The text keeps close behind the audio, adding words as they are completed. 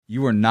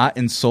you are not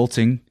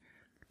insulting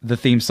the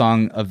theme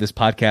song of this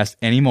podcast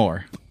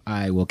anymore.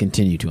 I will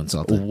continue to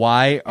insult it.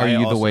 Why are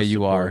you the way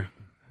you are?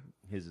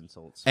 His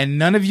insults. And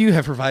none of you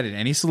have provided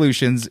any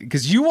solutions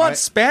because you want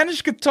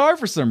Spanish guitar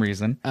for some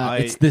reason.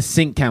 It's the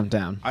sync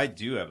countdown. I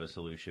do have a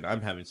solution. I'm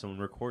having someone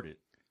record it.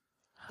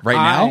 Right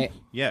now?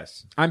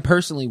 Yes. I'm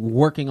personally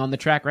working on the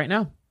track right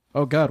now.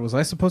 Oh, God. Was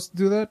I supposed to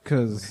do that?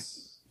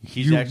 Because...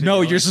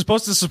 you're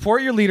supposed to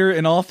support your leader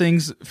in all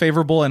things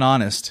favorable and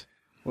honest.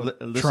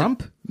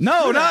 Trump?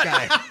 No, not...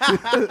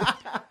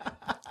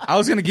 I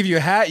was going to give you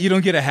a hat. You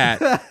don't get a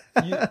hat.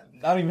 I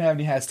don't even have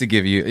any hats to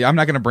give you. I'm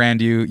not going to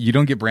brand you. You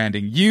don't get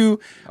branding. You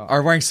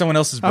are wearing someone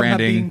else's branding. I'm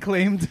not being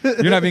claimed.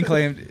 You're not being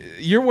claimed.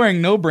 You're wearing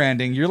no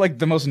branding. You're like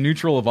the most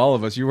neutral of all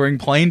of us. You're wearing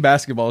plain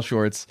basketball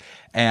shorts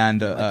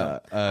and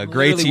a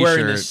gray T-shirt.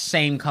 Wearing the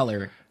same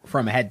color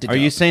from head to toe. Are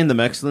you saying the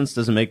Excellence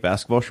doesn't make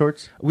basketball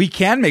shorts? We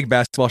can make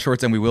basketball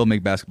shorts and we will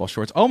make basketball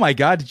shorts. Oh my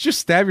God. Did you just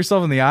stab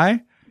yourself in the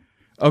eye?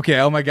 Okay,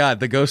 oh my God,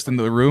 the ghost in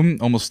the room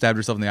almost stabbed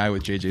herself in the eye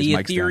with JJ's mic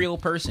stand. The ethereal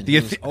person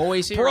who's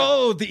always here.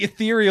 Bro, the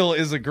ethereal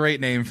is a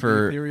great name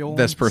for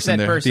this person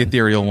there. Person. The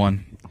ethereal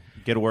one.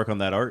 Get to work on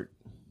that art.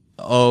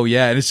 Oh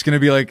yeah, and it's going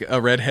to be like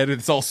a redhead.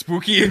 It's all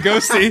spooky and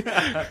ghosty,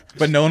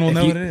 but no one will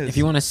know what it is. If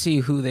you want to see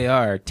who they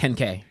are,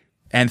 10K.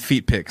 And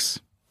feet pics.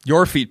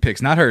 Your feet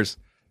pics, not hers.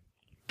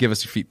 Give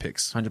us your feet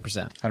pics.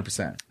 100%.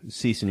 100%.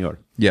 Si, senor.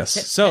 Yes.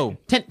 So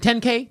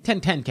 10K?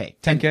 10K.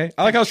 10K?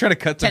 I like how I was trying to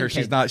cut to her. 10K.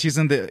 She's not. She's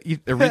in the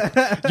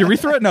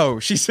urethra? No,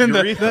 she's in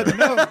Urethra? the...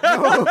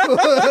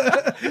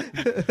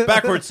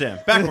 Backwards, Sam.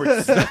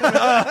 Backwards.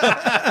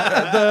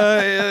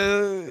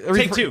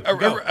 Take two.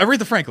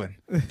 Aretha Franklin.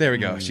 There we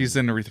go. She's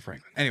in Aretha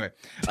Franklin. Anyway,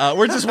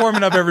 we're just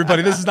warming up,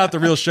 everybody. This is not the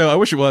real show. I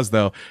wish it was,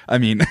 though. I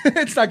mean,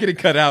 it's not getting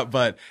cut out,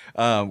 but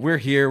we're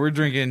here. We're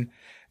drinking...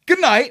 Good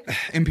night,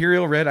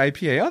 Imperial Red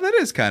IPA. Oh, that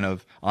is kind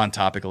of on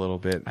topic a little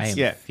bit. I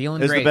am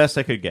feeling it's great. It's the best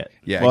I could get.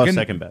 Yeah, well,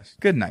 second best.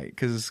 Good night,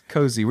 because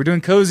cozy. We're doing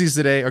cozies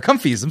today, or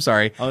comfies. I'm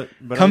sorry, but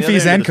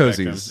comfies and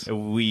cozies.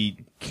 We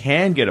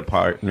can get a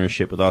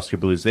partnership with Oscar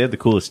Blues. They have the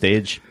coolest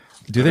stage.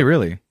 Do they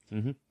really?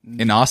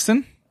 Mm-hmm. In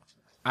Austin?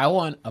 I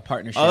want a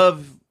partnership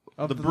of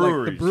the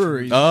breweries. Like the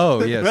breweries.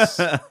 Oh yes.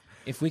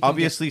 If we can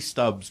obviously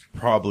Stubbs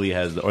probably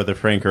has, or the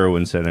Frank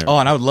Irwin Center. Oh,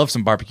 and I would love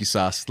some barbecue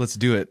sauce. Let's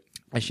do it.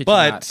 I should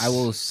not. I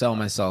will sell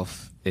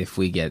myself if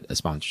we get a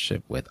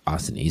sponsorship with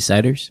Austin East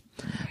Ciders.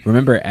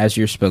 Remember, as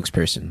your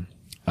spokesperson,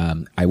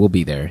 I will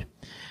be there.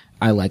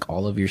 I like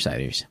all of your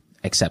ciders,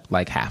 except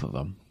like half of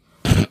them.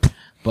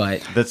 But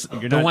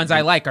the ones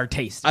I like are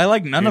taste. I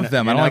like none of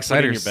them. I don't like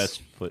ciders. Your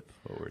best foot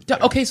forward.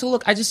 Okay, so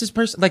look, this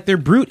person, like their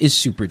brute is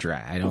super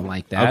dry. I don't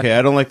like that. Okay,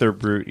 I don't like their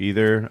brute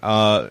either.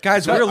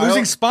 Guys, we're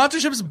losing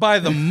sponsorships by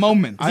the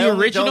moment. I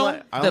only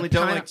don't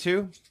like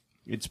two.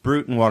 It's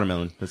brute and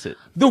watermelon. That's it.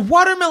 The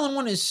watermelon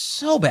one is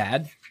so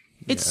bad.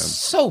 It's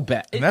so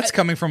bad. And that's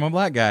coming from a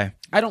black guy.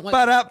 I don't like.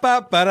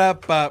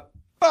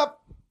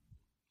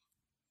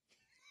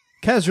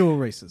 Casual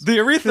racism. The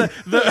Aretha,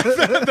 the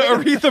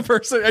Aretha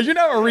person. You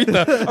know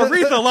Aretha.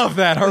 Aretha loved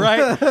that, all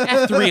right?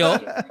 Ethereal.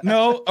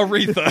 No,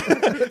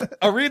 Aretha.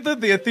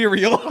 Aretha the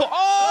ethereal.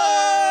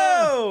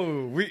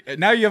 Oh!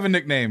 Now you have a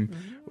nickname.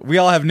 We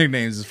all have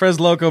nicknames. Frez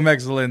Loco,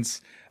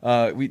 Excellence.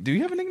 Do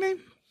you have a nickname?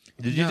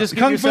 Did you just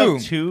give Kung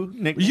yourself Fu. two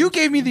nicknames? You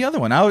gave me the other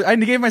one. I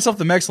gave myself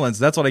the Mexcellence.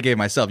 That's what I gave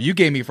myself. You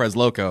gave me Frez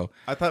Loco.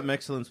 I thought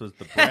Mexcellence was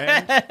the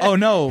brand. Oh,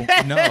 no.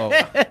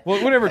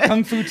 Well, whatever.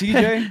 Kung Fu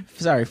TJ?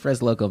 Sorry,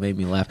 Frez Loco made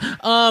me laugh.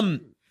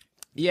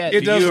 Yeah. Do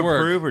you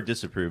approve or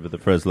disapprove of the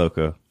Frez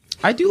Loco?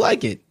 I do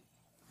like it.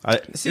 I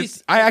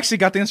actually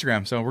got the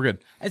Instagram, so we're good.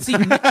 And see,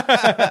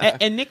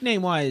 and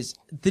nickname-wise,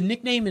 the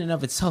nickname in and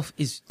of itself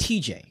is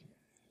TJ.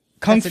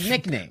 That's a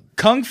nickname.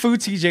 Kung Fu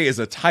TJ is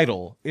a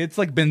title. It's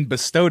like been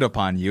bestowed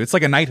upon you. It's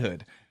like a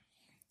knighthood.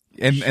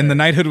 And the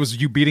knighthood was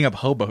you beating up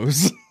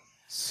hobos.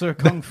 Sir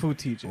Kung Fu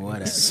TJ.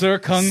 Whatever. Sir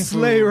Kung Fu.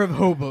 Slayer of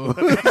hobos.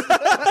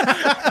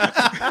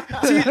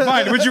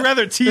 Fine. Would you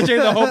rather TJ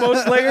the Hobo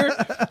Slayer?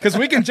 Because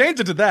we can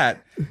change it to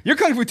that. You're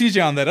Kung Fu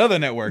TJ on that other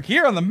network.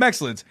 Here on the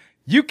Mexcellence,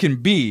 you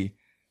can be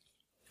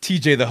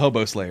TJ the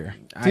Hobo Slayer.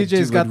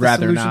 TJ's got the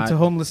solution to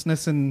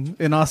homelessness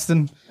in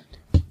Austin.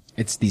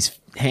 It's these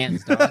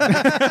hands, dog.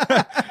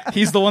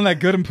 He's the one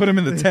that good and put him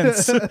in the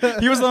tents.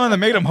 He was the one that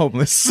made him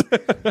homeless.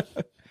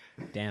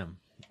 Damn.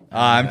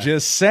 I'm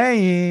just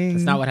saying.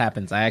 That's not what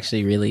happens. I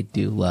actually really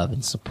do love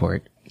and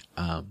support.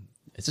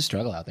 It's a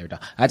struggle out there,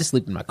 dog. I had to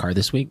sleep in my car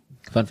this week.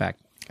 Fun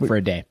fact. For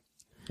a day.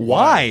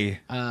 Why?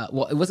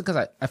 Well, it wasn't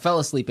because I fell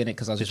asleep in it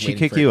because I was just waiting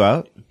for it. Did she kick you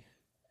out?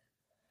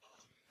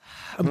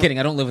 I'm kidding.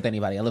 I don't live with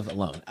anybody. I live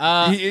alone.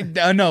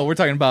 No, we're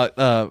talking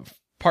about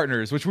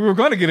partners, which we were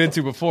going to get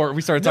into before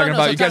we started talking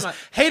about you guys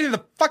hating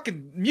the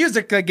fucking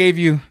music I gave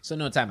you. So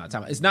no, time out.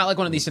 It's not like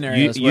one of these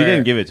scenarios you where...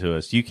 didn't give it to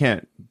us. You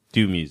can't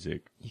do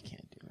music. You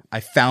can't do it.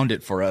 I found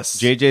it for us.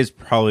 JJ's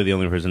probably the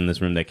only person in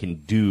this room that can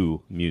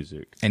do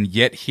music. And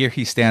yet here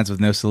he stands with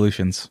no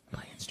solutions.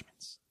 Play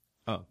instruments.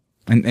 Oh.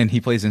 And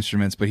he plays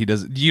instruments, but he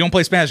does. You don't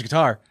play Spanish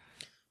guitar.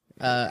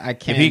 I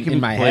can't if he can in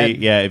my play,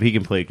 head. Yeah, if he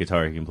can play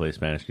guitar, he can play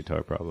Spanish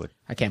guitar probably.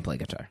 I can't play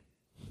guitar.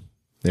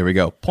 There we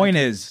go. Point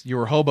is, you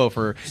were a hobo,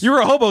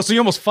 so you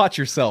almost fought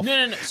yourself.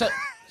 No.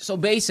 So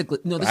basically,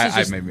 no.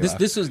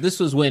 This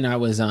was when I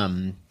was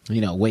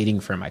waiting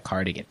for my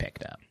car to get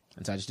picked up,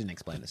 and so I just didn't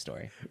explain the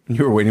story.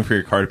 You were waiting for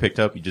your car to picked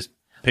up. You just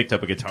picked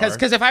up a guitar.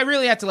 Because if I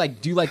really had to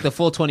do the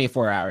full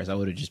 24 hours, I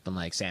would have just been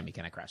like, Sammy,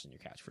 can I crash on your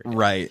couch for a day?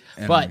 Right.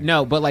 But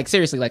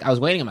seriously, I was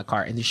waiting in my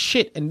car, and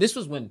this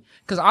was when,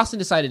 because Austin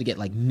decided to get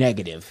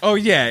negative. Oh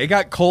yeah, it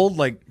got cold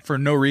for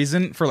no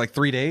reason for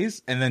 3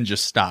 days, and then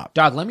just stopped.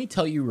 Dog, let me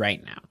tell you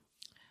right now,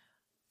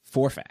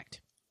 for a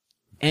fact,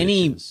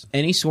 any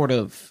sort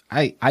of,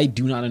 I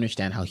do not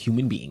understand how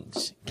human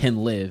beings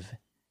can live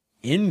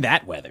in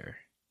that weather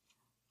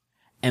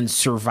and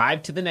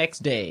survive to the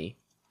next day.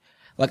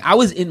 I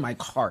was in my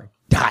car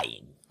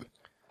dying.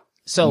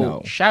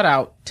 So shout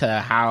out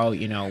to how, we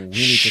need to take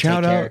care.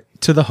 Shout out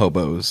to the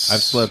hobos.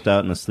 I've slept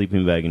out in a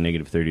sleeping bag in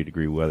negative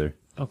 30-degree weather.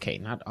 Okay,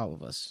 not all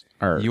of us.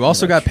 You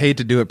also got paid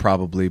to do it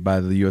probably by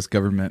the U.S.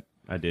 government.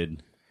 I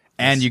did.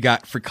 And you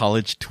got free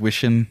college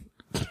tuition.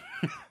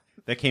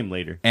 That came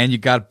later. And you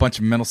got a bunch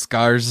of mental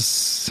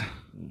scars.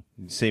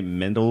 You say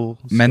mental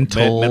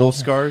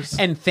scars?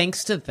 And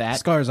thanks to that,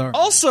 scars are.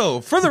 Also,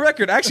 for the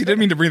record, I actually didn't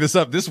mean to bring this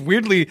up. This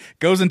weirdly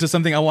goes into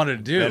something I wanted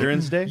to do.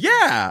 Veterans Day?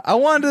 Yeah.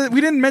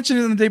 We didn't mention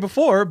it the day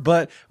before,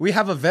 but we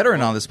have a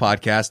veteran on this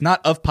podcast,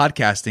 not of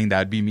podcasting. That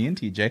would be me and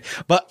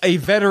TJ, but a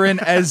veteran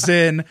as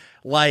in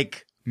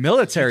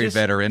military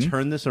veteran.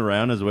 Turn this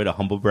around as a way to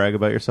humble brag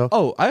about yourself.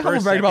 Oh, I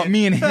humble brag about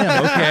me and him.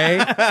 Okay.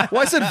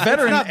 Well, I said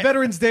veteran. It's not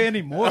Veterans Day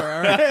anymore.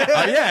 All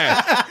right.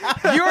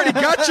 Yeah. You already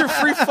got your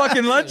free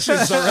fucking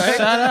lunches. All right.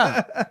 Shut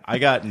up. I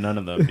got none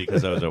of them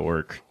because I was at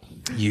work.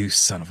 You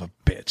son of a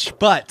bitch.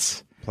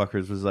 But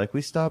Pluckers was like,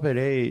 we stop at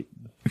 8.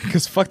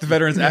 Because fuck the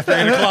veterans after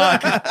 8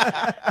 o'clock.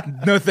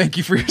 No, thank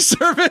you for your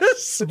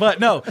service. But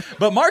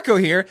Marco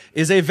here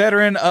is a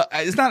veteran.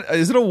 Is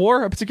it a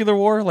war, a particular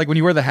war? When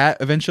you wear the hat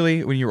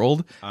eventually when you're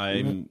old?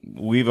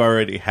 We've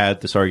already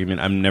had this argument.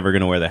 I'm never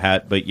going to wear the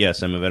hat, but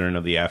yes, I'm a veteran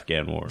of the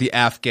Afghan War. The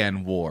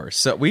Afghan War.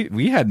 So we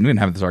didn't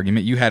have this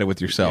argument. You had it with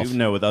yourself.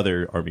 No, with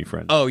other army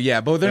friends. Oh yeah,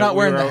 but they're not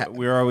wearing the hat.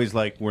 We were always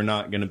we're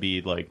not going to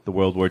be the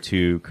World War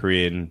II,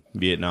 Korean,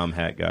 Vietnam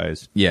hat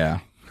guys. Yeah.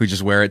 Who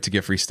just wear it to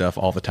get free stuff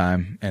all the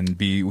time and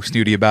be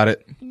snooty about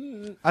it.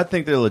 I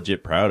think they're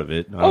legit proud of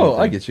it.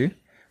 I get you.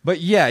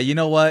 But yeah, you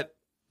know what?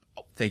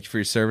 Thank you for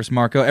your service,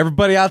 Marco.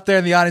 Everybody out there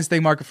in the audience,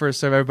 thank Marco for his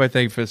service. Everybody,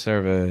 thank you for the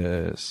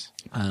service.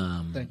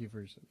 Thank you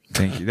for your service.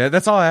 Thank you.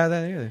 That's all I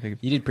had.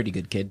 You did pretty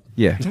good, kid.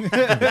 Yeah.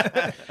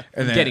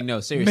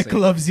 Seriously. Mick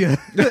loves you.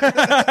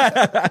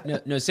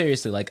 No,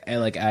 seriously.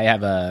 I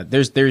have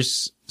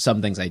there's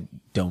some things I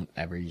don't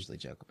ever usually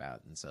joke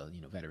about, and so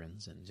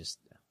veterans and just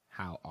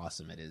how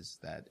awesome it is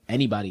that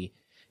anybody,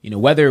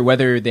 whatever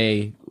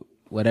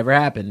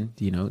happened,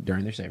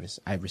 during their service,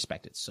 I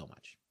respect it so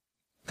much.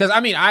 Because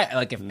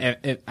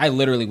if I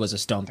literally was a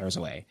stone throws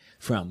away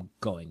from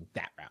going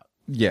that route.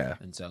 Yeah.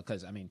 And so,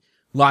 because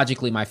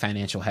logically, my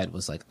financial head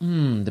was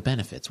the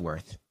benefit's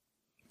worth.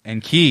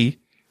 And Key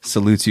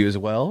salutes you as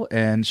well.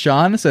 And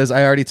Sean says,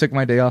 I already took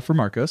my day off for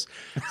Marcos.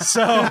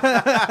 So,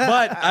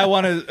 but I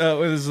want to,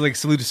 this is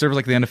salute to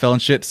service the NFL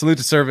and shit. Salute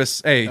to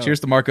service. Hey, cheers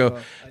to Marco.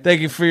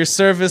 Thank you for your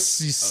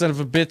service, you son of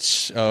a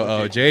bitch.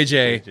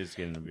 JJ. Just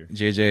getting a beer.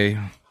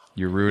 JJ,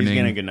 you're ruining. He's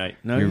getting a good night.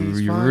 No,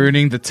 you're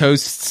ruining the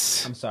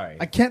toasts. I'm sorry.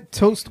 I can't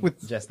toast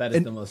with Jess, that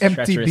is the most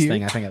treacherous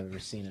thing I think I've ever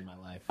seen in my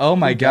life. Oh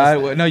my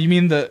God. No, you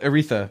mean the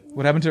Aretha.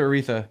 What happened to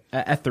Aretha?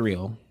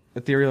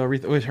 Ethereal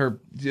Aretha. Wait,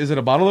 is it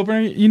a bottle opener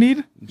you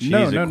need?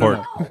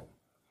 No.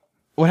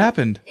 What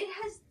happened? It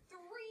has 3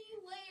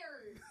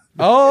 layers to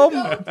go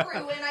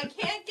through, and I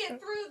can't get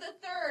through the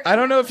third. I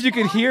don't know if you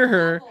could hear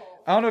her.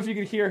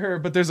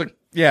 But there's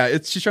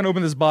she's trying to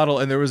open this bottle,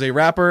 and there was a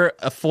wrapper,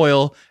 a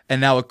foil,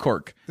 and now a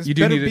cork. This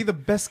better be the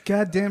best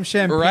goddamn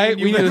champagne right?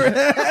 you've ever.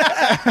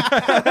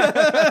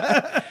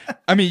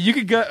 I mean, you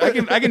could go.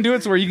 I can do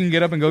it so where you can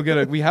get up and go get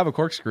it. We have a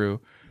corkscrew.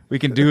 We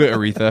can do it,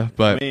 Aretha.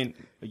 But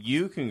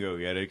you can go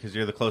get it because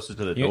you're the closest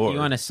to the door. You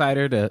want a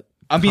cider to?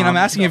 I'm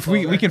asking if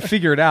we can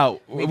figure it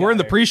out. We're in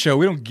the pre-show.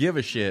 We don't give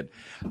a shit.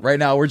 Right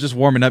now, we're just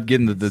warming up,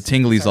 getting the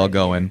tinglies all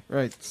going.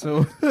 Right.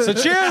 So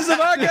cheers to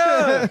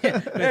Marco.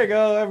 There you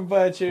go,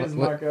 everybody. Cheers,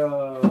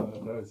 Marco.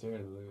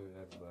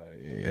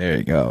 There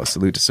you go.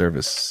 Salute to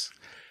service.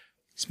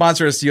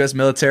 Sponsor us, U.S.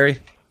 military.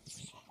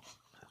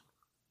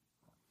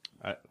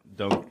 I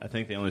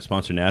think they only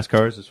sponsor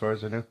NASCARs, as far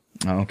as I know.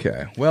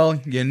 Okay. Well,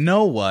 you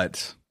know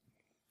what?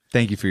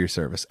 Thank you for your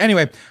service.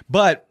 Anyway,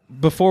 but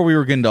before we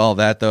were getting to all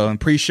that, though, in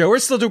pre-show, we're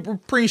still doing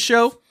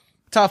pre-show.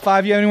 Top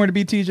 5, you have anywhere to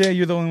be, TJ?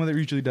 You're the only one that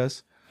usually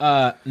does.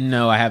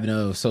 No, I have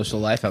no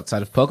social life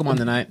outside of Pokemon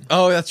tonight.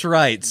 Oh, that's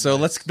right. So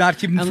let's not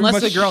keep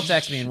unless the girl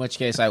texts me, in which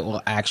case I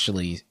will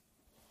actually.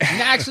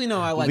 Actually, no,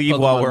 I like leave Pokemon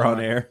while we're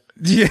on air.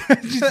 Yeah,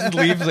 just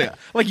leave.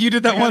 Like you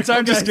did that one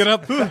time. Just get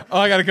up. Oh,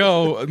 I gotta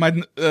go. My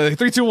 3,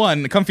 2,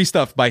 1. Comfy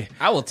stuff. Bye.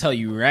 I will tell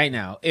you right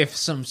now. If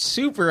some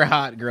super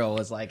hot girl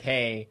was like,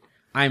 "Hey,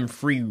 I'm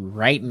free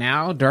right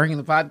now during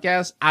the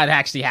podcast," I'd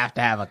actually have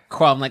to have a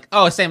call. I'm like,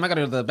 "Oh, Sam, I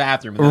gotta go to the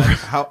bathroom."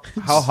 How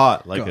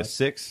hot? Like a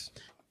 6?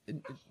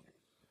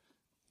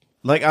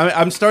 Like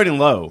I'm starting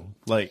low.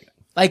 Like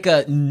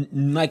an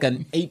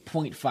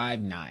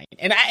 8.59.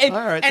 And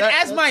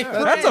as my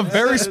friend, that's a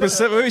very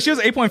specific. She was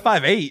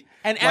 8.58.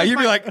 And like, you'd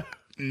be like,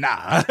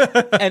 nah.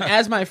 And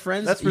as my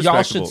friends, That's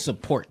y'all should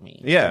support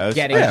me. Yeah, I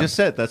just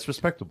said that's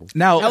respectable.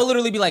 Now I would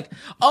literally be like,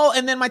 oh,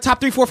 and then my top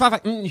 3, 4,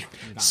 5. Nah.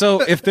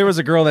 So if there was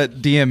a girl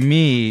that DM'd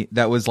me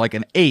that was like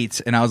an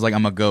 8, and I was like,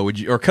 I'm gonna go, would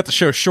you, or cut the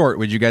show short?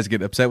 Would you guys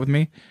get upset with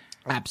me?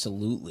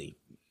 Absolutely.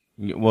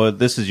 Well,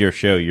 this is your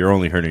show. You're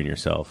only hurting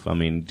yourself. I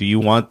mean, do you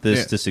want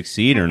this to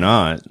succeed or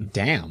not?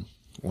 Damn.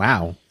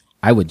 Wow.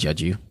 I would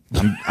judge you.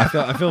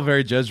 I feel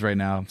very judged right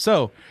now.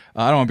 So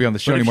I don't want to be on the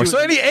show anymore. So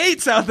any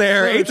 8s out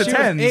there, 8 to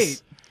 10s.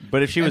 8,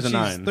 but if she was a she's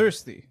 9,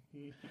 thirsty.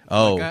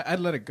 Oh, Like, I'd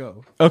let it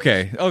go.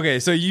 okay.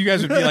 So you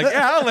guys would be like,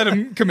 yeah, I'll let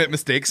him commit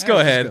mistakes. Go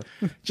ahead,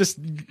 just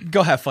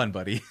go have fun,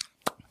 buddy.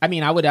 I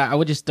mean, I would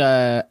just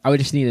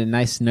need a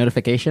nice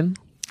notification.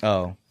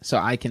 Oh. So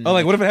I can. Oh,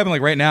 like what if it happened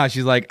like right now?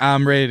 She's like,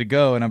 I'm ready to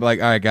go, and I'm like,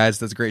 all right, guys,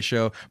 that's a great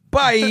show.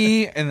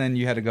 Bye, and then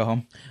you had to go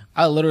home.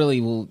 I literally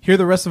will Hear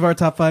the rest of our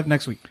top 5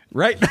 next week.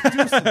 Right?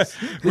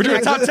 We're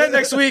doing top 10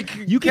 next week.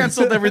 You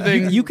canceled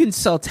everything. You can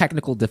sell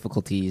technical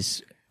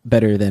difficulties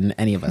better than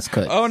any of us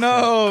could. Oh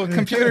no,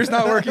 computer's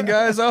not working,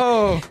 guys.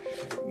 Oh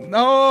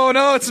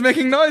no, it's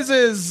making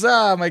noises.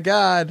 Oh my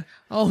god.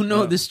 Oh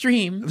no, the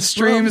stream. The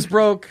stream is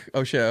broke.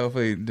 Oh shit,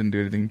 hopefully it didn't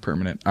do anything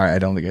permanent. All right, I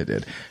don't think I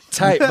did.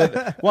 Tight,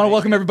 but want to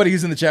welcome everybody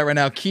who's in the chat right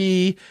now.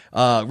 Key,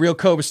 Real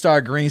Cobra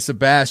Star, Green,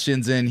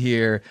 Sebastian's in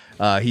here.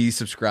 He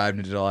subscribed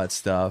and did all that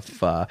stuff.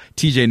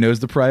 TJ knows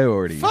the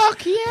priorities.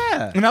 Fuck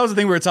yeah. And that was the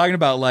thing we were talking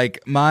about,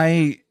 like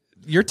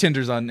your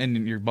Tinder's on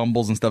and your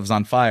Bumbles and stuff is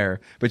on fire,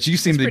 but you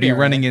seem to be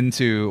running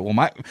into,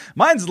 well,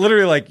 mine's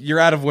literally like, you're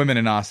out of women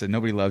in Austin.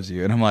 Nobody loves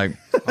you. And I'm like,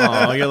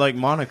 oh, you're like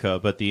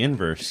Monica, but the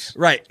inverse.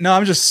 Right. No,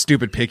 I'm just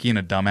stupid, picky, and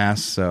a dumbass.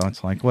 So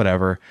it's like,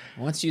 whatever.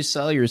 Once you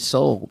sell your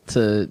soul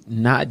to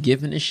not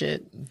giving a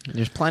shit,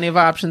 there's plenty of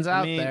options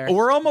out there.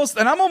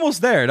 I'm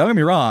almost there. Don't get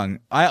me wrong.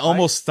 I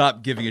almost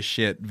stopped giving a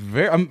shit.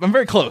 I'm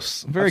very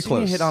close. I'm very I've seen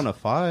close. you hit on a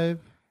 5.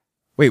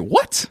 Wait,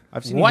 what?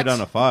 I've seen you hit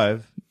on a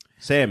 5.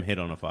 Sam hit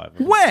on a 5.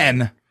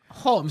 When?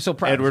 Oh, I'm so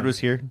proud. Edward was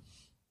here.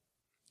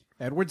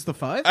 Edward's the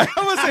 5? I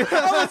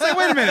was like,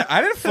 wait a minute.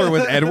 I didn't flirt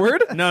with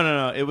Edward.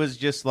 No. It was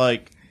just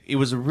like, it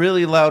was a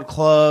really loud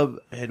club.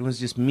 It was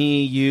just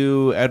me,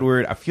 you,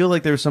 Edward. I feel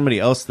like there was somebody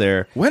else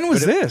there. When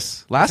was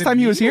this? Last time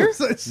he was here?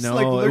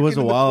 No, it was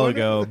a while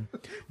ago.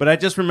 But I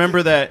just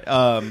remember that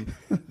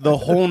the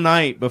whole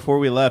night before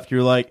we left,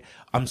 you're like,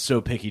 I'm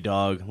so picky,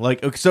 dog.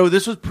 Like, so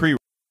this was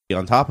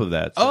on top of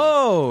that. So.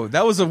 Oh,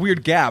 that was a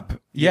weird gap.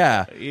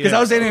 Yeah. Because I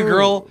was dating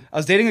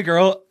a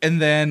girl,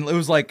 and then it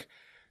was like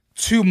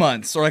 2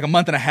 months or like a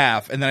month and a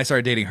half, and then I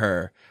started dating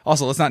her.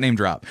 Also, let's not name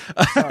drop.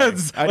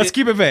 Let's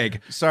keep it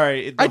vague.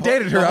 Sorry, I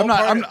dated her.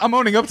 I'm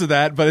owning up to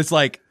that, but it's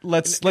like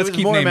let's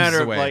keep more names a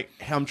matter away. Of like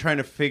I'm trying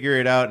to figure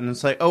it out, and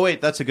it's like, oh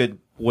wait, that's a good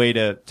way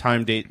to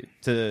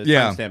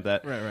timestamp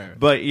that. Right.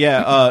 But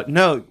yeah,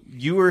 no,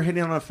 you were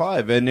hitting on a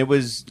 5, and it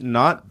was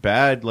not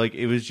bad. Like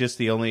it was just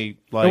the only.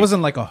 Like, it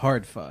wasn't like a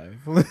hard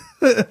 5.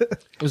 It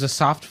was a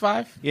soft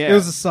 5? Yeah, it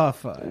was a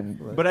soft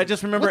 5. But I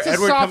just remember What's a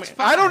Edward soft coming. 5?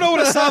 I don't know what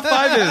a soft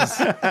 5 is.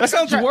 That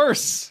sounds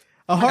worse.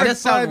 A hard That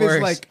sounds 5 is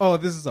worse. like, oh,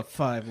 this is a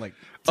 5. Like,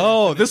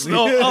 Oh, this.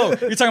 Oh,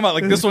 you're talking about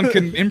like this one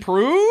can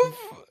improve.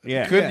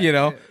 Yeah. Could you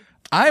know?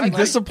 I'm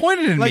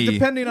disappointed in like me.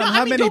 depending on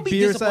how many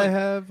beers I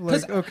have.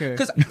 Like, okay.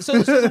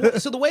 So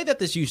the way that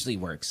this usually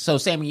works. So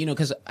Sammy, you know,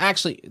 because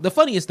actually the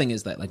funniest thing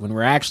is that like when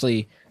we're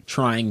actually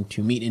trying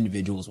to meet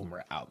individuals when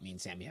we're out, me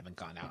and Sammy haven't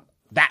gone out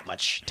that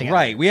much together.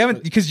 Right, we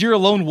haven't, because you're a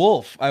lone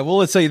wolf. I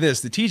will say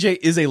this: the TJ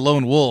is a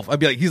lone wolf. I'd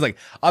be like, he's like,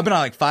 I've been on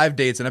like 5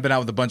 dates, and I've been out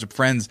with a bunch of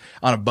friends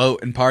on a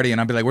boat and party, and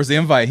I'd be like, where's the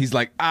invite? He's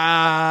like,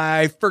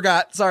 I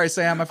forgot. Sorry,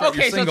 Sam, I forgot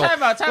Okay, you're so single.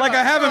 time out.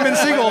 I haven't been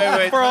single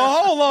for a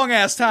whole long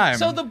ass time.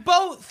 So the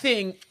boat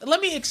thing, let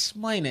me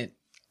explain it.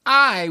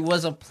 I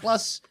was a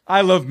plus.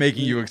 I love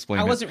making you explain.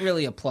 I wasn't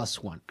really a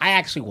 +1. I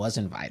actually was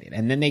invited,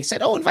 and then they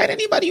said, "Oh, invite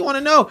anybody you want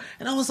to know,"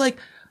 and I was like.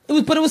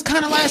 It was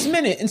kind of last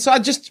minute, and so I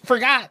just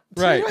forgot.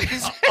 Right.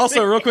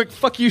 Also, real quick,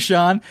 fuck you,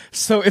 Sean.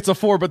 So it's a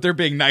 4, but they're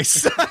being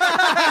nice. That's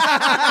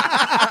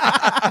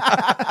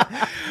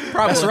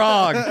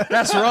wrong.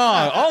 That's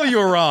wrong. All of you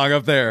are wrong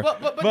up there.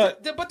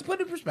 But to put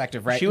it in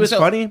perspective, right? She was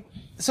funny.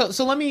 So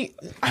let me.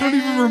 I don't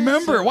even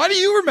remember. Why do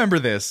you remember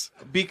this?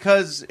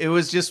 Because it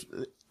was just,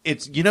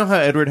 it's, you know how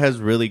Edward has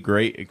really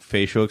great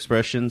facial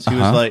expressions? He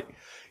was like,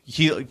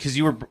 because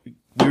we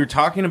were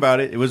talking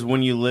about it. It was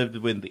when you lived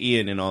with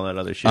Ian and all that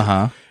other shit.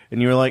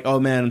 And you were like, oh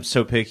man, I'm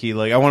so picky.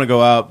 Like, I want to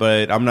go out,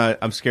 but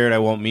I'm scared I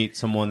won't meet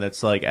someone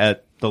that's like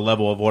at the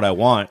level of what I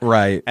want.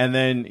 Right. And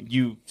then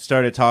you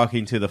started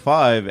talking to the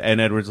 5,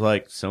 and Edward's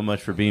like, so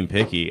much for being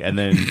picky. And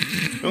then,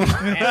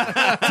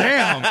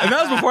 damn. And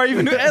that was before I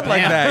even knew Ed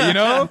like that, you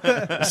know?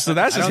 So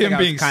that's just him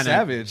being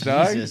savage,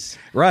 dog.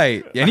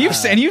 Right. And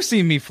you've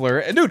seen me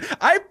flirt. And dude,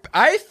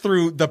 I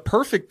threw the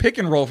perfect pick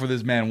and roll for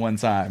this man one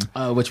time.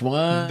 Which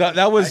one?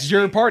 That was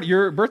your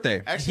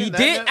birthday. He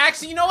did.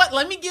 Actually, you know what?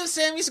 Let me give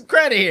Sammy some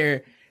credit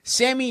here.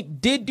 Sammy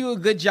did do a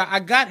good job. I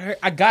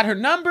got her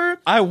number.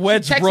 I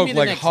wedge She texted broke me the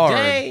like next hard.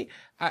 day.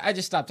 I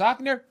just stopped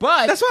talking to her,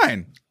 but That's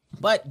fine.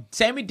 But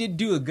Sammy did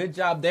do a good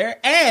job there,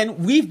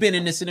 and we've been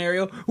in a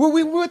scenario where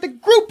we were with a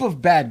group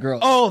of bad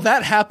girls. Oh,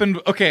 that happened.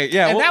 Okay,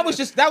 yeah. And that was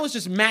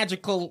just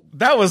magical.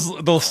 That was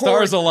the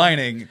stars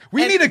aligning.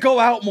 We need to go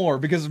out more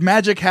because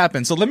magic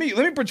happened. So let me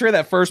portray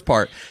that first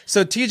part.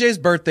 So TJ's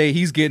birthday,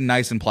 he's getting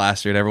nice and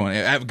plastered. Everyone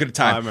have a good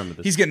time. I remember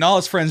this. He's getting all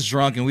his friends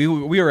drunk, and we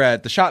were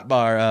at the Shot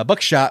Bar,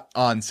 Buckshot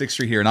on 6th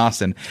Street here in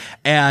Austin,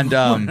 and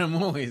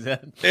I'm always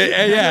at.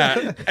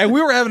 yeah, and we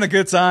were having a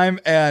good time.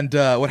 And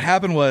what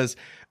happened was,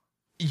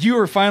 you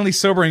were finally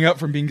sobering up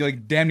from being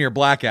like damn near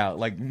blackout,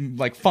 like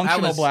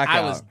functional blackout.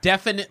 I was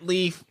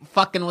definitely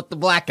fucking with the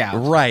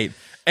blackout. Right.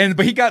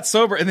 But he got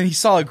sober, and then he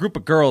saw a group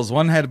of girls.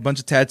 One had a bunch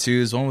of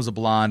tattoos, one was a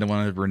blonde, and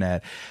one was a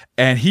brunette.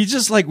 And he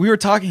just like, we were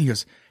talking, he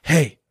goes,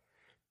 "Hey,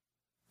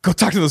 go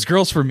talk to those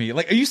girls for me."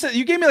 Like you said,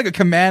 you gave me like a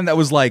command that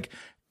was like,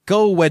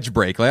 go wedge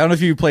break. Like, I don't know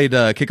if you played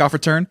kickoff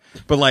return,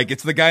 but like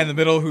it's the guy in the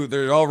middle who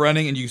they're all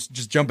running, and you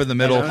just jump in the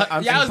middle.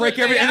 Break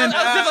every. I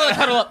was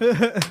huddle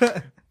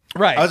up.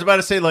 Right. I was about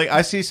to say, like,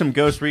 I see some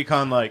Ghost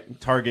Recon, like,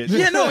 target.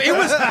 Yeah,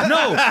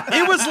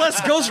 it was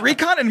less Ghost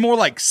Recon and more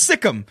like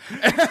Sick'em.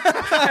 And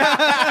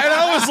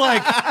I was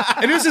like,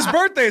 and it was his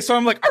birthday, so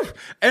I'm like, arf!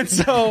 And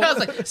so I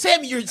was like,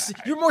 Sammy,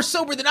 you're more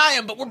sober than I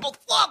am, but we're both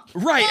fucked.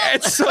 Right.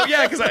 And so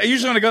yeah, because I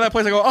usually when I go to that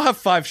place, I go, I'll have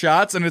 5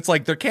 shots, and it's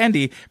like they're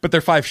candy, but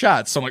they're 5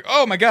 shots. So I'm like,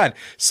 oh my god.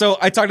 So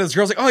I talked to this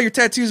girl, I was like, oh, your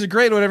tattoos are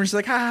great, or whatever. And she's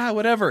like,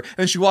 whatever. And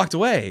then she walked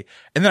away,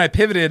 and then I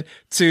pivoted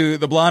to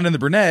the blonde and the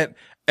brunette.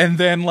 And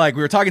then, like,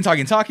 we were talking,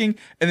 and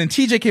then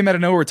TJ came out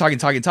of nowhere, we're talking,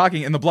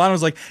 and the blonde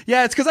was like,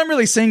 yeah, it's because I'm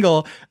really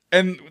single,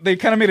 and they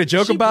kind of made a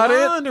joke about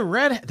blonde it. Or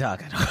red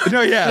dog.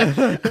 No,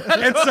 yeah.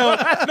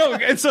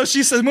 and so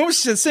she says, when she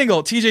said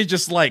single, TJ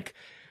just, like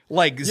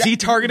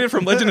Z-targeted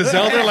from Legend of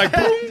Zelda, like,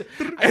 boom,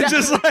 and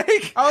just,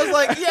 like... I was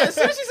like, yeah, as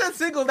soon as she said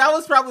single, that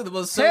was probably the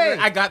most sober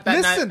I got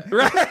that night.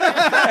 Right.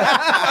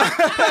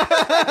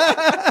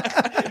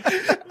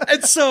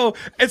 And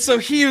so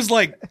he was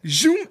like,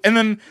 zoom, and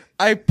then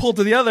I pulled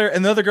to the other,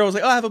 and the other girl was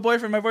like, oh, I have a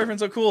boyfriend. My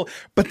boyfriend's so cool.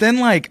 But then,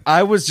 like,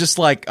 I was just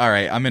like, all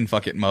right, I'm in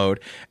fuck it mode.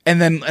 And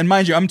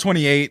mind you, I'm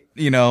 28,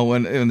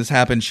 when this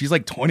happened. She's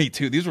like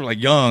 22. These were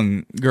like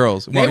young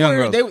girls.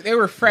 They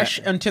were fresh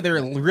into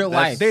their real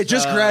life. They had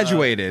just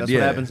graduated. That's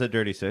what happens at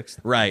Dirty Sixth.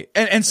 Right.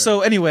 And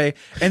so anyway,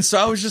 so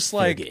I was just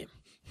like,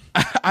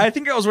 I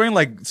think I was wearing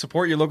like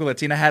support your local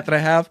Latina hat that I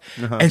have.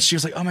 And she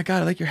was like, oh my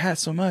God, I like your hat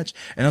so much.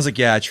 And I was like,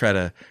 yeah, I try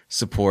to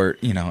support,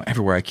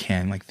 everywhere I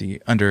can, like the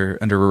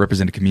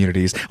underrepresented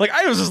communities. Like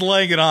I was just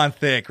laying it on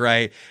thick.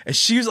 Right. And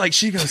she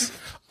goes,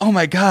 oh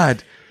my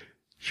God,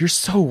 you're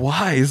so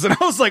wise. And I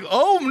was like,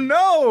 oh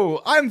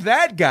no, I'm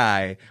that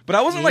guy. But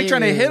I wasn't like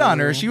trying to hit on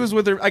her. She was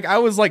with her. Like I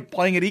was like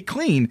playing it Eat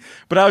Clean,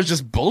 but I was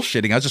just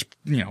bullshitting. I was just,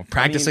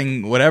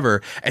 practicing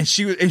whatever. And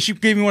she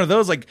gave me one of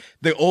those, like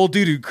the old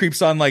dude who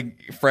creeps on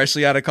like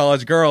freshly out of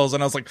college girls.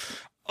 And I was like,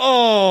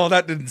 oh,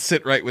 that didn't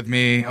sit right with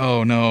me.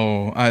 Oh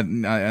no.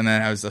 And then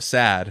I was so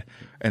sad.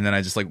 And then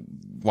I just like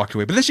walked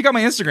away. But then she got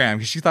my Instagram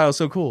because she thought I was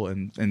so cool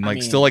and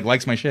still like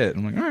likes my shit.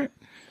 I'm like, all right.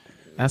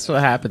 That's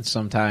what happens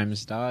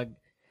sometimes, dog.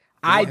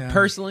 I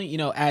personally,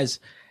 as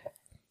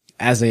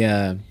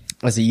a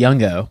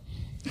youngo,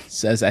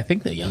 says I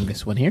think the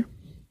youngest one here.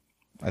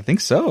 I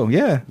think so.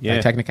 Yeah. By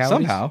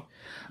technicalities. Somehow.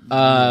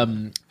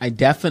 I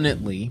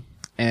definitely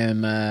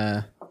am.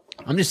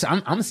 I'm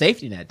a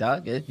safety net,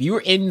 dog. If you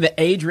were in the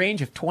age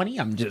range of 20,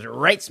 I'm just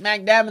right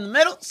smack dab in the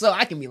middle, so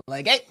I can be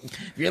like, hey,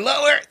 if you're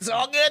lower, it's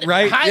all good. If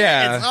right? you're higher,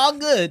 yeah. It's all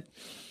good.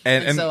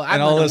 And so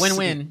I'm all a this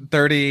win-win.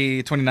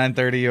 29,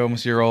 30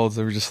 almost year olds,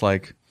 they were just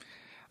like,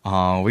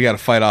 oh, we got to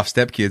fight off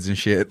stepkids and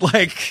shit.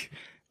 Like,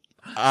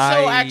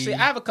 actually, I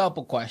have a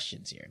couple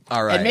questions here.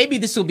 All right. And maybe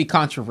this will be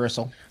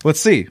controversial. Let's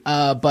see.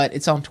 But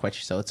it's on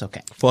Twitch, so it's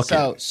okay.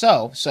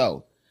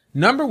 So,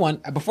 number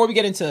one, before we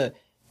get into,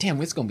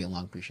 damn, it's going to be a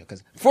long pre-show,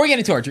 because before we get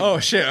into our dream. Oh,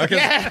 shit. Okay.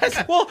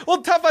 Yes. Well,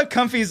 Top 5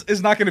 Comfies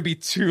is not going to be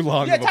too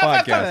long of a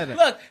podcast.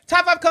 Look,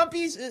 Top 5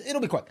 Comfies, it'll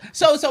be quick.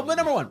 So, but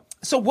number one,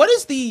 so what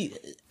is the,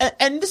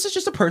 and this is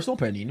just a personal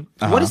opinion,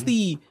 what is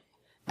the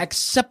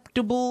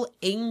acceptable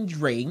age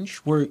range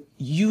where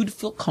you'd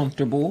feel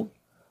comfortable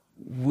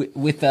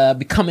with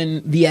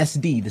becoming the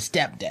SD, the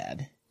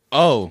stepdad?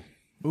 Oh,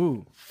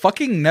 ooh,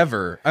 fucking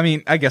never. I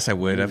mean, I guess I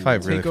would if I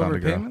really found a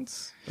girl.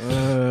 Payments?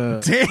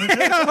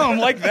 Damn,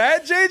 like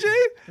that, JJ?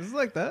 It's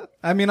like that.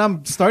 I mean,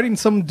 I'm starting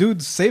some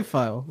dude's save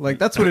file. Like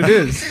that's what it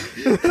is.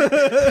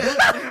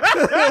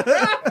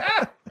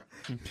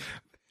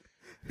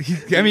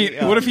 I mean,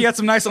 what if he had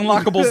some nice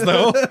unlockables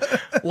though?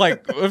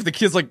 Like, what if the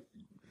kid's like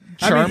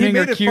charming he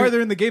made or it cute? farther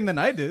in the game than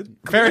I did.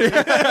 Fair.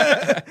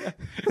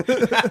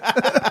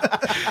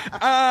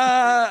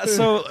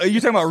 So you're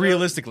talking about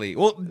realistically.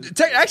 Well,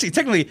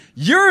 technically,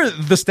 you're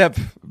the step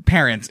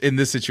parent in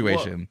this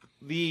situation.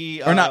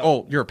 Or not.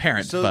 Oh, you're a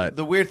parent. So but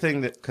the weird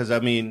thing because I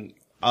mean,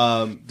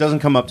 doesn't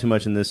come up too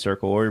much in this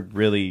circle or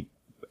really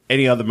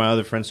any other my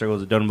other friend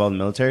circles that don't involve the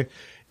military.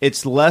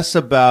 It's less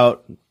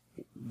about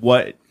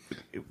what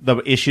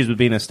the issues with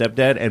being a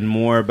stepdad and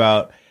more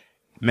about,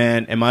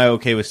 man, am I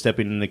okay with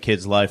stepping in the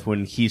kid's life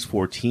when he's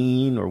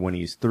 14 or when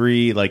he's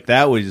 3? Like,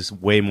 that was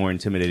way more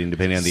intimidating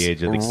depending on the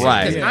age of the kid.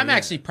 Right. I'm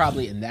actually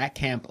probably in that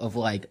camp of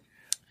like,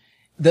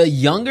 the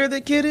younger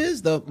the kid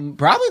is,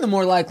 probably the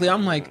more likely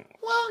I'm like,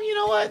 well, you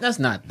know what? That's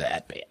not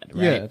that bad,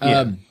 right?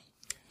 Yeah.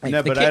 Like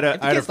No, but I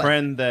had a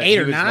friend that 8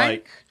 or was 9.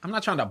 like, I'm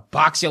not trying to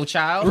box your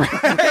child.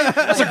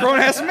 That's a grown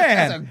ass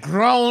That's a man.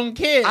 grown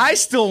kid. I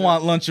still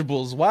want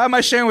Lunchables. Why am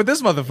I sharing with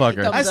this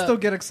motherfucker? I still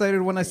get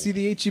excited when I see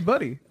the HE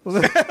buddy.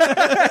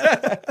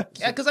 Yeah,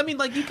 because I mean,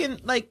 like you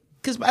can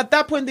because at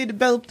that point they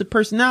develop the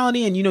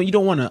personality, and you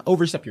don't want to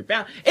overstep your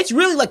bound. It's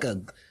really like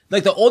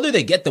the older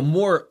they get, the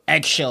more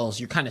eggshells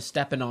you're kind of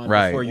stepping on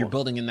before you're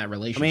building in that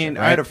relationship. I mean,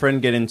 right? I had a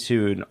friend get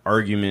into an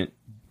argument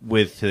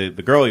with the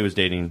girl he was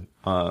dating,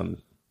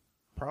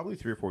 probably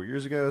 3 or 4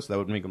 years ago. So that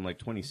would make him like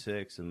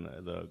 26. And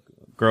the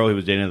girl he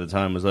was dating at the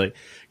time was like,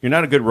 "You're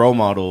not a good role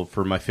model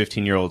for my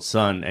 15-year-old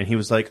son." And he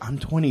was like, "I'm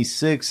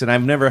 26 and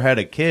I've never had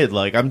a kid.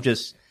 Like, I'm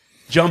just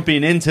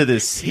jumping into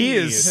this." He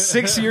is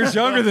 6 years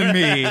younger than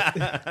me.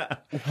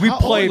 We How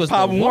old played was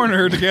Pop the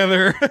Warner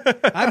together.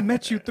 I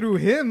met you through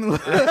him. we're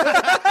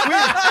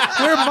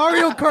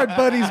Mario Kart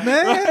buddies,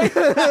 man.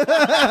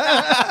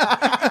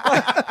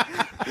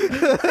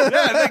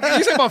 Yeah, like,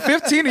 you said about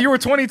 15 and you were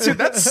 22.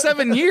 That's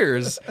 7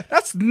 years.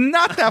 That's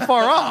not that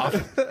far off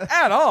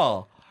at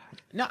all.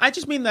 No, I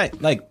just mean that,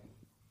 like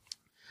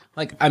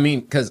I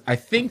mean, because I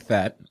think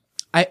that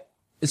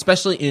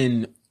especially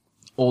in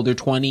older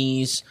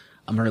 20s,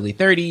 early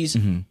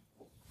 30s,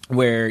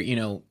 where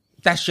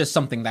that's just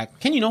something that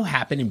can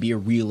happen and be a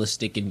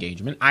realistic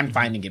engagement. I'm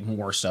finding it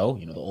more so,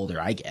 the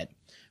older I get,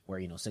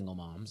 where single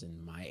moms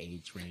in my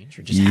age range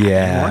are just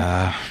happening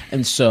more.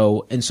 And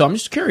so I'm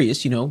just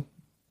curious,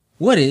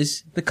 what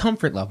is the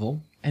comfort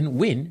level, and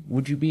when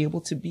would you be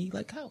able to be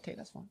like, oh, okay,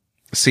 that's fine.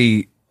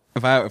 See,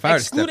 if I were to step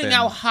Excluding in,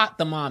 how hot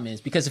the mom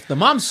is, because if the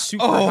mom's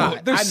super Oh,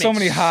 hot, there's I so make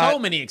many so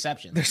many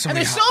exceptions. There's so and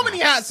many there's hot so many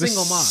hot moms. There's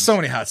single moms. So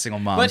many hot single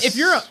moms.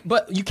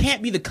 But you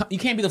can't be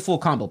the full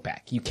combo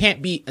pack. You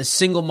can't be a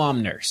single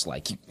mom nurse.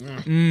 Like,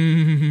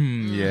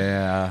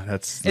 yeah,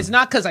 it's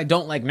not because I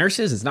don't like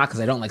nurses. It's not because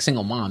I don't like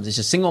single moms. It's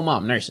just single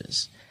mom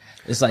nurses.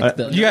 It's like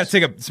you got to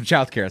take up some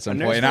childcare at some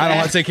point, and I don't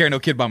want to take care of no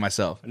kid by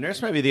myself. A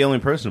nurse might be the only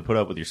person to put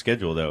up with your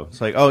schedule, though.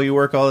 It's like, oh, you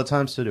work all the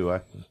time, so do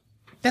I.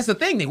 That's the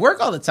thing. They work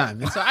all the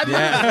time, and so I'd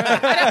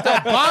have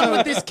to bond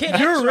with this kid.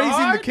 You're extra raising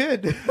hard. the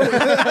kid.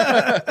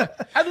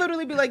 I'd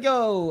literally be like,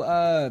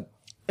 yo,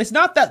 it's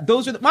not that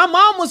those are my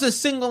mom was a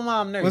single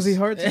mom nurse. Was he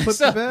hard to put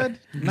to bed?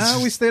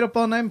 Nah, we stayed up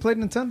all night and played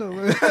Nintendo.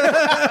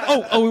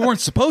 Oh, we weren't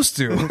supposed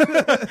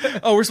to.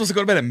 Oh, we're supposed to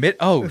go to bed at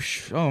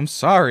I'm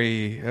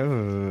sorry.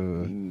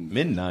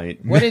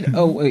 Midnight. What did?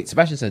 Oh wait,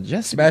 Sebastian said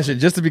just. Sebastian,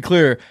 just to be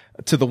clear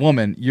to the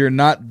woman, you're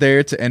not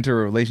there to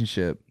enter a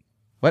relationship.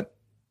 What?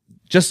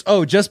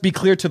 Just be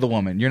clear to the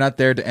woman. You're not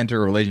there to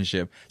enter a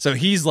relationship. So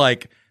he's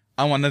like,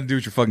 I want nothing to do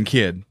with your fucking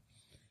kid.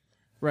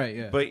 Right,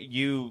 yeah. But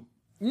you...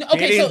 No,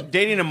 okay,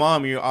 dating a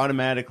mom, you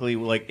automatically,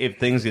 like, if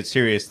things get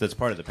serious, that's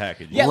part of the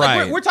package. Yeah,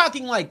 Right. like we're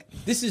talking like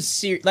this is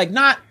serious. Like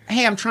not,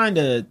 hey, I'm trying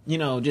to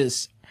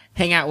just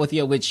hang out with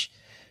you, which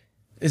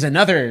is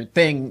another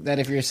thing that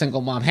if you're a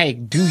single mom, hey,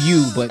 do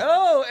you? But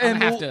Oh, I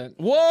and have to.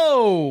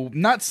 whoa,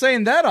 not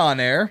saying that on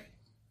air.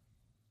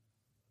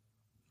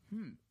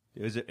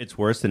 It's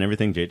worse than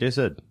everything JJ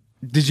said.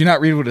 Did you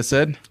not read what it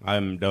said? I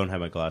don't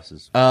have my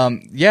glasses.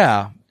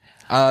 Yeah.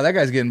 That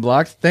guy's getting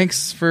blocked.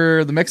 Thanks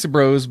for the Mexa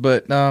Bros,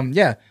 but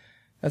yeah,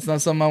 that's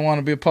not something I want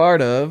to be a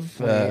part of.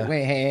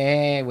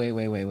 Wait.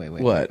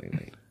 What?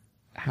 Wait.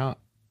 How?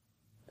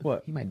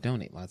 What? He might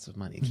donate lots of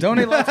money.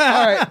 Donate lots.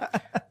 All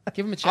right.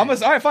 Give him a check. All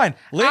right, fine.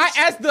 Lynch,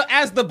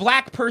 As the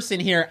black person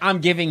here, I'm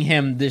giving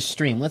him this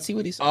stream. Let's see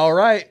what he says. all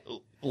right.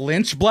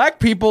 Lynch black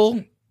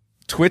people.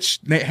 Twitch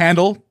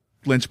handle.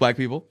 Lynch black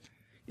people.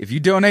 If you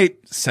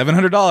donate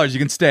 $700, you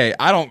can stay.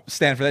 I don't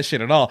stand for that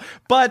shit at all.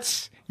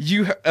 But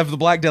you of the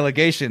black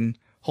delegation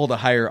hold a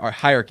higher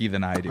hierarchy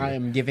than I do.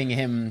 I'm giving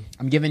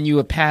you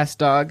a pass,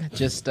 dog.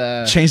 Just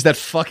Change that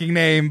fucking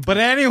name. But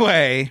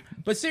anyway,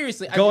 But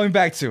seriously, going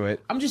back to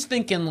it. I'm just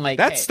thinking like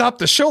That hey, stopped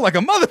the show like a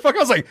motherfucker. I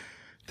was like,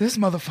 this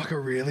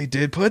motherfucker really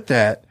did put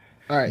that.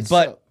 All right,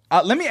 But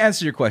let me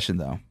answer your question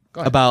though.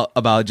 About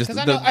just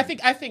because the I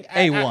think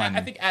A1.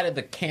 I think out of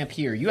the camp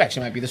here, you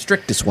actually might be the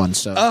strictest one.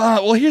 So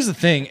well, here's the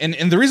thing,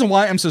 and the reason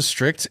why I'm so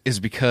strict is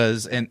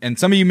because, and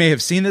some of you may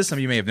have seen this, some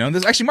of you may have known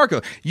this. Actually,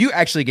 Marco, you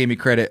actually gave me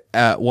credit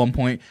at one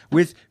point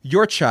with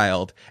your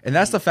child, and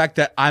that's the fact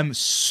that I'm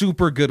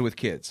super good with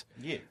kids.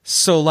 Yeah.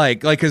 So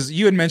like, cause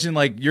you had mentioned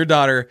like your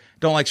daughter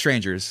don't like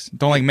strangers,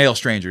 don't like male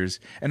strangers,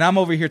 and I'm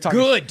over here talking.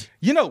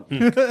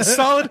 Good.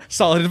 Solid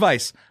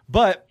advice,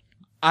 but.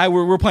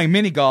 We're playing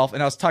mini golf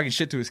and I was talking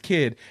shit to his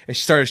kid and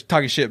she started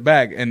talking shit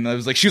back and I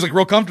was like, she was like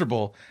real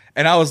comfortable.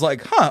 And I was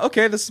like,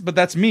 okay, but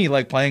that's me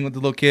like playing with the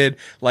little kid,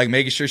 like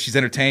making sure she's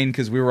entertained.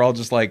 Cause we were all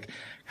just like,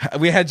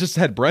 we had just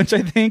had brunch,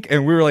 I think.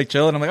 And we were like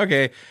chilling. I'm like,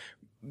 okay,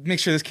 make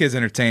sure this kid's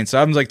entertained.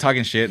 So I'm like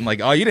talking shit and like,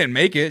 oh, you didn't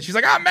make it. She's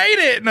like, I made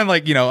it. And I'm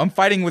like, I'm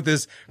fighting with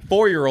this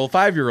 4-year-old,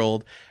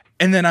 5-year-old.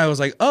 And then I was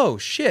like, oh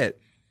shit.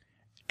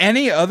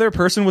 Any other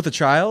person with a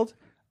child,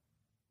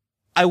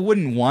 I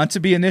wouldn't want to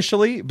be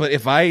initially, but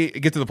if I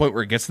get to the point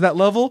where it gets to that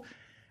level,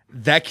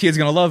 that kid's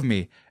gonna love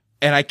me.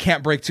 And I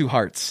can't break two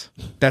hearts.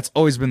 That's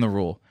always been the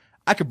rule.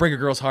 I could break a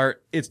girl's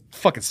heart. It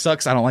fucking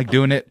sucks. I don't like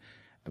doing it.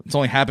 It's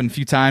only happened a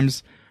few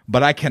times,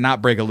 but I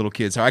cannot break a little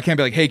kid's heart. I can't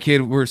be like, hey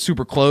kid, we're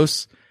super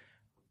close.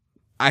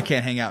 I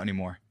can't hang out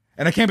anymore.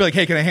 And I can't be like,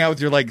 hey, can I hang out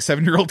with your like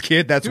 7-year-old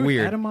kid? That's Dude,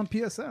 weird. add him on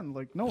PSN.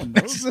 Like, no one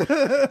knows.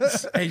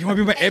 Hey, you want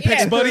to be my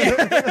Apex buddy?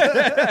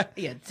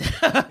 Yeah.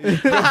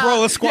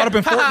 Bro, let's squat up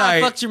in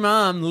Fortnite. Fucked your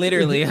mom,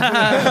 literally.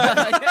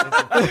 Yeah,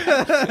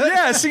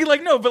 see,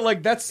 like, no, but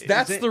like, that's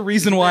the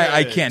reason why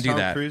I can't do Tom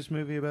that. Cruise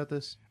movie about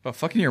this? About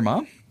fucking your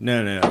mom?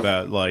 No,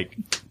 about like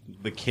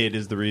the kid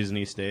is the reason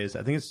he stays.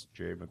 I think it's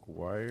Jerry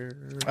Maguire.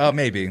 Oh,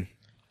 maybe.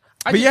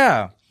 But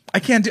yeah, I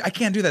can't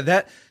do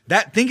that.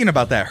 That thinking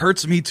about that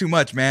hurts me too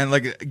much, man.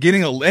 Like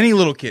getting any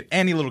little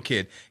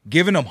kid,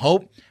 giving them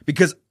hope,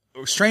 because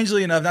not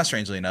strangely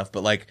enough,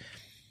 but like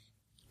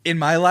in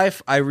my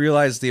life, I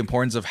realized the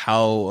importance of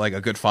how like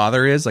a good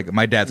father is. Like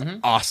my dad's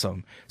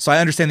awesome. So I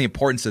understand the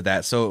importance of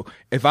that. So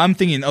if I'm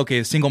thinking, okay,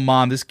 a single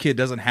mom, this kid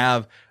doesn't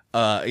have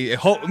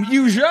hope.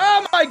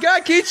 Oh my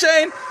God,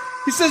 Keychain.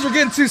 He says we're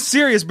getting too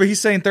serious, but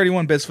he's saying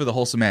 31 bits for the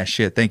wholesome ass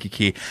shit. Thank you,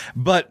 Key.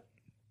 But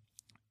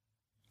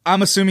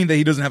I'm assuming that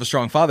he doesn't have a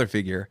strong father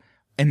figure.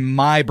 And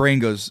my brain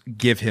goes,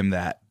 give him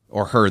that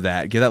or her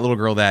that. Give that little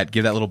girl that.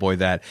 Give that little boy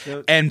that.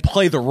 And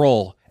play the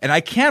role. And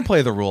I can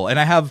play the role. And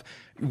I have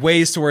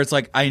ways to where it's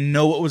like, I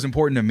know what was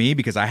important to me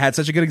because I had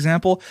such a good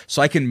example.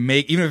 So I can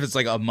make, even if it's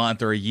like a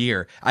month or a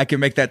year, I can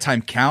make that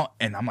time count.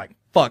 And I'm like,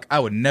 fuck, I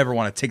would never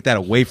want to take that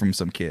away from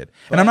some kid.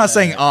 And I'm not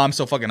saying, oh, I'm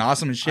so fucking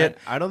awesome and shit.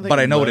 I don't think but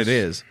I know what it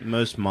is.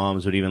 Most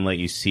moms would even let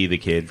you see the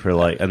kid for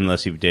like,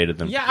 unless you've dated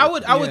them. Yeah, I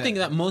would think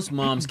that most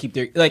moms keep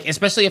their, like,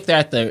 especially if they're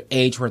at the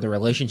age where the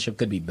relationship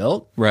could be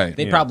built. Right.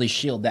 They probably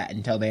shield that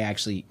until they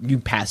actually, you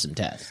pass some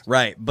tests.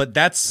 Right. But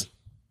that's,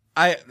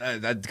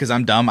 because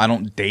I'm dumb. I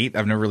don't date.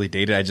 I've never really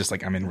dated. I just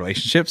like, I'm in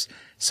relationships.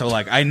 So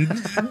like,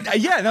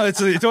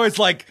 it's always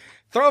like,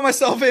 throwing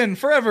myself in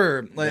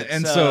forever.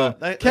 And so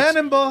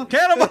Cannonball.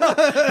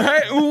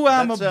 Right? Ooh,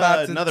 I'm that's,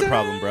 about to another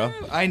problem, bro.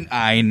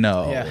 I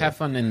know. Yeah, have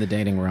fun in the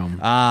dating realm.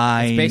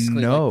 I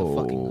basically know.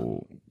 like the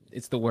fucking,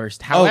 it's the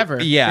worst.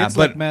 However, yeah, It's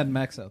but like Mad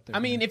Max out there. I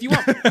mean, if you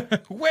want,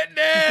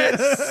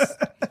 witness.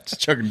 Just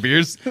chugging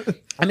beers.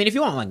 I mean, if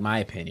you want like my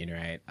opinion,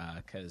 right?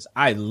 Because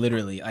I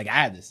literally like I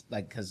had this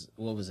like because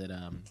what was it?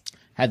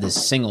 Had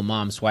this single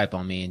mom swipe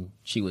on me, and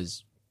she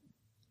was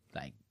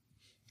like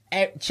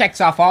checks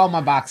off all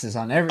my boxes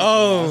on everything.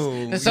 Oh,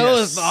 and so it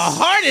was the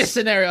hardest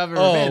scenario I've ever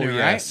been in,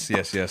 right?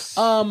 Yes.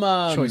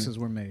 choices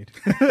were made.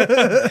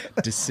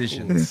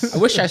 Decisions. I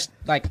wish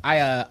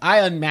I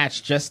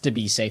unmatched just to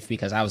be safe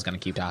because I was gonna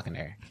keep talking to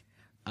her.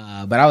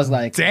 But I was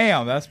like,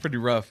 Damn, that's pretty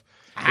rough.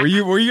 Where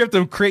you have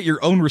to create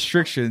your own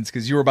restrictions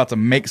because you were about to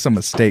make some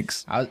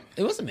mistakes.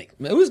 it was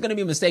gonna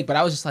be a mistake, but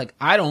I was just like,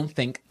 I don't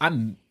think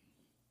I'm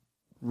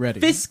Ready.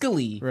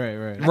 fiscally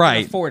Right. I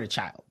can afford a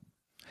child.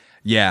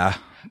 Yeah.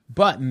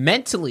 But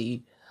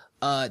mentally,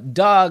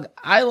 dog,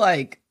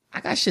 I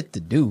got shit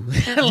to do.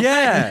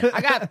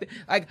 Yeah.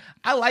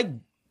 I like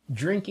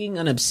drinking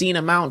an obscene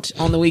amount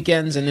on the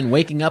weekends and then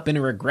waking up in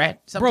a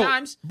regret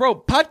sometimes.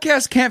 Bro,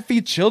 podcasts can't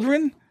feed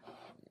children.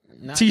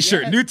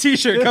 T-shirt, new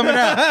T-shirt coming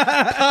out.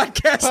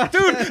 Podcast,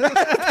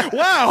 dude.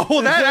 Wow,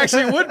 well, that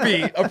actually would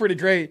be a pretty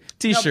great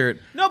T-shirt.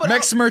 No, but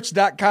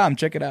Mexmerch.com,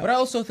 check it out. But I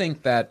also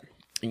think that,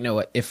 you know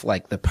what, if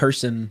like the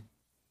person,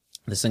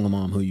 the single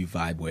mom who you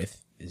vibe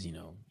with is, you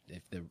know,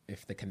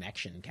 if the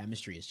connection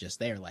chemistry is just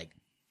there, like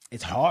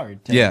it's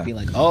hard to be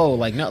like, oh,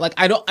 like no, like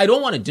I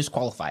don't want to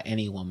disqualify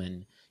any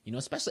woman, you know,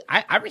 especially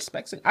I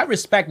respect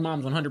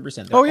moms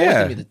 100%. They're always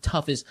gonna be the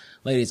toughest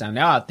ladies I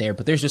know out there,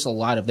 but there's just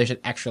there's an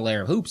extra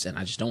layer of hoops, and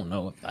I just don't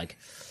know if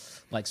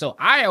like so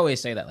I always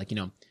say that, like, you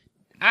know,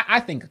 I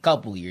think a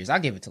couple of years, I'll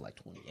give it to like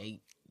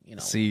 28, you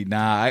know. See,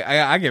 nah,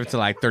 I give it to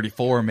like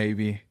 34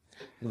 maybe.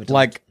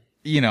 Like,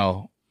 you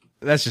know,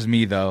 that's just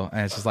me though.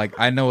 And it's just like,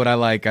 I know what I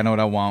like, I know what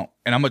I want,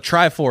 and I'm gonna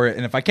try for it.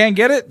 And if I can't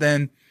get it,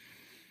 then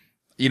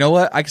you know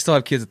what? I can still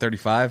have kids at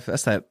 35.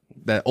 That's that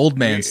old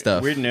man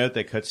stuff. Weird note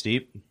that cuts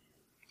deep.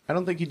 I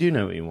don't think you do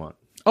know what you want.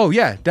 Oh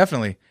yeah,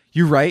 definitely.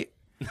 You're right.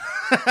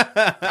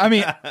 I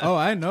mean,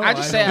 I know. I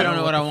just say I don't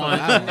know what I want.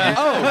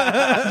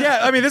 yeah.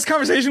 I mean, this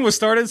conversation was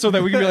started so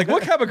that we could be like,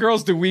 what type of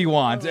girls do we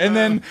want? And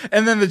then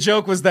the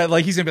joke was that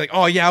like he's gonna be like,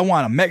 oh yeah, I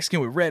want a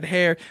Mexican with red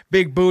hair,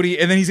 big booty,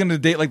 and then he's gonna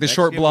date like the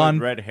short blonde,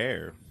 with red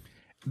hair.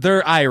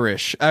 They're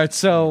Irish,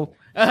 so.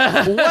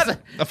 What?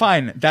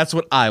 Fine, that's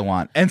what I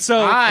want, and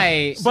so.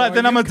 But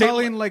then I'm gonna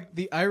calling like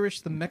the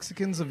Irish the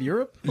Mexicans of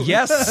Europe.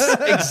 Yes,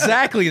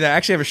 exactly. That I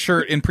actually have a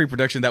shirt in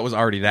pre-production that was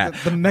already that.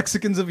 The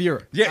Mexicans of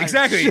Europe. Yeah,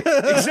 exactly,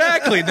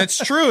 exactly. That's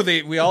true.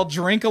 We all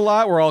drink a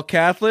lot. We're all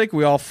Catholic.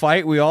 We all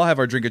fight. We all have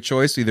our drink of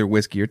choice, either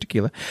whiskey or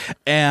tequila,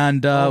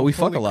 and we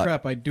fuck a lot.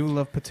 Crap! I do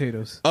love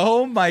potatoes.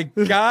 Oh my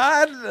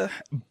god.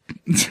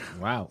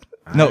 Wow.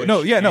 No. And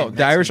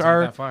The Irish Mexicans aren't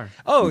are. that far.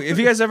 Oh, if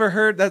you guys ever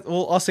heard that,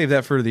 well, I'll save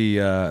that for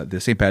the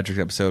St. Patrick's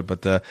episode.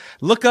 But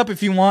look up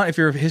if you want, if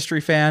you're a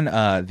history fan,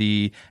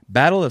 the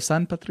Battle of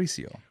San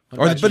Patricio,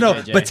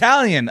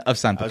 Battalion of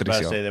San I was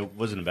Patricio. about to say that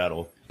wasn't a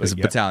battle. But It's a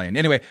battalion.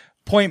 Anyway,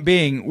 point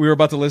being, we were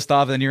about to list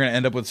off, and you're going to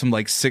end up with some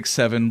like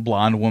 6'7"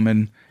 blonde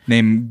woman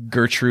named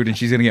Gertrude, and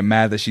she's going to get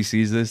mad that she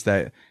sees this,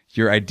 that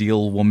your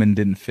ideal woman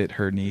didn't fit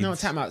her needs. No,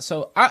 time out.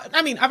 So,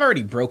 I mean, I've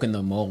already broken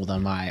the mold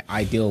on my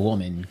ideal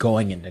woman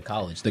going into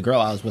college. The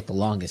girl I was with the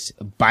longest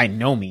by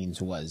no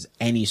means was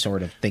any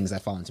sort of things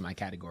that fall into my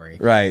category.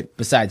 Right.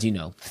 Besides,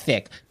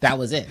 thick. That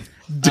was it.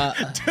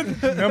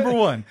 Number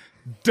one,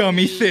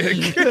 dummy thick.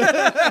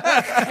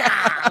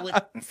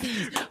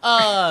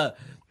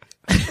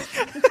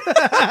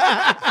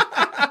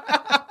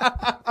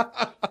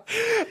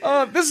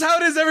 This is how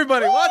it is,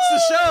 everybody. Watch the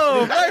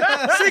show.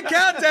 See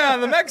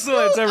Countdown, the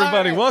excellence,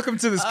 everybody. Welcome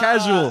to this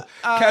casual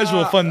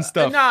fun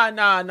stuff. Nah.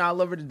 I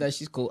love her to death.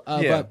 She's cool.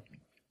 Yeah.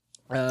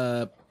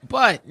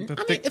 But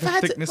if I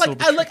had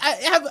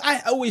to,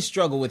 I always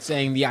struggle with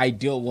saying the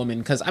ideal woman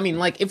because I mean,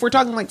 like, if we're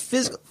talking like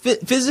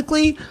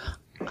physically,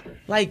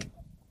 like,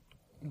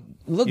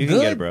 look You good,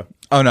 can get it, bro.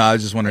 Oh, no, I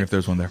was just wondering if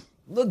there's one there.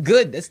 Look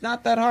good. It's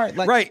not that hard.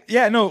 Like, Right.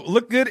 Yeah, no,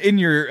 look good in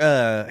your,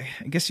 I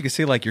guess you could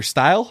say like your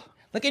style.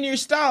 like in your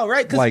style,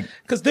 right? Because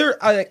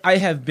I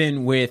have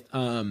been with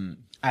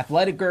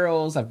athletic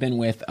girls. I've been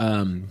with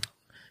the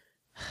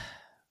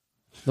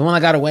one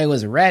that got away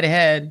was a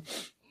redhead.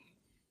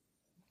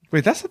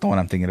 Wait, that's not the one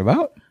I'm thinking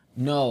about.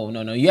 No.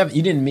 You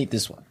didn't meet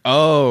this one.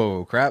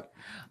 Oh, crap.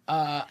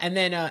 And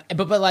then,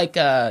 but like,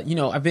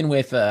 I've been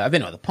with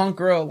a punk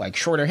girl, like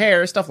shorter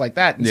hair, stuff like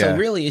that. And Yeah. so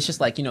really it's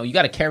just like, you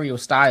got to carry your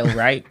style,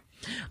 right?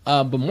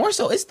 But more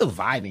so it's the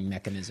vibing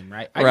mechanism,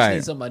 right? I just Right.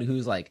 need somebody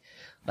who's like,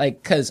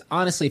 cause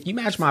honestly, if you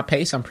match my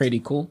pace, I'm pretty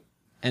cool.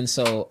 And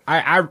so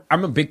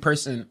I'm a big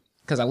person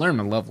cause I learned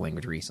my love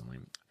language recently.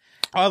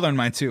 I learned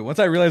mine too. Once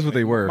I realized what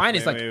they were. Mine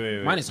is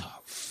wait. mine is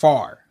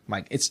far.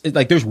 Like it's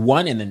like there's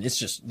one and then it's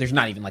just, there's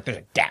not even like, there's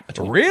a gap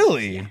between.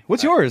 Really?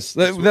 What's yours?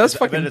 That's I bet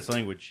fucking it's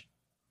language.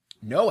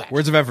 No, actually.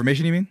 words of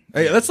affirmation. You mean?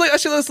 Hey, let's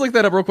look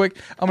that up real quick.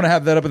 I'm gonna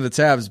have that up in the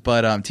tabs.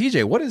 But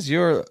TJ, what is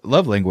your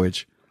love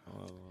language?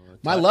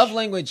 My love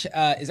language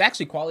is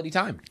actually quality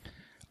time.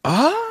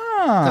 Because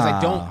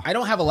Because I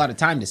don't have a lot of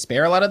time to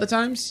spare a lot of the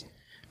times.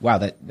 Wow,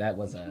 I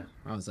don't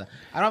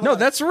have No,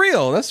 that's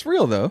real. That's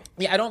real though.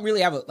 I don't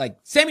really have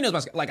Sammy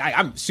knows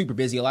I'm super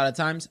busy a lot of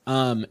times.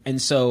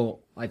 And so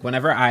like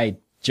whenever I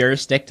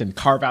jurisdict and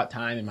carve out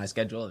time in my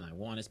schedule and I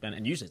want to spend,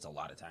 and usually it's a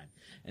lot of time.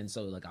 And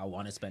so like I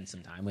want to spend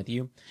some time with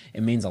you.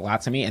 It means a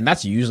lot to me. And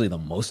that's usually the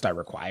most I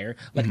require.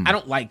 Like I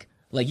don't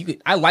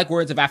I like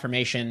words of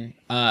affirmation.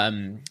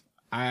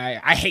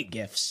 I hate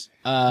gifts.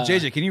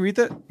 JJ, can you read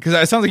that? Because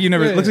it sounds like you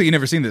never. Yeah. Looks like you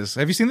never seen this.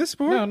 Have you seen this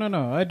before?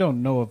 No. I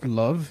don't know of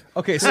love.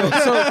 Okay, so for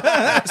those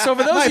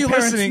My of you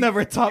parents listening,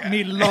 never taught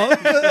me love.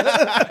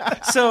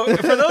 so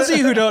for those of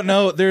you who don't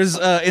know, there's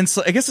I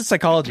guess it's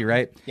psychology,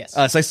 right? Yes.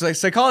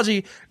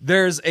 Psychology.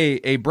 There's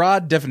a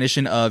broad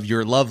definition of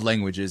your love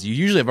languages. You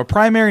usually have a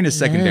primary and a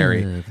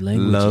secondary.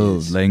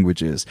 Love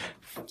languages.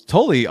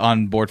 Totally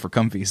on board for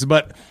Comfies,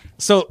 but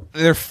so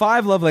there are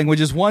 5 love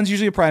languages. One's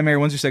usually a primary,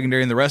 one's your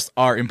secondary, and the rest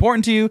are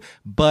important to you,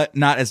 but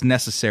not as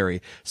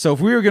necessary. So if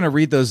we were going to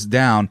read those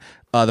down,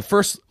 the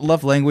first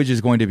love language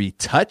is going to be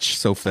touch.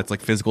 So if that's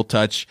like physical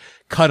touch,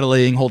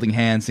 cuddling, holding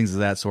hands, things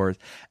of that sort.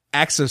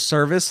 Acts of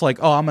service, like,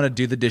 oh, I'm going to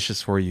do the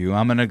dishes for you.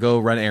 I'm going to go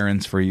run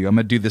errands for you. I'm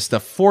going to do this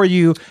stuff for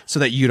you so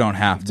that you don't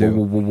have to.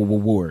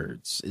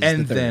 Words.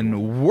 And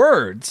then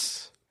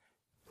words.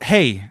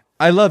 Hey,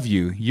 I love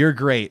you. You're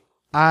great.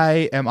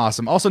 I am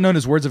awesome. Also known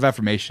as words of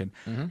affirmation.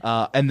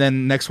 And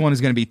then next one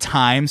is going to be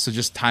time. So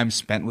just time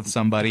spent with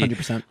somebody.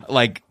 100%.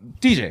 Like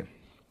DJ.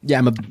 Yeah,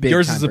 I'm a big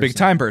Yours time is a big person.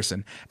 time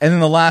person. And then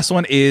the last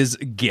one is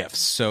gifts.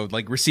 So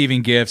like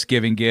receiving gifts,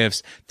 giving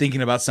gifts,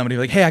 thinking about somebody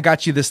like, hey, I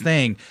got you this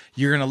thing.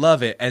 You're going to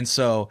love it. And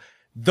so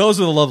those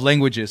are the love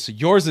languages. So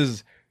yours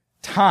is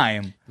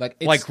time. It's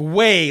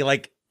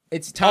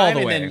time all the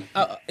and way.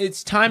 then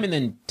it's time and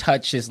then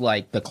touch is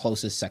like the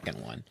closest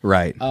second one.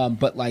 Right.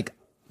 But like,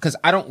 because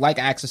I don't like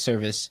acts of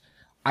service,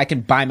 I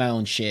can buy my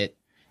own shit.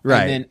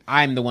 Right. And then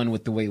I'm the one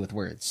with the way with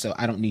words, so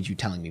I don't need you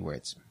telling me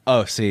words.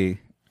 Oh, see,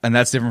 and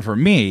that's different for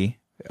me.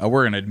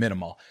 We're going to admit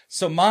them all.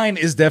 So mine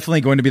is definitely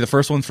going to be the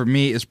first one for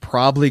me is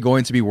probably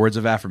going to be words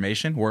of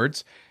affirmation.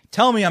 Words.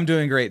 Tell me I'm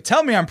doing great.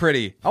 Tell me I'm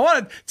pretty.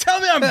 Tell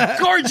me I'm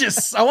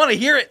gorgeous. I want to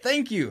hear it.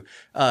 Thank you.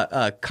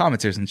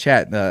 Commenters in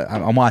chat.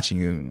 I'm watching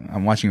you.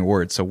 I'm watching your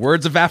words. So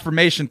words of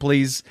affirmation,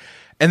 please.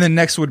 And then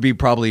next would be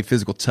probably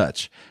physical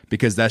touch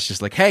because that's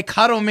just like, hey,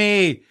 cuddle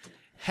me.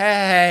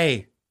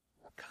 Hey,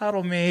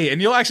 cuddle me.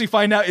 And you'll actually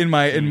find out in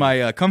my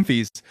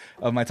Comfies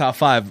of my top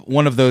 5,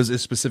 one of those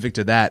is specific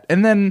to that.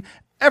 And then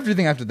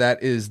everything after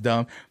that is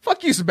dumb.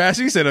 Fuck you,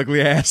 Sebastian. You said ugly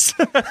ass.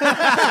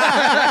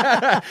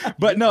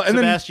 But no, and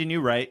Sebastian,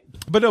 you right.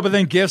 But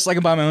then gifts, I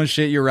can buy my own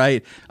shit. You're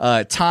right.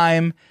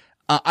 Time.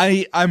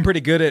 I'm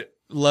pretty good at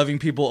loving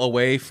people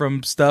away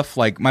from stuff.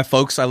 Like my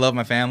folks, I love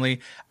my family.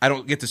 I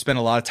don't get to spend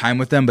a lot of time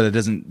with them, but it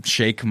doesn't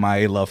shake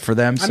my love for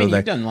them. I mean,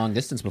 you've done long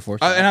distance before.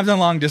 So and I've done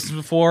long distance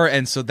before,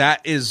 and so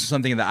that is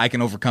something that I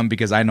can overcome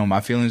because I know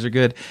my feelings are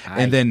good.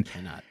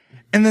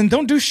 And then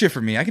don't do shit for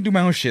me. I can do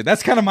my own shit.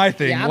 That's kind of my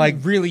thing. Yeah, I'm like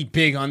really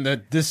big on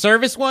the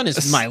service one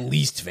is my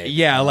least favorite.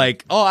 Yeah,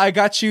 like, oh, I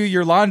got you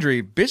your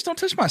laundry. Bitch, don't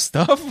touch my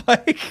stuff.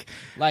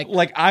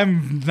 like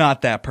I'm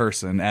not that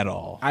person at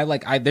all.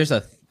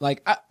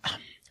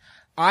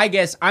 I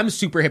guess I'm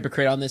super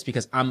hypocrite on this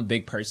because I'm a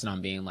big person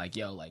on being like,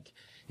 yo, like,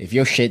 if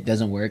your shit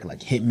doesn't work,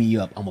 like, hit me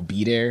up. I'm gonna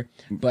be there.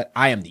 But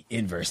I am the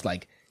inverse.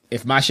 Like,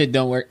 if my shit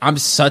don't work, I'm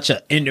such an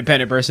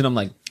independent person. I'm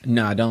like,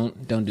 nah,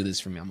 don't do this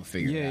for me. I'm gonna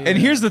figure it out. And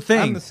here's the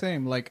thing. I'm the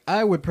same. Like,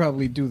 I would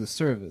probably do the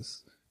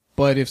service.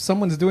 But if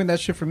someone's doing that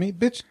shit for me,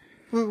 bitch,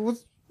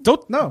 what's...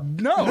 No.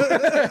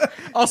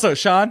 Also,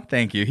 Sean,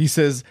 thank you. He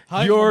says,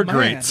 you're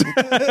great.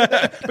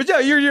 But yeah,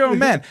 you're your own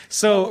man.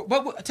 So,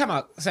 but time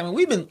out, Simon.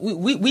 We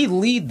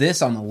lead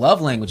this on the love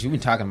language we've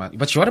been talking about.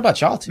 But what about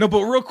y'all two? No,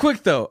 but real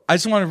quick though, I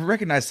just want to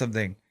recognize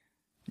something.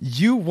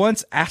 You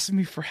once asked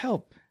me for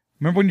help.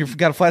 Remember when you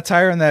got a flat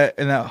tire in that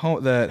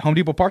the Home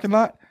Depot parking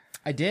lot?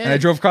 I did. And I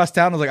drove across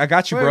town. I was like, I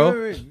got you, bro.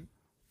 Wait.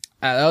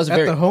 That was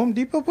At the Home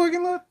Depot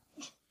parking lot?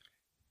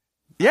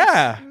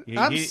 Yeah.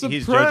 I'm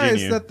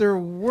surprised that there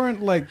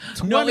weren't like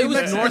 20 No, it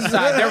was north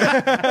side.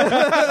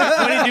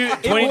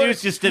 20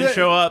 dudes just didn't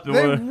show up.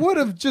 They would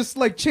have just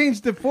like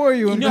changed it for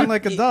you and been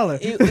like $1.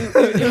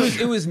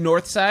 It was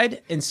north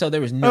side, and so there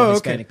was no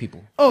Hispanic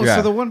people. Oh, Yeah.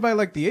 so the one by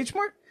like the H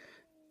Mart?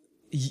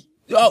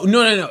 Oh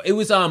no! It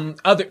was other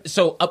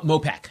up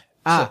Mopac.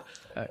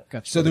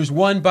 Gotcha. So there's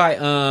one by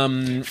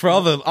For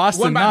all the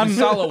Austin one by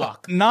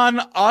Salawak.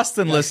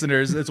 non-Austin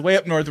listeners, it's way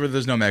up north where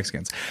there's no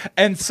Mexicans.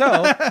 And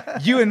so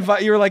you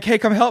were like, hey,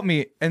 come help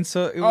me. And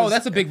so it was,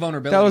 that's a big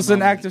vulnerability. that was an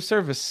moment. act of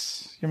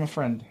service. You're my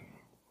friend.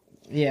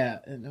 Yeah.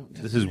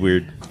 This is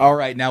weird. All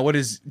right, now what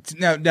is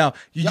now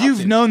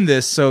you've known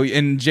this, so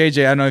and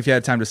JJ, I don't know if you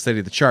had time to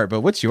study the chart,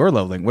 but what's your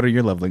love language? What are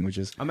your love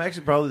languages? I'm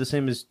actually probably the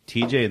same as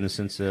TJ in the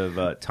sense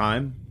of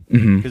time.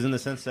 Because in the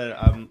sense that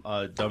I'm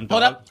a dumb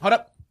dog. Hold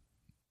up.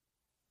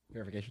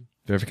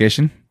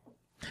 Verification?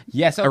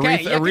 Yes,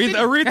 okay.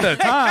 Aretha,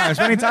 time,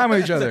 spending time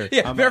with each other.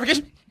 Yeah,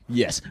 verification?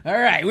 Yes. All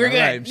right, we're good.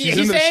 Right.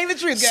 He's saying the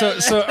truth,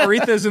 guys. So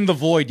Aretha's in the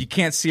void. You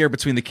can't see her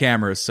between the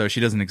cameras, so she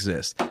doesn't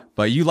exist.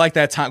 But you like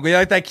that time. You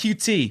like that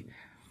QT.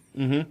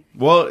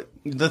 Well,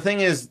 the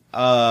thing is,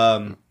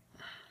 I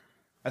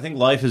think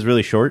life is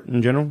really short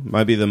in general.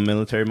 Might be the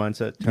military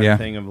mindset kind of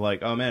thing of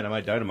like, oh man, I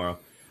might die tomorrow.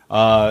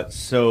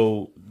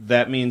 So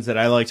that means that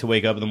I like to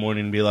wake up in the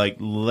morning and be like,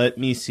 let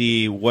me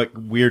see what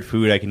weird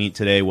food I can eat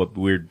today, what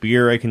weird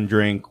beer I can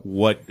drink,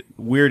 what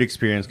weird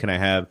experience can I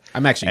have.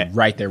 I'm actually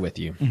right there with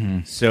you.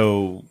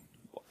 So,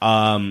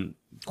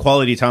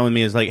 quality time with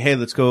me is like, hey,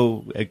 let's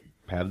go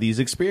have these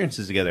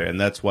experiences together. And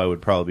that's why it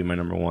would probably be my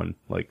number one.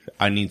 Like,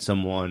 I need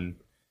someone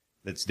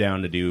that's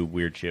down to do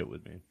weird shit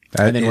with me.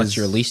 And then what's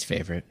your least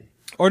favorite?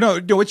 Or no,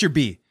 what's your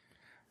B?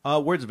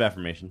 Words of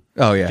affirmation.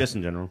 Oh, yeah. Just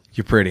in general.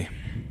 You're pretty.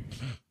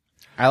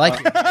 I like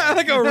I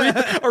like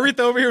Aretha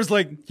over here was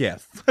like,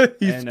 yes,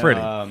 he's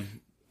pretty.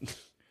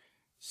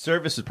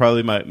 Service is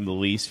probably my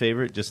least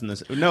favorite. Just in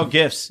this, no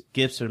gifts.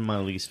 Gifts are my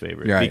least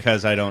favorite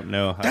because I don't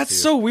know how. That's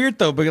so weird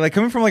though. But like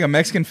coming from like a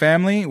Mexican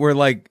family, where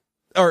like,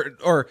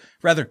 or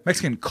rather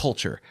Mexican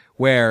culture,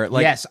 where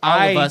like yes, all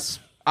of us.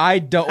 I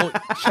don't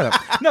shut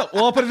up. No,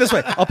 well, I'll put it this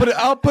way. I'll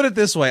put it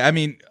this way. I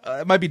mean,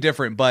 it might be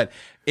different, but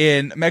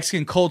in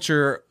Mexican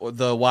culture,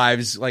 the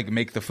wives like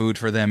make the food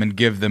for them and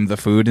give them the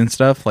food and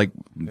stuff, like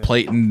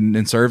plate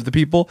and serve the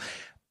people.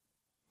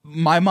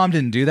 My mom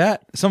didn't do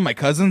that. Some of my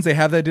cousins, they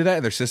have that do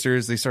that. Their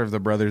sisters, they serve their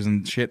brothers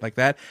and shit like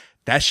that.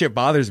 That shit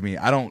bothers me.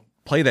 I don't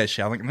play that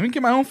shit. I'm like, let me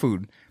get my own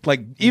food.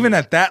 Like even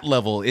at that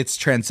level, it's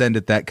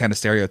transcended that kind of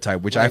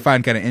stereotype, which I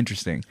find kind of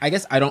interesting. I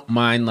guess I don't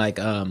mind like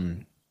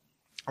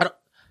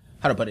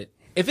how to put it?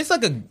 If it's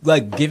like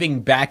a giving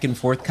back and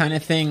forth kind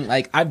of thing,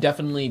 like I've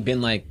definitely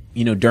been like,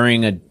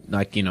 during a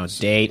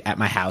date at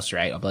my house,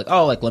 right? I'll be like,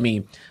 oh, like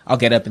I'll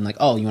get up and like,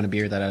 oh, you want a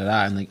beer, da da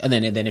da, and like, and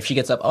then if she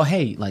gets up, oh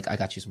hey, like I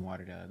got you some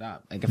water, da da da.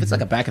 Like if it's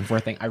like a back and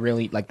forth thing, I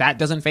really like that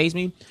doesn't faze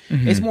me.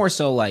 It's more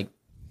so like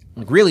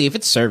really if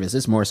it's service,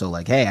 it's more so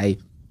like, hey,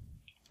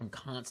 I'm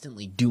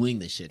constantly doing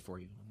this shit for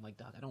you. I'm like,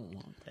 dog, I don't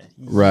want that.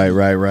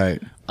 Right.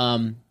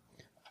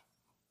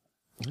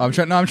 I'm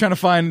trying to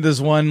find this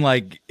one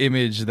like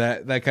image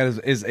that kind of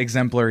is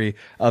exemplary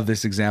of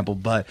this example.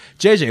 But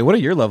JJ, what are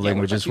your love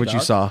languages? What you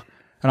saw?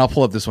 And I'll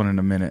pull up this one in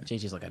a minute.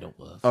 JJ's like, I don't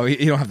love. Oh,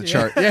 you don't have the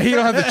chart. Yeah, you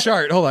don't have the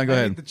chart. Hold on, go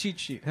ahead. The cheat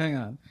sheet. Hang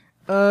on.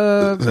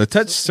 The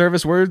touch,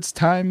 service, words,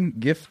 time,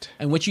 gift.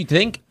 And what you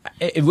think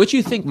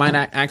might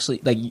not actually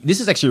like this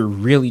is actually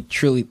really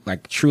truly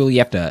you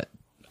have to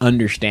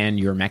understand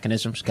your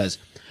mechanisms because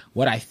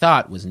what I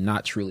thought was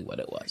not truly what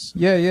it was.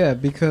 Yeah,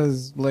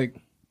 because like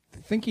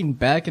thinking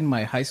back in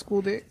my high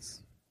school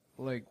days,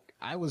 like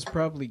I was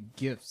probably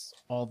gifts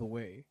all the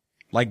way.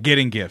 Like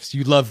getting gifts.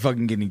 You love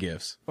fucking getting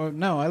gifts. Oh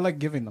no, I like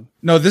giving them.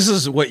 No, this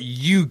is what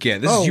you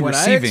get. This is you what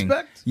receiving. I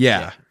expect?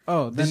 Yeah.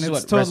 Oh, then This is it's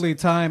what totally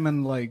time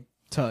and like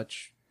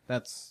touch.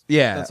 That's all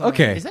I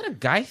okay. Is that a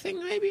guy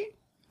thing? Maybe.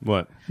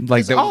 What?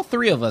 Like All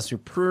three of us are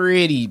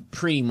pretty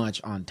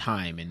much on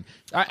time, and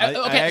I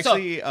so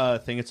actually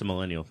think it's a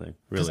millennial thing.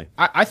 Really.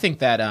 I think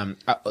that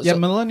Yeah,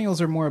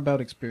 millennials are more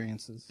about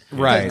experiences.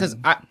 right. because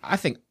I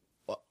think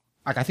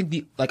I think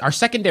the our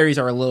secondaries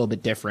are a little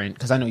bit different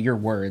because I know your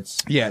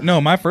words. Yeah,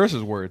 no, my first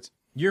is words.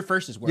 Your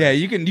first is words. Yeah,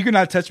 you can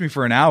not touch me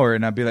for an hour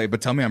and I'd be like,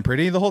 but tell me I'm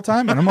pretty the whole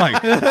time, and I'm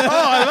like, oh,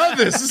 I love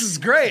this. This is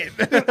great.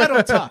 I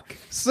don't talk.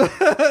 So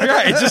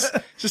Yeah, it's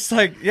just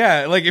like,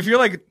 yeah, like if you're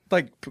like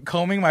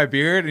combing my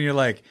beard and you're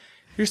like,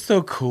 you're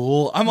so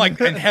cool, I'm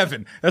like in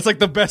heaven. That's like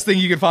the best thing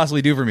you could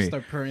possibly do for me.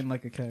 start purring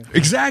like a cat.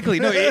 Exactly.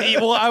 No,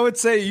 well, I would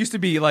say it used to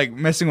be like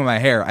messing with my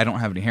hair. I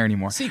don't have any hair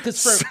anymore. See,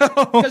 because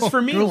for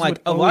me, Girls like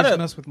would a lot always of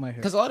mess with my hair.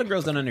 because a lot of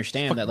girls don't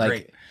understand that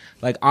Great.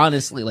 like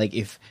honestly like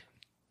if.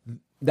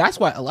 That's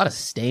why a lot of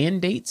stay-in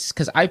dates,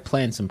 because I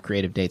plan some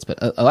creative dates, but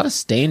a lot of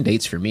stay-in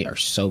dates for me are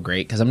so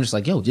great because I'm just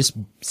like, yo, just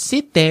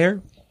sit there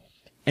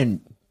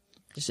and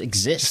just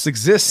exist. Just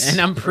exist.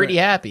 And I'm pretty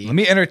happy. Let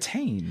me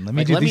entertain. Let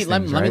me do these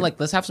things, let me right?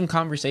 let's have some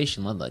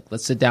conversation.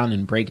 Let's sit down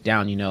and break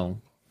down,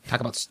 talk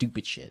about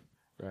stupid shit.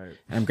 Right.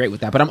 And I'm great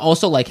with that. But I'm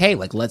also like, hey,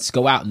 like let's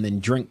go out and then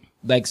drink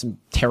like some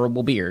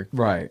terrible beer.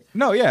 Right.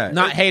 No, yeah.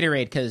 Not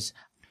haterade, because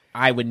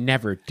I would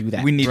never do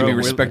that. We need to Bro, be we're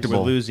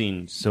respectable.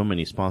 losing so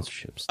many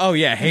sponsorships. Oh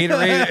yeah,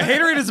 Haterade.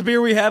 Haterade is a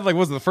beer we had. Like,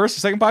 was it the first or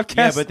second podcast?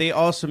 Yeah, but they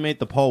also made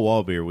the Paul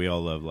Wall beer we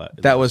all love.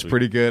 that was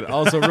pretty good.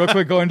 Also, real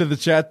quick, going to the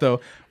chat though.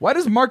 Why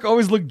does Mark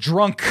always look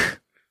drunk?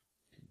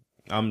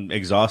 I'm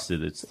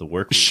exhausted. It's the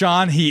work week.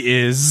 Sean, he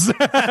is.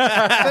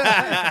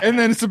 And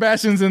then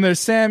Sebastian's in there.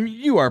 Sam,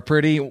 you are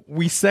pretty.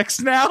 We sex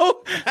now.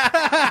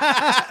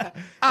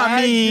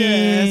 I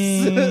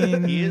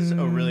mean, He is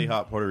a really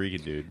hot Puerto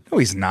Rican dude. no,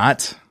 he's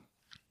not.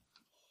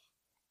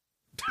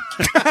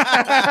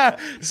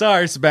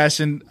 Sorry,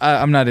 Sebastian.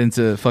 I'm not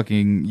into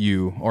fucking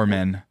you or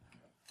men.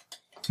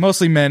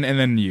 Mostly men and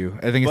then you.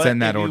 I think it's But in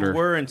that if order. you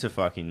were into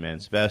fucking men,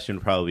 Sebastian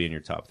would probably be in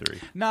your top 3.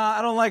 Nah,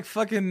 I don't like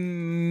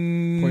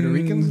fucking Puerto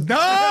Ricans?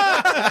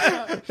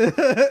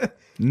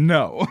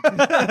 No.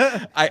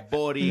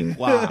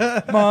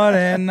 Boricua.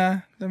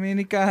 Morena,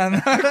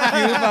 Dominicana,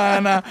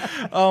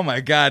 Cubana. Oh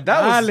my God,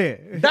 that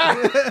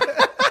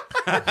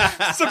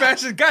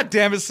Sebastian, God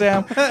damn it,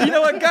 Sam. You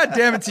know what? God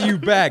damn it to you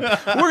back.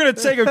 We're going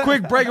to take a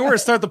quick break and we're going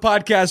to start the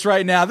podcast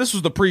right now. This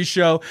was the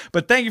pre-show,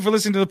 but thank you for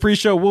listening to the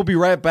pre-show. We'll be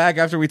right back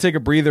after we take a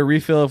breather,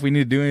 refill if we need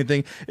to do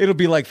anything. It'll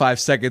be like 5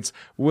 seconds.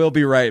 We'll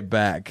be right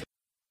back.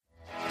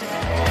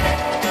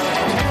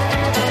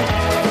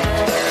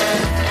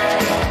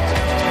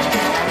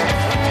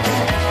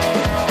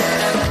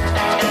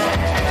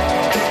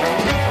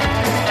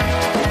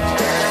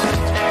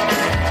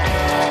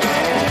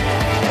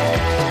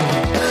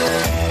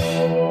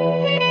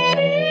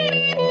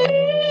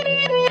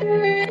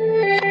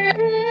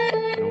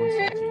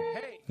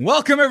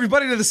 Welcome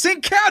everybody to the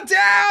Sync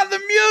Countdown. The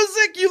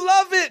music, you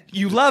love it.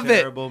 You love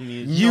it. Terrible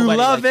music. You Nobody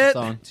love likes it.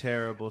 the song.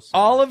 Terrible song.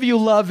 All of you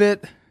love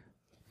it.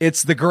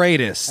 It's the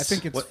greatest. I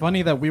think it's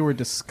funny that we were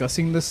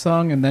discussing this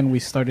song and then we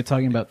started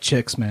talking about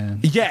chicks, man.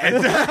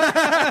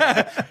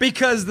 Yeah,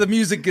 because the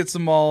music gets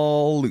them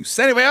all loose.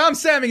 Anyway, I'm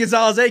Sammy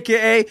Gonzalez,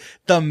 aka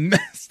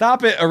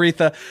Stop it,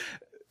 Aretha,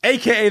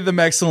 aka the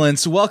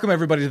Mexcellence. Welcome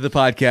everybody to the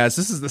podcast.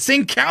 This is the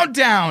Sync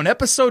Countdown,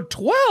 episode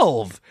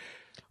 12.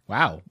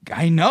 Wow.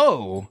 I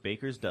know.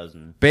 Baker's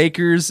Dozen.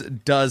 Baker's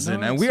Dozen.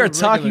 No, and it's we a are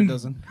regular talking.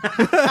 dozen.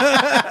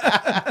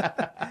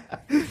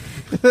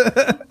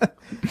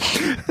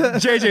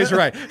 JJ's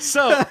right.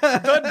 So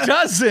the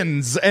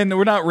dozens, and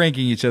we're not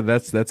ranking each other.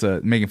 That's a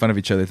making fun of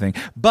each other thing.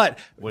 But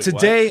Wait,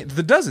 today,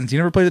 the dozens. You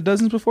never played the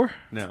dozens before?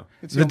 No.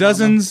 The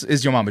dozens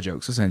is your mama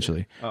jokes,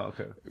 essentially. Oh,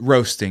 okay.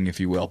 Roasting, if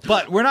you will.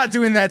 But we're not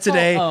doing that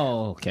today.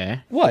 Oh,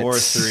 okay. What? 4,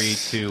 3,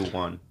 2,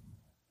 1.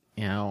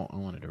 Yeah, I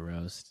wanted to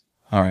roast.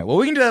 All right. Well,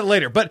 we can do that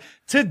later. But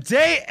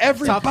today,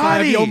 everybody. Top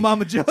 5 yo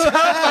mama joke.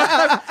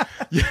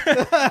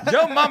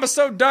 Yo, mama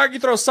so dark, you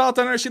throw salt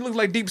on her, she looks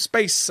like deep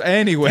space.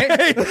 Anyway.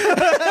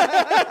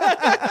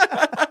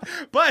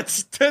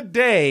 But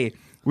today,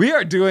 we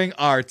are doing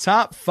our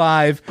top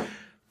 5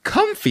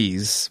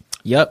 Comfies.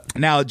 Yep.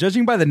 Now,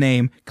 judging by the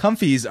name,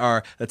 Comfies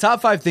are the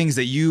top 5 things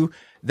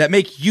that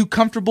make you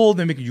comfortable,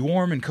 that make you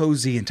warm and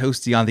cozy and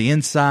toasty on the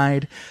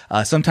inside.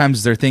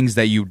 Sometimes they're things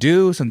that you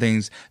do. Some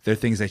things they're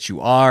things that you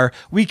are.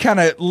 We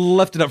kind of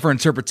left it up for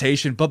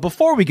interpretation. But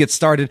before we get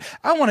started,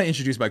 I want to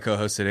introduce my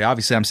co-host today.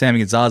 Obviously, I'm Sammy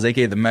Gonzalez,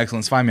 aka The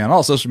Mexcellence. Find me on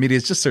all social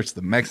medias. Just search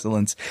The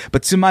Mexcellence.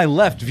 But to my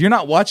left, if you're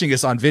not watching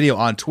us on video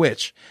on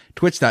Twitch,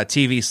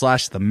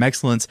 twitch.tv/The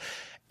Mexcellence.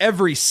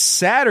 Every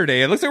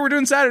Saturday, it looks like we're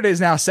doing Saturdays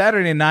now.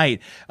 Saturday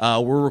night,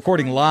 we're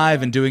recording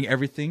live and doing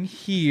everything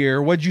here.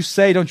 What'd you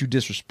say? Don't you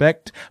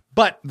disrespect?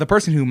 But the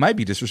person who might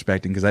be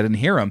disrespecting, because I didn't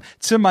hear him,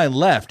 to my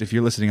left, if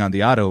you're listening on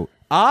the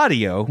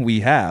audio, we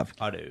have.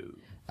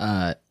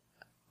 Auto.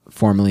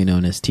 Formerly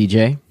known as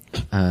TJ.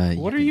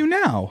 What are you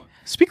now?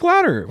 Speak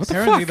louder. What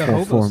Apparently the the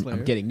fuck? Hobo Slayer.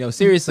 I'm kidding. No,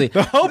 seriously.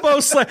 The Hobo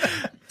Slayer.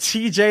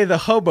 TJ the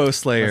Hobo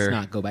Slayer. Let's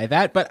not go by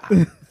that. But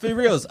for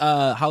reals,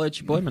 holla at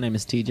your boy. My name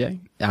is TJ.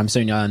 I'm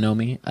certain y'all know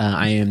me.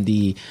 I am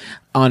the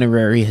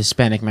honorary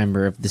Hispanic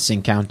member of the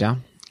CincountDown.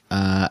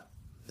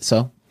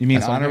 So You mean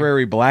that's why I'm here.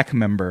 honorary black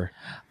member?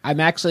 I'm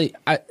actually.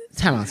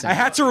 Time on a I second.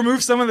 had to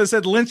remove someone that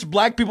said lynch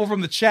black people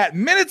from the chat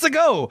minutes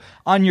ago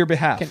on your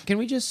behalf.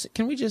 Can I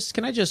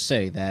just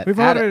say that We've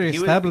already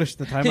established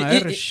the time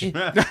Irish.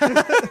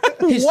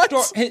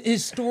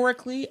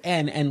 Historically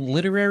and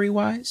literary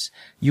wise,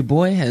 your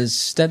boy has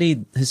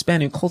studied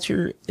Hispanic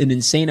culture an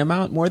insane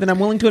amount, more than I'm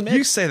willing to admit.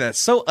 You say that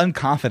so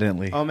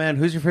unconfidently. Oh man,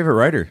 who's your favorite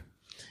writer?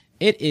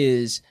 It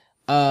is.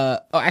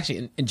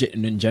 Actually,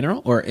 in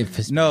general, or if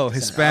it's No,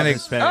 Hispanic.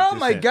 Hispanic Oh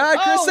my descent. God,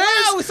 Chris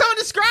wow, so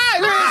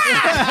described.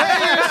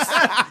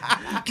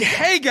 says.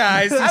 Hey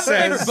guys, he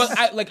says. But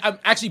I'm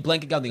actually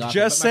blanking on the author.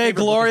 Just but my say favorite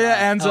book Gloria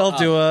is,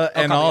 Anzaldúa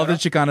and all the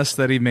Caballero. Chicana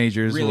study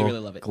majors. Really, will- really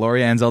love it.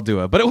 Gloria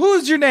Anzaldúa. But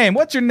who's your name?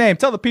 What's your name?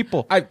 Tell the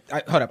people. I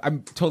hold up.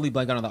 I'm totally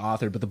blanking on the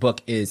author, but the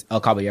book is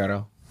El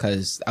Caballero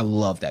because I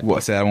love that book.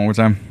 What? Say that one more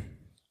time.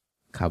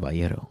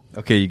 Caballero.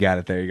 Okay, you got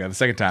it. There you go. The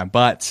second time.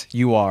 But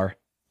you are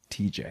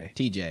TJ.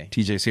 TJ.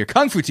 TJ's here.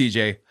 Kung Fu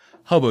TJ.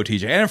 Hobo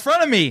TJ. And in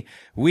front of me,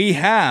 we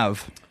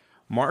have...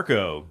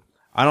 Marco.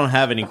 I don't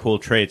have any cool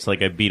traits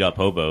like I beat up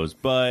hobos,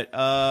 but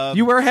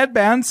You wear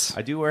headbands.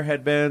 I do wear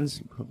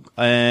headbands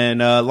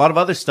and a lot of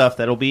other stuff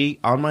that'll be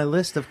on my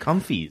list of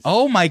comfies.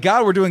 Oh my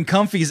God, we're doing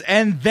Comfies.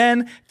 And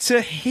then to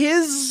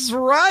his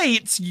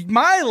right,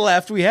 my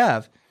left, we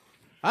have...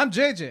 I'm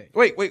JJ.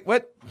 Wait,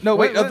 what? No,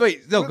 wait,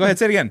 Wait, no, go ahead,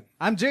 say it again.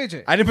 I'm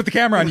JJ. I didn't put the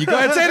camera on you. Go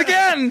ahead, say it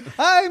again.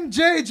 I'm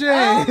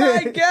JJ.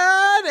 Oh my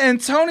God.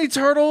 And Tony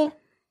Turtle,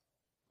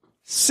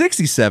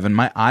 67.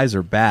 My eyes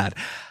are bad.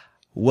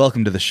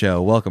 Welcome to the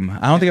show. Welcome.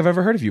 I don't think I've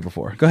ever heard of you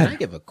before. Go Can I ahead.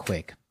 give a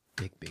quick,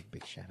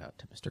 big shout out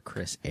to Mr.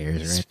 Chris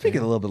Ayers? Right Speak it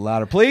there? a little bit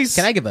louder, please.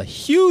 Can I give a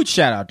huge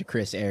shout out to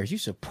Chris Ayers? You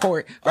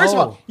support. First of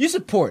all, you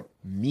support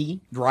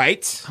me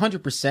Right.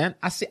 100%.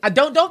 I see. I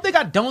don't think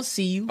I don't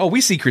see you. Oh,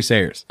 we see Chris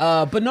Ayers.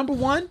 But number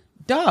one,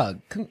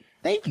 Doug.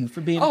 Thank you for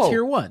being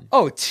tier one.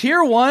 Oh,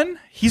 tier one.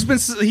 He's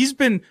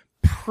been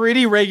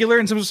pretty regular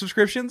in terms of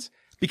subscriptions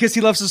because he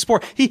loves to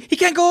support. He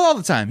can't go all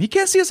the time. He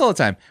can't see us all the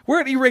time.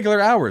 We're at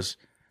irregular hours.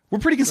 We're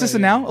pretty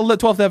consistent now.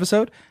 12th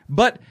episode,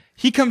 but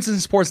he comes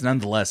and supports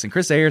nonetheless. And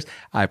Chris Ayers,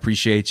 I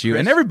appreciate you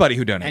and everybody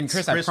who donates. And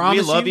Chris, Chris, I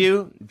promise we love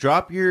you.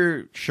 Drop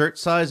your shirt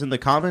size in the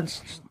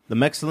comments. The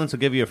Mexcellence will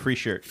give you a free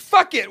shirt.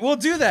 Fuck it, we'll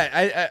do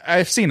that.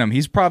 I've seen him.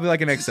 He's probably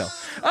like an XL.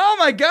 Oh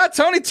my God,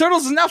 Tony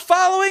Turtles is now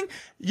following.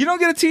 You don't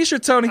get a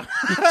T-shirt, Tony.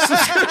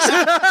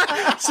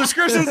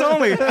 Subscriptions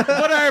only, but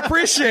I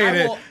appreciate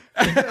it.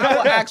 I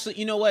will actually.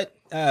 You know what?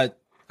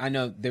 I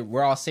know that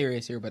we're all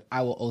serious here, but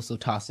I will also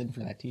toss in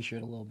for that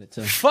T-shirt a little bit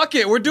too. Fuck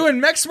it, we're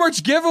doing Mex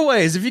merch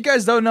giveaways. If you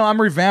guys don't know, I'm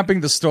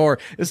revamping the store.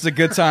 This is a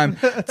good time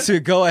to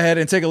go ahead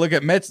and take a look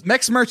at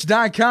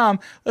mexmerch.com.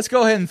 Let's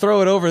go ahead and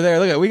throw it over there.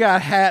 Look at, we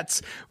got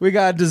hats, we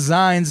got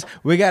designs,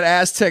 we got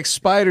Aztec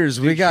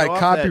spiders, we got Show off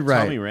copyright.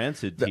 That Tommy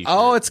Rancid t-shirt.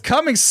 Oh, it's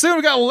coming soon.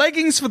 We got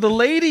leggings for the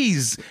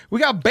ladies. We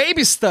got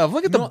baby stuff.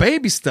 Look at the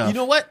baby stuff. You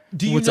know what?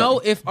 Do you What's know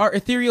up? if our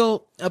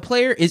ethereal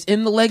player is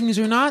in the leggings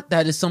or not?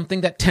 That is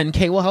something that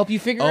 10K will help you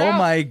figure out. Oh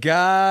my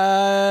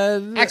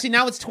God. Actually,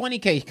 now it's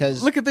 20K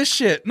because Look at this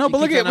shit. No, She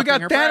but look keeps at, we on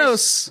got upping her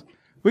Thanos.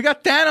 We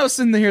got Thanos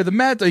in here. The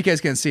mat. Oh, you guys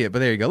can't see it, but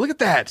there you go. Look at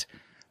that.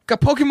 Got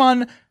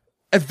Pokemon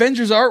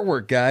Avengers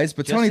artwork, guys.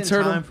 But Just Tony in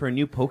Turtle. time for a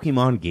new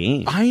Pokemon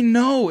game. I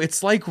know.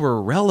 It's like we're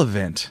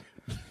relevant.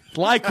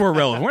 Like we're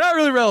relevant. We're not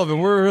really relevant.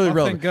 We're really Thank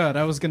relevant. God.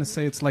 I was gonna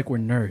say it's like we're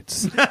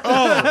nerds.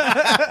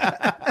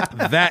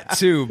 That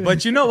too.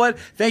 But you know what?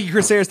 Thank you,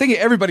 Chris Ayers. Thank you,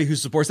 everybody who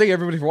supports. Thank you,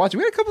 everybody for watching.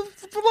 We had a couple of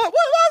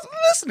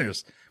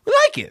listeners. We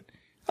like it.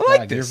 I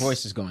like this. your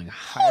voice is going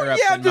higher Oh, up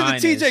yeah, than do the mine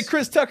TJ is.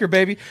 Chris Tucker,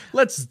 baby.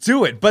 Let's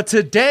do it. But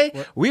today,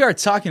 we are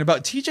talking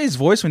about TJ's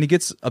voice when he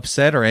gets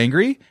upset or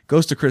angry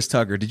goes to Chris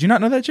Tucker. Did you not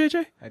know that,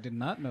 JJ? I did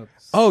not know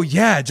this. Oh,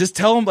 yeah. Just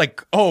tell him,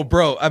 like, oh,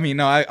 bro. I mean,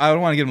 no, I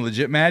don't want to get him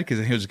legit mad because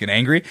he'll just get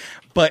angry.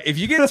 But if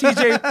you get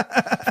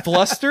TJ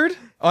flustered,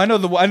 I know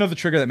the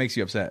trigger that makes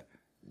you upset.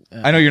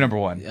 I know you're number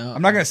one.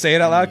 I'm not going to say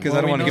it out loud because I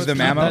don't want to give them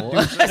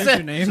ammo.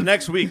 So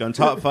next week on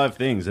Top 5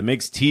 Things that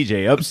makes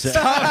TJ upset.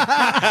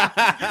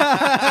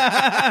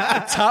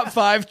 Top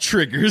 5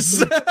 triggers.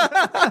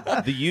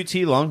 The UT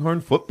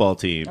Longhorn football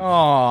team.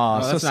 Aw,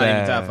 Oh, so that's not sad.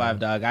 even top 5,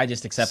 dog. I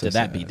just accepted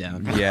that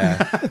beatdown.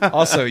 Yeah.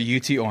 Also,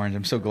 UT Orange.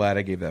 I'm so glad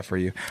I gave that for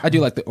you. I do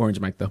like the orange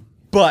mic though.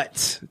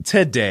 But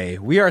today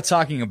we are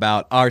talking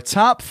about our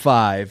top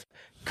 5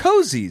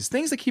 cozies,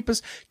 things that keep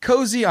us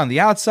cozy on the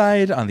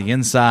outside, on the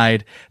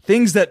inside,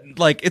 things that,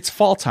 like, it's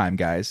fall time,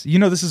 guys. You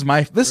know, this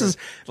is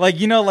like,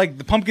 you know, like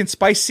the pumpkin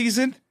spice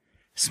season.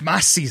 It's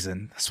my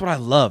season. That's what I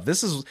love.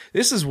 This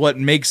is what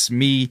makes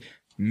me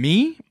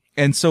me.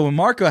 And so when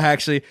Marco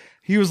actually,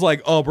 he was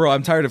like, oh, bro,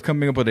 I'm tired of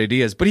coming up with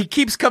ideas, but he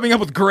keeps coming up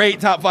with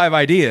great top 5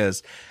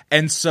 ideas.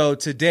 And so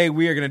today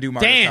we are going to do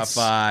Marco's Dance.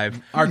 top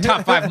 5. Our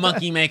top 5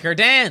 monkey maker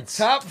dance.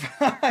 Top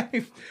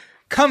 5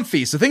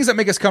 Comfy. So things that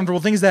make us comfortable,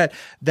 things that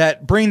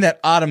bring that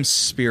autumn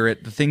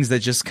spirit, the things that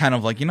just kind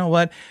of like, you know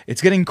what?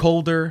 It's getting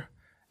colder.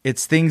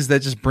 It's things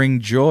that just bring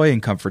joy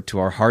and comfort to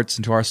our hearts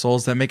and to our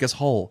souls that make us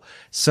whole.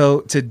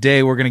 So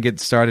today we're going to get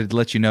started to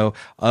let you know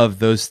of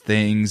those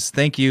things.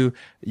 Thank you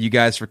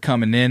guys for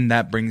coming in.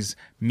 That brings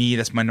me,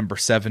 that's my number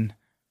 7.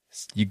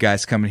 You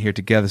guys coming here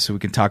together so we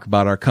can talk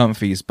about our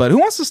comfies. But who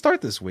wants to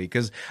start this week?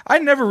 Because I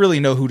never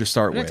really know who to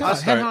start with.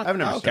 I've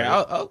never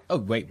started. Oh,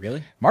 wait,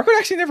 really? Marco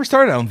actually never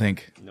started, I don't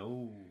think.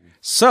 No.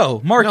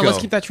 So, Marco. No,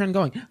 let's keep that trend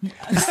going. No,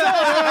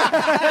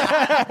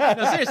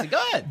 seriously, go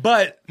ahead.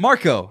 But,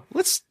 Marco,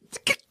 let's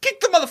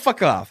kick the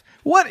motherfucker off.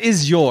 What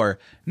is your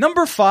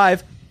number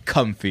 5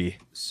 comfy?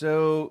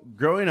 So,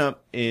 growing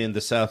up in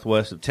the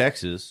southwest of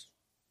Texas,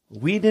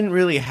 we didn't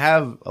really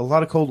have a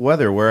lot of cold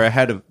weather where I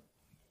had to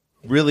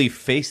really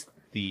face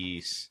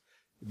the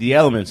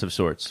elements of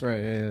sorts.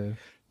 Right, yeah.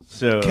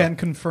 So Can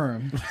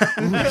confirm.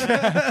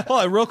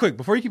 Hold on, real quick,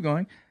 before you keep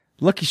going.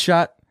 Lucky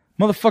shot.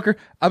 Motherfucker,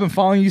 I've been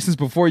following you since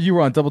before you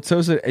were on Double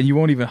Toasted, and you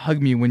won't even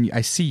hug me when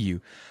I see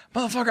you.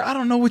 Motherfucker, I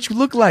don't know what you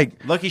look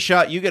like. Lucky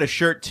shot, you get a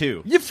shirt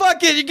too. You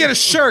get a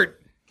shirt.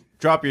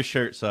 Drop your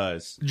shirt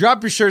size.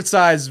 Drop your shirt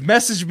size.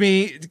 Message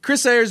me.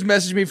 Chris Ayers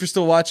messaged me if you're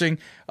still watching.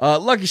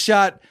 Lucky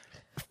shot.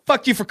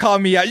 Fuck you for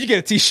calling me out. You get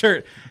a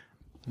t-shirt.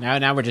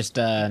 Now we're just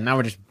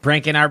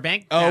breaking our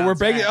bank. We're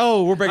breaking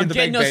the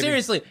bank. No, baby.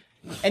 seriously.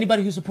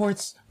 Anybody who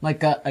supports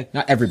like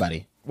not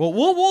everybody. Well,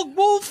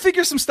 we'll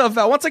figure some stuff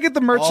out once I get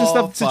the merch and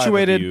All stuff 5 of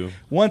situated. you.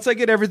 Once I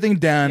get everything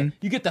done.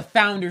 You get the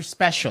founder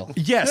special.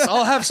 Yes,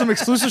 I'll have some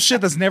exclusive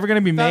shit that's never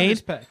going to be Founders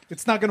made. pack.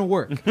 It's not gonna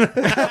work.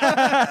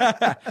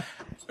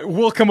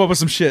 We'll come up with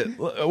some shit.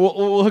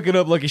 We'll hook it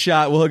up, Lucky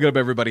Shot. We'll hook it up,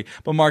 everybody.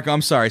 But Marco,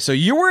 I'm sorry. So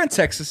you were in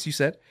Texas, you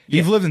said.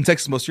 You've lived in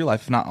Texas most of your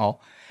life, if not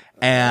all.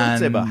 And I'd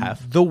say about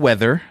half. The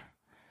weather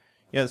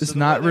Yeah, is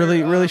not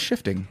really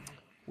shifting.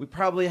 We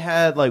probably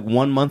had like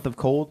 1 month of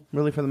cold,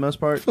 really, for the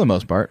most part. For the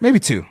most part. Maybe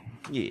 2.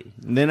 Yeah.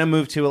 And then I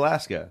moved to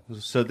Alaska.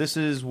 So this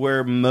is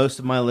where most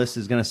of my list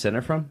is going to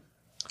center from.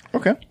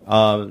 Okay.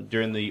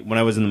 When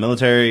I was in the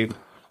military,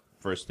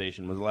 first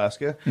station was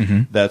Alaska.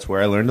 Mm-hmm. That's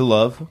where I learned to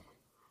love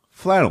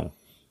flannel.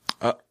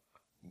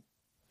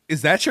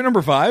 Is that your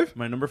number 5?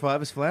 My number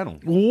 5 is flannel.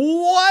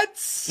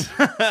 What?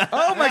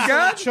 Oh my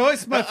God.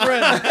 Choice, my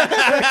friend.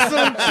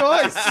 Excellent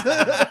choice.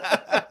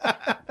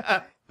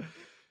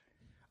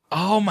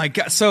 Oh my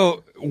God.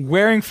 So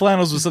wearing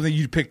flannels was something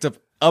you picked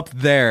up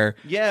there.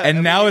 Yeah.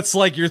 And now it's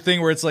like your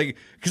thing where it's like,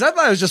 because I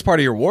thought it was just part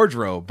of your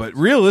wardrobe, but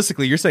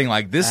realistically, you're saying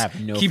like this I have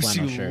no keeps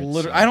you flannel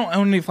shirts, so. I don't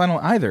own any flannel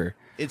either.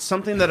 It's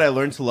something that I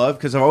learned to love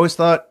because I've always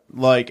thought,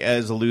 like,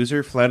 as a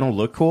loser, flannel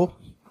looked cool.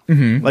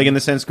 Mm-hmm. Like, in the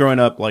sense, growing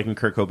up, like, in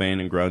Kurt Cobain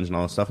and grunge and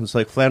all that stuff, and it's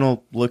like,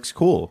 flannel looks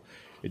cool.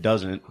 It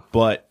doesn't,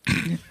 but...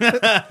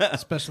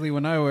 Especially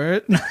when I wear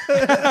it.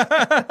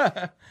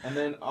 And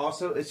then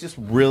also, it's just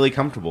really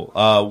comfortable.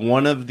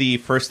 One of the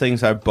first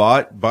things I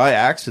bought by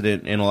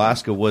accident in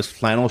Alaska was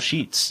flannel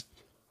sheets.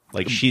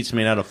 Like, sheets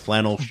made out of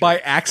flannel shirts. By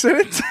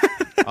accident?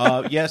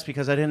 Yes,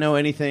 because I didn't know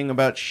anything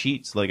about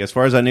sheets. Like, as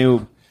far as I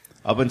knew,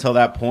 up until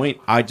that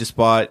point, I just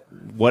bought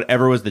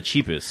whatever was the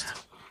cheapest.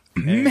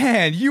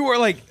 Man, you are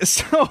like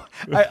so.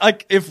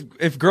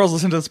 If girls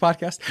listen to this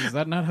podcast, Is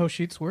that not how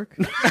sheets work?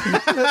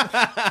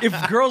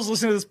 if girls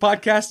listen to this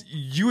podcast,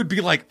 you would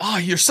be like, "Oh,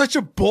 you're such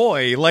a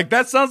boy." Like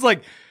that sounds like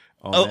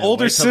an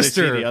older Wait till they see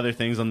sister. the other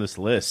things on this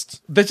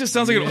list. That just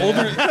sounds like an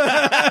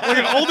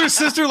older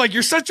sister. Like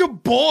you're such a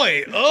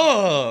boy.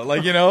 Ugh.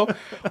 Like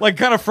like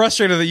kind of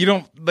frustrated that you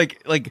don't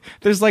like.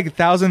 There's like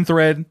 1,000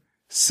 thread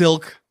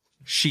silk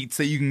sheets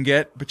that you can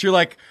get, but you're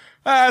like.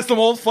 Some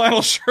old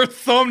flannel shirt,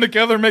 throw them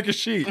together and make a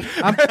sheet.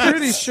 I'm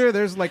pretty sure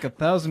there's like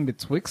 1,000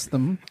 betwixt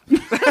them.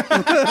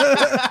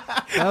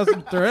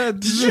 1,000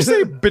 threads. Did you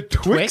say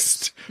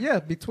betwixt? Yeah,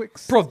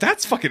 betwixt. Bro,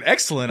 that's fucking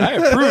excellent. I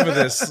approve of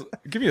this.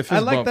 Give me a fist I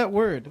like bump. that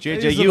word. I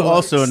use JJ, it you a lot.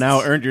 also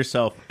now earned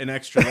yourself an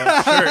extra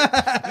large shirt.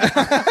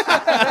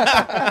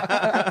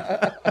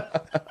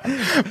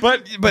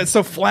 But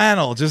so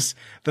flannel, just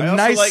the I also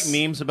nice. like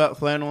memes about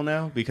flannel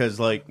now because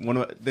like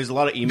there's a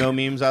lot of emo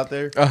memes out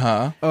there.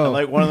 Uh-huh. And,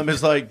 like one of them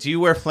is like, do you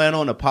wear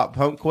flannel in a pop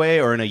punk way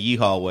or in a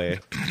yeehaw way?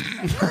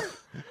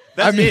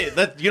 That's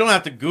it. You don't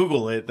have to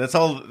Google it. That's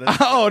all.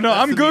 Oh no,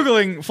 I'm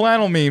googling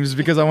flannel memes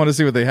because I want to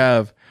see what they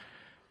have.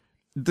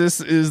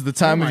 This is the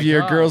time of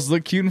year God. girls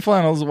look cute in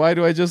flannels. Why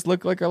do I just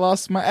look like I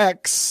lost my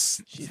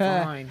ex? She's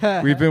fine.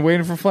 We've been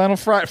waiting for Flannel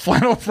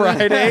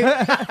Friday.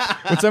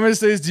 When somebody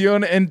says, "Do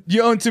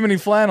you own too many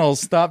flannels?"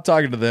 Stop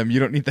talking to them. You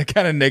don't need that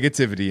kind of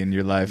negativity in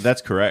your life.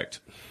 That's correct.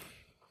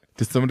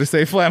 Did somebody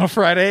say Flannel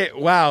Friday?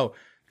 Wow,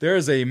 there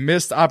is a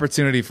missed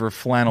opportunity for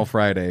Flannel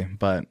Friday,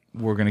 but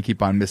we're gonna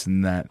keep on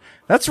missing that.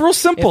 That's real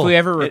simple. If we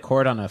ever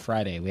record on a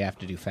Friday, we have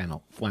to do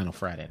Flannel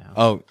Friday now.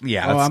 Oh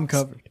yeah, Oh, I'm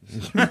covered.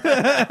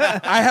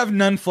 I have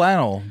none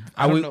flannel.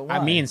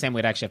 Me and Sam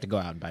would actually have to go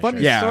out and buy Funny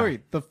shirts. Yeah.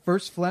 story. The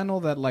first flannel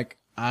that like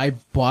I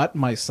bought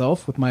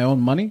myself with my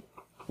own money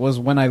was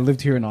when I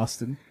lived here in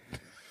Austin.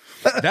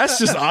 That's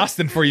just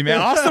Austin for you,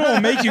 man. Austin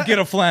will make you get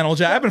a flannel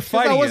jacket. I've been 'Cause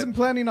fighting I wasn't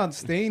planning on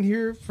staying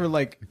here for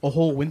like a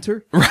whole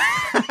winter.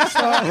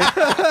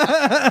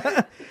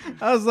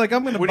 I was like,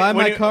 I'm going to buy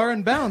my car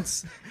and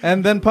bounce.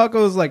 And then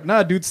Paco was like,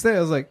 nah, dude, stay. I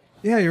was like,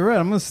 yeah, you're right.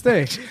 I'm going to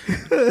stay.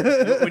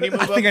 When you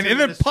move And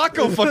then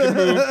Paco fucking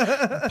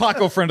moved.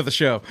 Paco, friend of the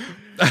show.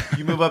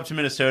 You move up to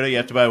Minnesota, you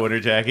have to buy a winter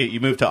jacket. You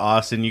move to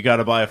Austin, you got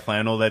to buy a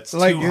flannel that's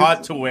Like, too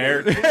hot to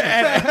wear.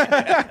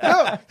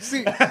 No,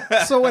 see,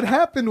 so what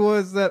happened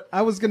was that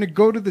I was going to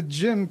go to the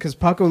gym because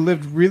Paco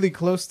lived really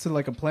close to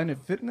like a Planet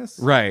Fitness.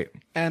 Right.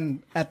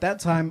 And at that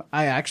time,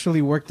 I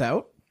actually worked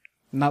out.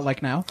 Not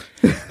like now.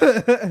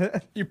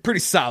 You're pretty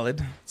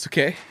solid. It's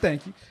okay.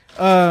 Thank you.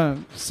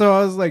 So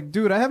I was like,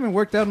 dude, I haven't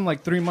worked out in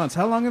like 3 months.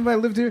 How long have I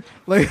lived here?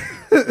 Like,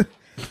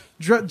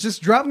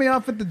 just drop me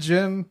off at the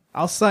gym.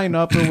 I'll sign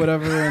up or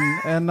whatever,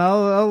 and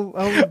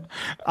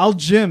I'll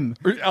gym.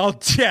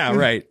 Yeah,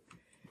 right.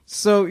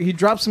 So he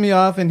drops me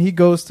off, and he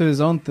goes to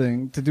his own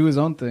thing to do his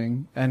own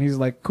thing, and he's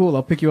like, cool,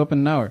 I'll pick you up in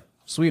an hour.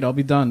 Sweet, I'll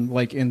be done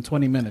like in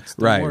 20 minutes.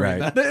 Don't worry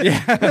about it.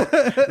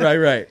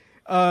 Yeah.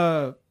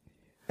 right.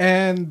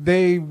 And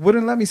they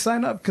wouldn't let me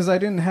sign up because I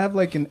didn't have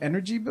like an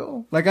energy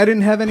bill. Like I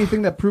didn't have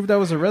anything that proved I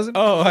was a resident.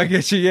 Oh, I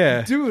get you.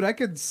 Yeah. Dude, I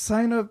could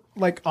sign up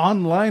like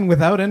online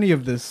without any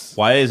of this.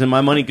 Why isn't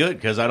my money good?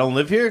 Because I don't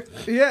live here?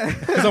 Yeah.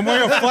 Because I'm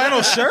wearing a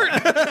flannel shirt.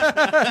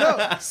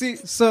 No, see,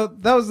 so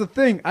that was the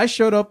thing. I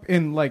showed up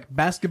in like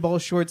basketball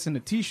shorts and a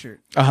t-shirt.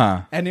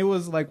 Uh-huh. And it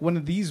was like one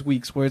of these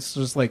weeks where it's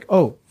just like,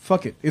 oh,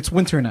 fuck it. It's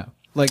winter now.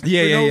 Like for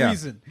no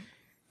reason.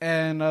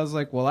 And I was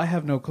like, well, I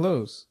have no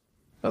clothes.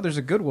 Oh, there's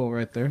a Goodwill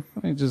right there.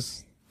 Let me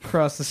just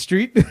cross the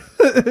street.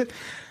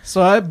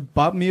 So I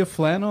bought me a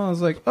flannel. I was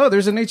like, oh,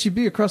 there's an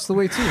H-E-B across the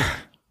way too.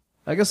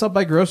 I guess I'll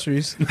buy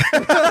groceries.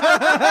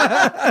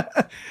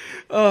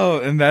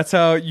 Oh, and that's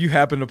how you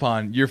happened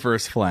upon your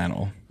first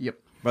flannel. Yep.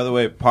 By the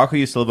way, Paco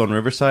used to live on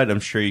Riverside. I'm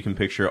sure you can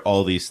picture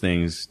all these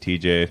things,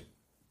 TJ.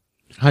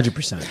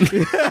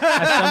 100%.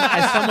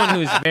 As someone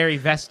who is very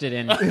vested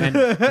in and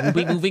will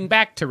be moving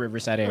back to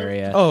Riverside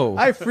area. Oh.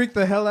 I freaked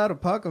the hell out of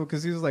Paco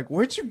because he was like,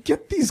 where'd you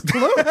get these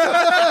clothes?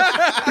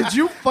 Did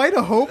you fight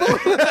a hobo?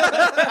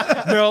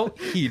 No,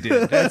 he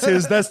did. That's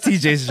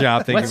TJ's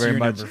job. Thank you very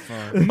much.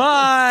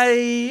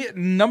 My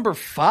number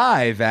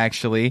 5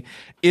 actually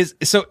is,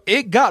 so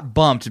it got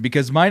bumped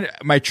because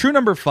my true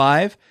number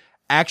 5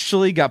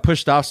 actually got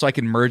pushed off so I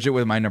can merge it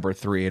with my number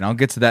 3, and I'll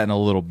get to that in a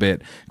little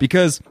bit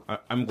because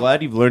I'm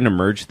glad you've learned to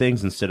merge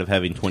things instead of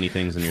having 20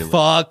 things in your list.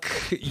 Fuck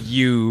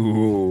you.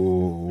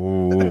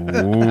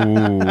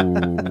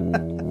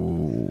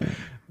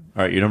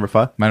 All right, your number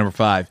 5? My number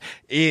 5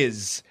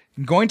 is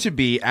going to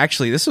be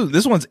actually this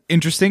one's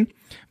interesting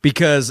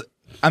because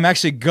I'm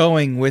actually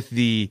going with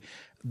the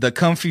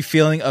comfy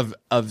feeling of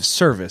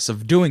service,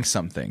 of doing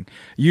something.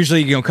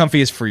 Usually,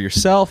 comfy is for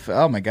yourself.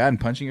 Oh my God, and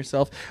punching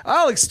yourself.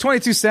 Alex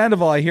 22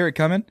 Sandoval, I hear it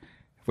coming.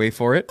 Wait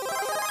for it.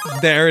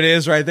 There it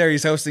is right there.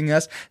 He's hosting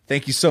us.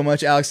 Thank you so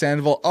much, Alex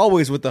Sandoval.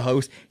 Always with the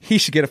host. He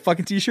should get a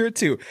fucking t-shirt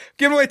too.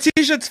 Giving away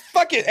t-shirts.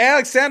 Fuck it.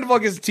 Alex Sandoval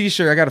gets a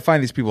t-shirt. I got to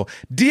find these people.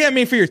 DM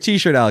me for your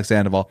t-shirt, Alex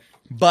Sandoval.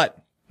 But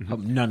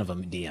none of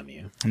them DM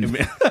you.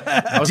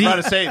 I was about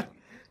to say,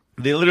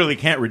 they literally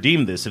can't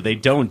redeem this if they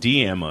don't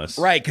DM us.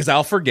 Right, because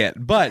I'll forget,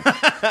 but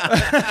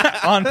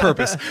on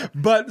purpose.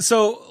 But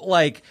so,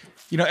 like,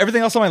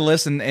 everything else on my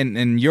list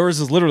and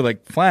yours is literally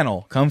like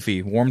flannel,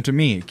 comfy, warm to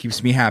me. It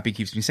keeps me happy,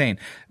 keeps me sane.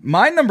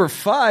 My number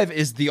 5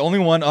 is the only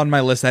one on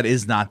my list that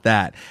is not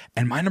that.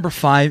 And my number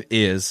 5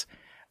 is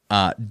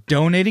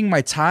donating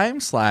my time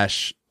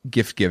 /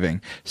 gift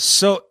giving.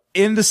 So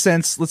in the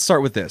sense, let's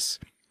start with this.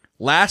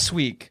 Last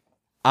week,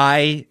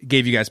 I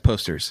gave you guys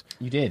posters.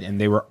 You did, and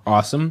they were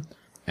awesome.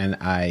 And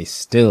I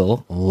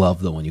still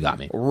love the one you got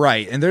me.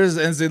 Right. And look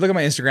at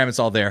my Instagram, it's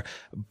all there.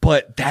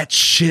 But that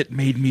shit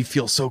made me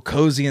feel so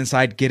cozy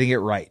inside getting it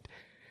right.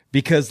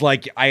 Because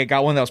like I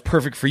got one that was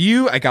perfect for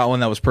you, I got one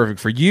that was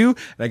perfect for you,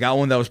 and I got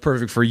one that was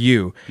perfect for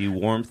you. The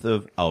warmth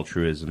of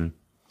altruism.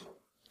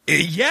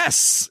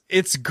 Yes,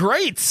 it's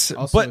great.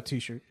 Also a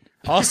t-shirt.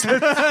 Also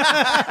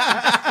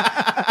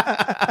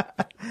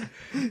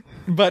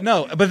But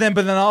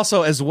then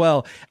also as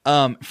well,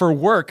 for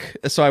work,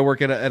 so I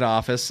work at an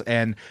office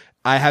and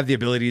I have the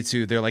ability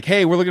to, they're like,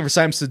 hey, we're looking for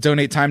signs to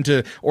donate time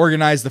to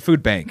organize the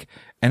food bank.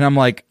 And I'm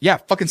like, yeah,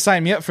 fucking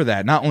sign me up for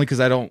that. Not only because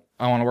I want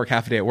to work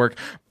half a day at work,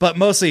 but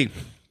mostly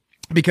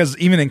because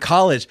even in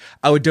college,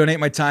 I would donate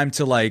my time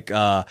to like,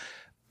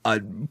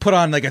 put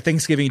on like a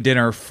Thanksgiving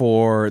dinner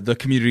for the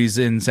communities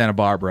in Santa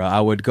Barbara. I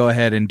would go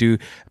ahead and do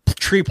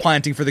tree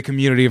planting for the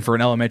community and for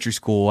an elementary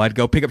school. I'd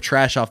go pick up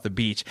trash off the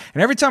beach.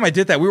 And every time I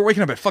did that, we were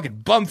waking up at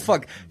fucking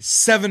bumfuck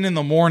 7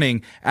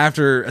 a.m.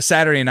 after a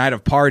Saturday night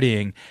of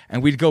partying.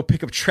 And we'd go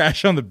pick up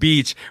trash on the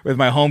beach with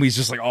my homies,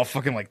 just like all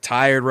fucking like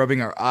tired,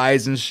 rubbing our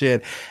eyes and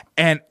shit.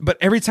 But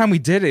every time we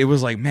did it, it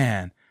was like,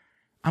 man,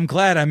 I'm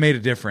glad I made a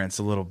difference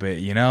a little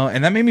bit,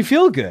 and that made me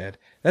feel good.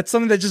 That's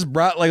something that just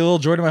brought like a little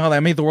joy to my heart. I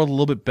made the world a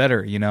little bit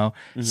better,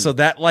 So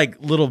that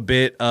like little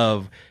bit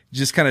of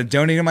just kind of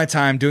donating my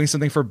time, doing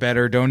something for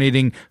better,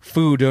 donating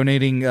food,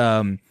 donating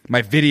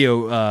my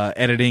video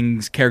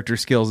editing, character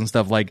skills and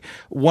stuff. Like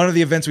one of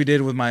the events we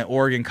did with my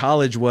Oregon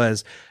college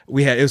was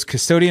it was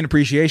Custodian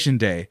Appreciation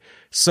Day.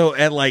 So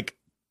at like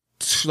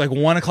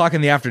 1 o'clock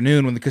in the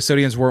afternoon when the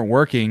custodians weren't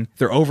working,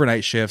 their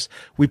overnight shifts,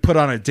 we put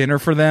on a dinner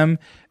for them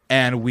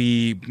and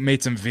we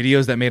made some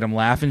videos that made them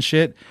laugh and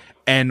shit.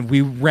 And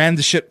we ran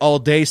the shit all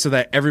day so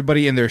that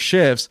everybody in their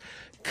shifts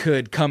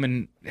could come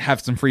and have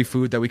some free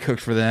food that we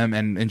cooked for them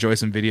and enjoy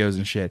some videos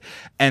and shit.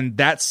 And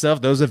that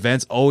stuff, those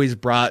events always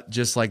brought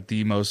just like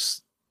the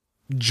most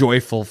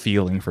joyful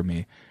feeling for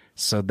me.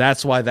 So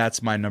that's why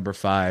that's my number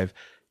 5.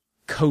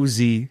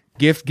 Cozy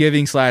gift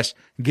giving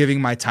 /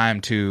 giving my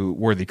time to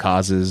worthy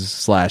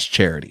causes /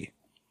 charity.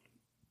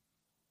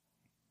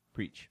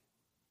 Preach.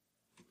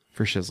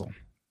 For shizzle.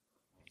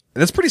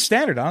 That's pretty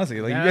standard,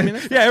 honestly. Like,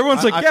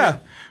 everyone's like,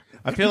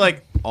 I feel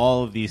like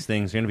all of these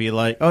things are going to be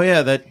like, oh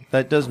yeah,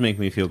 that does make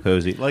me feel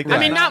cozy. Like that. I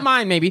mean, not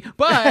mine, maybe,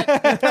 but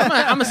I'm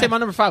gonna say my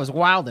number 5 is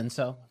Wildin'.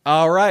 So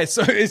all right,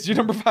 so it's your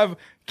number 5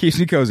 keeps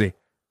me cozy.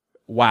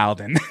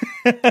 Wildin'.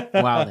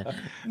 Wildin'.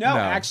 No,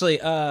 actually,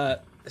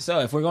 so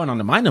if we're going on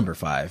to my number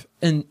 5,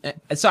 and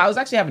so I was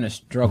actually having a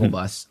struggle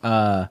bus.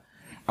 I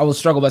was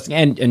struggle busting,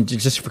 and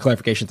just for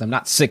clarifications, I'm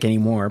not sick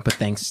anymore. But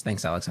thanks,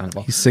 Alex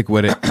Hannibal. He's sick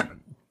with it.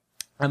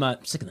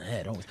 I'm sick in the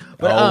head always.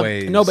 But,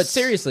 always. No, but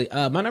seriously,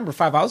 my number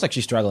 5, I was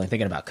actually struggling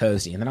thinking about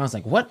cozy, and then I was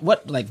like,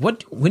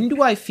 when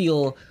do I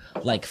feel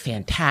like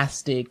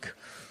fantastic,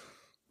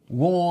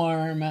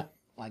 warm,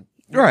 like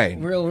right,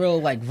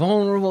 real like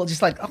vulnerable,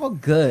 just like all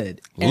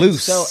good,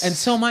 loose. And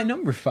so my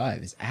number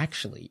 5 is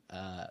actually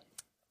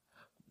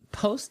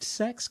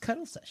post-sex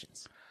cuddle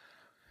sessions.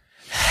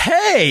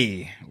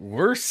 Hey,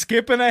 we're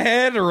skipping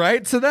ahead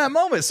right to that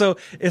moment. So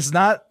it's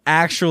not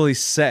actually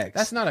sex.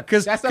 That's not a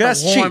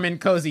warm and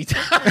cozy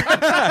time. That's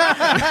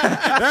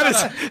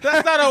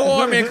not a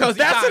warm and cozy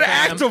time. That's an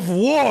act of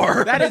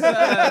war. That is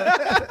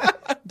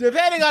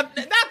depending on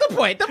not the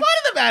point. The point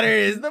of the matter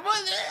is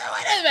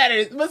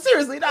but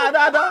seriously, no.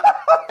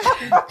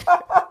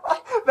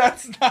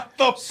 That's not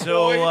the point.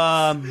 So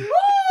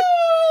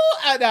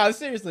no,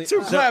 seriously. Two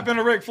clap and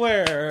a Ric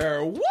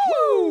Flair. Woo!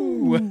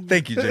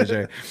 Thank you,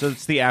 JJ. So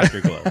it's the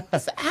afterglow.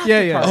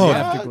 Yeah. Oh,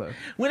 afterglow.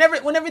 When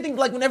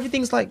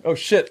everything's like oh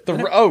shit.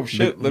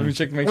 Let me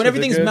check. When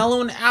everything's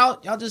mellowing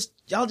out, y'all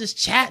just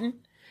chatting.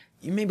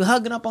 You may be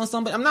hugging up on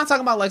somebody. I'm not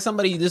talking about like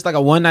somebody just like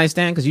a one night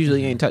stand because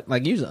usually you ain't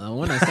usually a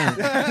one night stand.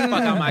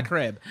 Fuck out my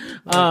crib.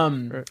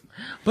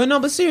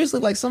 But seriously,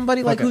 like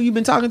somebody like who you've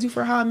been talking to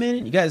for a hot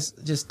minute. You guys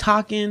just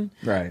talking.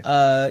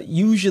 Right.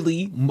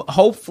 Usually,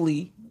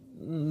 hopefully,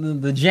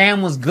 the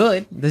jam was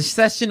good. The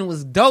session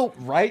was dope.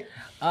 Right.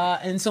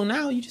 And so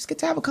now you just get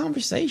to have a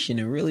conversation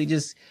and really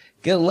just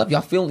get a love.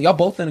 Y'all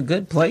both in a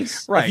good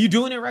place. Right. If you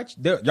doing it right,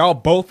 y'all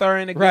both are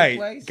in a good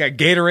place. Got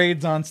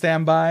Gatorades on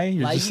standby.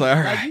 You're like, just like,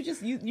 all right.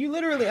 You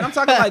literally, and I'm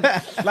talking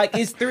like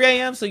it's 3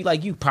 a.m. So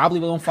you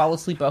probably won't fall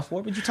asleep at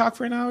 4, but you talk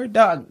for an hour,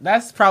 dog.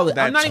 That's probably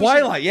that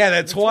twilight.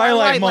 That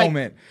twilight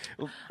moment.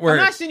 Where,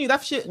 I'm not seeing you.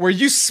 That shit. Where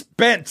you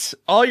spent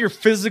all your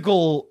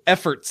physical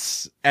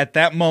efforts at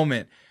that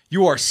moment.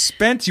 You are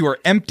spent. You are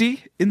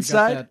empty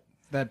inside.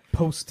 That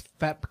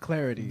post-FAP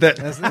clarity. Oh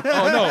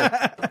no,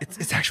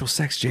 it's actual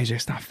sex, JJ.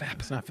 It's not FAP.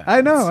 It's not FAP.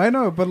 I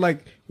know, but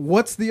like,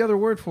 what's the other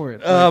word for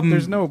it? Like,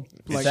 there's no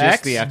like sex,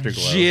 just the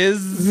afterglow.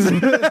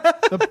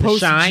 Jizz, the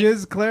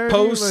post-jizz clarity.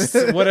 Post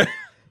what?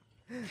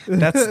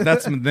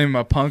 That's the name of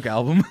my punk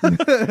album.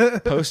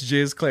 Post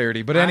jizz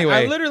clarity. But anyway,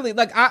 I literally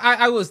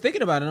I was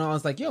thinking about it and I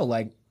was like, yo,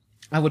 like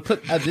I would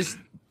put this.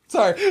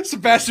 Sorry,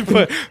 Sebastian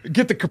put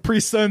get the Capri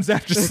Suns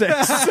after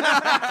sex.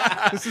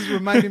 This is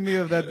reminding me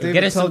of that David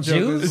Get us some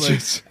joke.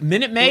 juice. Like,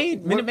 Minute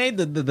Maid. What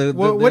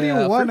do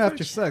you want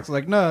after sex?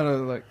 Like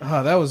no, like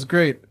that was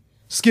great.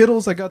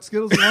 Skittles, I got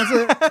Skittles. You want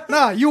it?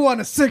 Nah, you want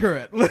a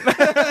cigarette?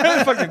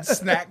 Fucking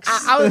snacks.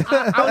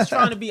 I was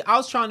trying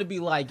to be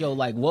like, yo,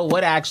 like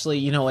what actually,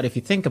 you know what? If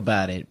you think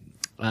about it,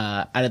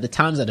 out of the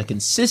times that are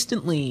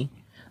consistently,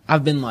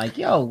 I've been like,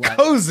 yo, like,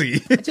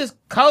 cozy, just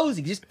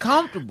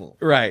comfortable,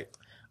 right?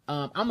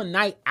 I'm a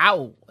night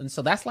owl, and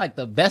so that's like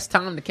the best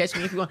time to catch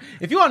me. If you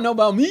want to know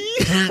about me,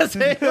 you want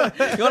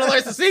to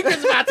learn some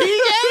secrets about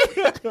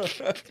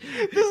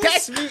TJ,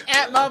 catch me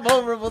at my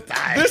vulnerable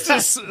time. This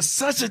is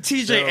such a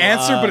TJ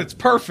answer, but it's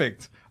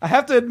perfect. I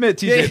have to admit,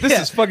 TJ, this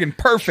is fucking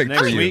perfect.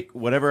 Next week,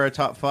 whatever our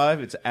top 5,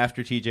 it's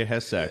after TJ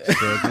has sex.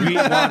 So we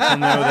want to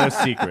know those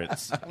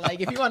secrets. Like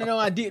if you want to know,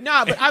 but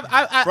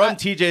from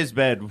TJ's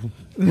bed.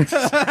 Live.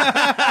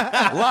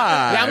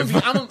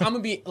 Yeah, I'm gonna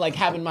be like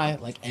having my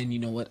like, and you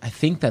know what? I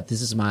think that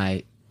this is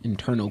my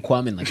internal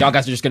Kwame. Like y'all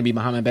guys are just gonna be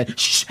behind my bed.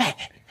 Shh,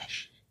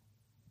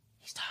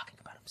 he's talking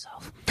about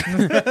himself.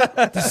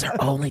 This is our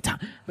only time.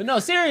 But no,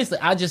 seriously,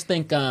 I just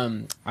think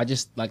I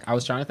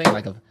was trying to think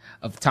like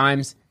of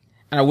times,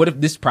 and I would have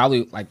this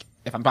probably like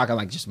if I'm talking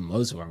like just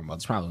most horror movies,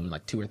 it's probably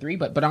like 2 or 3.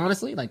 But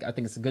honestly, like I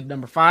think it's a good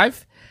number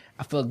 5.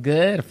 I feel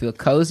good. I feel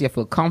cozy. I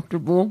feel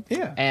comfortable.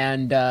 Yeah.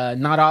 And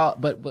not all,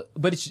 but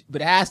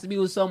it has to be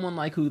with someone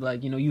like who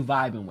like you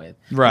vibing with.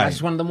 Right. That's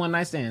just one of the one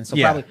night stands. So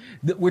Yeah.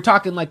 probably we're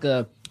talking like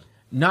a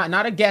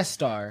not a guest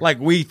star. Like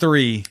we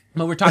 3.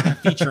 But we're talking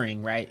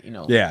featuring, right?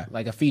 Yeah.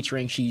 Like a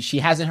featuring. She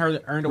hasn't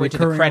earned her way to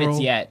the Recurring credits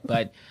role. yet,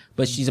 but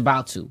she's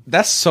about to.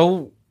 That's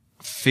so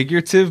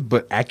figurative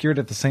but accurate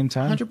at the same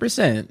time.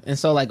 100%. And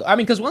so like, I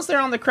mean, because once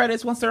they're on the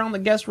credits, once they're on the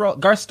guest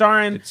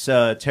starring, It's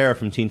Tara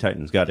from Teen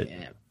Titans. Got it.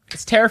 yeah,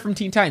 it's Tara from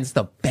Teen Titans. It's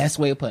the best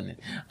way of putting it.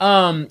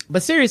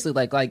 But seriously,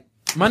 like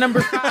my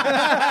number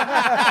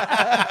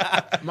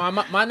 5,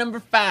 my number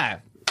 5,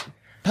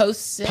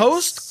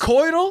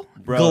 Post-coital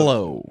Bro,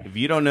 glow. If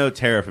you don't know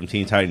Tara from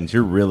Teen Titans,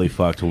 you're really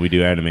fucked when we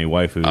do anime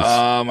waifus.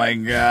 Oh my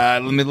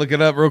god. Let me look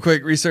it up real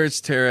quick.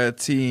 Research Tara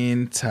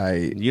Teen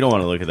Titan. You don't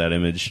want to look at that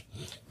image.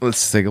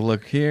 Let's take a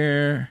look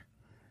here.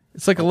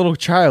 It's like a little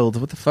child.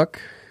 What the fuck?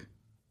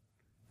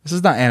 This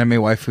is not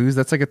anime waifus.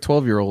 That's like a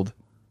 12-year-old.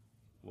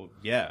 Well,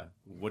 yeah.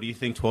 What do you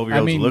think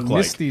 12-year-olds I mean, look like?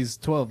 Misty's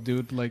 12,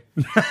 dude. Like,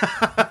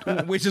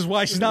 Which is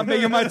why she's not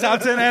making my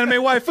top 10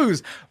 anime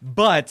waifus.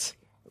 But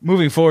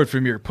moving forward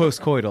from your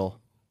post-coital,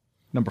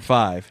 number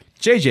 5.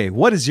 JJ,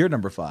 what is your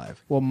number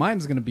 5? well,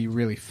 mine's gonna be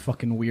really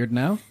fucking weird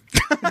now.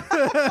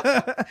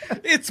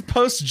 It's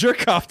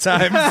post-jerk-off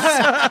time.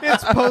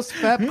 It's post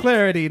Fab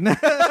Clarity.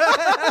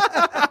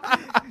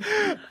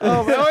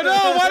 Oh no!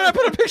 Why did I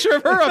put a picture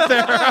of her up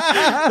there?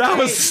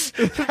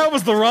 That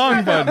was the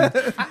wrong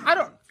button. I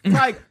don't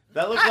like.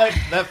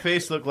 That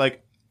face looked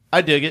like,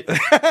 I dig it. So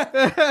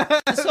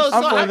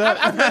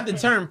I've heard the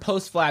term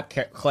post-flap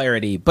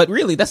clarity, but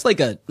really that's like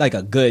a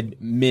good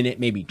minute,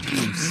 maybe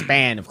 2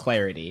 span of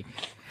clarity.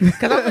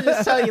 Because I'm gonna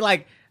just tell you,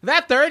 like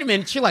that 30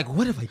 minutes, you're like,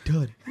 what have I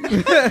done?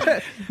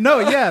 No,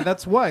 yeah,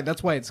 that's why.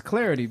 That's why it's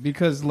clarity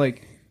because,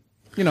 like,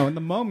 in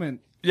the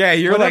moment, Yeah,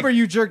 you're whatever like,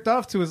 you jerked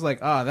off to is like,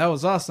 that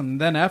was awesome. And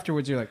then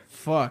afterwards, you're like,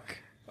 fuck,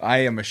 I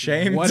am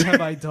ashamed. what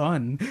have I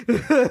done?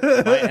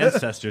 My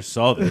ancestors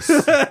saw this.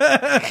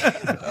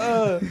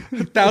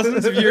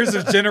 Thousands of years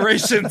of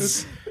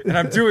generations, and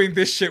I'm doing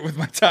this shit with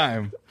my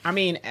time. I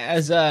mean,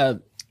 as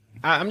I'm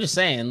just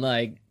saying,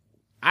 like,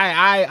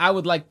 I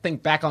would like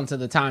think back onto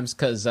the times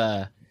because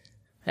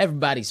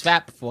everybody's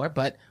fat before,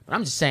 but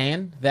I'm just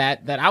saying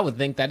that I would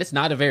think that it's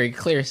not a very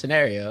clear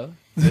scenario.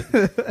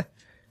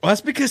 Well,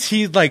 that's because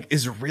he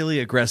is really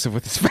aggressive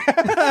with his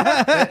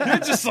fat. You're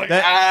just like,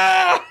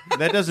 ah!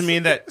 That doesn't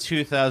mean that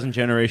 2,000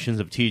 generations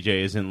of TJ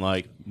isn't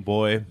like,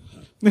 boy.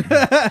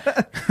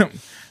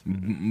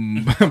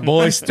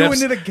 Boy, steps.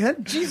 Doing it again?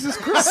 Jesus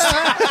Christ.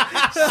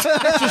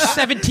 That's your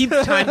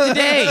 17th time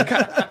today.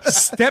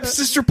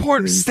 Stepsister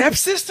porn.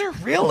 Stepsister?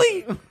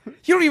 Really?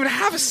 You don't even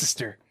have a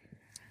sister.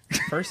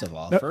 First of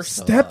all,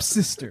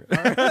 Stepsister.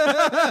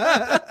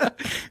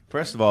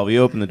 First of all, we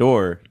open the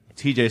door.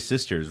 TJ's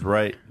sister's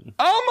right.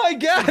 Oh my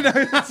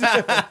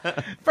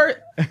god!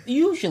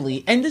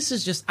 usually, and this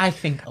is just, I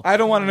think, I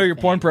don't want to know your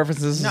porn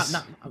preferences.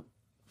 No.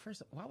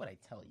 First, why would I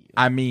tell you?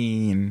 I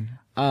mean,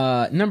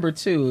 number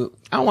 2,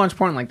 I don't watch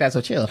porn like that,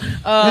 so chill.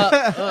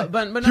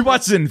 But he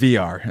watches it in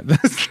VR.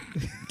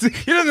 He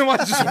doesn't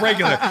watch just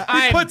regular.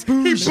 He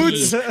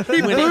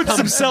boots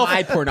himself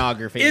my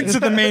pornography into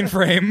the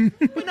mainframe.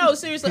 But no,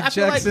 seriously, I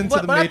feel Jacks like into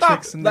the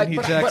Matrix and then he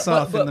jacks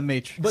off in the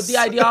Matrix. But the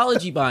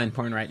ideology behind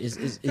porn, right,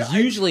 is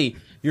usually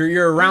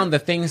you're around the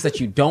things that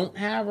you don't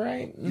have,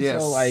 right? And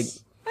Yes. So like,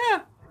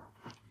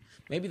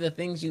 maybe the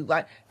things you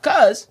like,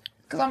 cause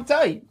I'm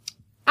telling you,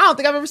 I don't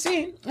think I've ever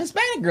seen a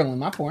Hispanic girl in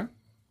my porn,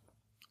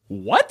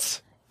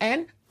 What?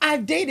 and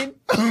I've dated.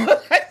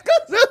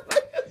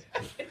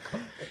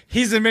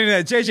 He's admitting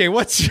that. JJ,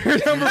 what's your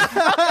number?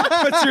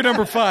 What's your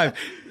number 5?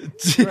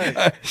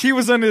 He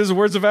was under his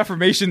words of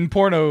affirmation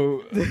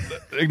porno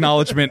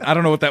acknowledgement. I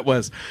don't know what that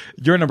was.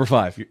 Your number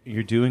 5.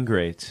 You're doing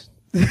great.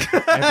 Everything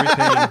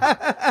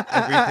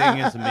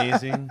is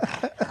amazing.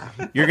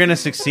 You're going to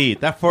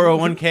succeed. That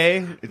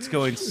 401k, it's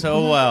going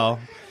so well.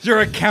 Your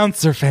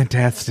accounts are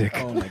fantastic.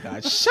 Oh my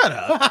god! Shut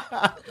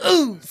up.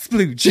 Ooh,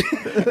 splooge.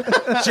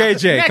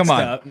 JJ, come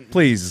on, up.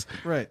 please.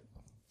 Right.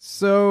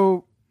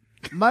 So,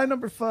 my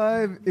number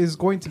 5 is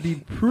going to be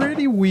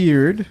pretty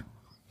weird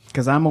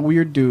because I'm a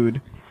weird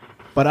dude.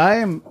 But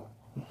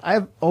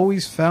I've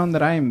always found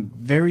that I am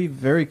very,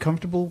 very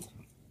comfortable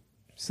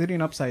sitting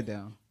upside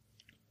down.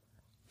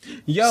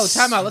 Yo,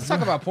 time out. Let's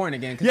talk about porn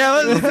again.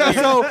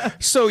 Yeah.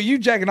 So you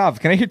jacking off?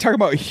 Can I talk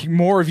about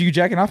more of you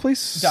jacking off,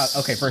 please?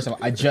 Okay, first of all,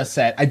 I just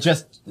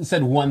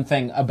said one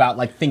thing about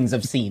like things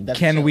I've seen. That's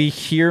Can chill. we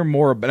hear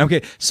more about?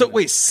 Okay, so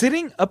wait,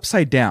 sitting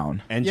upside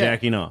down, And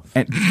jacking off.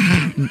 and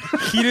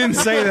he didn't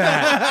say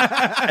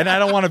that, and I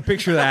don't want to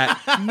picture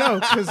that. No,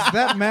 because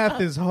that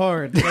math is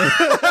hard.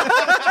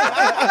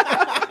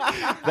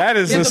 That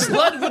is the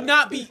blood would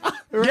not be.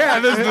 yeah,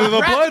 the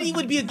Gravity blood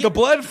would be a- the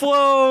blood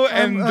flow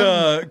and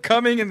the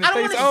coming in the I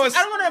don't face.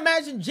 want to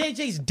imagine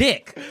JJ's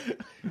dick.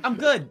 I'm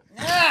good.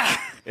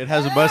 It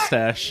has a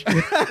mustache.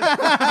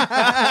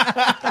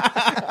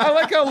 I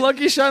like how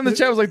Lucky Shot in the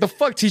chat was like, the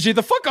fuck, TJ?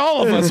 The fuck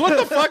all of us? What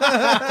the fuck?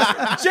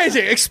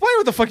 JJ, explain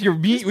what the fuck what you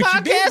mean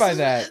by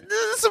that.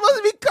 This is supposed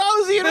to be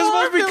cozy and This is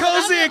supposed to be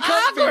cozy and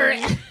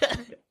comfy.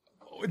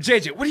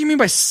 JJ, what do you mean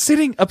by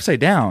sitting upside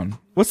down?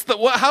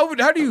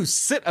 How do you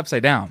sit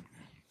upside down?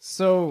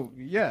 So,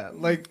 yeah,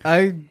 like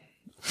I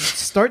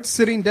start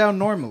sitting down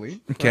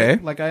normally. Okay.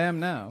 Right? Like I am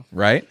now.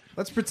 Right?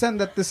 Let's pretend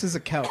that this is a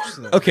couch.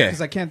 Though, Okay. Because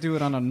I can't do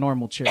it on a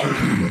normal chair.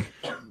 I'm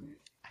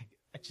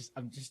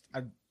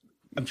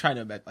trying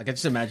to imagine. Like, I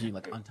just imagine you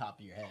like on top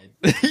of your head.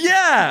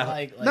 Yeah.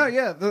 Like No,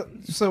 yeah.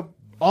 So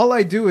all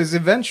I do is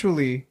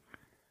eventually,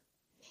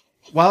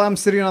 while I'm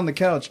sitting on the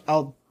couch,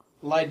 I'll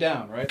lie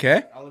down, right?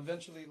 Okay. I'll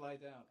eventually lie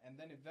down. And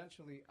then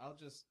eventually I'll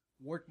just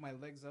work my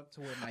legs up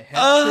to where my head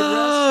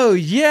Oh,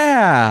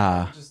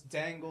 yeah. should rest. Just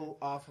dangle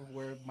off of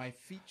where my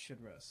feet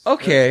should rest.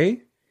 Okay.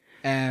 Right?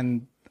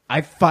 And I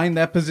find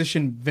that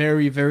position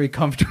very, very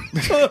comfortable.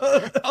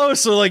 Oh,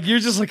 so like you're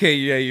just like, hey,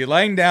 yeah, you're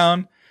lying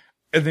down,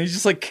 and then you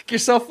just like kick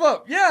yourself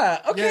up.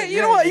 Yeah. Okay. Yeah,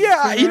 you know what?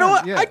 Yeah. turn You know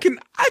what? around, yeah.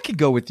 I could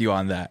go with you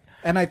on that.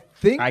 And I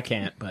think I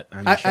can't, but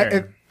I'm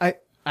sure.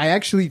 I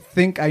actually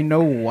think I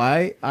know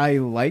why I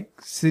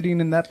like sitting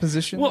in that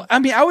position. Well, I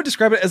mean, I would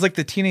describe it as like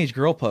the teenage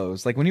girl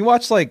pose. Like when you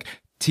watch like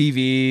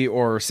TV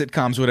or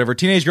sitcoms, whatever,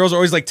 teenage girls are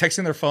always like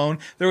texting their phone.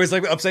 They're always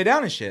like upside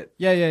down and shit.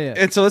 Yeah.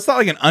 And so it's not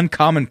like an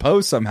uncommon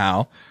pose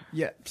somehow.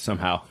 Yeah.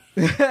 Somehow.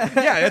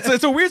 Yeah,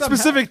 it's a weird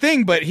specific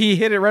thing, but he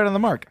hit it right on the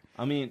mark.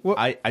 I mean,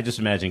 I just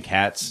imagine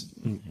cats,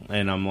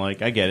 and I'm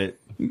like, I get it.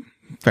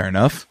 Fair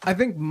enough. I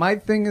think my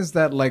thing is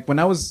that like when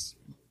I was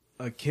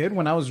a kid,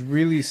 when I was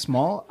really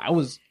small, I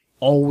was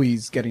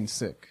always getting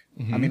sick.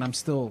 I mean, I'm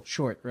still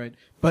short, right?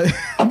 But,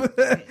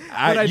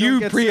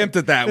 You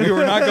preempted that. We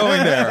were not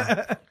going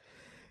there.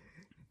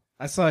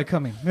 I saw it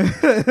coming.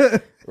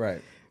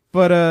 Right.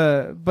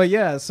 But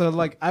yeah, so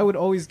like I would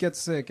always get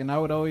sick and I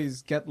would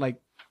always get like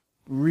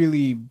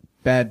really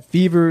bad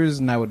fevers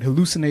and I would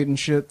hallucinate and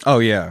shit. Oh,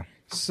 yeah.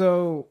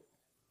 So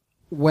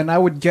when I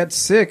would get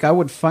sick, I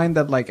would find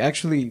that like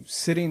actually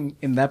sitting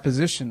in that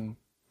position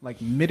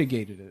like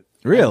mitigated it.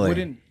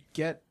 Really?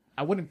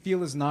 I wouldn't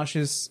feel as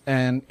nauseous,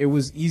 and it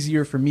was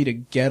easier for me to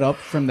get up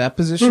from that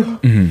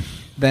position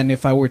than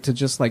if I were to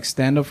just like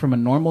stand up from a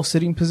normal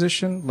sitting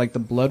position. Like the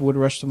blood would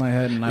rush to my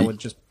head and I would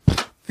just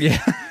Yeah.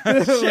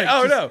 like,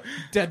 Oh, no.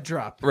 dead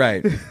drop.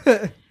 Right.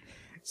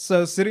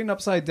 So sitting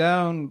upside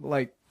down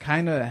like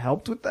kind of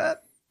helped with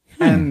that.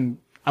 And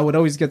I would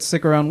always get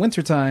sick around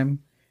wintertime.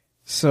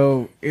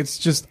 So it's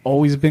just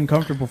always been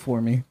comfortable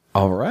for me.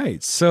 All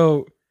right.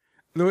 So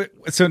now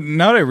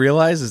what I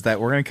realize is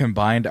that we're going to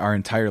combine our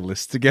entire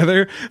list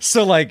together.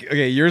 So like,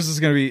 okay, yours is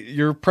going to be,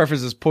 your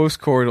preference is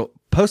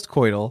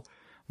post-coital.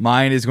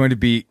 Mine is going to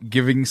be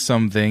giving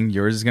something.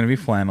 Yours is going to be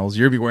flannels.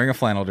 You're going to be wearing a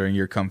flannel during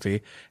your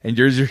comfy. And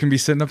yours, you can be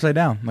sitting upside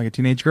down like a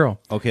teenage girl.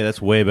 Okay,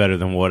 that's way better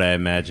than what I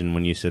imagined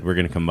when you said we're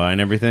going to combine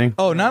everything.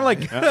 Oh, not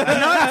like,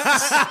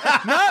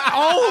 not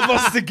all of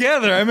us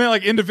together. I meant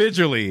like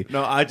individually.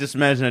 No, I just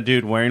imagine a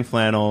dude wearing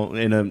flannel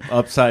in an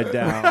upside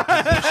down.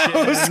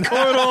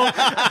 Post-coital.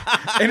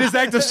 And his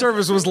active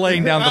service was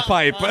laying down the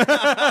pipe.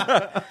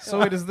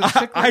 So wait, is the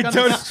chick I like on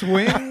don't- a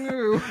swing?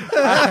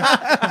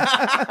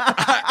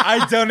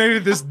 I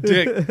donated this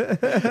dick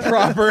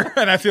proper,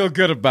 and I feel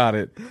good about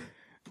it.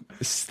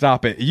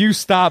 Stop it. You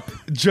stop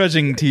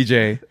judging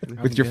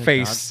TJ with your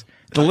face.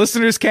 The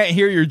listeners can't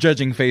hear your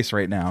judging face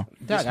right now.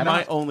 This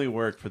might only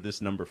work for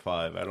this number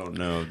 5. I don't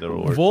know if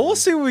that'll work. Well, we'll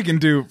see what we can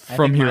do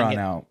from here on Get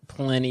out.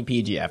 Plenty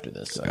PG after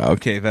this. So.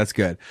 Okay, that's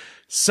good.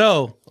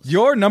 So,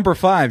 your number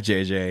 5,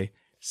 JJ,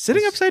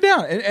 sitting upside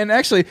down. And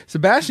actually,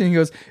 Sebastian, he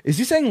goes, is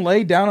he saying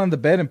lay down on the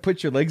bed and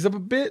put your legs up a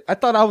bit? I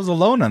thought I was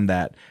alone on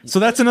that. So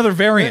that's another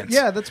variant.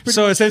 Yeah, that's pretty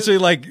So much essentially,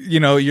 like,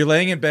 you're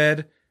laying in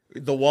bed,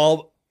 the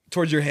wall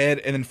towards your head,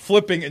 and then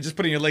flipping and just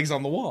putting your legs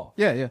on the wall.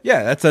 Yeah.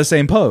 Yeah, that's the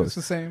same It's pose.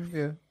 the same,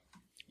 yeah.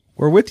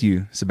 We're with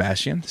you,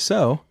 Sebastian.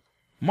 So,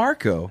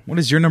 Marco, what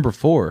is your number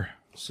 4?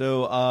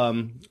 So,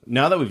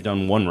 now that we've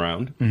done one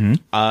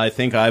round, I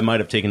think I might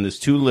have taken this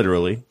too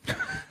literally.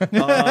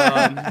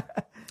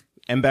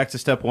 And back to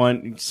step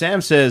 1.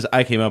 Sam says,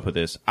 I came up with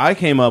this. I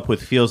came up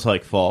with Feels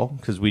Like Fall,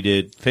 because we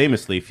did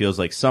famously Feels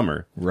Like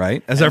Summer.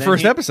 Right? As And our then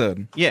first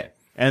episode. Yeah.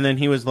 And then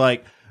he was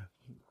like,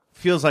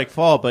 feels like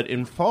fall, but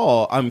in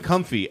fall, I'm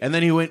comfy. And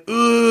then he went,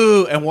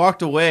 ooh, and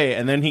walked away.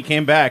 And then he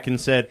came back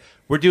and said,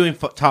 we're doing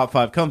top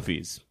 5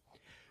 comfies.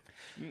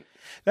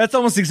 That's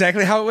almost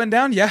exactly how it went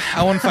down. Yeah,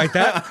 I won't fight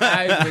that.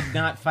 I would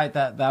not fight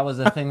that. That was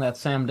a thing that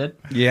Sam did.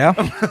 Yeah.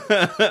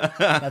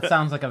 That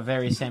sounds like a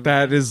very Sam.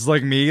 That is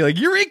like me, like,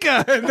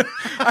 Eureka!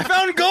 I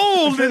found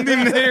gold in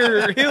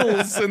their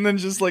hills, and then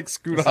just like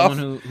scoot off.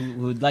 Someone who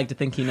would like to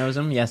think he knows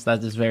him. Yes,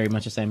 that is very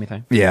much a Sammy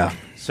thing. Yeah.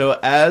 So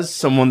as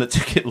someone that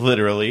took it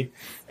literally,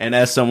 and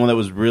as someone that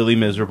was really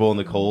miserable in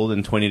the cold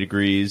and 20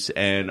 degrees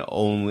and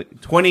only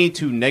 20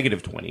 to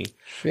negative 20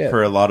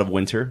 for a lot of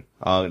winter,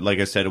 like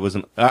I said, it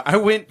wasn't, I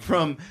went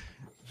from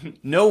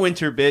no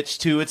winter bitch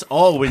to it's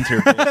all winter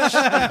bitch.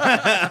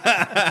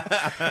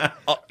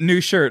 New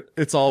shirt.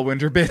 It's all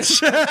winter,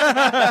 bitch.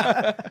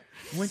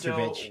 Winter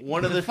bitch.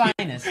 One of the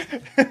finest.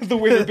 The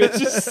winter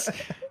bitches.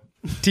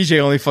 TJ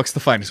only fucks the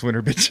finest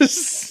winter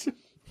bitches.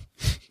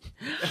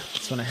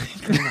 That's when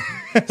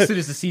as soon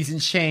as the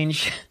seasons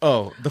change.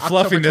 Oh, the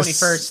October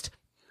fluffiness. 21st.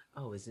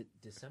 Oh, is it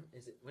December?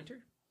 Is it winter?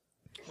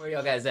 Where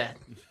y'all guys at?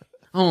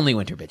 Only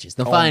winter bitches.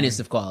 The finest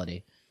of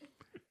quality.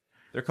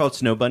 They're called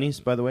snow bunnies,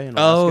 by the way. In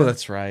Alaska. Oh,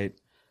 that's right.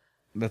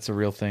 That's a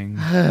real thing.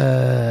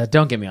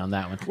 Don't get me on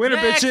that one. Winter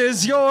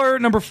bitches, your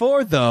number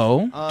 4,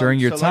 though, during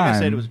your time. Like I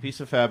said, it was a piece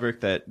of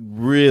fabric that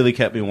really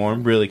kept me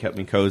warm, really kept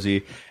me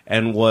cozy,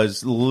 and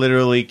was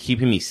literally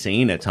keeping me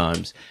sane at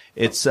times.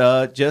 It's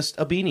just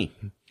a beanie.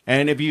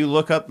 And if you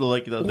look up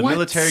the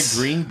military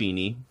green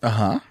beanie,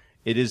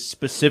 it is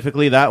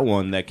specifically that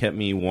one that kept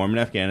me warm in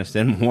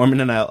Afghanistan, warm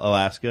in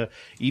Alaska,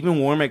 even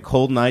warm at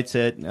cold nights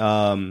at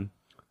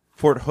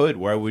Fort Hood,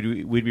 where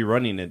we'd be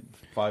running at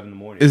 5 in the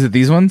morning. Is it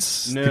these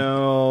ones?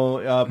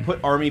 No, put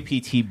Army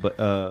PT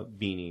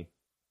beanie.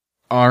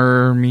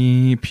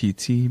 Army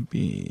PT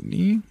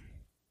beanie.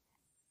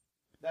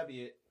 That'd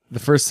be it.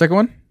 The second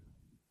one?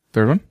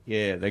 Third one?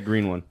 Yeah, that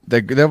green one.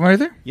 That one right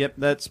there? Yep,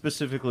 that's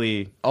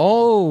specifically.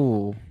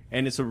 Oh.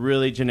 And it's a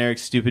really generic,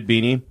 stupid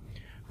beanie.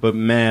 But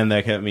man,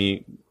 that kept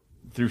me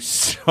through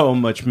so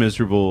much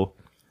miserable.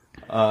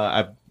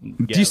 Do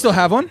you still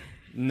have one?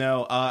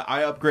 No,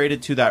 I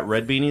upgraded to that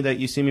red beanie that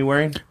you see me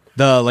wearing.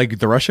 The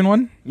Russian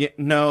one? Yeah,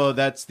 no,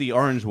 that's the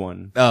orange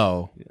one.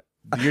 Oh.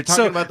 You're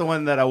talking about the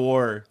one that I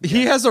wore.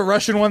 He has a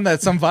Russian one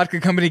that some vodka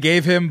company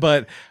gave him,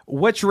 but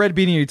which red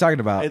beanie are you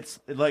talking about? It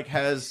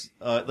has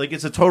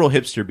it's a total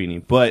hipster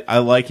beanie, but I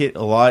like it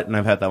a lot, and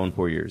I've had that one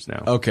 4 years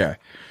now. Okay.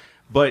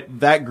 But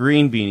that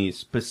green beanie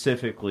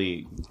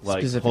specifically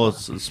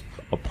holds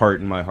a part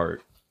in my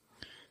heart.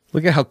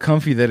 Look at how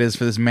comfy that is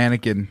for this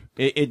mannequin.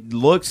 It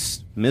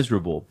looks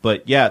miserable,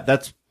 but yeah,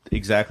 that's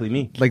exactly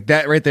me. Like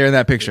that right there in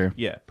that picture.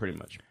 Yeah, pretty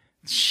much.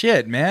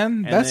 Shit,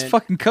 man. That's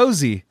fucking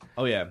cozy.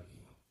 Oh, yeah.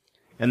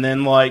 And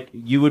then,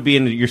 you would be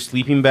in your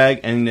sleeping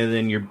bag, and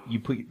then you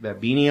put that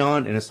beanie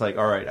on, and it's like,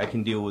 all right, I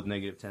can deal with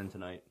 -10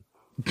 tonight.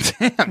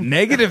 Damn,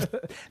 negative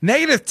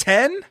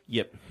 10?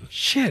 Yep.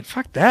 Shit,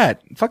 fuck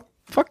that. Fuck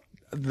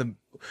the.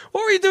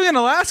 What were you doing in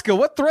Alaska?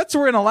 What threats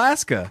were in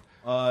Alaska?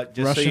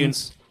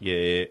 Russians.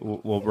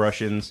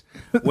 Russians.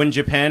 When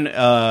Japan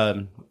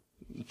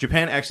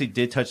actually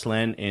did touch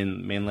land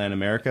in mainland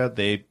America,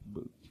 they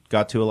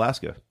got to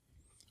Alaska.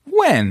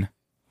 When?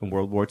 In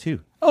World War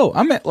II. Oh,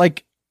 I meant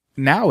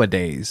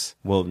nowadays.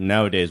 Well,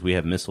 nowadays we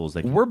have missiles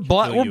that we're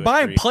buying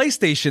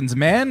PlayStations,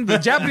 man. The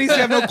Japanese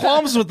have no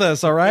qualms with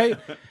us, all right?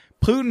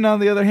 Putin, on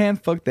the other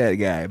hand, fuck that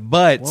guy.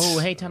 But whoa,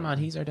 hey, time out.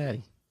 He's our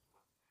daddy.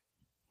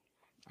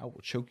 I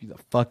will choke you the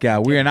fuck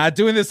out. We are not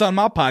doing this on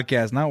my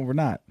podcast. No, we're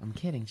not. I'm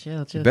kidding.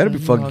 Chill. You better be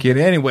fucking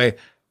kidding. Anyway,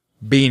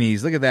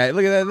 beanies. Look at that.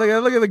 Look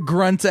at the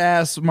grunt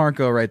ass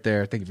Marco right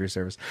there. Thank you for your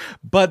service.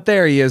 But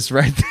there he is,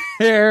 right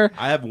there.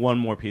 I have one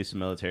more piece of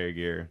military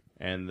gear.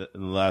 And the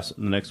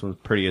next one's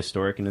pretty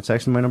historic, and it's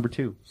actually my number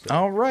 2. So.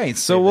 All right,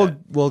 so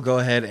we'll go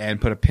ahead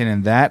and put a pin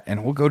in that,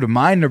 and we'll go to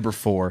my number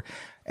 4.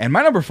 And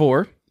my number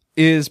 4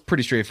 is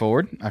pretty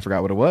straightforward. I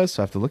forgot what it was,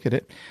 so I have to look at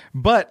it.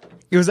 But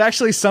it was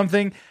actually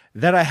something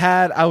that I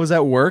had. I was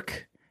at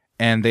work,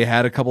 and they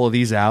had a couple of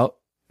these out,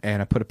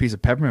 and I put a piece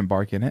of peppermint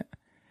bark in it,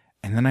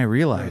 and then I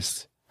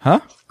realized,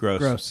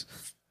 Gross.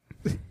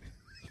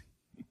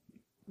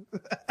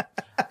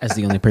 As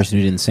the only person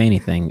who didn't say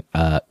anything,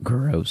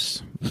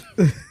 gross.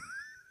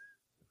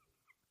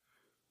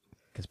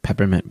 Because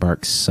peppermint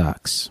bark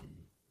sucks.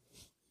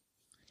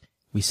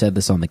 We said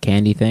this on the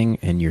candy thing,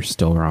 and you're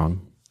still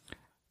wrong.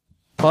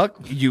 Fuck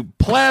you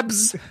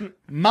plebs.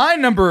 My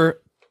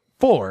number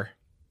 4.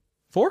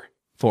 4?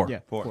 4. Yeah,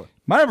 4.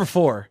 My number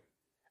 4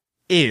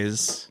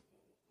 is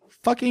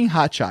fucking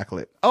hot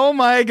chocolate. Oh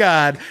my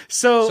god.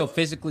 So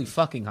physically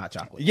fucking hot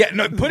chocolate. Yeah,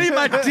 no, putting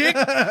my dick,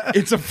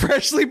 it's a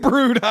freshly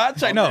brewed hot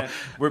chocolate. No.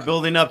 We're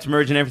building up to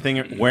merging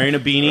everything, wearing a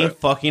beanie,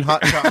 fucking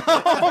hot chocolate.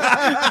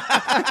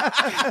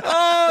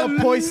 Oh,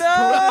 Poised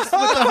with the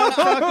hot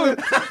chocolate.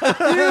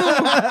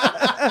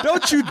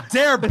 Don't you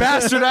dare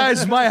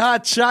bastardize my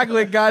hot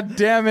chocolate, god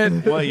damn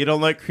it. What, you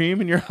don't like cream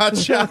in your hot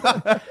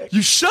chocolate?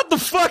 You shut the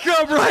fuck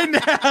up right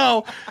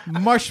now.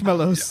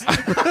 Marshmallows.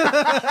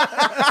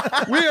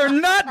 We are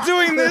not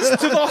doing this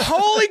to the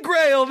holy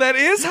grail that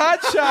is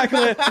hot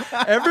chocolate.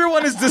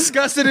 Everyone is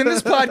disgusted in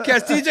this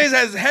podcast. TJ's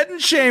has head and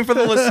shame for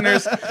the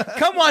listeners.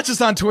 Come watch us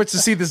on Twitch to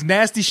see this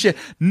nasty shit.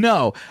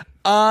 No,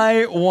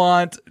 I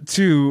want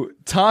to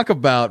talk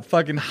about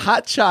fucking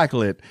hot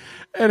chocolate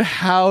and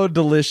how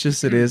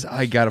delicious it is.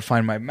 I gotta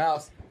find my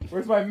mouse.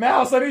 Where's my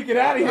mouse? I need to get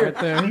out of here. Right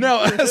there.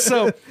 No,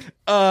 so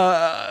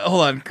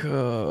hold on.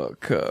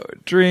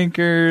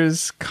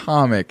 Drinkers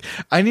comic.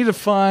 I need to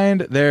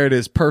find. There it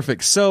is.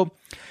 Perfect. So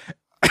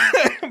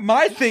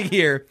my thing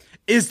here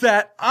is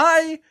that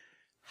I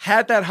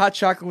had that hot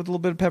chocolate with a little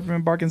bit of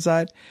peppermint bark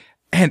inside,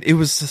 and it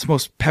was the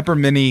most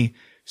pepperminty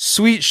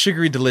sweet,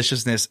 sugary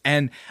deliciousness.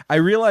 And I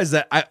realized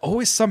that I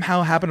always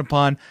somehow happen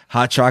upon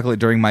hot chocolate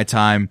during my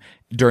time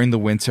during the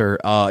winter.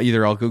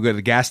 Either I'll go to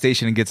the gas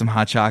station and get some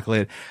hot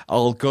chocolate.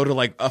 I'll go to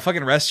like a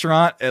fucking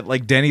restaurant at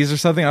like Denny's or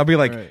something. I'll be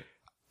like,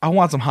 I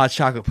want some hot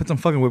chocolate. Put some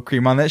fucking whipped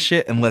cream on that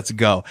shit and let's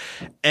go.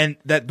 And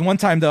that one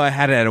time though I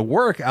had it at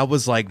work, I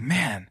was like,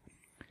 man,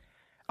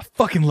 I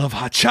fucking love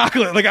hot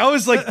chocolate. Like I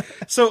was like,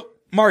 so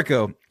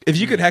Marco, if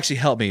you could actually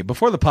help me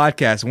before the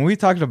podcast, when we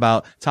talked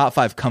about top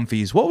 5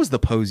 Comfies, what was the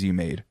pose you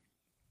made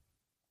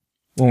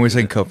when we were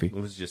saying Kofi? It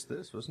was just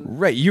this, wasn't it?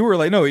 Right. You were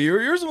like, no,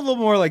 yours was a little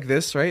more like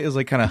this, right? It was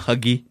like kind of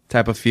huggy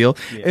type of feel.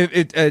 Yeah.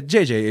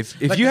 JJ,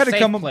 if like you had to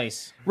come up,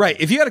 place. right,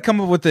 if you had to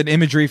come up with an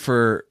imagery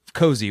for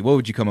cozy, what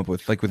would you come up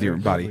with, like with your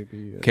body?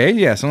 Okay,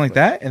 yeah, something like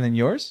that. And then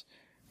yours,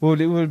 what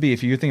would it be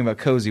if you were thinking about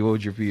cozy? What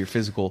would be your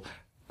physical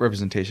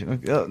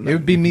representation? It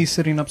would be me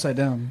sitting upside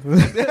down.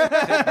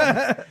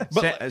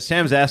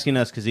 Sam's asking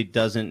us because he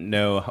doesn't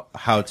know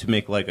how to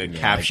make like a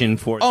caption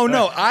for. Oh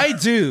no, I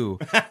do.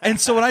 And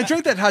so when I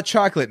drink that hot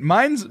chocolate,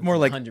 mine's more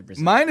like 100%.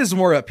 Mine is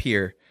more up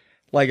here.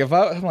 Like if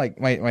I'm like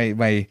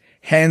my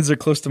hands are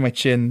close to my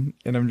chin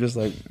and I'm just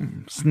like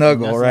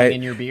snuggle, nuzzling right?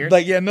 in your beard?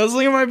 Like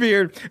nuzzling in my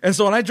beard. And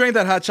so when I drank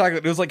that hot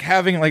chocolate, it was like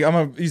having like I'm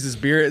gonna use this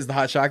beer as the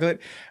hot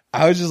chocolate.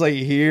 I was just like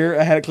here,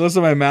 I had it close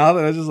to my mouth,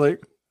 and I was just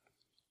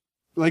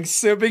like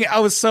sipping. I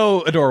was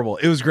so adorable.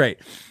 It was great.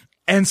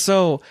 And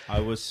so I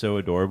was so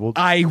adorable.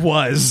 I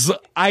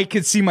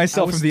could see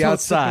myself from the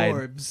outside.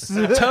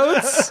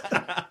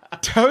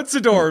 Totes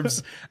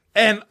adorbs.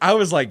 And I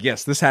was like,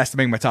 yes, this has to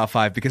make my top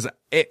 5 because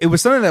it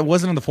was something that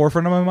wasn't on the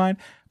forefront of my mind,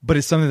 but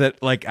it's something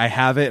that like I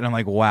have it and I'm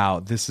like,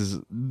 wow, this is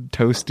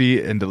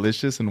toasty and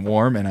delicious and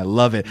warm and I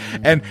love it.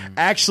 And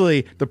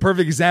actually the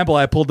perfect example,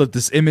 I pulled up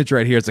this image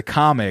right here. It's a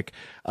comic.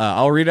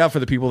 I'll read it out for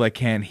the people that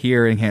can't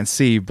hear and can't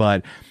see,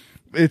 but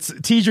it's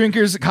tea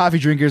drinkers, coffee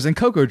drinkers, and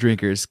cocoa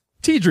drinkers.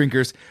 Tea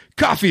drinkers,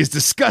 coffee is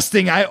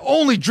disgusting. I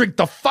only drink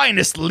the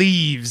finest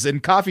leaves.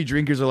 And coffee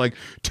drinkers are like,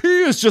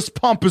 tea is just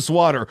pompous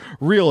water.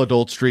 Real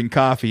adults drink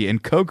coffee.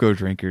 And cocoa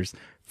drinkers,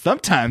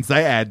 sometimes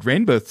I add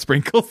rainbow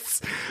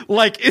sprinkles.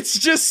 Like, it's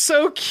just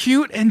so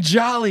cute and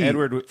jolly.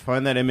 Edward,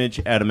 find that image,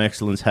 Adam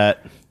Excellence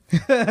hat.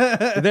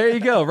 There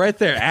you go, right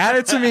there. Add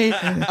it to me.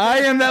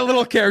 I am that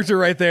little character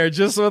right there,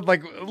 just with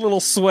like a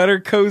little sweater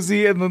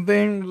cozy and the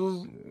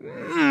thing.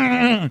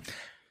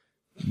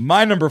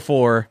 My number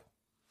 4.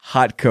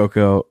 Hot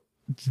cocoa.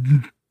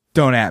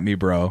 Don't at me,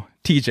 bro.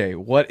 TJ,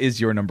 what is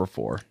your number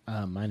 4?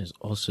 Mine is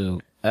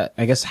also,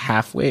 I guess,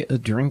 halfway a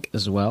drink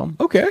as well.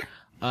 Okay.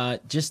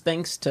 Just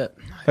thanks to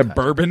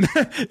bourbon.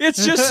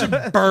 It's just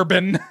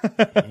bourbon.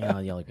 Yeah,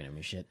 y'all are giving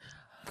me shit.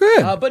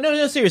 Good. But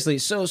no, seriously.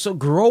 So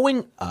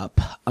growing up,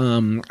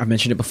 I've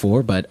mentioned it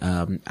before, but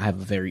I have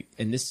a very,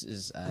 and this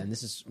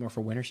is more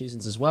for winter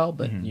seasons as well.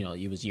 But you know,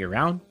 it was year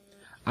round.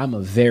 I'm a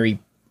very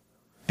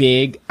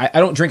big. I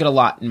don't drink it a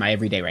lot in my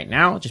everyday right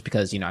now, just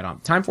because I don't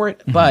have time for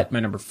it. But my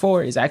number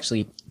 4 is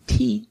actually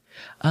tea,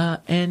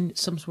 and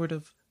some sort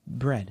of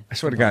bread. I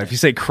swear to God, if you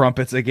say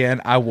crumpets again,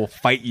 I will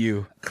fight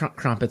you.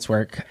 Crumpets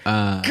work.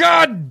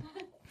 God.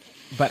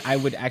 But I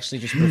would actually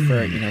just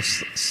prefer,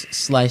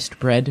 sliced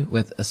bread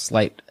with a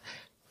slight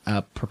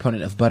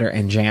proponent of butter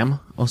and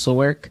jam also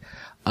work.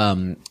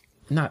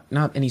 Not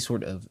any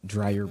sort of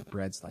drier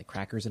breads like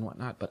crackers and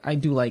whatnot, but I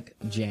do like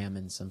jam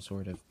and some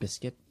sort of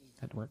biscuit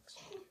that works.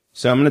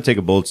 So I'm going to take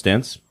a bold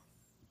stance.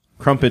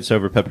 Crumpets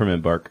over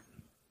peppermint bark.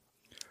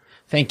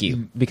 Thank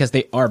you, because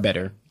they are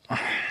better.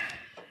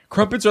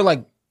 Crumpets are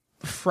like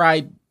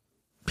fried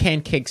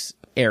pancakes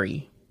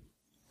airy.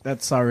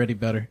 That's already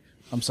better.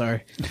 I'm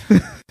sorry.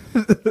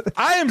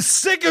 I am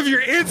sick of your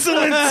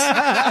insolence.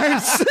 I am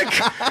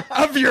sick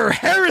of your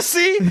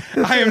heresy.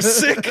 I am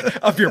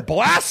sick of your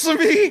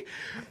blasphemy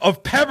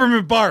of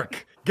peppermint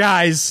bark.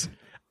 Guys,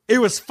 it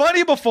was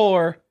funny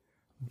before,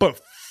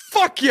 but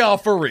fuck y'all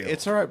for real.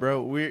 It's all right,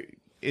 bro.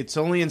 It's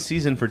only in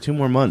season for 2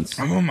 more months.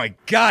 Oh my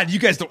God, you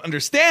guys don't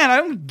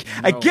understand.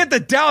 I get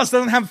that Dallas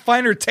doesn't have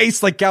finer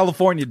taste like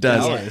California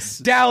does.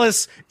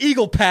 Dallas,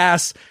 Eagle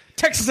Pass,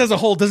 Texas as a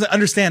whole doesn't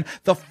understand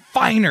the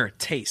finer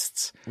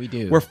tastes. We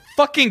do. We're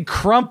fucking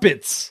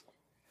crumpets.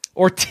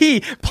 Or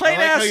tea.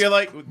 Plain ass. You're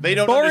like, they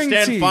don't boring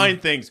understand tea. fine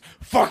things.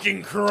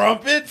 Fucking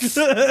crumpets.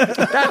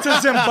 That's a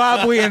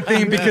Zimbabwean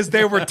thing because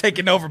they were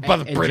taken over by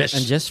the British.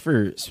 And just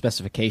for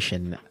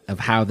specification of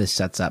how this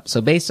sets up. So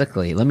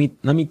basically, let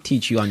me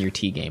teach you on your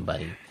tea game,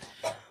 buddy.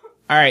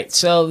 All right.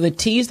 So the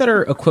teas that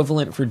are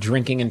equivalent for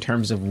drinking in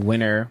terms of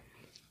winter.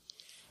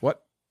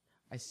 What?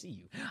 I see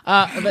you.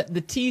 But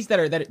the teas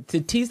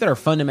that are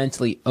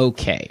fundamentally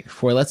okay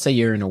for, let's say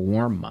you're in a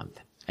warm month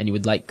and you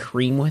would like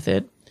cream with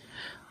it.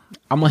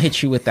 I'm gonna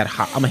hit you with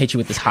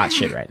this hot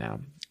shit right now.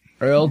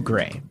 Earl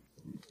Grey.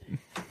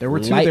 There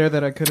were 2 there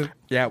that I could have.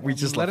 Yeah, we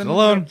just left it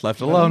alone.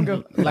 Left it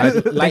alone.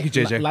 Thank you,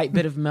 JJ. Light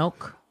bit of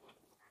milk,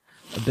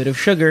 a bit of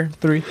sugar,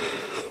 3,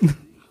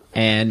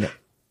 and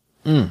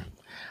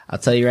I'll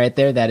tell you right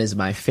there, that is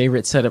my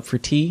favorite setup for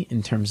tea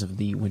in terms of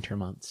the winter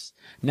months.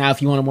 Now,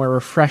 if you want a more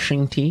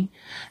refreshing tea,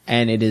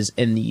 and it is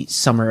in the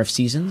summer of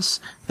seasons,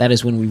 that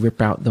is when we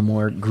rip out the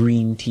more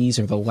green teas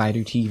or the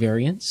lighter tea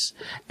variants,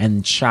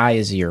 and chai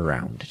is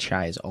year-round.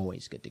 Chai is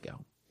always good to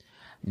go.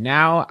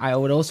 Now, I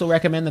would also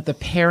recommend that the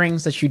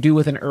pairings that you do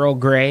with an Earl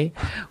Grey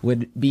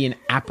would be an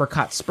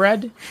apricot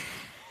spread,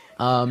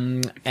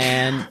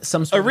 and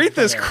some sort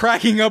Aretha's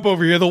cracking up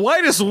over here. The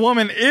whitest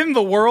woman in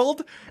the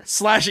world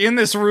 / in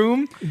this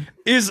room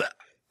is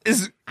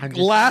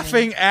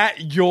laughing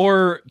at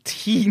your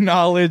tea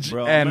knowledge.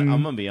 Bro, and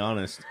I'm gonna be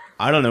honest.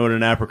 I don't know what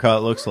an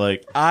apricot looks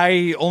like.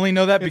 I only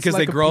know that because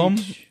like they a grow them.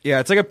 peach. Yeah,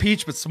 it's like a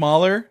peach but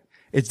smaller.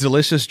 It's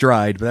delicious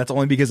dried, but that's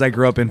only because I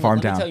grew up in farm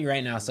Let me town. tell you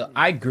right now. So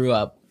I grew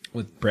up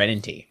with bread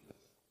and tea.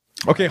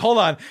 Okay, hold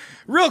on.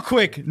 Real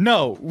quick.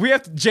 No, we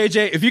have to,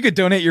 JJ, if you could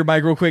donate your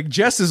mic real quick.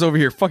 Jess is over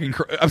here fucking,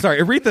 I'm sorry,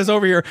 Aretha's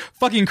over here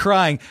fucking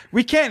crying.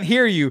 We can't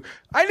hear you.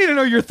 I need to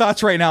know your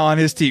thoughts right now on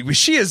his tea.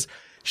 She is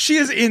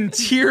in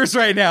tears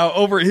right now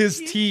over his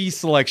tea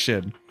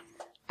selection.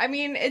 I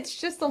mean, it's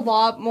just a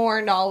lot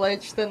more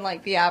knowledge than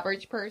like the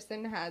average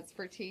person has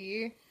for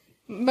tea.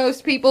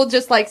 Most people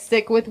just like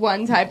stick with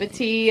one type of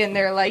tea and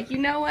they're like, you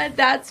know what,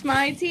 that's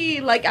my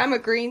tea. Like, I'm a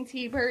green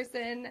tea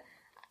person.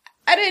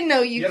 I didn't know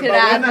you could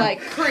add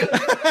like cream,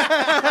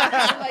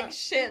 like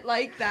shit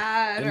like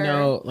that. Or,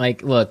 No,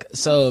 like, look,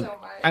 so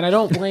much. and I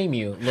don't blame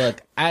you.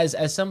 Look, as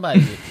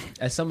somebody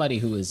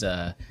who is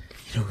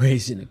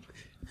raised in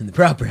the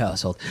proper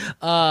household,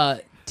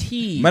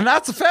 tea.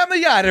 Manat's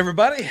family yacht,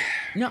 everybody.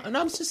 No,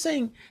 I'm just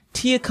saying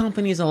tea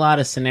accompanies a lot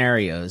of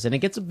scenarios, and it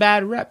gets a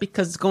bad rep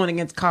because it's going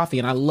against coffee,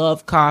 and I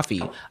love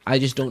coffee. I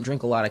just don't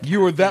drink a lot of coffee.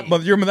 You're that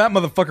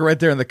motherfucker right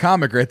there in the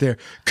comic right there.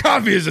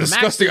 Coffee is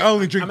disgusting. I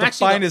only drink the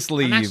finest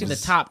leaves. I'm actually the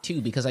top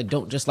two because I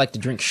don't just like to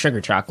drink sugar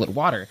chocolate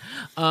water.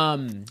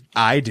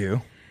 I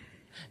do.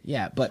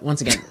 Yeah, but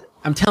once again,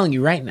 I'm telling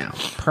you right now,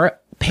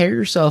 pair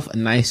yourself a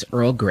nice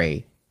Earl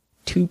Grey,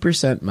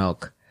 2%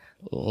 milk,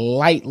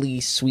 lightly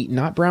sweet,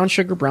 not brown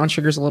sugar. Brown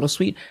sugar's a little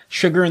sweet.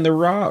 Sugar in the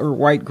raw or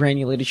white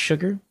granulated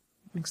sugar.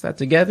 Mix that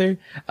together.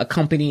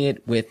 Accompany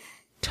it with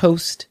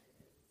toast,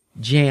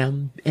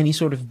 jam, any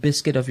sort of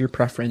biscuit of your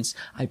preference.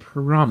 I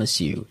promise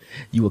you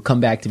will come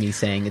back to me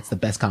saying it's the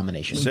best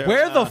combination.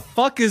 Where the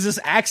fuck is this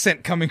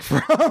accent coming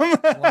from?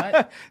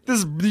 What?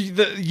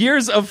 The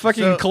years of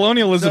fucking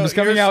colonialism is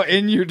coming out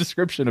in your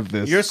description of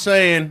this. You're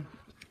saying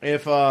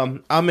if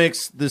I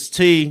mix this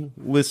tea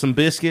with some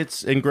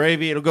biscuits and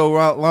gravy, it'll go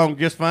right along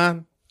just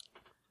fine?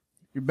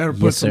 You better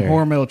put some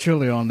Hormel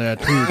chili on that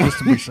too, just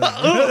to be safe.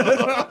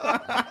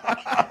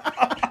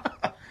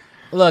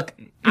 Look,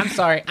 I'm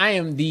sorry. I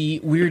am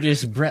the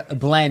weirdest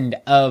blend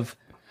of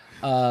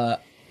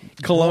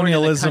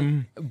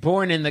colonialism.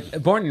 Born and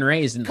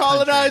raised in the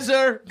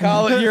Colonizer!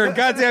 You're a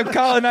goddamn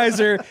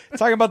colonizer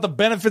talking about the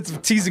benefits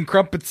of teas and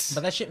crumpets.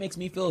 But that shit makes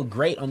me feel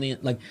great on the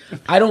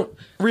I don't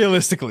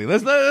realistically.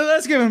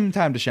 Let's give him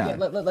time to shine.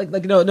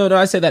 No.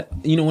 I say that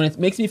when it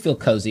makes me feel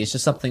cozy, it's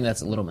just something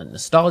that's a little bit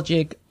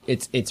nostalgic.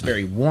 It's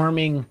very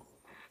warming.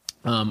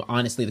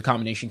 Honestly, the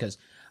combination because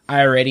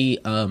I already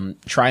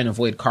try and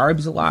avoid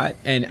carbs a lot,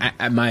 and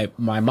my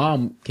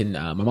mom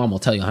will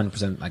tell you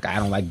 100%. Like I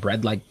don't like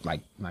bread like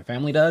my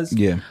family does.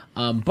 Yeah.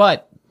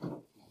 But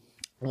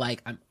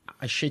like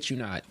I shit you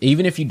not.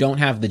 Even if you don't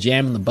have the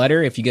jam and the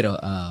butter, if you get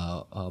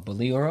a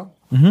bolillo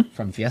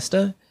from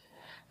Fiesta,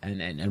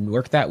 and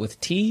work that with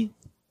tea.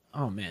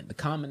 Oh man, the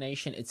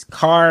combination, it's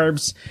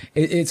carbs,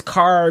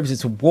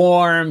 it's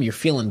warm, you're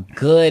feeling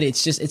good.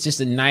 It's just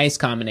a nice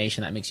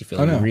combination that makes you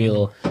feel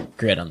real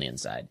good on the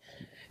inside.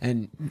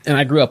 And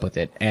I grew up with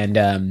it.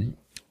 And,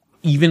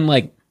 even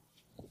like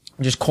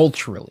just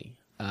culturally,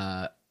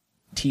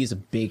 tea is a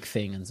big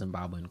thing in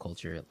Zimbabwean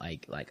culture.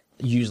 Like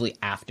usually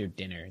after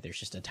dinner, there's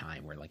just a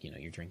time where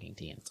you're drinking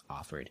tea and it's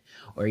offered.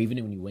 Or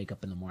even when you wake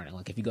up in the morning,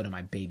 like if you go to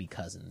my baby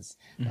cousins,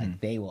 like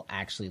they will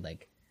actually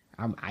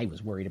I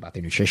was worried about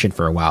their nutrition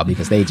for a while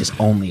because they just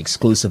only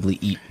exclusively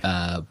eat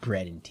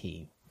bread and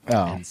tea.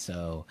 Oh. And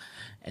so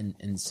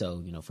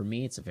for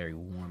me it's a very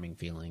warming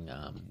feeling.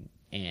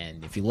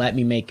 And if you let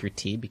me make your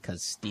tea,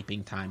 because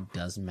steeping time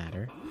does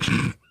matter,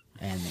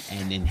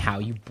 and in how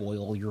you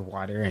boil your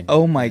water and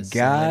the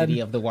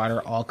solidity of the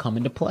water all come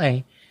into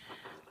play.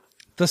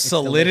 The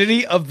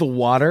solidity of the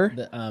water?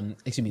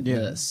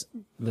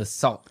 The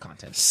salt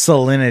content.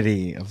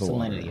 Salinity of the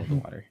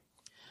water.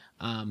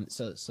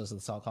 So the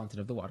salt content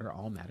of the water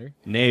all matter.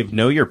 Nave,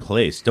 know your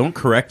place. Don't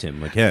correct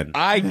him again.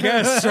 I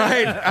guess,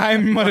 right?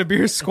 I'm a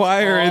beer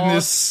squire in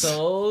this.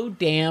 So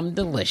damn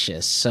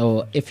delicious.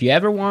 So if you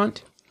ever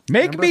want,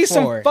 make me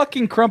some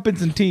fucking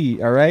crumpets and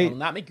tea, all right? I will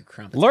not make you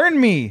crumpets. Learn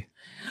me.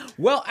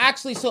 Well,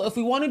 actually, so if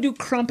we want to do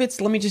crumpets,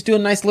 let me just do a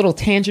nice little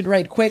tangent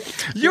right quick.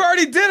 You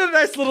already did a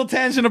nice little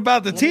tangent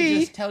about the tea. Let me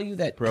just tell you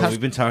that... Bro,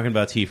 we've been talking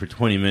about tea for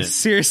 20 minutes.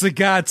 Seriously,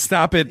 God,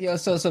 stop it. Yeah,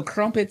 so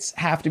crumpets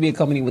have to be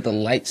accompanied with a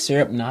light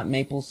syrup, not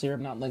maple syrup,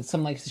 not like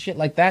some shit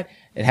like that.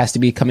 It has to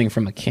be coming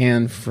from a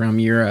can from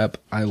Europe.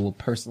 I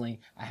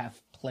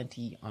have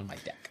plenty on my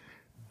deck.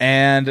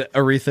 And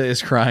Aretha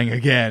is crying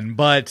again,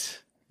 but...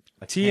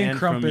 Tea and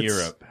crumpets from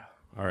Europe.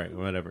 All right,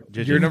 whatever.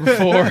 You're number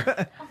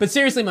 4. But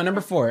seriously, my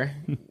number 4.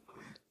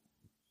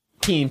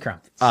 Tea and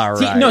crumpets. All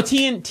right.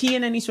 Tea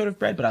and any sort of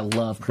bread, but I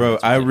love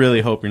crumpets. Bro, I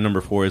really hope your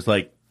number 4 is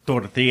like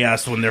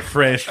tortillas when they're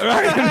fresh.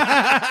 Pinche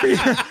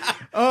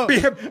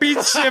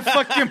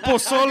fucking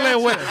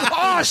pozole.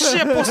 Oh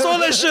shit,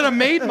 pozole should have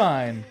made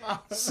mine.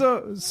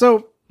 So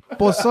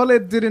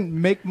pozole didn't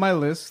make my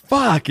list.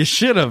 Fuck, it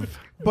should have.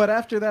 But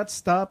after that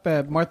stop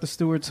at Martha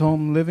Stewart's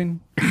home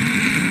living,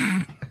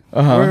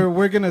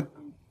 we're gonna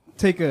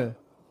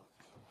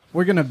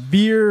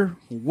veer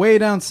way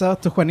down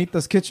south to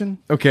Juanita's kitchen.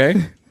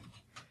 Okay.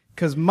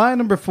 Because my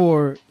number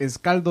 4 is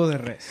caldo de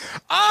res.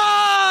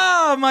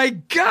 Oh my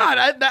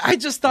god! I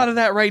just thought of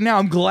that right now.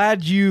 I'm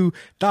glad you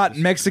thought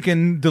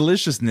Mexican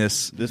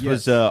deliciousness. This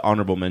was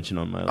honorable mention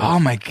on my list. Oh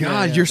my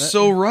god, you're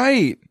so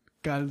right.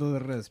 Caldo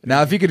de res.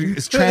 Now, if you could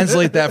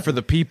translate that for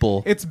the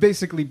people, it's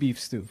basically beef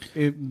stew.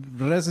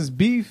 Res is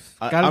beef.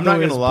 Caldo I'm not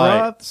gonna is lie.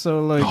 broth. So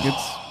like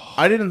it's.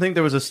 I didn't think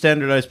there was a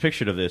standardized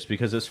picture of this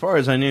because, as far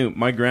as I knew,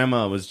 my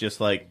grandma was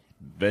just like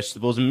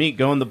vegetables and meat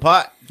go in the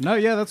pot. No,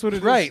 yeah, that's what it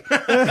is. right?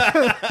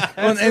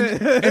 and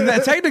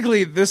that,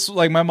 technically, this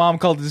like my mom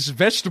called this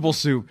vegetable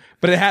soup,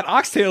 but it had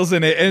oxtails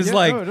in it, and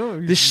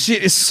it's this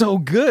shit is so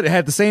good. It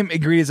had the same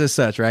ingredients as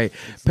such, right?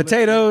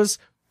 Potatoes.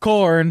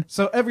 Corn.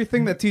 So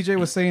everything that TJ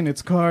was saying,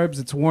 it's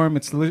carbs, it's warm,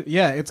 it's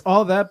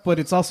all that, but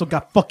it's also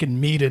got fucking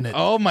meat in it.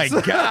 Oh my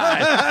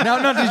god!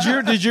 Now,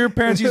 did your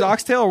parents use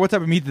oxtail, or what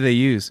type of meat did they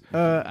use?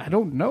 I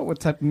don't know what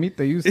type of meat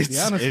they use. To be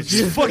honest with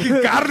you, It's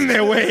fucking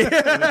carne way.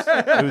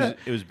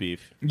 It was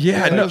beef.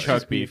 Yeah, no,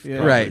 chuck beef. yeah.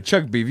 Right,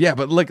 chuck beef. Yeah,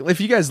 but look,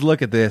 if you guys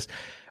look at this,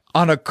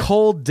 on a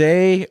cold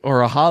day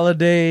or a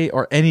holiday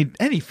or any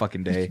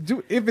fucking day,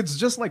 dude, if it's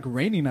just like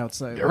raining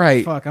outside,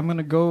 right? Fuck, I'm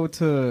gonna go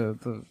to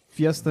the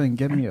Fiesta and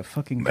get me a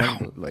fucking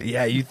caldo. Like,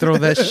 yeah, you throw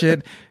that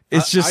shit.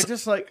 It's I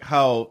just like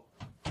how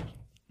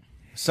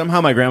somehow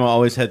my grandma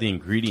always had the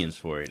ingredients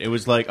for it. It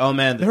was like, oh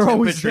man, They're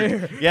always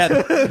there. Yeah,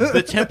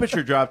 the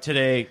temperature dropped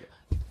today.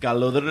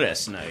 Caldo de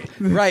res night.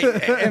 right.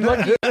 And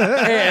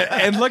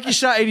Lucky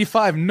Shot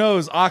 85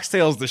 knows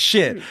oxtail's the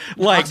shit.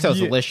 Like Oxtail's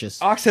delicious.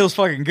 Oxtail's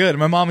fucking good.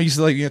 My mom used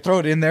to like throw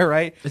it in there,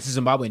 right? It's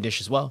a Zimbabwean dish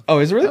as well. Oh,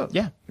 is it really?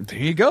 Yeah. There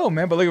you go,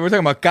 man. But look, we're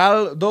talking about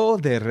caldo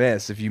de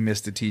res. If you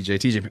missed it,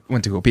 TJ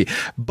went to go pee.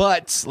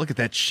 But look at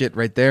that shit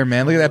right there,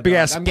 man. Look at that big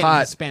ass I'm getting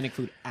pot. Hispanic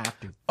food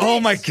after. Oh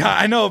my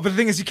god, I know. But the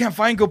thing is, you can't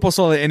find go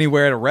pozole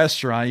anywhere at a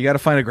restaurant. You got to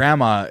find a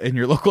grandma in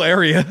your local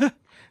area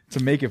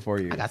to make it for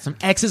you. I got some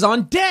X's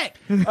on deck.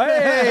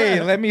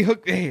 Hey, let me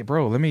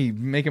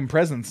make him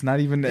presents, not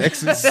even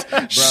X's.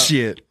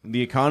 Shit.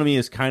 The economy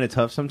is kind of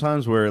tough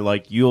sometimes where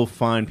like you'll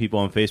find people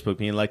on Facebook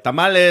being like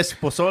tamales,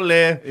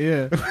 pozole.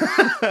 Yeah.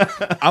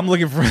 I'm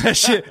looking for that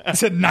shit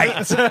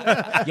tonight.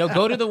 Yo,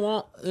 go to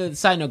the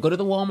side note, go to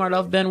the Walmart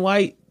off Ben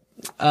White.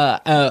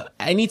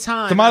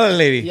 Anytime. Tamale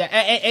lady. Yeah,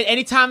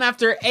 anytime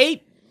after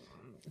 8,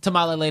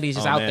 tamale lady's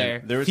just out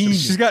man. there. Was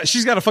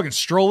She's got a fucking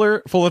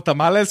stroller full of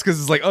tamales because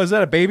it's like, oh, is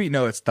that a baby?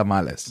 No, it's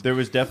tamales. There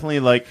was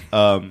definitely like,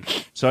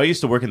 so I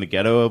used to work in the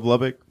ghetto of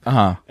Lubbock.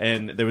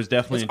 And there was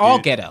definitely It's all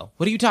ghetto.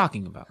 What are you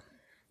talking about?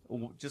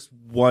 Just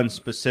one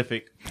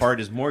specific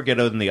part is more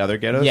ghetto than the other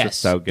ghettos.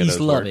 Yes, That's how ghettos East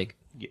Lubbock.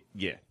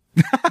 Yeah.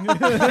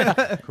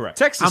 Correct.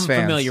 Texas I'm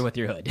fans. familiar with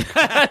your hood.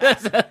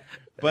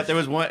 But there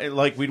was one,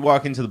 like, we'd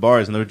walk into the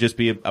bars and there would just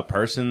be a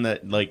person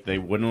that, like, they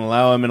wouldn't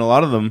allow him in a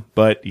lot of them,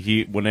 but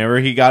whenever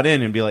he got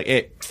in, he'd be like,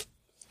 hey,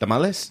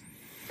 tamales?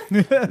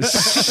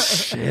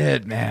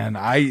 Shit, man.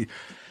 I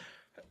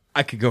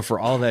could go for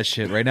all that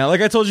shit right now.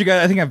 Like I told you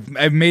guys, I think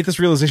I've made this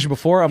realization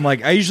before. I'm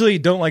like, I usually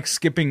don't like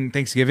skipping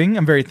Thanksgiving.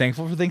 I'm very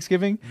thankful for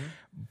Thanksgiving.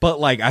 But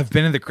like I've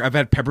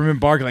had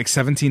peppermint bark like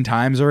 17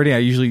 times already. I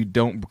usually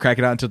don't crack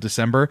it out until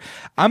December.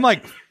 I'm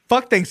like,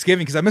 fuck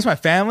Thanksgiving because I miss my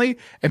family.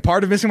 And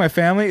part of missing my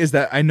family is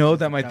that I know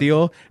that my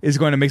tío is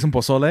going to make some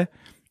pozole.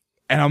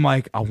 And I'm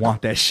like, I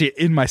want that shit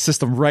in my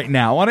system right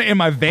now. I want it in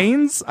my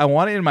veins. I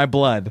want it in my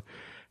blood.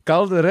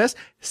 Caldo de res,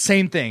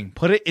 same thing.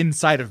 Put it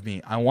inside of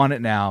me. I want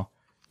it now.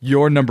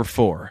 Your number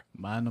 4.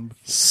 My number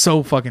 4.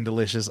 So fucking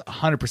delicious.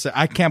 100%.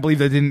 I can't believe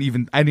I didn't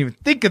even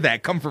think of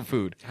that comfort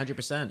food.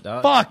 100%,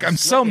 dog. Fuck, I'm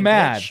so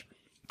mad. Bitch.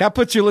 That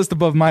puts your list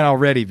above mine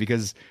already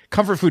because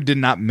comfort food did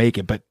not make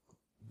it. But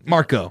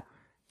Marco,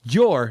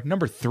 you're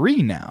number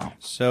 3 now.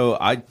 So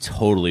I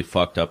totally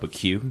fucked up a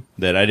cue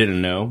that I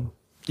didn't know.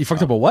 You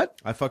fucked up a what?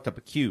 I fucked up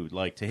a cue,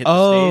 like to hit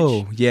the stage.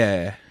 Oh,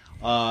 yeah.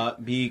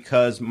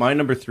 Because my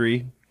number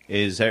 3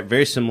 is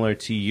very similar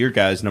to your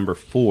guys' number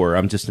 4.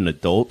 I'm just an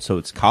adult, so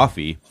it's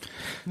coffee.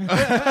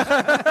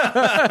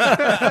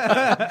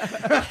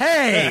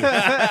 Hey!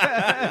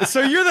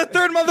 So you're the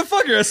third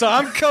motherfucker. So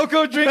I'm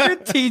cocoa drinker,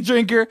 tea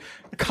drinker,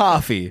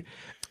 coffee.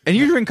 And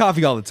you drink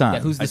coffee all the time. Yeah,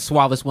 who's the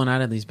suavest one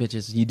out of these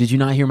bitches? Did you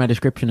not hear my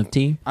description of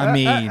tea? I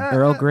mean,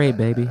 Earl Grey,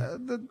 baby.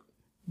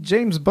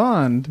 James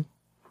Bond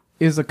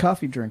is a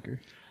coffee drinker.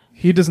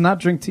 He does not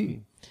drink tea.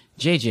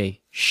 JJ,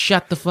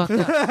 shut the fuck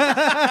up.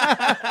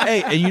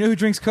 hey, and you know who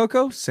drinks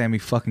cocoa? Sammy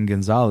fucking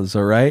Gonzalez,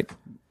 all right?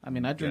 I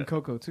mean, I drink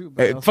cocoa too.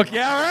 But Hey, fuck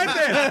yeah, all right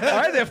then. All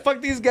right then.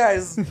 Fuck these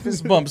guys.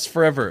 Fist bumps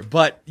forever.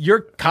 But your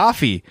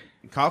coffee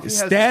Coffee has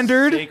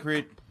standard? a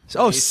sacred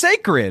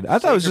sacred. I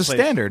thought it was just place.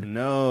 standard.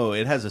 No,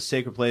 it has a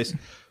sacred place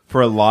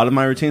for a lot of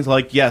my routines.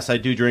 Like, yes, I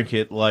do drink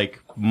it like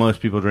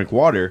most people drink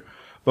water.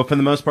 But for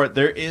the most part,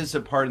 there is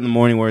a part in the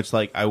morning where it's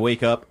like I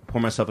wake up, pour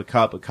myself a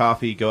cup of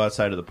coffee, go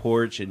outside of the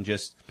porch, and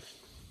just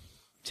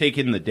take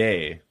in the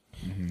day.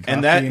 Mm-hmm.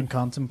 And that in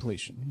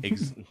contemplation.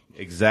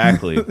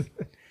 Exactly.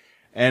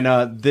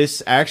 And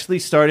this actually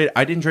started.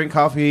 I didn't drink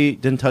coffee,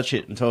 didn't touch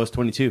it until I was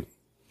 22.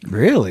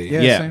 Really?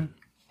 Yeah. Same.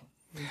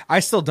 I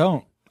still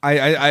don't.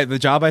 I the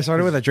job I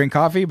started with, I drink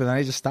coffee, but then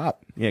I just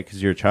stopped. Yeah,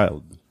 because you're a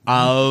child.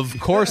 Of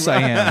course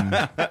I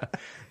am.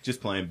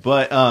 Just playing.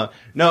 But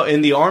no,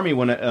 in the Army,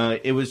 when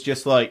it was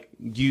just like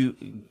you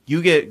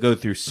go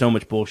through so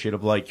much bullshit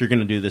of like, you're going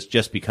to do this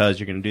just because,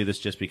 you're going to do this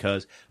just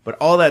because. But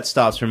all that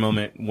stops for a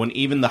moment when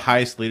even the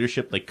highest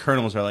leadership, like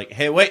colonels, are like,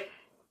 hey, wait,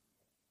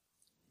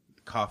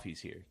 coffee's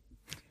here.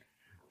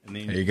 And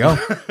then, There you go.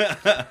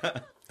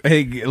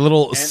 A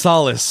little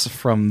solace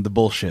from the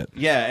bullshit.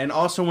 yeah, and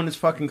also when it's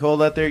fucking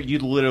cold out there, you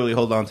literally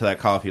hold on to that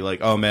coffee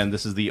like, oh man,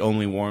 this is the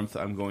only warmth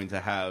I'm going to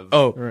have.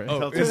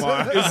 Until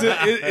tomorrow.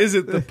 Is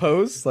it the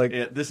pose? Like,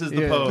 Yeah, this is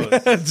the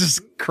pose.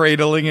 just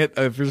cradling it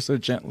ever so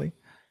gently.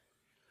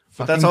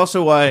 But that's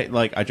also why,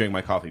 like, I drink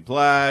my coffee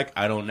black.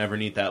 I don't never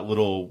need that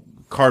little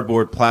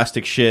cardboard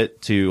plastic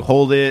shit to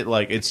hold it.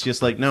 Like, it's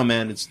just like, no,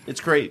 man, it's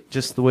great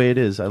just the way it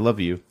is. I love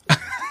you.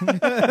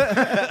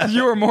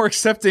 You are more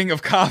accepting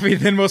of coffee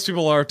than most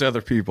people are to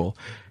other people.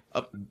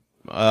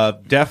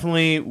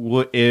 Definitely,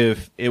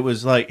 if it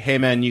was like, hey,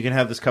 man, you can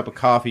have this cup of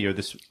coffee or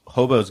this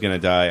hobo's gonna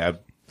die, I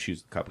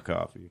choose the cup of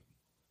coffee.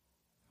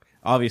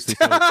 Obviously,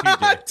 so is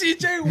TJ.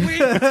 TJ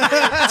Wink.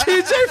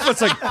 TJ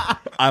Foot's like,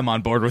 I'm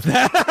on board with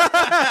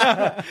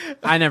that.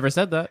 I never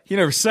said that. He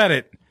never said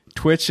it.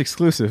 Twitch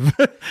exclusive.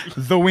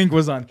 The wink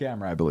was on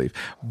camera, I believe.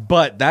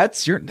 But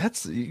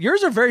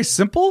yours are very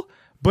simple,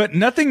 but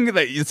nothing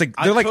that it's like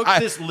they're I like took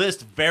this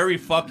list very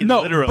fucking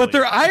no, literally. but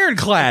they're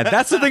ironclad.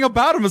 That's the thing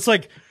about them. It's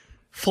like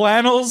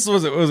flannels.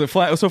 Was it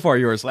so far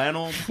yours?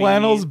 Flannels,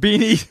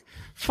 beanie,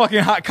 fucking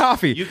hot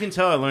coffee. You can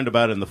tell I learned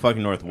about it in the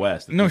fucking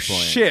Northwest. No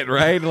shit,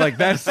 right? Like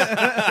that's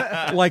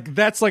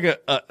like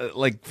a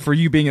like for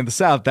you being in the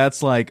South,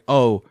 that's like,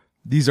 oh,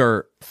 these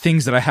are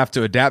things that I have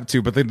to adapt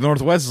to. But the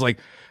Northwest is like,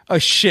 oh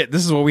shit,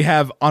 this is what we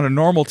have on a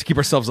normal to keep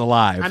ourselves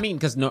alive. I mean,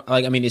 because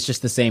it's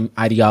just the same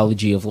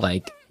ideology of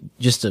like,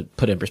 just to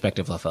put it in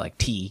perspective, of like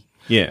tea.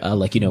 Yeah.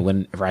 Like, you know,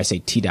 whenever I say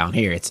tea down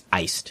here, it's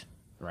iced,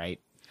 right?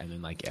 And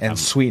then like, and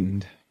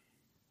sweetened.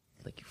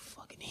 Like, you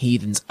fucking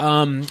heathens.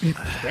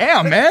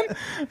 Damn, man.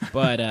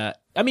 But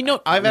I mean,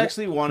 no, I've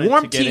actually wanted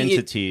to get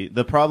into tea.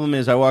 The problem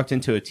is I walked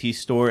into a tea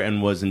store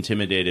and was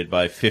intimidated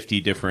by 50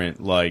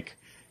 different like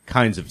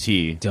kinds of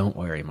tea. Don't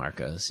worry,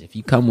 Marcos. If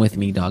you come with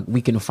me, dog,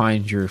 we can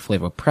find your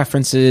flavor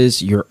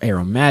preferences, your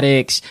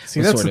aromatics.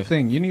 See, that's the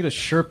thing. You need a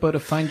Sherpa to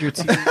find your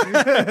tea.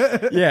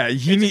 Yeah,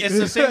 It's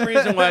the same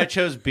reason why I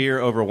chose beer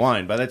over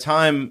wine. By the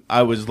time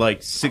I was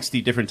like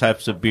 60 different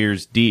types of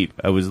beers deep,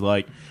 I was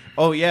like,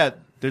 oh yeah,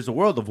 there's a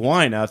world of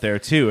wine out there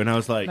too. And I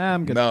was like,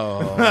 I'm good.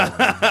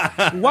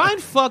 no. Wine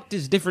fucked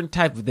is different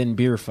type than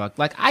beer fucked.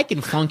 Like, I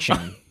can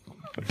function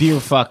beer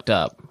fucked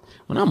up.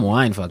 When I'm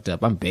wine fucked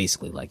up, I'm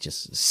basically like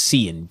just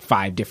seeing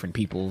 5 different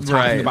people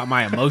talking about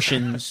my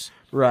emotions.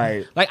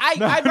 Right. Like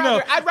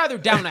I'd rather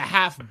down a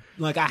half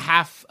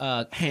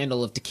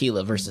handle of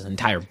tequila versus an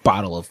entire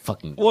bottle of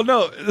fucking. Well,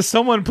 no,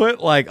 someone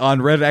put like on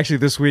Reddit actually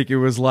this week. It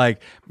was like,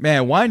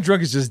 man, wine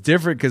drunk is just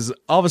different because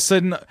all of a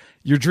sudden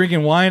you're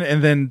drinking wine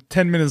and then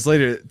 10 minutes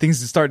later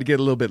things start to get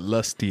a little bit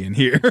lusty in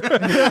here,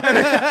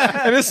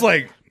 and it's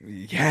like,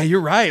 yeah,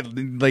 you're right.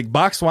 Like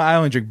boxed wine, I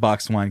only drink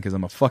boxed wine because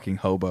I'm a fucking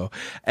hobo,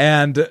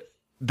 and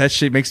that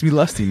shit makes me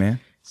lusty, man.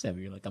 Sam,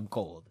 you're like, I'm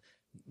cold.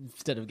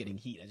 Instead of getting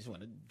heat, I just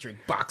want to drink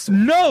box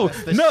wine. No.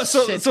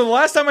 So the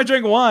last time I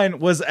drank wine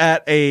was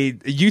at a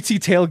UT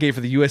tailgate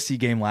for the USC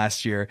game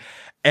last year,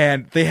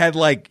 and they had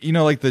like, you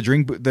know, like the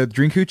drink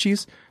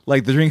hoochies.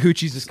 Like the drink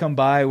hoochies just come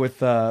by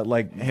with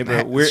like, hey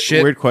bro,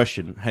 weird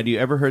question. Had you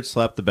ever heard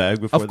slap the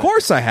bag before? Of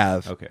course I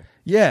have. Okay.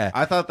 Yeah.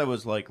 I thought that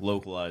was like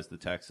localized to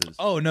Texas.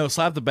 Oh no,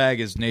 slap the bag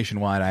is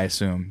nationwide, I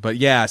assume. But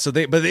yeah,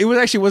 but it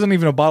wasn't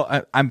even a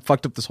bottle. I'm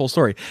fucked up this whole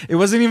story. It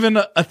wasn't even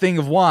a thing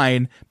of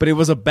wine, but it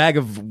was a bag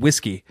of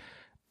whiskey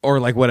or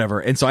like whatever.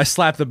 And so I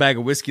slapped the bag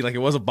of whiskey like it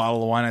was a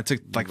bottle of wine. I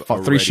took like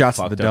 3 shots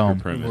of the dome.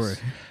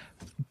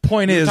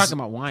 Point is, talking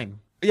about wine.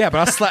 Yeah, but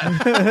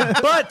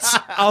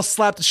I'll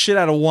slap the shit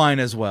out of wine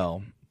as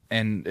well,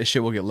 and the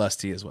shit will get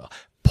lusty as well.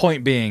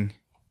 Point being,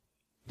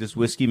 does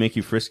whiskey make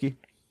you frisky?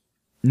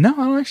 No,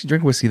 I don't actually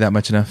drink whiskey that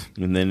much enough.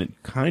 And then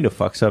it kind of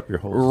fucks up your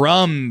whole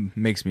rum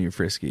makes me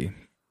frisky.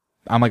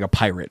 I'm like a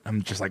pirate.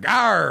 I'm just like,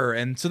 arr.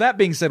 And so that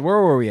being said, where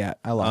were we at?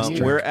 I lost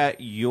track. We're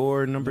at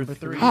your number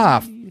 3.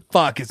 Ah,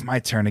 fuck, it's my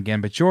turn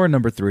again. But your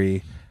number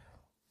 3,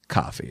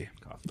 coffee.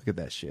 Look at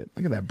that shit.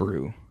 Look at that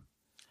brew.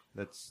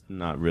 That's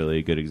not really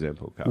a good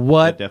example of coffee.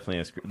 What?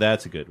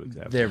 That's a good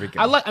example. There we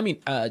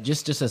go.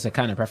 Just as a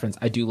kind of preference,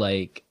 I do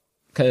like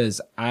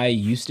because I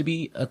used to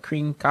be a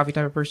cream coffee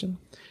type of person,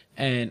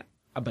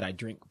 but I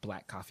drink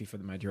black coffee for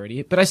the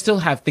majority. But I still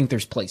think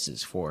there's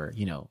places for,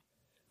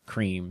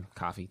 cream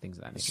coffee, things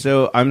of that nature.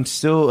 So I'm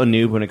still a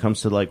noob when it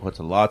comes to like what's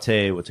a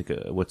latte, what's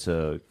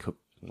a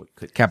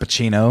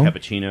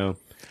cappuccino,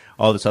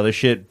 all this other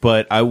shit.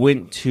 But I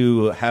went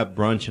to have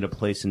brunch at a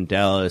place in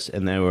Dallas,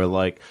 and they were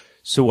like,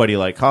 "So why do you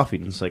like coffee?"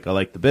 And it's like, "I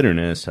like the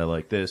bitterness. I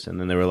like this." And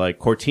then they were like,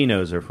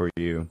 "Cortinos are for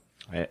you,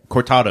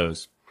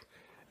 cortados,"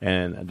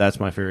 and that's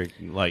my favorite.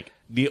 Like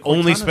the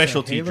only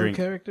specialty Halo drink.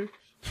 Character?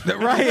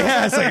 Right?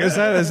 Yeah. It's like, is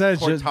that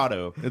just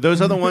Cortado.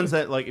 Those are the ones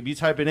that, like, if you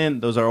type it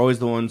in, those are always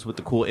the ones with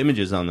the cool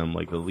images on them,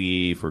 like the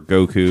leaf or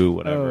Goku,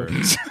 whatever.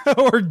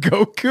 or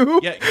Goku?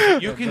 Yeah,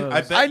 you can.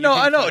 I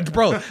know,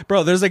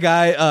 bro. There's a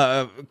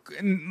guy,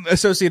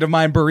 associate of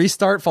mine,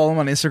 Baristart. Follow him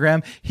on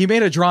Instagram. He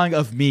made a drawing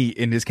of me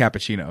in his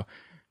cappuccino.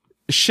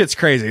 Shit's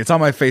crazy. It's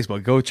on my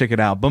Facebook. Go check it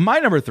out. But my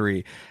number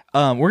 3,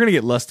 we're gonna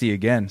get lusty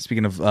again.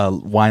 Speaking of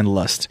wine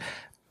lust.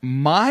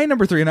 My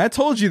number 3, and I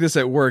told you this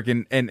at work,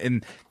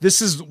 and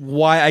this is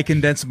why I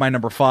condensed my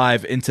number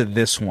 5 into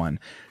this one.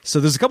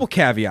 So there's a couple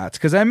caveats,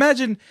 because I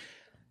imagine,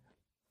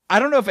 I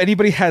don't know if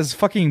anybody has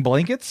fucking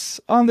blankets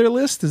on their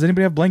list. Does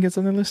anybody have blankets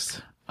on their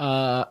list?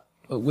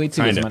 Wait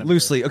till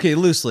loosely. Okay,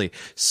 loosely.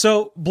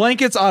 So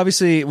blankets,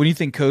 obviously, when you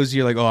think cozy,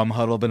 you're like, oh, I'm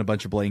huddled up in a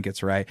bunch of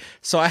blankets, right?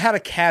 So I had a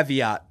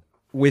caveat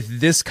with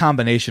this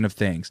combination of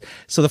things.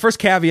 So the first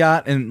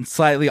caveat and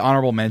slightly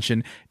honorable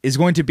mention is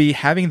going to be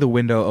having the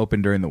window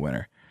open during the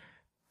winter.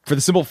 For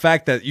the simple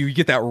fact that you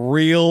get that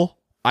real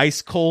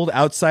ice cold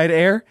outside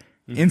air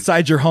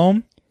inside your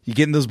home, you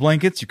get in those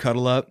blankets, you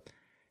cuddle up,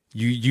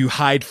 you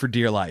hide for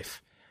dear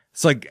life.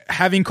 It's like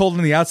having cold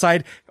on the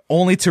outside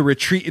only to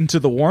retreat into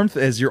the warmth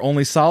as your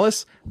only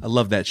solace. I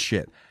love that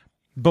shit.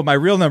 But my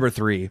real number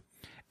 3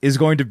 is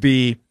going to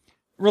be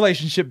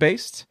relationship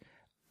based.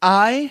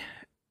 In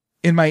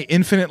my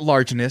infinite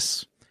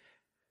largeness,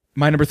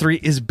 my number 3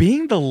 is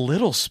being the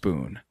little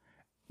spoon.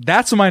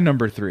 That's my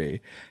number 3.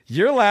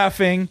 You're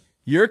laughing.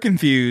 You're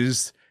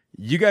confused.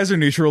 You guys are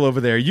neutral over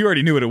there. You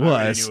already knew what it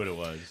was.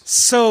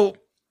 So,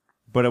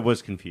 but I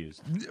was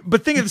confused.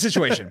 But think of the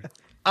situation.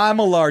 I'm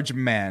a large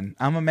man.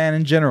 I'm a man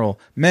in general.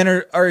 Men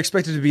are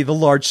expected to be the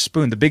large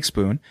spoon, the big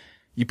spoon.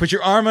 You put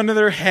your arm under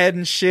their head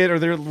and shit, or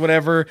their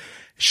whatever.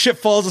 Shit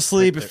falls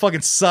asleep. It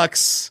fucking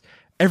sucks.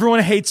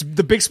 Everyone hates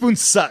the big spoon.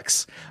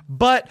 Sucks.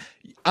 But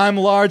I'm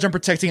large. I'm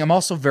protecting. I'm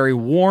also very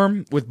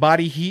warm with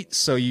body heat.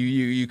 So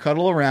you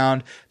cuddle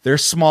around. They're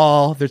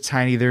small. They're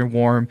tiny. They're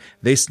warm.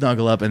 They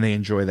snuggle up and they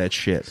enjoy that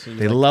shit. So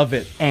they love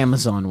it.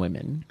 Amazon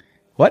women.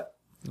 What?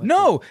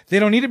 No, they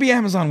don't need to be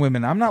Amazon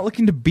women. I'm not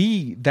looking to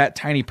be that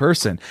tiny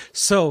person.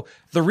 So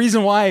the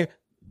reason why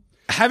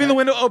having the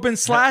window open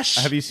 /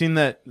 have you seen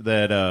that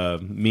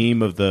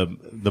meme of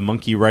the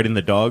monkey riding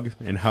the dog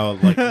and how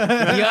like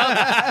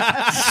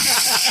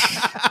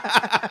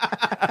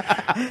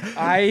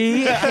I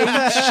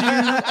hate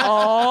you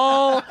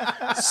all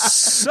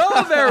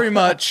so very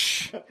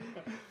much.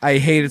 I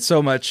hate it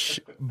so much.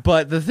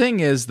 But the thing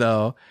is,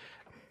 though,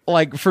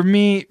 like for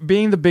me,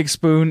 being the big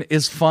spoon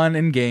is fun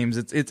in games.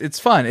 It's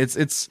fun.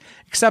 It's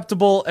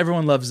acceptable.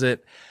 Everyone loves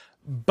it.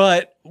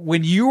 But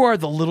when you are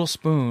the little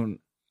spoon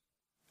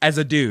as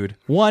a dude,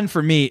 one,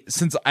 for me,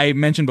 since I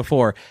mentioned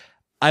before,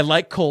 I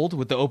like cold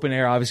with the open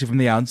air, obviously from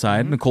the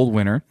outside in the cold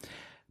winter.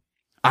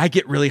 I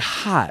get really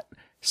hot.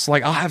 So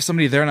like I'll have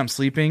somebody there and I'm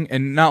sleeping,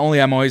 and not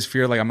only I'm always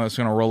feared like I'm just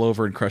gonna roll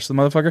over and crush the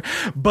motherfucker,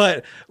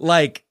 but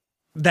like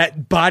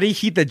that body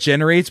heat that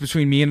generates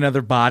between me and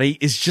another body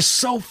is just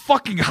so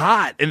fucking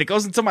hot, and it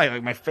goes into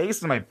my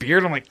face and my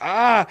beard. I'm like,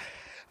 I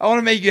want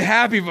to make you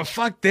happy, but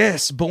fuck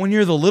this. But when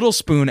you're the little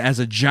spoon as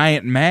a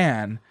giant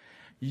man,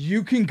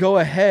 you can go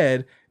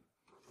ahead.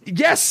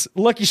 Yes,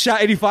 Lucky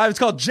Shot 85. It's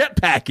called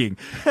jetpacking.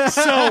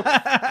 So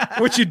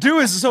what you do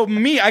is,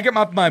 I get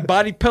my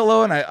body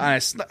pillow and I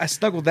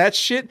snuggle that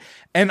shit.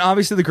 And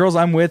obviously the girls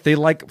I'm with, they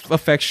like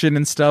affection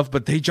and stuff,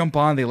 but they jump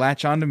on, they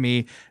latch onto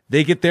me.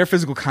 They get their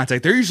physical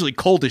contact. They're usually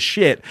cold as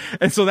shit.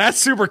 And so that's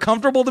super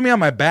comfortable to me on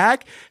my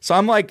back. So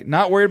I'm like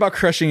not worried about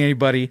crushing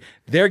anybody.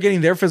 They're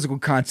getting their physical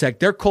contact.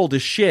 They're cold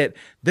as shit.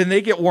 Then they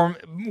get warm.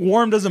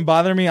 Warm doesn't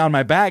bother me on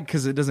my back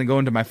because it doesn't go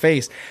into my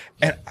face.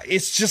 And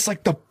it's just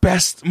like the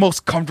best,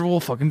 most comfortable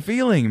fucking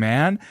feeling,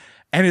 man.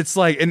 And it's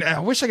like, and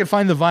I wish I could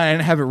find the Vine. I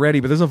didn't have it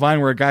ready, but there's a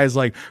Vine where a guy's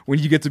like, when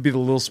you get to be the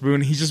little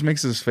spoon, he just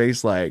makes his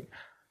face like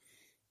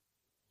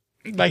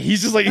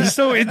he's just like, he's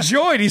so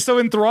enjoyed. He's so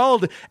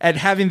enthralled at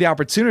having the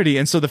opportunity.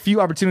 And so the few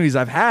opportunities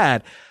I've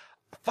had,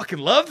 I fucking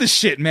love this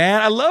shit,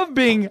 man. I love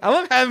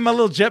having my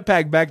little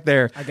jetpack back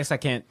there. I guess I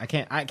can't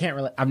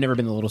really, I've never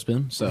been the little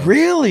spoon, so.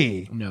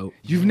 Really? No.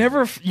 You've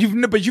never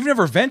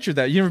ventured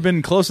that. You've never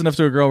been close enough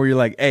to a girl where you're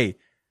like, hey,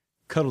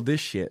 cuddle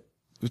this shit.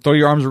 Throw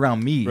your arms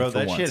around me. Bro,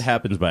 that shit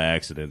happens by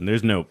accident.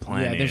 There's no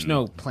planning. Yeah, there's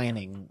no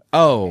planning.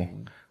 Oh.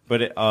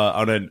 But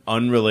on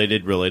an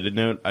related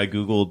note, I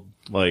Googled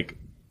like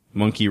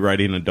monkey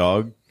riding a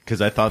dog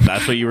because I thought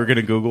that's what you were going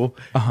to Google.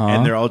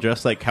 And they're all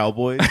dressed like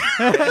cowboys.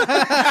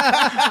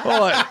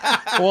 Well,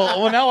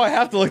 Well, now I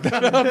have to look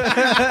that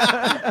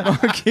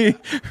up. Monkey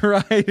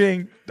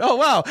riding. Oh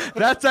wow,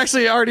 that's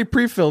actually already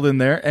pre-filled in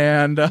there,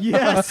 and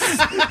Yes.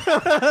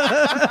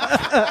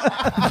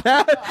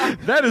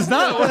 that is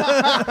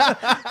not.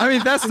 I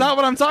mean, that's not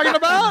what I'm talking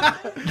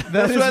about.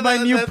 That is my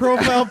new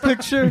profile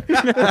picture.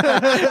 But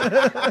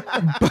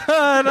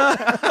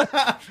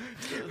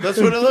That's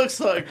what it looks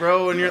like,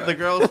 bro. When you're at the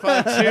girls'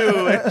 spot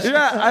too.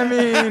 yeah,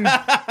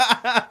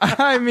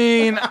 I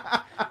mean,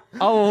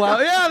 I'll allow.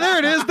 Yeah, there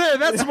it is. There,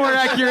 that's more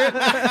accurate.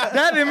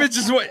 That image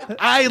is what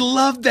I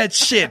love. That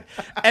shit.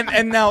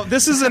 And now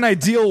this is an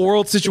ideal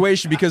world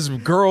situation because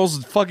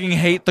girls fucking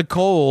hate the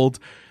cold.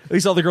 At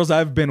least all the girls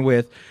I've been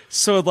with.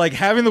 So like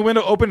having the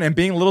window open and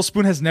being a little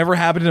spoon has never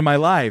happened in my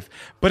life.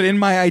 But in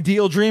my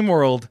ideal dream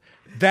world,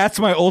 that's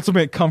my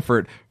ultimate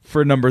comfort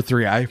for number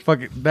 3. I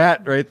fucking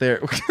that right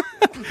there.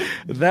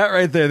 That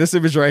right there. This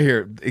image right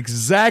here.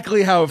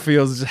 Exactly how it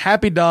feels. It's a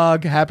happy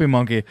dog, happy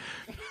monkey.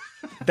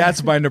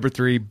 That's my number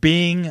 3.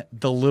 Being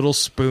the little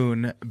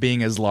spoon,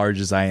 being as large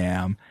as I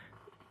am.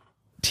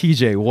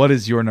 TJ, what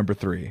is your number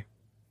 3?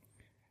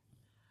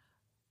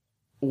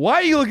 Why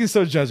are you looking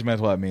so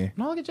judgmental at me? I'm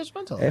not looking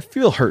judgmental. I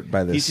feel hurt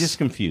by this. He's just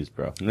confused,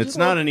 bro. It's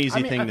not an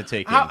easy thing to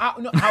take in. How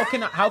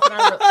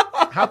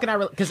can I?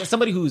 Because as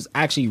somebody who's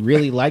actually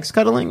really likes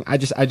cuddling, I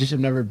just have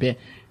never been.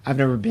 I've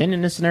never been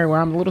in a scenario where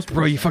I'm a little.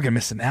 Bro, you fucking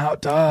missing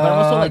out, dog. But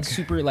I'm also like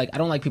super like I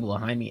don't like people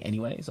behind me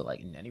anyway. So like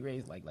in any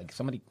ways, like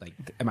somebody like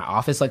in my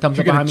office like comes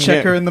up behind me.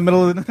 Check her in the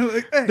middle of the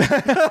like,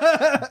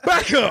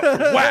 Back up.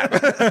 Whap.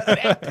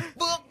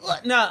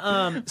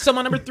 No, so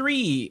my number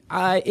 3,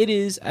 it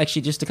is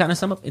actually just to kind of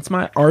sum up. It's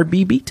my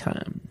RBB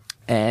time,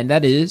 and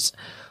that is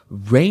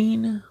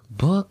rain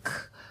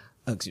book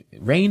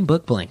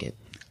blanket.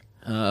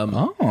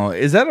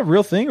 Is that a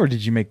real thing or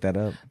did you make that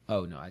up?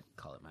 Oh no, I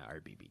call it my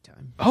RBB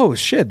time. Oh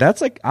shit,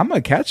 that's like I'm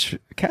gonna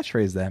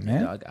catchphrase that,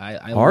 man. Dog,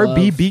 I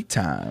RBB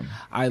time.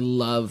 I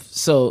love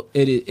so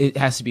it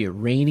has to be a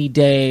rainy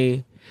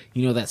day.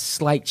 You know, that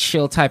slight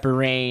chill type of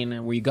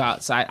rain where you go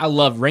outside. I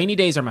love rainy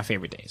days are my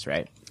favorite days,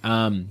 right?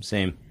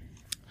 Same.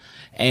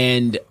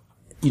 And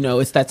you know,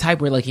 it's that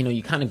type where like, you know,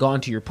 you kind of go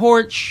onto your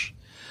porch.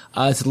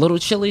 It's a little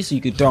chilly, so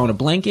you could throw on a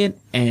blanket,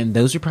 and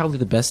those are probably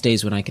the best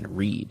days when I can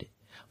read.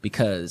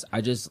 Because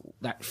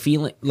that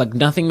feeling, like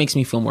nothing makes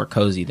me feel more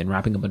cozy than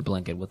wrapping up in a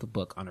blanket with a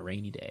book on a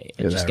rainy day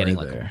and just getting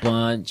like a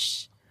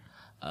bunch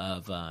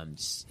of,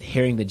 just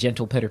hearing the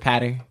gentle pitter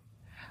patter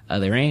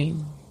of the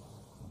rain.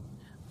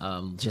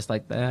 Just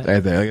like that.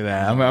 Right there, look at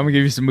that. I'm gonna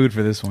give you some mood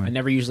for this one. I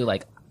never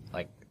usually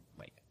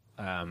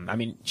I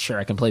mean, sure,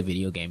 I can play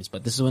video games,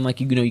 but this is when like,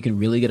 you know, you can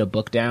really get a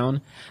book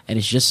down and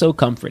it's just so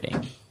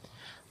comforting.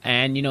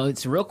 And you know,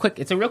 it's a real quick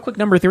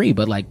number 3,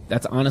 but like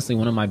that's honestly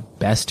one of my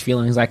best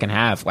feelings I can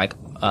have. Like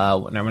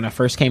when I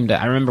first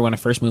I remember when I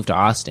first moved to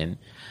Austin,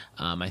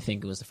 I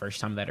think it was the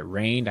first time that it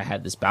rained. I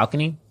had this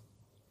balcony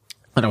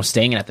and I was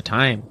staying in at the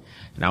time,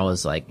 and I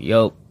was like,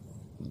 yo,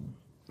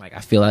 like I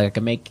feel like I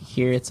can make it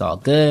here, it's all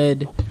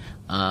good.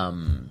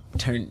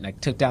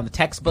 Took down the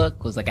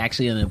textbook, was like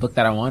actually in a book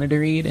that I wanted to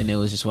read, and it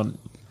was just one,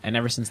 and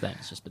ever since then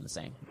it's just been the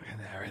same. Right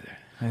there.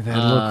 A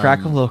little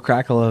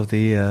crackle of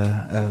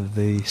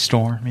the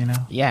storm, you know.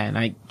 Yeah, and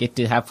I get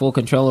to have full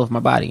control of my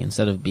body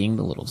instead of being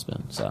the little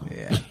spoon. So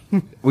yeah,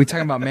 we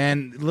talking about,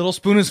 man. Little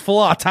spoon is full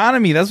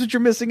autonomy. That's what you're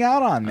missing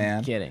out on, man.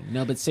 I'm kidding.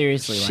 No, but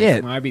seriously,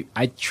 shit. Like,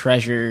 I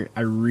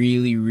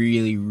really,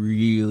 really,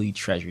 really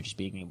treasure just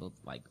being able.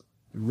 Like,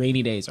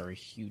 rainy days are a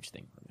huge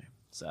thing for me.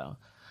 So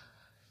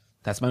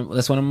that's one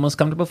of my most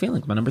comfortable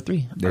feelings. My number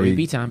 3,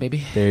 RBB time,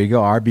 baby. There you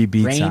go,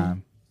 RBB Rain,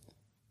 time.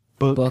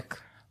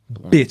 Book.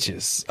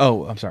 Bitches.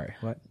 Oh, I'm sorry.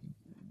 What?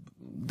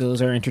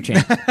 Those are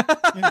interchangeable.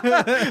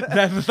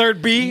 That's the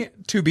third B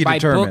to be By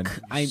determined.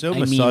 book, So I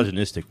mean,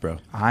 misogynistic, bro.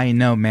 I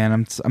know,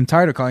 man. I'm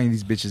tired of calling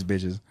these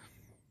bitches.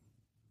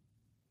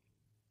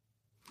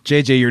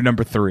 JJ, you're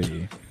number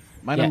 3.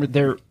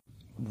 They're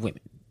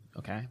women.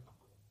 Okay.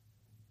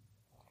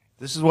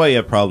 This is why you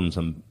have problems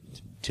on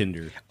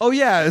Tinder. Oh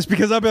yeah, it's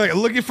because I'll be like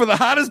looking for the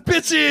hottest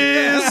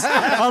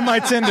bitches on my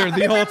Tinder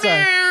the whole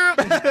time.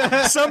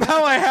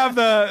 Somehow I have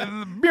the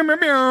meow, meow,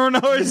 meow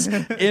noise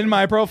in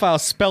my profile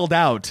spelled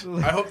out.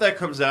 I hope that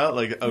comes out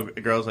like a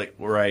girl's like,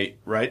 right.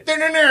 What?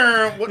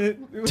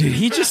 Did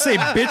he just say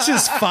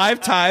bitches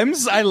 5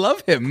 times? I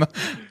love him.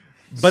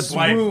 But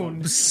swipe.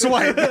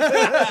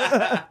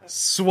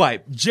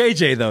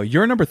 JJ though,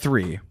 you're number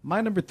 3.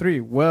 My number 3.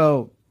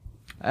 Well,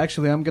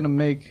 actually, I'm gonna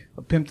make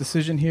a pimp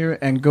decision here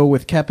and go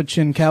with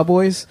Capuchin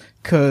Cowboys,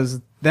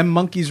 cause them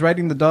monkeys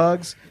riding the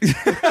dogs.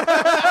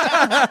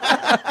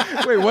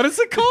 Wait, what is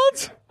it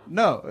called?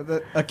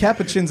 No, a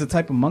capuchin's a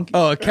type of monkey.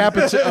 Oh, a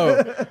capuchin.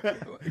 Oh,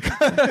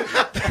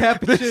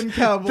 Capuchin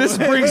Cowboy. this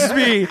brings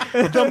me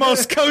the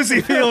most cozy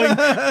feeling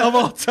of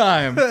all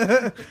time.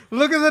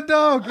 Look at the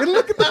dog and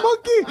look at the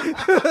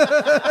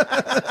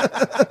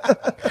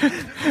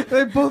monkey.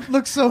 They both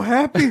look so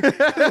happy.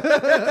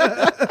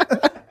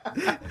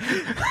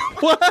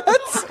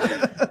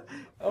 What?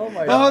 Oh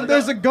my Oh,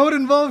 there's a goat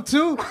involved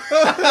too.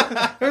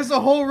 There's a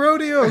whole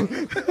rodeo.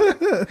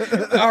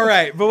 All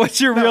right, but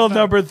what's your real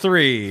number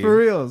 3? For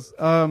reals.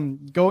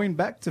 Going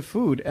back to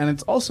food, and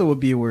it's also a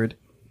B word,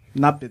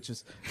 not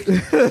bitches.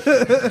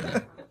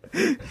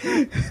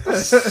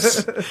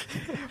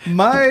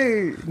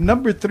 My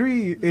number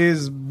 3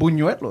 is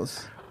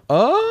buñuelos.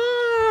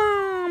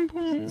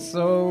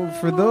 So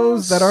for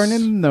those that aren't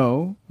in the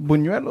know,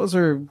 buñuelos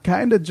are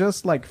kind of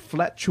just like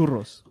flat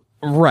churros.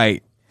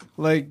 Right.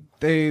 Like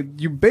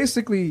you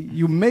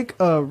make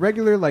a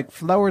regular like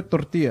flour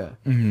tortilla,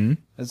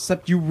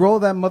 except you roll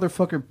that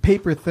motherfucker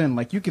paper thin,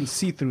 like you can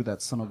see through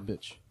that son of a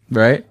bitch.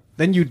 Right.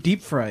 Then you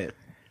deep fry it.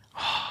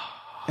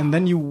 And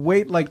then you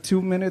wait like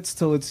 2 minutes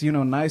till it's,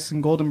 nice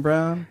and golden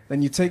brown.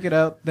 Then you take it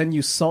out. Then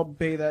you salt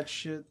bae that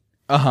shit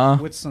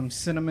with some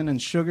cinnamon and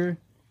sugar.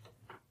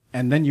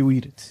 And then you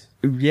eat it.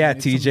 Yeah,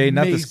 it's TJ, amazing.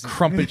 Not this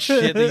crumpet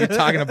shit that you're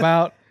talking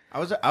about. I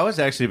was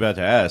actually about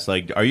to ask,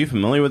 like, are you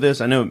familiar with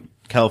this? I know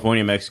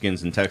California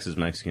Mexicans and Texas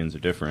Mexicans are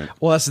different.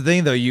 Well, that's the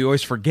thing, though. You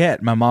always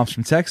forget my mom's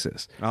from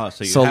Texas. Oh,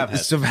 so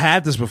I've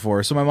had this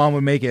before. So my mom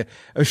would make it.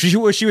 What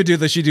she would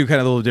do, she do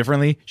kind of a little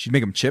differently. She'd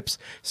make them chips.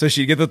 So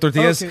she'd get the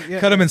tortillas,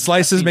 cut them in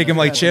slices, make them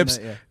like chips,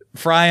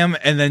 fry them,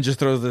 and then just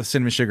throw the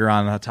cinnamon sugar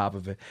on top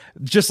of it.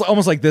 Just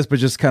almost like this, but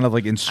just kind of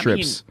like in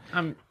strips.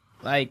 I'm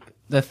like...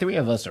 The 3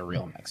 of us are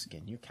real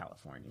Mexican. You're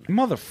California.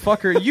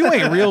 Motherfucker, you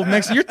ain't real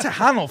Mexican. You're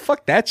Tejano.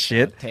 Fuck that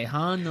shit.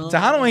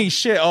 Tejano ain't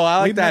shit. Oh, I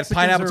like that. Mexicans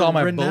Pineapple's all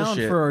my renowned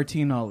bullshit. For our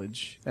tea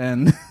knowledge.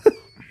 And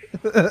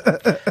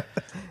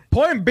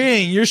point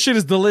being, your shit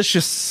is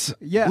delicious.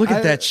 Yeah, look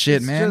at that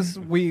shit, man.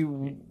 We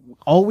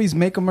always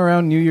make them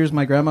around New Year's.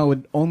 My grandma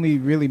would only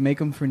really make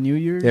them for New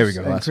Year's there we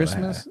go. and That's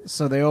Christmas.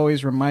 So they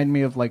always remind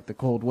me of like the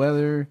cold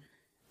weather,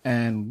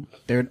 and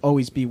there'd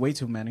always be way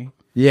too many.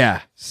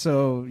 Yeah.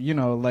 So,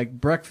 like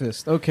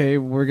breakfast. Okay,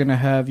 we're going to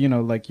have,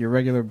 like your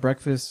regular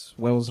breakfast,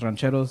 huevos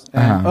rancheros.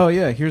 And, oh,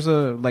 yeah, here's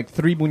 3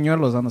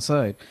 buñuelos on the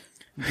side.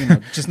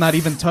 Just not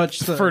even touch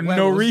the for huevos.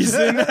 no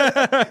reason.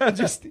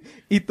 Just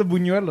eat the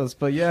buñuelos.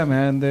 But yeah,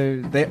 man,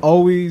 they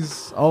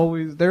always,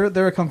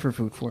 they're a comfort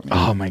food for me.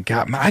 Oh, my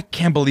God. I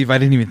can't believe I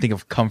didn't even think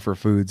of comfort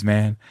foods,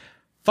 man.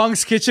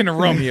 Funk's Kitchen and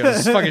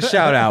Romeo's. Fucking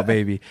shout out,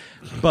 baby.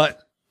 But...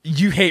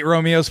 You hate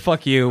Romeo's?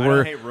 Fuck you. I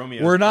don't hate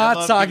Romeo's. We're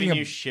not talking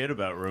you shit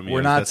about Romeo's.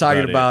 We're not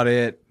talking about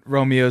it.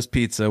 Romeo's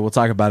Pizza. We'll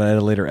talk about it at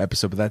a later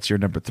episode, but that's your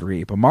number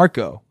 3. But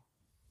Marco,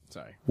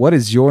 sorry, what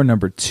is your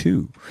number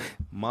 2?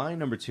 My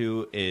number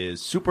 2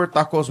 is Super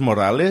Tacos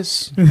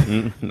Morales.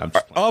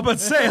 But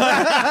say,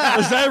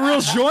 is that a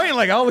real joint?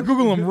 Like, I'll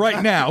Google them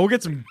right now. We'll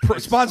get some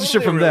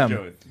sponsorship from them.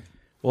 Joint.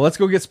 Well, let's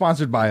go get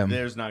sponsored by them.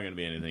 There's not going to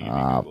be anything if you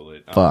Google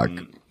it. Fuck.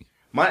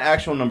 My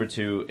actual number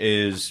 2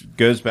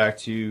 goes back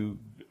to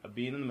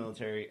being in the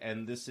military,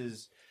 and this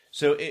is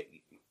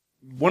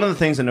one of the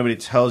things that nobody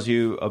tells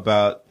you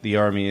about the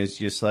Army is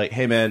just like,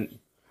 hey man,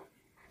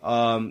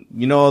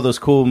 all those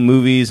cool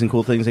movies and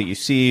cool things that you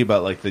see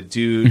about like the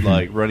dude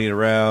like running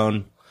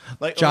around,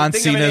 like John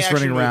Cena's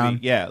running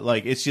around. Yeah,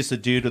 like it's just a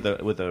dude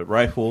with a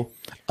rifle,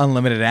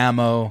 unlimited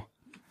ammo.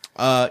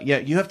 Yeah,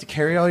 you have to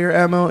carry all your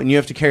ammo, and you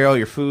have to carry all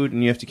your food,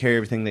 and you have to carry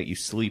everything that you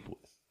sleep with.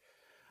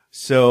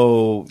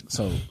 So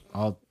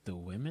all the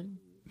women.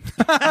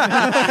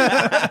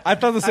 I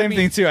thought the same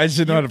thing too. I just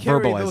didn't know how to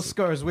verbalize those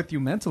scars with you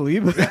mentally.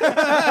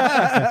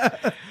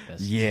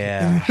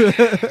 Yeah.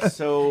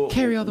 So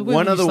carry all the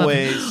one of the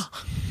ways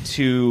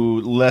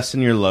to lessen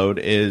your load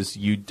is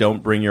you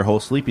don't bring your whole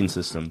sleeping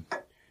system.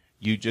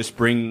 You just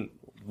bring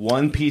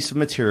one piece of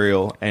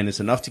material, and it's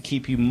enough to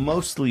keep you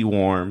mostly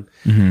warm.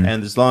 Mm-hmm.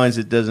 And as long as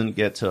it doesn't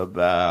get to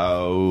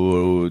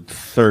about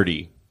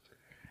 30,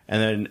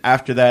 and then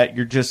after that,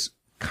 you're just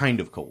kind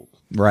of cold.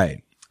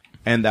 Right.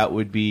 And that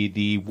would be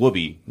the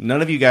whoopee.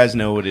 None of you guys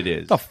know what it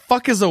is. The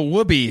fuck is a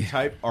whoopee?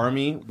 Type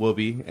Army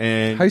whoopee.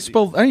 And how you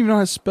spell? I don't even know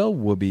how to spell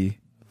whoopee.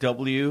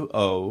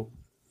 W-O.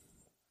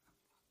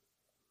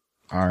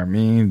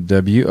 Army.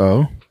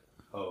 W-O.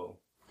 O.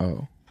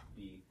 O.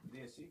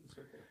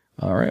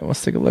 All right,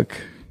 let's take a look.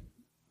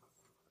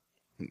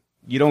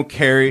 You don't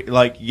carry,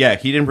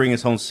 he didn't bring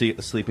his whole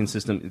sleeping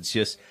system. It's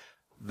just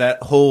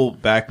that whole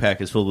backpack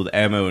is filled with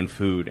ammo and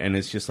food, and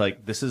it's just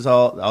like, this is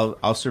all,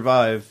 I'll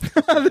survive.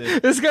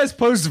 This guy's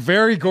posed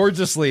very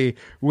gorgeously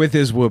with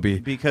his whoopee.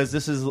 Because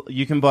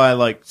you can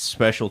buy,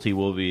 specialty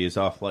whoopies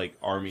off,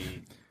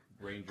 Army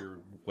Ranger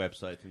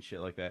websites and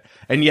shit like that.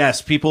 And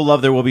yes, people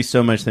love their whoopee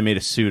so much they made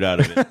a suit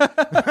out of it.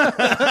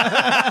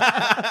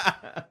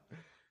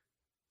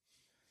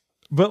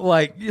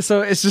 But,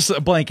 so it's just a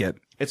blanket.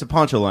 It's a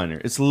poncho liner.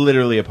 It's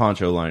literally a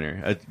poncho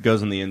liner. It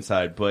goes on the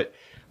inside, but,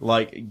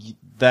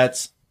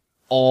 that's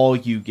all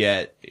you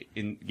get.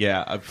 I need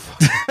one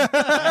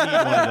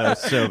of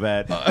those so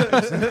bad.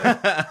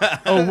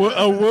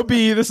 A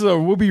whoopee. This is a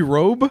whoopee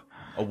robe?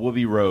 A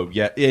whoopee robe,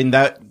 yeah. And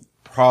that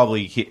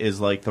probably is,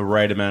 the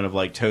right amount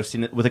of,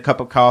 toasting it with a cup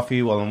of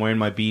coffee while I'm wearing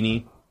my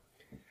beanie.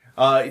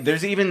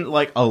 There's even,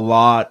 a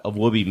lot of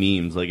whoopee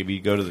memes. If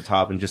you go to the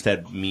top and just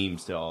add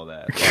memes to all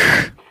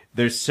that.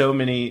 There's so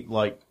many,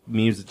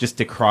 memes that just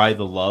decry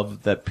the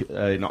love that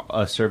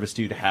a service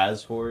dude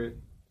has for it.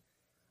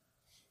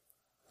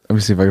 Let me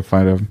see if I can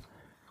find them.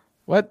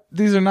 What?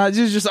 These are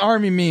just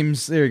army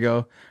memes. There you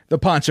go. The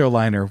poncho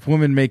liner.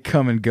 Women may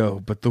come and go,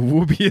 but the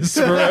whoopee is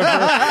forever.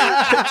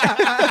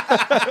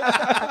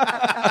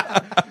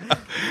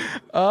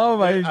 Oh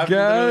my God. I've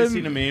literally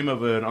seen a meme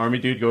of an army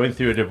dude going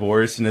through a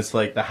divorce, and it's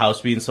like the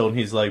house being sold, and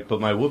he's like,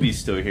 but my whoopie's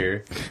still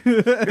here.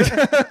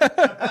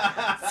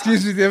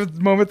 Excuse me, do you have a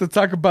moment to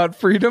talk about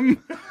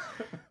freedom?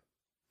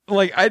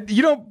 Like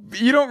you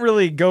don't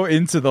really go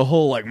into the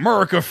whole like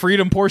America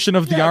freedom portion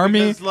of the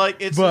army. Because,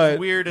 like, it's as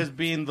weird as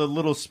being the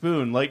little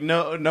spoon. Like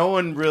no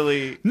one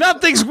really.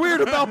 Nothing's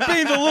weird about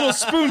being the little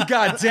spoon.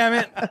 God damn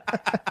it!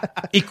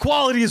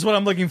 Equality is what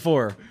I'm looking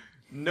for.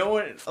 No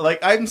one, like,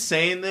 I'm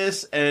saying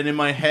this, and in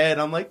my head,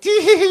 I'm like,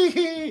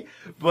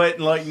 but,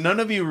 like, none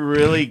of you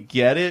really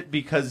get it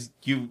because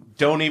you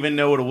don't even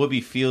know what a whoopee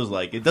feels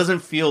like. It doesn't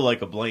feel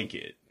like a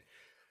blanket.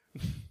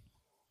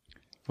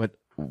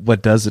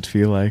 What does it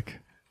feel like?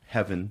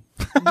 Heaven.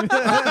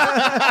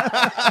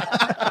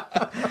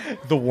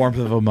 The warmth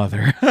of a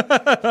mother.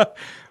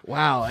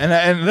 Wow.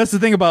 And that's the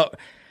thing about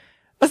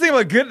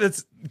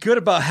that's good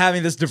about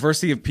having this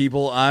diversity of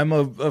people. I'm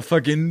a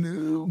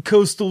fucking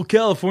coastal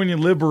California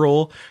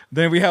liberal.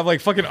 Then we have like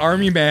fucking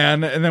army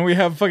man, and then we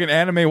have fucking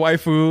anime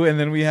waifu, and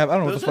then we have I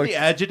don't know Those what the are fuck. the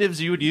adjectives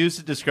you would use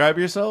to describe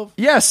yourself?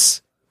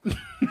 Yes.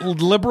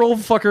 Liberal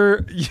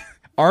fucker,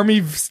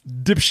 army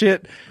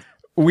dipshit,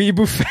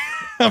 weeboo.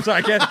 I'm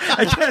sorry,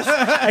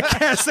 I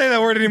can't say that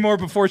word anymore.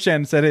 Before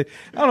Chen said it,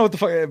 I don't know what the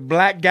fuck.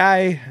 Black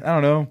guy, I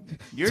don't know.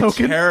 You're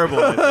terrible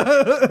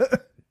at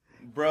it.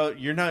 Bro,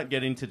 you're not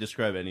getting to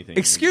describe anything.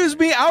 Excuse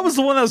me, I was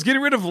the one that was getting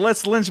rid of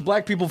let's lynch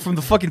black people from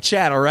the fucking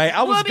chat, all right?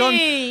 I was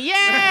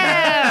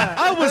yeah!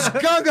 I was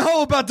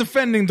gung-ho about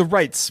defending the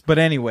rights. But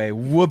anyway,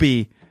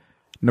 Whoopi,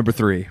 number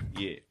 3.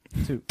 Yeah.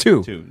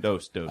 Two.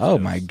 Dose. Oh,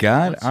 my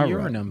God. What's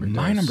your number,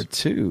 My Dose? number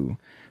 2.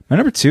 My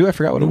number 2, I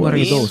forgot what it was.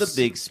 Being the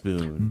big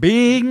spoon.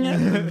 Being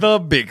the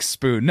big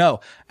spoon. No,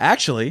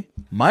 actually,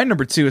 my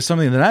number 2 is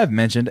something that I've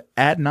mentioned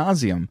ad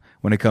nauseum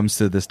when it comes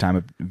to this time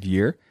of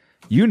year.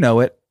 You know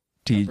it.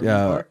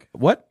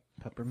 What?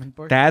 Peppermint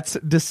bark? That's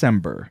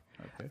December.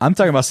 Okay. I'm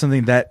talking about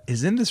something that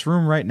is in this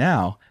room right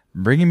now,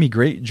 bringing me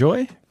great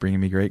joy, bringing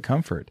me great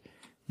comfort.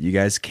 You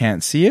guys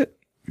can't see it.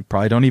 You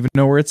probably don't even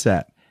know where it's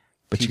at.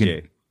 But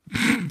TJ.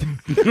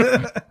 You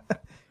can.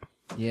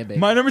 Yeah, baby.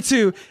 My number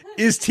 2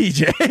 is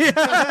TJ.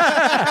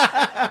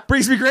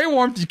 Brings me great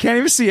warmth. You can't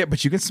even see it,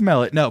 but you can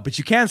smell it. No, but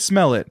you can't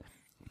smell it.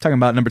 I'm talking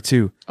about number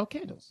 2. Oh,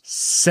 candles.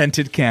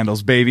 Scented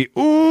candles, baby.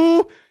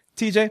 Ooh.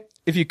 TJ,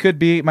 if you could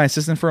be my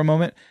assistant for a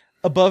moment.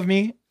 Above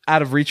me,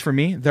 out of reach for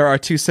me, there are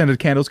 2 scented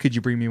candles. Could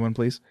you bring me one,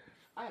 please?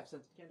 I have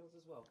scented candles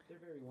as well. They're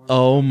very warm.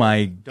 Oh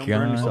my Don't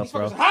burn God. yourself,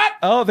 bro.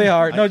 Oh, they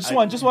are. No, just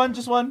one. Just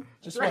one.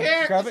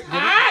 Here. Grab it.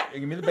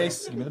 Give me the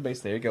base. Give me the base.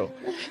 There you go.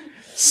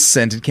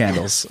 Scented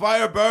candles.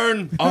 Fire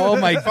burn. Oh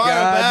my Fire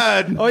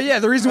God. bad. Oh yeah,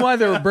 the reason why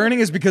they're burning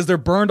is because they're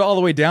burned all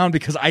the way down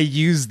because I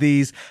use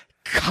these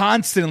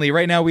constantly.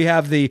 Right now we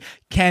have the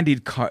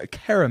candied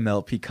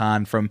caramel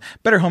pecan from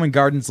Better Home and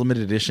Gardens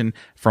limited edition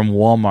from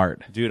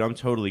Walmart. Dude, I'm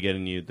totally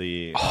getting you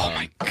the Oh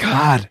my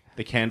God.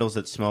 the candles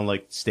that smell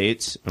like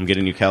states. I'm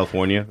getting you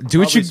California. Do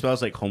what you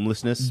smells like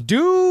homelessness.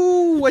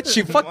 Do what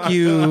you fuck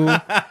you.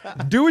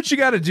 Do what you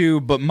got to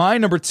do. But my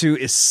number 2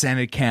 is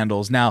scented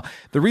candles. Now,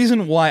 the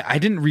reason why I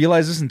didn't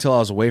realize this until I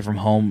was away from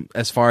home,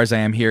 as far as I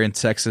am here in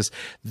Texas,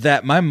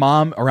 that my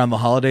mom around the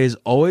holidays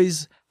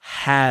always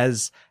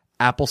has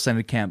apple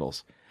scented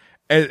candles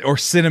or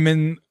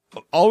cinnamon,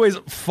 always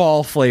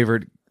fall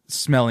flavored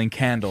smelling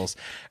candles,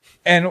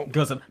 and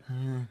Goes up.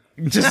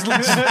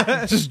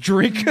 just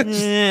drink.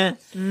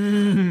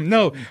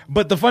 No,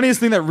 but the funniest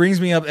thing that rings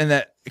me up and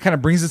that kind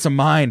of brings it to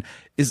mind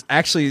is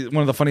actually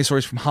one of the funny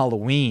stories from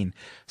Halloween.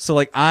 So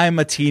like I'm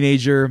a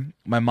teenager,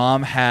 my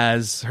mom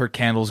has her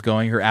candles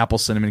going, her apple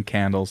cinnamon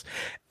candles,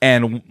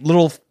 and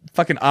little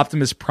fucking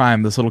Optimus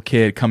Prime, this little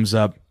kid comes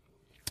up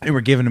and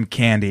we're giving him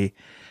candy.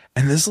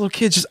 And this little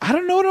kid just, I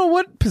don't know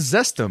what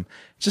possessed him.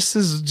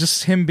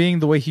 Just him being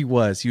the way he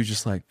was. He was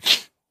just like,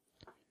 is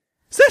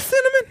that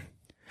cinnamon?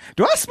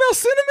 Do I smell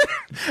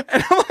cinnamon?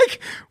 And I'm like,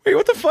 wait,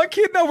 what the fuck,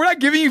 kid? No, we're not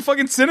giving you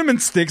fucking cinnamon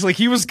sticks. Like,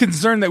 he was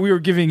concerned that we were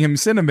giving him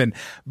cinnamon.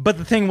 But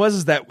the thing was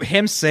is that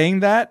him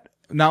saying that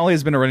not only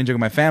has been a running joke in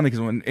my family,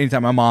 because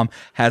anytime my mom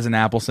has an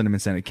apple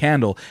cinnamon scented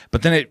candle,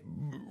 but then it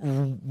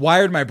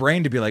wired my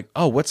brain to be like,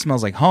 oh, what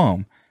smells like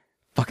home?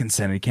 Fucking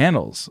scented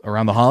candles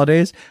around the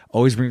holidays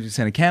always brings me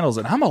scented candles,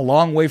 and I'm a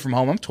long way from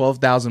home. I'm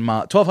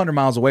 1,200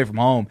 miles away from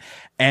home,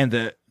 and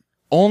the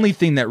only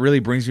thing that really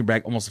brings me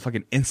back almost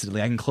fucking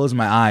instantly, I can close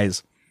my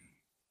eyes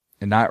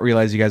and not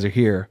realize you guys are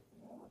here.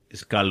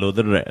 It's calor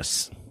de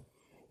res.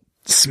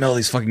 Smell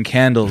these fucking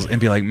candles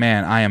and be like,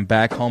 man, I am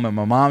back home at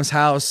my mom's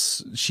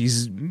house.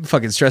 She's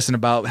fucking stressing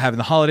about having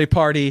the holiday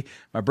party.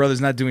 My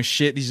brother's not doing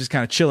shit. He's just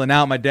kind of chilling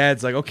out. My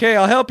dad's like, okay,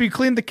 I'll help you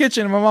clean the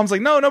kitchen. And my mom's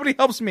like, no, nobody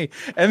helps me.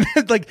 And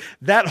then, like,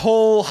 that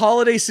whole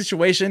holiday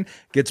situation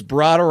gets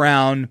brought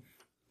around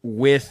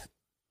with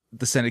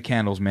the scented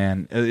candles,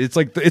 man. It's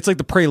like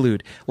the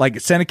prelude. Like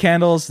scented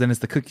candles, then it's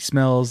the cookie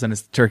smells, then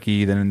it's the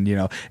turkey, then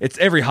it's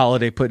every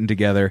holiday putting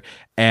together,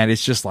 and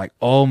it's just like,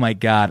 oh my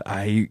god,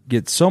 I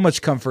get so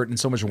much comfort and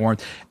so much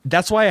warmth.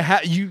 That's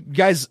why you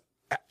guys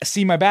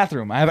see my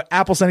bathroom. I have an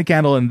apple scented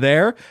candle in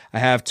there. I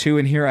have 2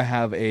 in here. I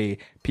have a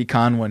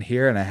pecan one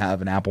here, and I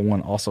have an apple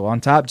one also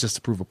on top, just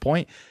to prove a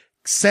point.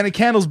 Scented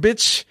candles,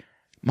 bitch.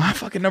 My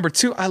fucking number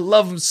 2. I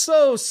love them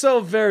so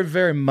very,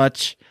 very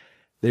much.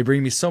 They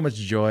bring me so much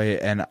joy,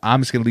 and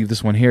I'm just going to leave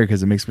this one here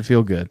because it makes me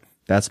feel good.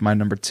 That's my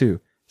number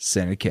 2,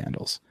 scented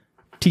candles.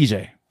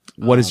 TJ,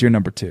 what is your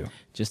number 2?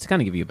 Just to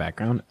kind of give you a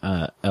background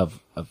and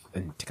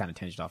to kind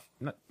of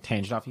not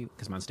tangent off you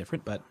because mine's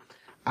different, but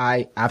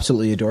I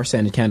absolutely adore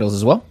scented candles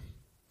as well.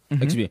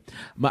 Mm-hmm. Excuse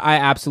me. I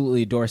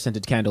absolutely adore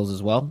scented candles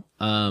as well.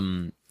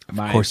 Of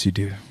course you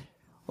do.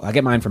 Well, I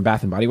get mine from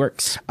Bath & Body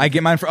Works. I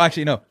get mine from,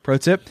 actually, no, pro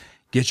tip,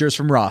 get yours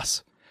from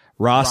Ross.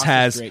 Ross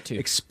has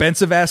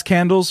expensive ass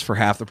candles for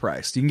half the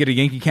price. You can get a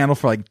Yankee candle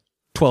for like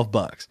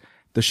 $12.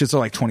 The shits are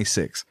like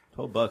 $26.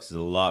 $12 is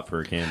a lot for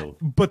a candle.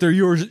 But they're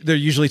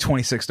usually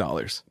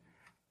 $26.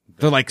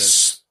 They're like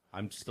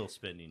I'm still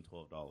spending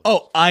 $12.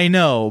 Oh, I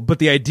know, but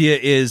the idea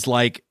is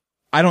like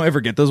I don't ever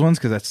get those ones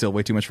because that's still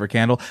way too much for a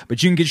candle.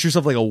 But you can get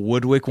yourself like a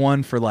Woodwick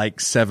one for like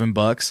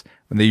 $7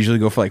 when they usually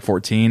go for like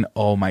 14.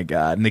 Oh my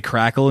god, and they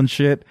crackle and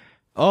shit.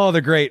 Oh,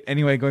 they're great.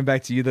 Anyway, going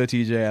back to you though,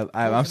 TJ.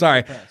 I'm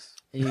sorry.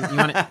 You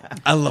want to?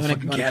 I love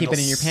fucking candles. Keep it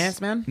in your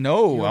pants, man.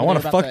 No, I want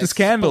to fuck this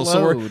candle.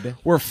 So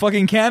we're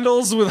fucking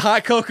candles with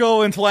hot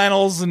cocoa and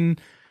flannels and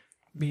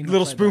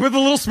little spoon with a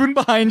little spoon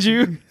behind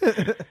you,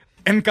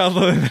 and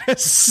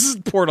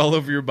poured all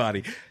over your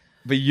body.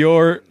 But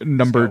you're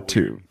number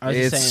 2.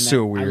 It's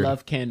so weird. I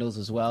love candles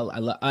as well.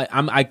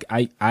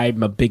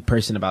 I'm a big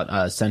person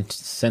about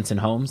scents in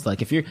homes. Like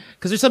because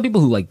there's some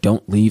people who like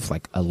don't leave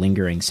like a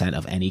lingering scent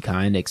of any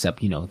kind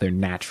except their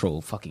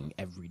natural fucking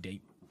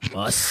everyday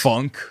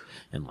funk.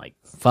 And like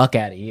fuck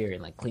out of here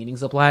and like cleaning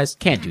supplies.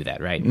 Can't do that,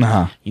 right?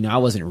 Uh-huh. I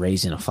wasn't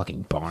raised in a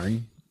fucking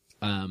barn.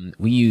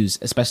 We use,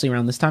 especially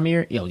around this time of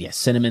year,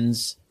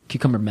 cinnamons,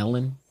 cucumber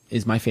melon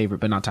is my favorite,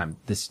 but not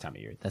this time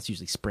of year. That's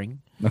usually spring.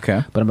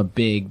 Okay. But I'm a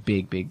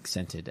big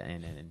scented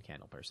and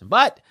candle person.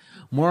 But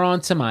more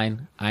on to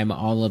mine. I'm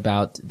all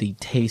about the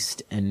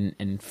taste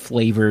and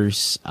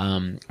flavors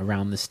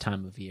around this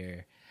time of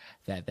year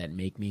that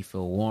make me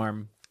feel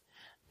warm.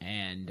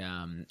 And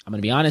I'm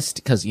gonna be honest,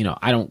 because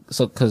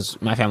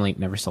because my family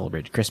never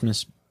celebrated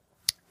Christmas,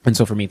 and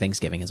so for me,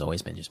 Thanksgiving has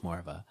always been just more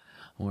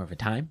of a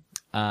time.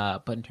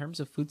 But in terms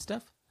of food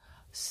stuff,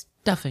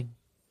 stuffing.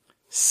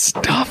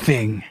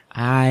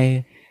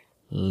 I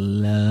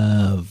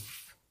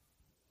love.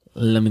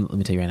 Let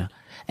me tell you right now.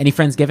 Any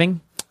Friendsgiving?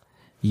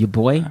 Your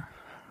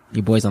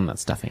boy's on that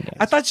stuffing game.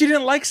 I thought you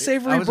didn't like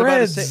savory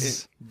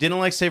breads. Didn't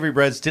like savory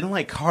breads. Didn't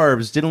like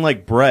carbs. Didn't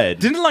like bread.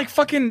 Didn't like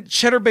fucking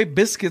Cheddar Bay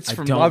biscuits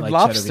from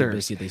Lobster.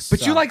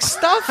 But you like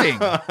stuffing.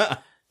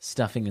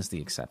 Stuffing is the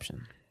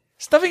exception.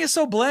 Stuffing is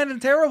so bland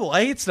and terrible.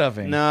 I hate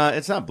stuffing. Nah,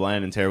 it's not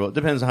bland and terrible. It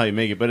depends on how you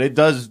make it, but it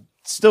does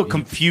still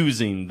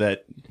confusing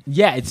that.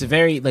 Yeah, it's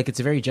very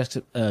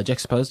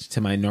juxtaposed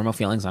to my normal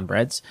feelings on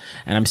breads,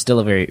 and I'm still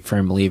a very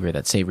firm believer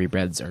that savory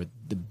breads are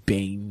the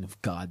bane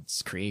of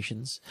God's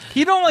creations.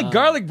 He don't like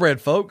garlic bread,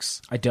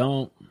 folks. I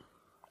don't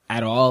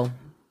at all.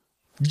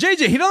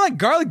 JJ, he don't like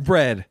garlic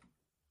bread.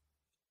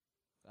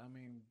 I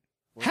mean,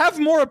 have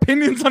more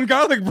opinions on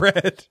garlic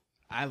bread.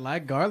 I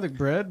like garlic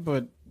bread,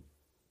 but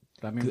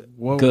I mean,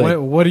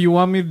 what do you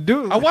want me to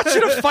do? I want you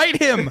to fight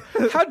him.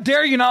 How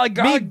dare you not like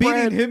garlic bread?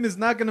 Me beating him is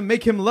not going to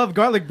make him love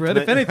garlic bread.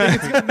 If anything,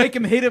 it's going to make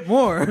him hate it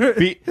more.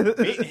 Beat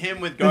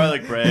him with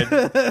garlic bread.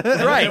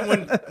 Right.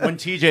 And when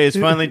TJ is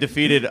finally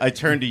defeated, I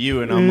turn to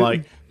you and I'm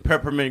like,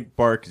 peppermint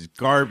bark is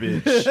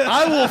garbage.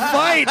 I will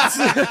fight.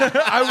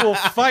 I will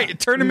fight.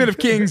 Tournament of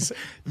Kings.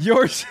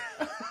 Yours.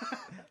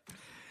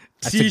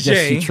 I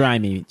suggest you try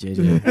me,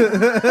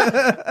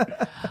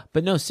 JJ.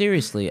 But no,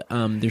 seriously,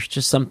 there's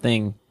just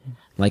something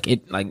like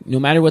no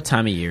matter what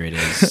time of year it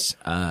is,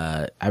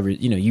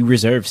 you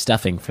reserve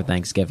stuffing for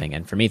Thanksgiving,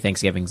 and for me,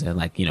 Thanksgiving's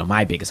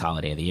my biggest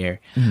holiday of the year.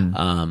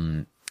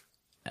 Mm-hmm.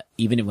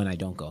 Even when I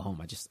don't go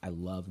home, I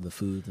love the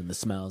food and the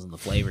smells and the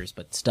flavors,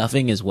 but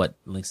stuffing is what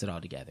links it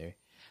all together.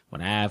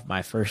 When I have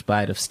my first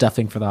bite of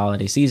stuffing for the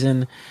holiday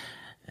season,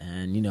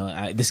 and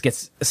this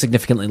gets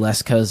significantly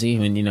less cozy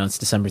when it's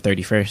December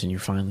 31st and you're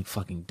finally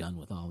fucking done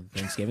with all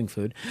Thanksgiving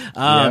food.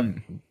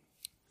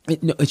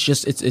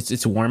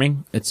 It's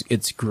warming.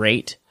 It's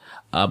great.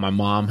 My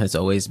mom has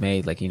always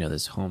made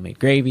this homemade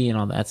gravy and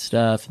all that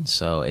stuff, and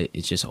so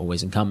it's just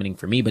always incumbent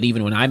for me. But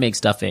even when I make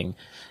stuffing,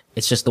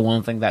 it's just the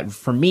one thing that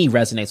for me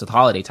resonates with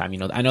holiday time.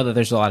 I know that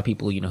there's a lot of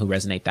people who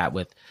resonate that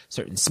with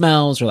certain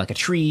smells or like a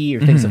tree or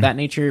things of that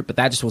nature, but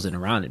that just wasn't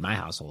around in my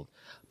household.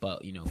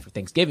 But for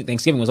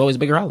Thanksgiving was always a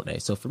bigger holiday.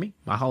 So for me,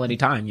 my holiday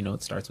time,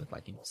 it starts with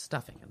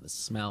stuffing and the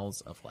smells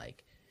of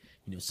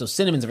so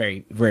cinnamon's a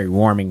very, very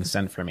warming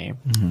scent for me.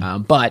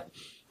 Mm-hmm. But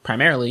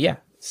primarily,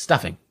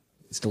 stuffing.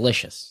 It's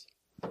delicious.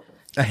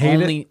 I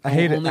hate it. I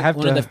hate it. I have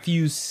one of the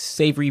few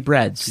savory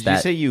breads. Did you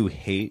say you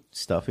hate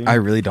stuffing? I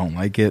really don't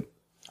like it.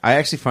 I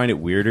actually find it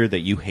weirder that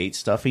you hate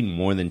stuffing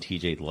more than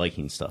TJ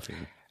liking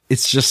stuffing.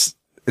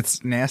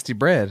 It's nasty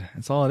bread.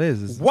 That's all it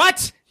is.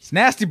 What? It's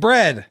nasty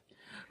bread.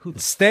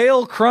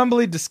 Stale,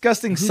 crumbly,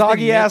 disgusting,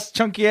 soggy ass,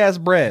 chunky ass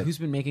bread. Who's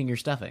been making your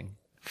stuffing?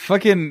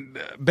 Fucking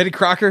Betty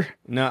Crocker.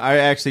 No, I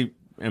actually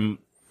am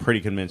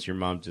pretty convinced your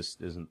mom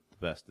just isn't the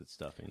best at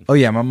stuffing. Oh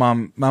yeah, my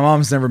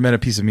mom's never met a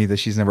piece of meat that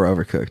she's never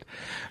overcooked.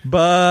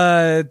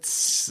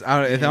 But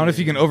I don't know if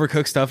you can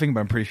overcook stuffing, but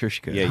I'm pretty sure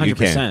she could. Yeah, you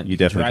can. You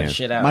definitely can.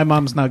 Shit out. My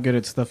mom's not good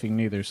at stuffing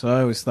neither, so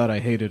I always thought I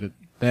hated it.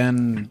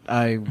 Then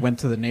I went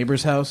to the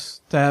neighbor's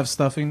house to have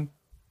stuffing.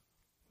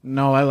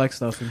 No, I like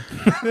stuffing.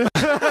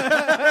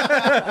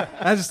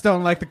 I just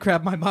don't like the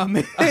crap my mom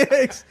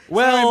makes.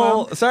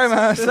 Well, sorry,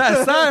 mom.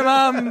 Sorry,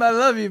 mom. I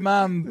love you,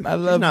 mom. I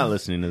love. She's not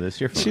listening to this.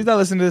 You're fine. She's not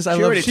listening to this. I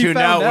love.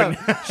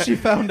 She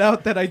found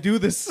out that I do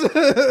this.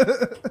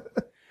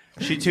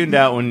 She tuned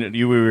out when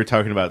we were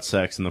talking about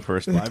sex in the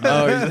first 5 minutes.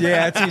 Oh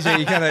yeah, TJ,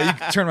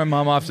 you turned my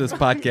mom off to this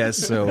podcast.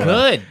 So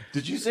Good.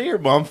 Did you say your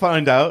mom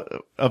found out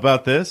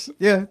about this?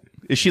 Yeah.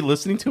 Is she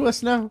listening to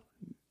us now?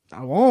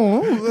 I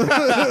won't.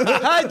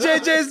 Hi,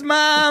 JJ's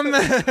mom.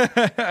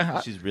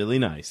 She's really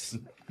nice.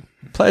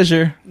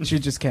 Pleasure. She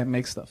just can't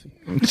make stuffing.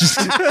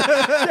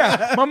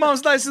 Yeah, my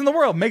mom's nice in the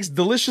world. Makes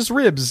delicious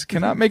ribs.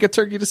 Cannot make a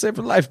turkey to save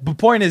her life. But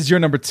point is, you're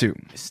number 2.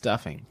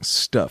 Stuffing.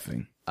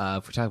 Stuffing.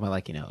 If we're talking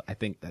about I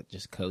think that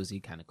just cozy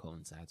kind of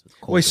coincides with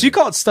cold. Wait, so you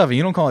call it stuffing?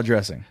 You don't call it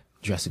dressing?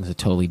 Dressing's a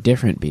totally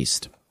different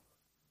beast.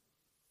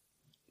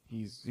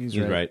 He's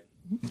right.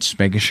 Just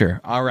making sure.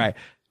 All right,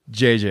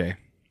 JJ,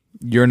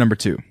 you're number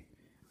 2.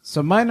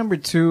 So my number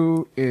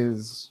 2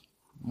 is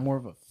more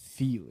of a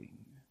feeling.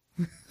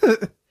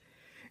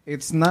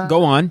 It's not.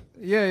 Go on.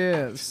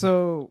 Yeah.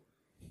 So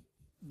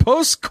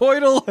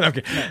Postcoital.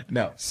 Okay,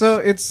 no. So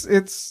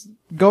it's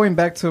going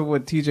back to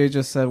what TJ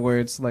just said, where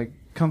it's like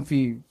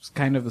comfy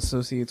kind of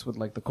associates with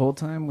like the cold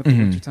time, with the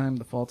winter time,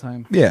 the fall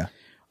time. Yeah.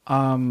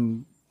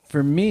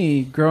 For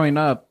me, growing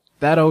up,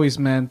 that always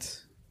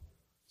meant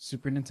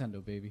Super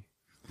Nintendo, baby.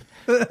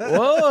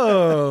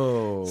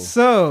 Whoa.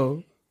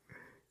 So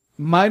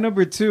my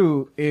number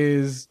 2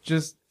 is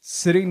just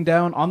sitting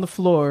down on the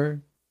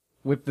floor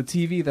with the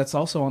TV that's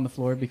also on the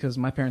floor because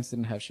my parents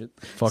didn't have shit.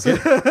 Fuck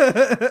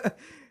it.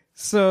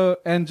 So,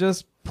 and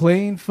just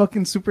playing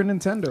fucking Super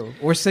Nintendo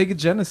or Sega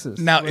Genesis.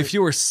 Now, like, if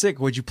you were sick,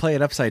 would you play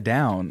it upside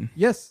down?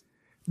 Yes.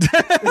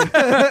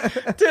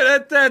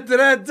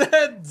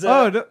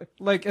 Oh, no,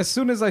 like as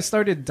soon as I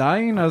started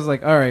dying, I was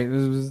like, all right,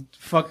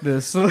 fuck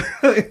this.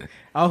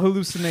 I'll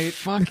hallucinate.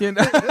 Fucking.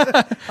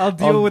 I'll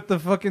deal with the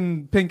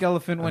fucking pink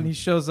elephant when he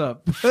shows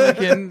up.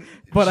 Fucking.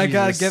 But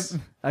Jesus.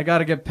 I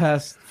gotta get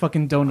past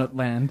fucking Donut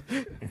Land.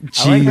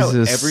 Jesus. I like how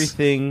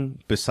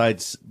everything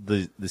besides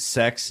the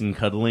sex and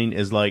cuddling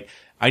is like,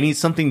 I need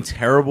something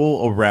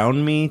terrible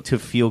around me to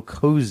feel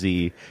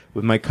cozy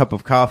with my cup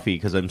of coffee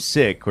because I'm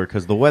sick or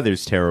because the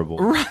weather's terrible.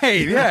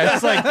 Right, yeah.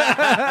 It's like,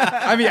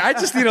 I mean, I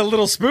just need a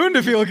little spoon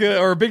to feel good,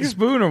 or a big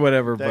spoon or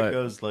whatever. That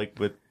goes like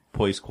with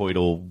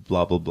postcoital,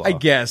 blah, blah, blah. I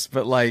guess,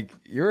 but like,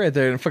 you're right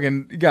there and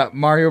fucking, you got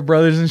Mario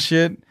Brothers and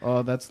shit.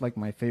 Oh, that's like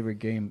my favorite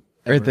game.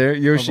 Right there,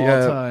 Yoshi. Of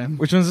all time.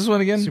 Which one's this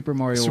one again? Super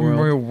Mario Super World.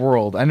 Mario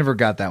World. I never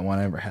got that one.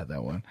 I never had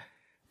that one.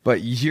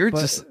 But you're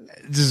just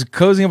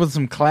cozying up with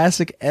some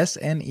classic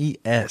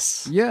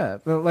SNES. Yeah,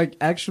 but like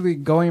actually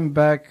going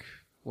back,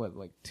 what,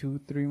 like 2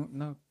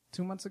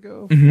 months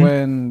ago,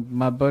 when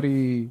my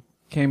buddy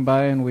came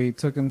by and we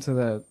took him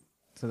to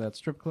that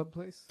strip club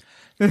place.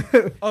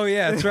 Oh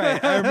yeah, that's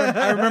right.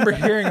 I remember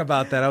hearing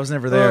about that. I was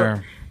never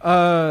there.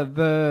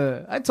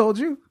 I told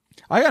you.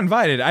 I got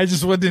invited. I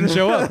just didn't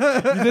show up.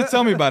 You did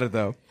tell me about it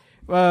though.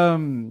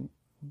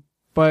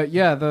 But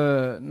yeah,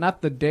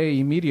 not the day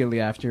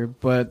immediately after,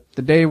 but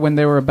the day when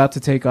they were about to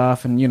take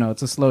off, and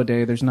it's a slow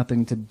day. There's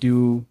nothing to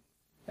do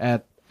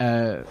at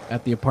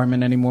the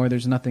apartment anymore.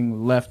 There's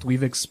nothing left.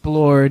 We've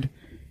explored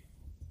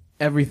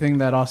everything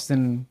that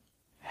Austin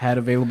had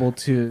available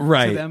to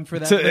them for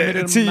that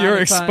limited to amount your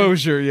of time.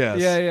 exposure. Yes.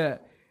 Yeah.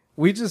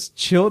 We just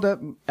chilled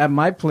at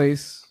my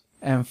place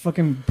and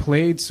fucking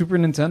played Super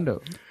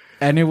Nintendo,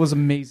 and it was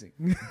amazing.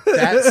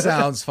 That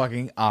sounds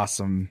fucking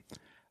awesome.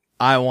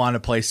 I want to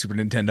play Super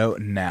Nintendo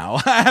now.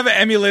 I have an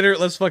emulator.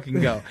 Let's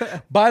fucking go.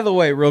 By the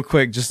way, real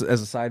quick, just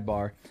as a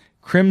sidebar,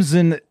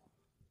 Crimson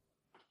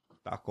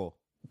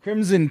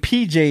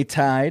PJ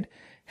Tide.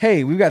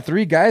 Hey, we've got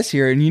 3 guys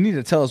here, and you need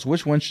to tell us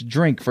which one should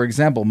drink. For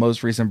example,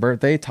 most recent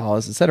birthday,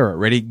 tallest, etc.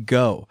 Ready,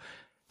 go.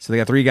 So they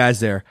got 3 guys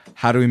there.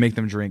 How do we make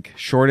them drink?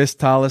 Shortest,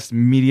 tallest,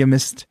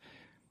 mediumest,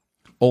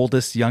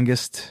 oldest,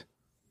 youngest,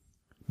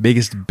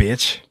 biggest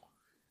bitch.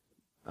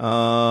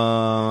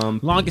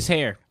 Longest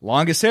hair.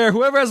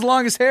 Whoever has the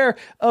longest hair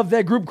of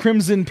that group,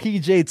 Crimson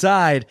PJ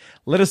Tide,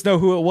 let us know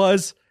who it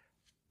was.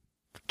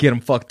 Get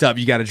them fucked up.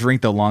 You got to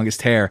drink the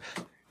longest hair.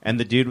 And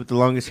the dude with the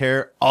longest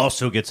hair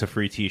also gets a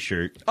free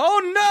T-shirt.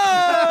 Oh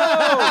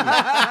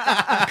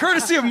no!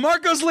 Courtesy of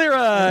Marcos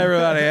Lira,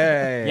 everybody.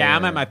 Hey. Yeah,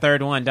 I'm at my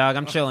third one, dog.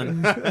 I'm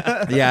chilling.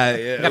 I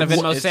Yeah, gotta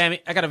Venmo Sammy.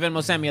 I gotta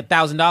Venmo Sammy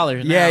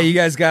 $1,000. Yeah, you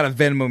guys gotta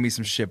Venmo me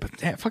some shit, but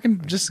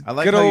fucking just. I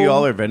like how you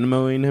all are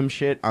Venmoing him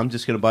shit. I'm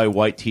just gonna buy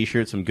white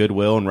T-shirts from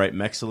Goodwill and write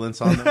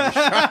Mexcellence on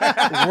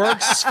them.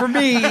 Works for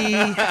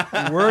me.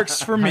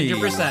 Works for me.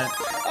 100%.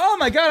 Oh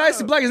my god,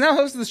 Icy Black is now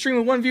hosting the stream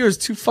with 1 viewer. It's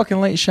too fucking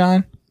late,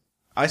 Sean.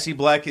 Icy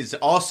Black is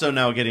also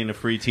now getting a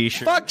free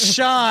T-shirt. Fuck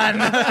Sean.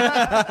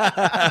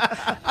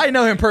 I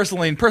know him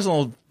personally, and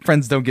personal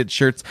friends don't get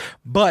shirts,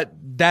 but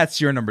that's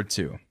your number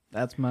 2.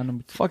 That's my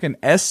number 2. Fucking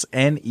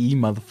SNE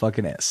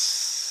motherfucking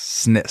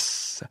S.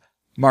 SNIS.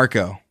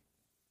 Marco,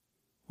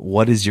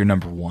 what is your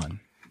number 1?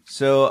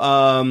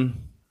 So,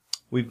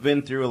 we've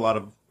been through a lot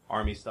of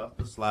Army stuff.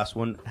 This last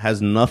one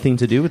has nothing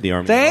to do with the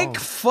Army. Thank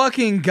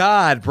fucking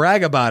God.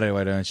 Brag about it,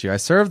 why don't you? I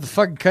serve the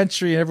fucking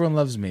country and everyone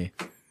loves me.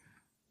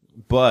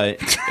 But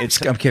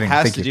I'm kidding.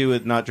 Has Thank to you. do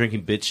with not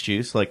drinking bitch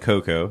juice like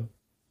cocoa.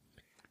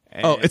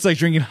 And It's like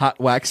drinking hot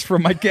wax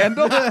from my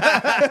candle.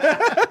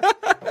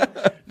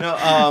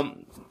 No,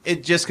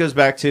 it just goes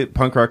back to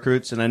punk rock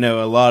roots, and I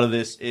know a lot of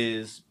this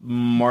is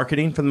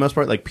marketing for the most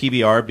part, like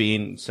PBR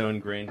being so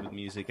ingrained with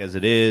music as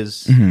it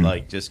is,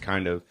 like just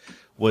kind of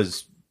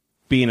was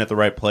being at the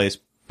right place,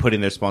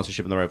 putting their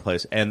sponsorship in the right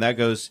place, and that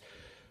goes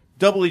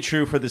doubly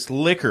true for this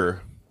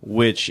liquor,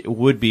 which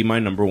would be my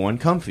number 1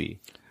 Comfy.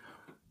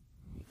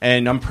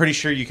 And I'm pretty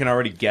sure you can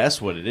already guess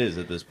what it is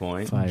at this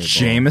point. Fireball.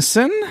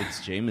 Jameson?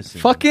 It's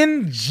Jameson.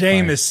 Fucking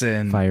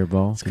Jameson.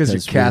 Fireball. It's 'cause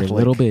you're Catholic.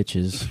 Little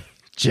bitches.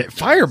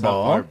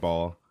 Fireball?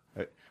 Fireball.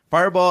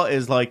 Fireball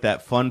is like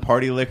that fun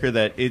party liquor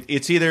that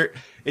it's either,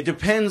 it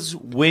depends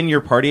when your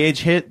party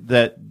age hit,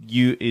 that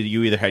you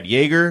either had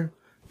Jaeger,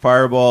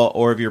 Fireball,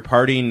 or if you're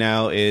partying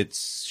now,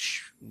 it's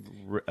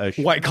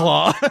White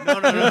Claw.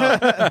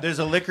 No. There's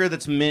a liquor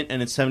that's mint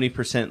and it's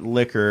 70%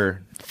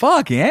 liquor.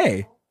 Fucking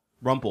A.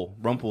 Rumple.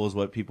 Rumple is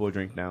what people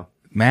drink now.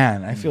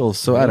 Man, I feel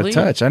so out of Really?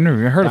 touch. I never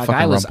even heard of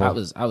fucking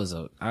Rumple. I was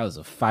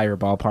a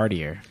Fireball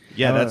partier.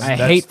 Yeah, I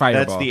hate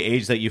Fireball. That's the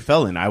age that you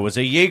fell in. I was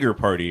a Jaeger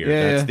partier.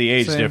 Yeah, that's the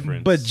age same.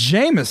 difference. But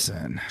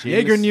Jameson.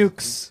 Jaeger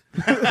nukes.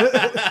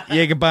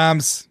 Jaeger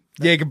bombs.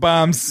 Jaeger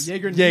bombs.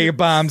 Jaeger Jaeger nukes.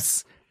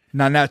 bombs.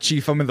 Now,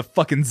 Chief, I'm in the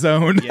fucking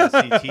zone. yeah,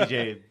 see,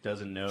 TJ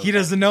doesn't know. He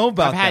doesn't know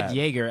about I've that. had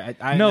Jaeger.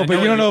 No, but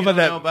you don't know about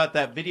that. know about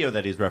that video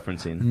that he's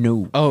referencing.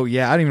 No. Oh,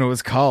 yeah. I don't even know what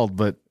it's called,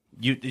 but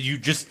You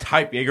just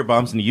type Jaeger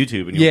bombs into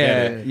YouTube and you'll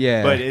Yeah, get it.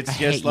 yeah. But it's I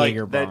just hate like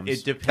Jaeger that. bombs. It I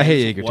hate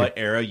depends Jaeger what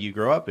too. era you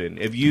grow up in.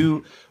 If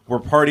you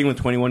were partying with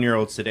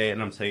 21-year-olds today, and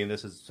I'm saying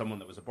this as someone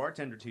that was a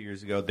bartender 2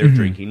 years ago, they're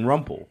drinking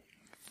Rumple.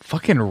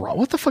 fucking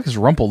what the fuck does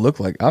Rumple look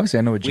like? Obviously,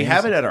 I know what We Jameson.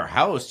 have it at our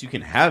house. You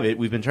can have it.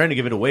 We've been trying to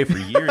give it away for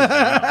years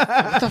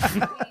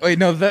now. Wait,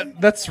 no,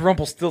 that's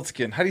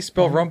Rumpelstiltskin. How do you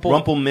spell Rumple?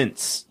 Rumple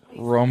Mints.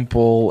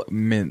 Rumple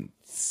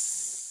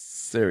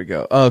Mints. There we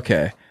go.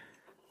 Okay.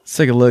 Let's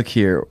take a look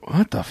here.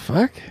 What the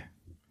fuck?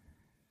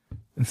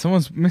 And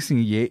someone's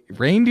mixing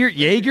reindeer,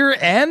 Jaeger,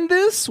 and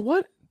this?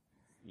 What?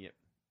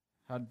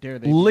 How dare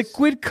they?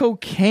 Liquid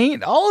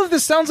cocaine? All of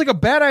this sounds like a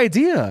bad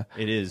idea.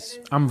 It is.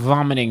 I'm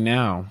vomiting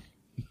now.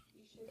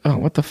 Oh,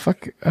 what the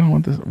fuck? I don't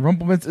want this.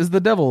 Rumple Mints is the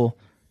devil.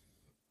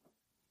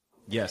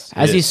 Yes.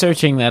 As it he's is.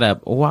 searching that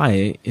up,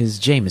 why is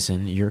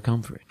Jameson your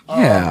comfort?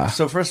 Yeah.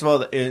 So first of all,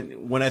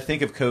 when I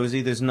think of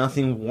cozy, there's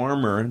nothing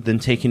warmer than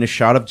taking a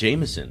shot of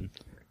Jameson.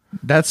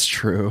 That's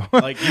true.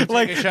 Like, you take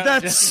Like, a shot of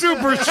that's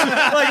super true.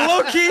 Like,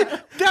 low-key,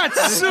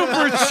 that's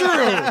super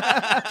true.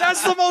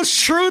 That's the most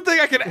true thing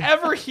I could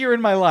ever hear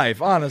in my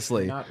life,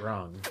 honestly. Not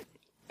wrong.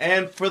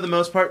 And for the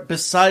most part,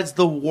 besides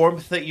the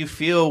warmth that you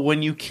feel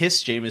when you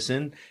kiss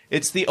Jameson,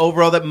 it's the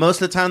overall that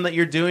most of the time that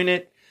you're doing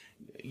it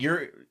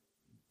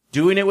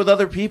with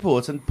other people.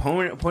 It's a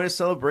point of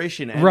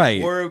celebration. And Right.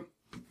 for a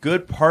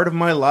good part of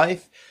my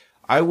life,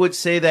 I would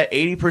say that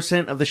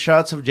 80% of the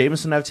shots of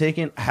Jameson I've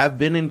taken have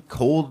been in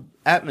cold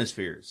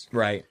atmospheres.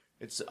 Right.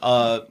 It's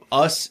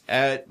us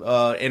at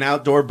an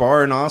outdoor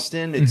bar in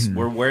Austin. It's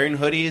we're wearing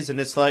hoodies, and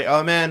it's like,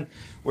 oh man,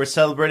 we're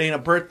celebrating a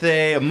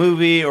birthday, a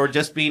movie, or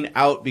just being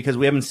out because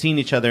we haven't seen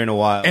each other in a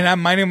while. And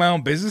I'm minding my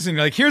own business, and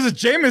you're like, here's a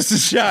Jameson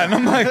shot. And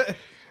I'm like,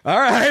 all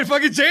right,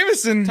 fucking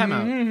Jameson. Time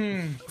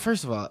out.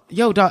 First of all,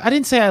 yo, dog, I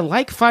didn't say I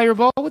like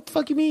Fireball. What the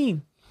fuck you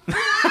mean?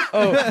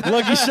 Oh,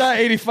 Lucky Shot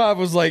 85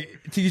 was like,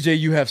 TJ,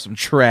 you have some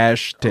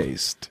trash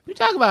taste. What you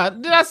talking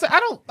about? Did I say I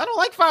don't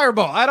like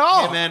Fireball at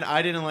all? Hey man,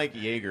 I didn't like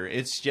Jaeger.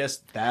 It's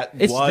just that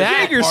It's was that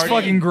Jaeger's party.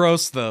 fucking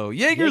gross, though.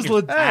 Jaeger's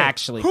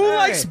actually Who great.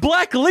 likes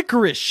black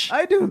licorice?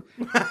 I do.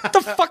 What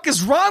the fuck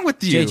is wrong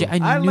with you?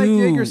 JJ, I like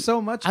knew- Jaeger so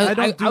much. I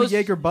don't do was-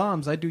 Jaeger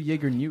bombs. I do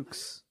Jaeger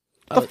nukes.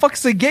 What the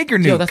fuck's a Jaeger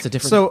nuke? Yo, that's a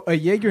different. So a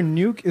Jaeger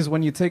nuke is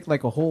when you take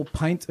like a whole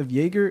pint of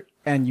Jaeger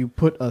and you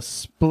put a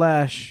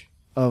splash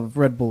of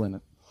Red Bull in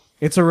it.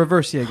 It's a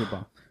reverse Jaeger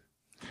bomb.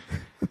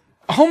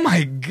 Oh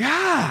my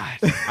god!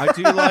 I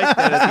do like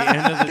that at the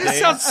end of the day. This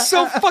sounds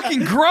so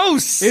fucking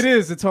gross. It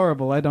is. It's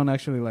horrible. I don't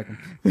actually like them.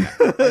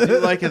 I do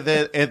like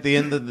that at the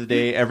end of the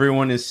day,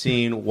 everyone is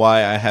seeing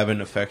why I have an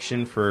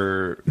affection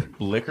for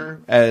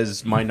liquor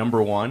as my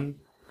number one.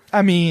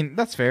 I mean,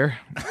 that's fair.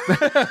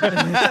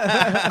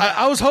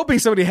 I was hoping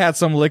somebody had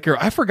some liquor.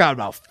 I forgot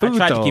about food, I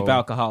tried though. to keep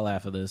alcohol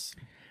after this.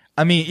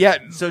 I mean, yeah.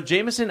 So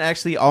Jameson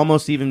actually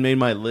almost even made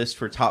my list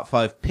for top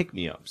 5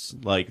 pick-me-ups.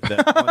 Like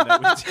that one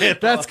that we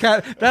did.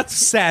 That's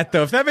sad,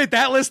 though. If that made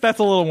that list, that's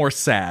a little more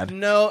sad.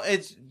 No,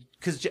 it's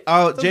because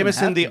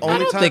Jameson the only I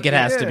don't time think it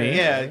has to be.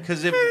 Yeah,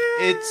 because if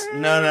it's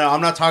no,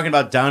 I'm not talking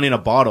about downing a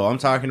bottle. I'm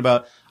talking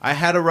about I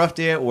had a rough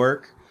day at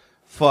work.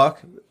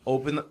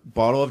 Open the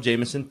bottle of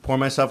Jameson, pour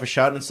myself a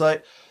shot, and it's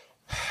like,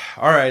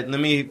 all right, let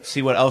me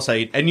see what else I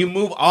eat. And you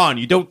move on.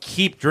 You don't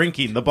keep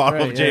drinking the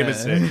bottle of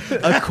Jameson.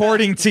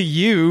 According to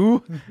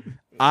you,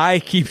 I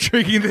keep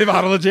drinking the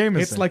bottle of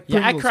Jameson. It's like Yeah,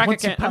 I Pringles. crack a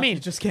Once you can. pop, I mean,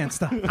 you just can't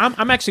stop.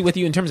 I'm actually with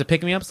you in terms of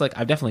picking me ups. Like,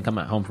 I've definitely come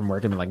home from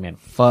work and been like, man,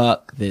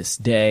 fuck this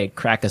day,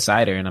 crack a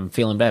cider, and I'm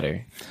feeling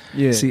better.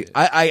 Yeah. See,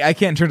 I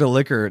can't turn to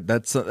liquor.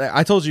 That's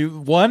I told you.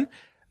 One,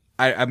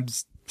 I'm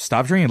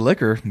stopped drinking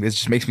liquor. It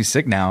just makes me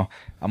sick now.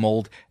 I'm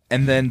old.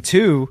 And then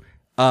two,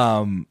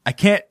 I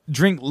can't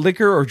drink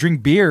liquor or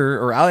drink beer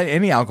or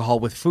any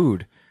alcohol with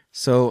food.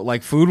 So,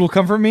 like, food will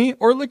come from me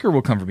or liquor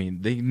will come from me.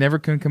 They never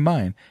can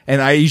combine.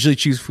 And I usually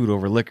choose food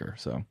over liquor.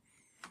 So,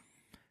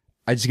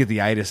 I just get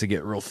the itis to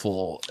get real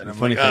full. And The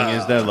funny thing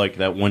is that like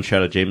that one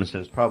shot of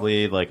Jameson is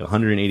probably like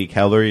 180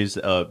 calories.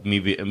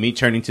 Me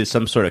turning to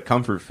some sort of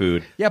comfort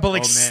food. Yeah, but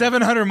like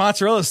 700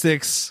 mozzarella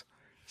sticks.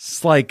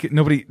 It's like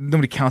nobody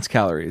counts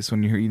calories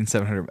when you're eating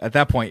 700. At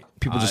that point,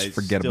 people just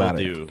forget about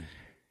it.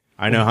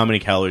 I know how many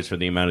calories for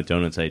the amount of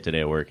donuts I ate today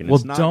at work, and Well,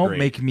 it's not don't great.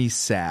 make me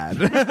sad.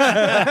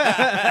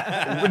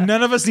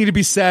 None of us need to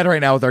be sad right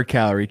now with our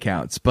calorie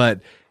counts, but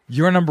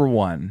you're number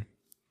one.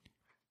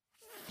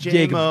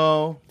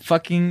 JMO.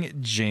 Fucking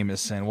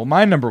Jameson. Well,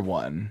 my number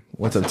one.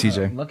 What's up,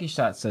 TJ? Lucky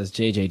Shot says,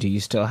 JJ, do you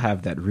still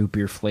have that root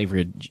beer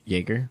flavored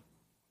Jaeger?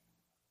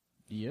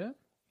 Yeah.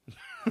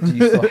 Do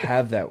you still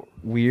have that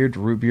weird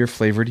root beer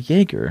flavored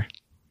Jaeger?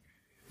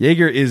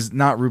 Jaeger is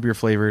not root beer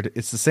flavored.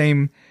 It's the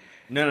same.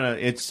 No.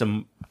 It's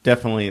some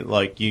definitely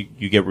like you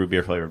get root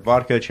beer flavored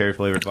vodka, cherry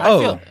flavored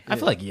vodka. I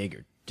feel like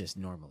Jaeger just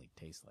normally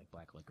tastes like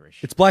black licorice.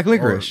 It's black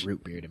licorice. Or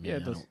root beer to me. Yeah,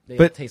 Yeah, they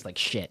But- taste like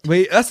shit.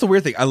 Wait, that's the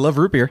weird thing. I love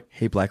root beer.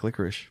 Hate black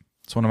licorice.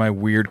 It's one of my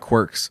weird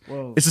quirks.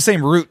 Whoa. It's the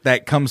same root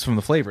that comes from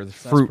the flavor. The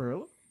fruit.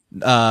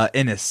 Sarsaparilla?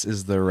 Anise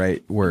is the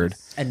right word.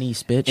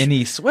 Anise, bitch.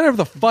 Anise. Whatever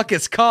the fuck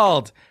it's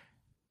called.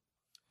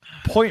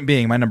 Point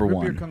being, my number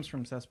Root beer one. comes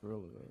from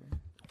sarsaparilla, though.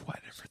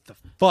 Whatever the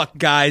fuck,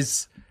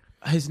 guys.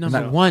 His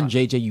number one,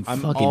 JJ, you I'm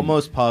fucking...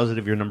 almost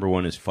positive your number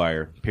one is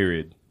fire.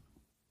 Period.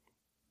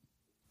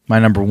 My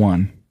number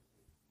one.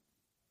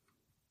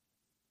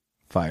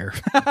 Fire.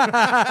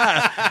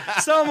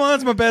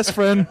 Someone's my best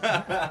friend.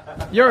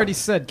 You already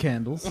said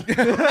candles. No,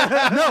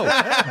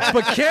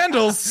 but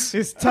candles.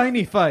 It's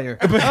tiny fire.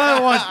 I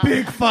want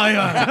big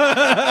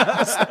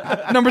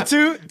fire. Number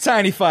two,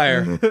 tiny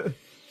fire.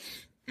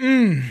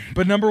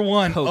 But number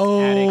one. Coke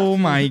Oh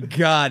my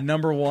God.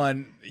 Number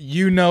one.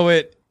 You know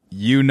it.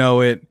 You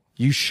know it.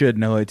 You should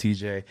know it,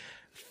 TJ.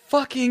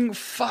 Fucking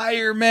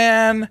fire,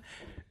 man.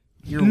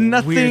 You're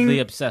nothing- weirdly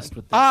obsessed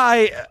with this.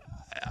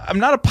 I'm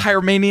not a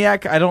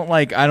pyromaniac. I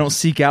don't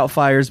seek out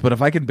fires, but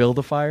if I can build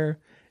a fire,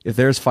 if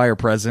there's fire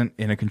present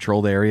in a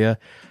controlled area,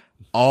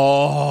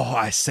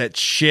 I set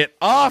shit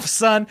off,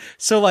 son.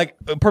 So like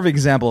a perfect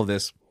example of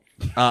this.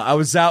 I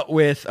was out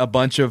with a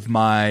bunch of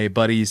my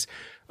buddies.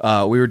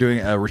 We were doing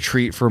a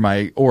retreat for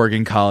my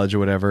Oregon college or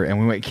whatever, and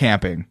we went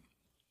camping.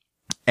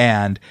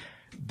 And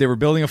they were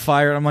building a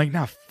fire, and I'm like,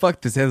 nah,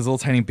 fuck this. They had this little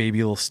tiny baby,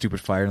 little stupid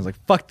fire. And I was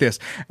like, fuck this.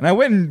 And I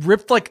went and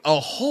ripped like a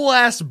whole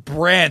ass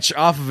branch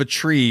off of a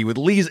tree with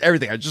leaves,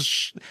 everything. I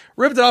just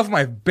ripped it off with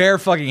my bare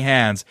fucking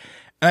hands.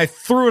 And I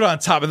threw it on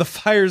top, and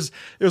it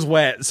was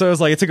wet. So it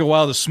was like, it took a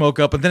while to smoke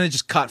up, and then it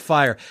just caught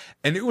fire.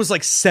 And it was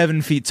like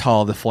 7 feet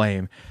tall, the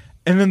flame.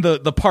 And then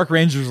the park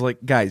rangers were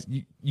like, guys,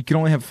 you can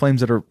only have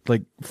flames that are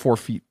like 4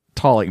 feet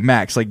tall, like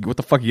max. Like, what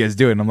the fuck are you guys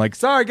doing? I'm like,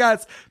 sorry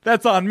guys,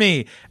 that's on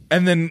me.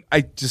 And then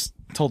I just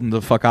told them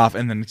to fuck off,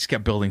 and then just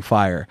kept building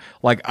fire.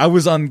 Like, I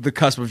was on the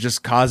cusp of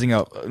just causing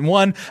a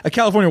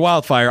California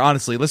wildfire.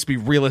 Honestly, let's be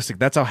realistic.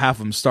 That's how half of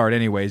them start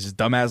anyways, just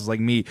dumbasses like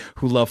me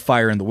who love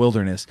fire in the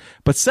wilderness.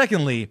 But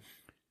secondly,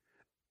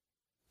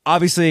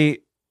 obviously,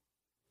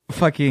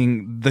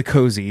 fucking the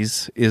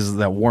cozies is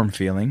that warm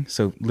feeling.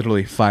 So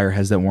literally fire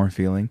has that warm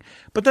feeling.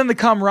 But then the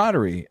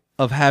camaraderie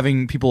of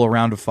having people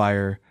around a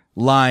fire,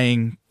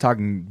 lying,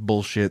 talking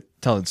bullshit,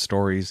 telling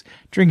stories,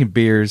 drinking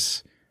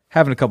beers,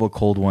 having a couple of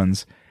cold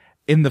ones.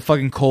 In the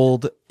fucking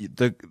cold,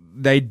 the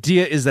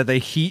idea is that the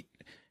heat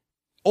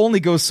only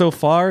goes so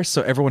far,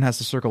 so everyone has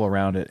to circle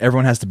around it.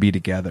 Everyone has to be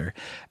together.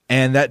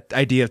 And that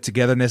idea of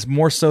togetherness,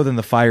 more so than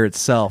the fire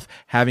itself,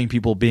 having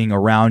people being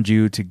around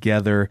you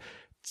together,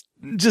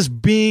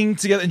 just being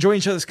together, enjoying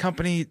each other's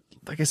company,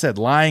 like I said,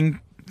 lying,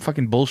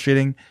 fucking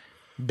bullshitting,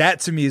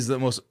 That to me is the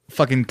most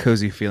fucking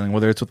cozy feeling,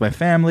 whether it's with my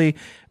family.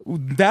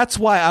 That's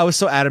why I was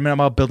so adamant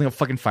about building a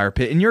fucking fire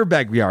pit in your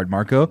backyard,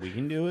 Marco. We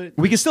can do it.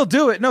 We can still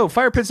do it. No,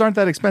 fire pits aren't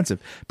that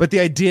expensive. But the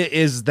idea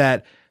is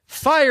that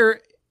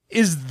fire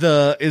is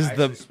the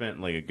I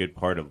spent like a good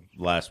part of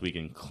last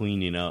weekend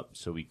cleaning up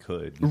so we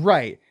could.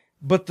 Right.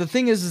 But the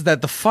thing is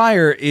that the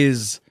fire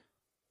is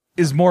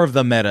more of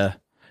the meta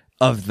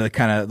of the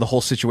kind of the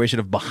whole situation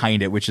of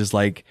behind it, which is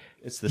like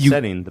it's the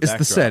setting, it's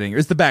the setting,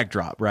 it's the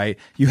backdrop, right?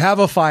 You have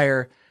a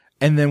fire,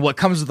 and then what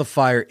comes with the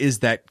fire is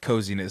that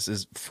coziness,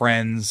 is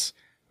friends,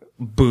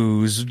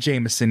 booze,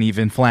 Jameson,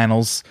 even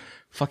flannels,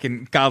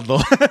 fucking godlo.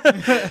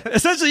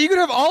 Essentially, you can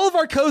have all of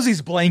our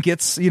cozies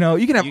blankets. You know,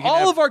 you can have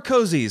all of our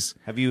cozies.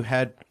 Have you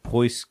had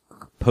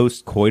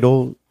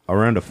post-coital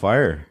around a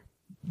fire?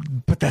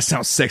 But that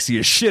sounds sexy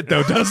as shit,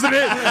 though, doesn't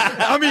it?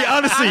 I mean,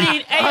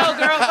 honestly. Hey, yo,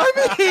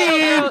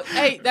 girl.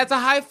 Hey, that's a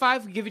high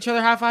five. We give each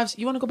other high fives.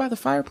 You want to go by the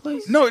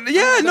fireplace? No,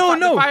 yeah, no.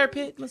 The fire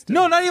pit? Let's do it.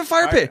 Not even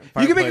fire pit.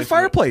 You can make a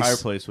fireplace.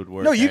 Fireplace would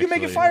work. No, you can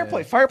make a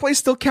fireplace. Yeah. Fireplace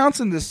still counts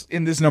in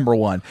this number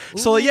one.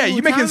 So, yeah,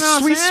 you making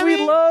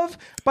sweet love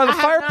by the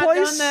fireplace?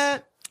 Not done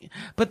that.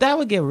 But that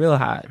would get real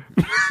hot.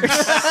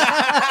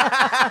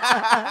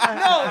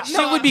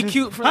 Shit would be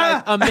cute for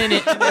like a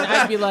minute, and then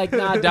I'd be like,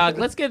 nah, dog,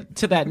 let's get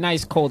to that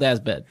nice cold ass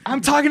bed. I'm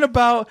talking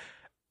about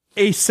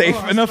a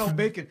safe enough.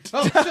 Bacon.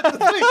 I'm talking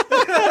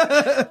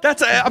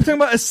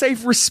about a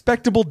safe,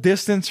 respectable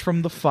distance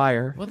from the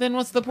fire. Well, then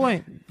what's the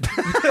point?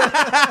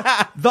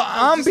 The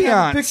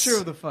ambiance. Picture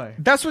of the fire.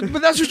 That's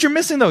what you're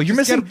missing, though. You're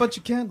missing a bunch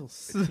of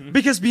candles.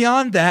 Because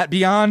beyond that,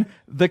 beyond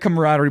the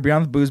camaraderie,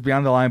 beyond the booze,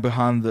 beyond the line,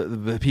 behind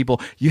the people,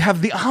 you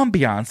have the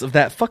ambiance of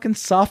that fucking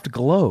soft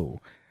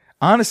glow.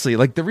 Honestly,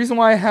 like the reason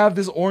why I have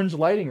this orange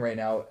lighting right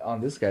now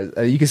on this guy,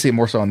 you can see it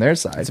more so on their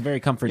side. It's a very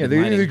comforting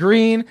lighting. lighting. There's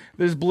green,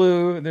 there's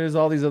blue, there's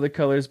all these other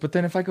colors. But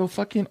then if I go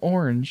fucking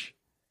orange,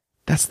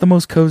 that's the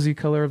most cozy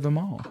color of them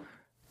all.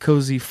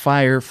 Cozy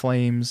fire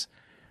flames.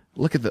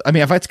 Look at I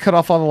mean, if I had to cut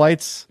off all the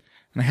lights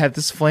and I had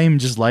this flame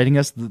just lighting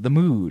us the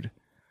mood.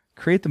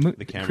 Create the mood.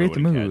 The camera create the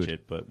mood. Catch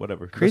it, but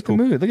whatever. Create the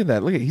mood. Look at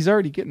that. He's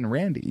already getting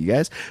randy, you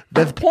guys.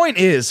 The point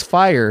is,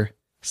 fire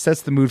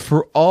sets the mood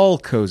for all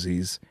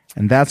cozies.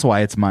 And that's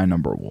why it's my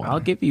number one. I'll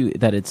give you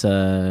that it's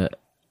a...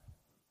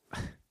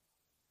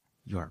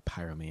 You are a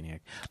pyromaniac.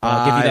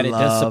 I'll give you that it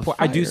does support...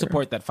 Fire. I do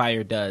support that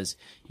fire does,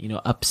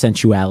 up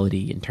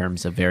sensuality in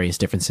terms of various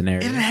different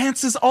scenarios. It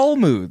enhances all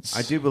moods.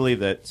 I do believe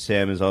that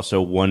Sam is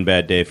also one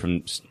bad day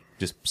from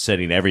just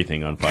setting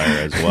everything on fire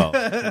as well.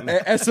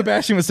 As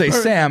Sebastian would say,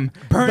 Sam,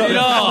 burn it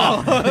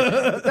all.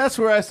 That's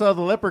where I saw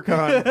the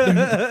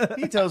leprechaun.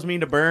 He tells me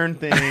to burn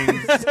things.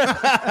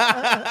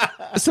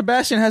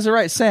 Sebastian has it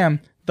right.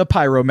 Sam, the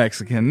pyro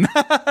Mexican.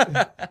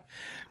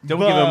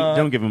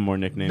 Don't give him more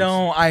nicknames.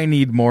 No, I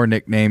need more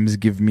nicknames.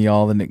 Give me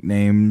all the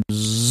nicknames.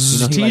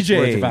 He likes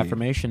words of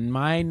affirmation.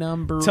 My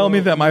number. Tell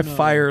me that my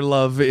fire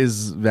love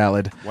is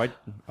valid. What?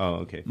 Oh,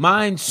 okay.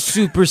 Mine's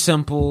super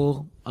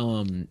simple.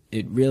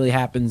 It really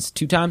happens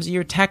 2 times a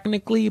year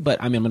technically,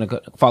 but I'm going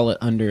to fall it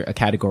under a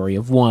category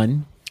of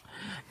 1.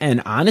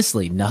 And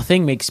honestly,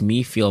 nothing makes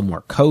me feel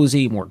more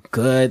cozy, more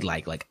good.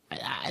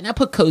 And I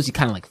put cozy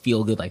kind of like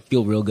feel good, like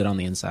feel real good on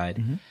the inside.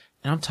 Mm-hmm.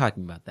 And I'm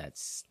talking about that,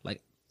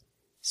 like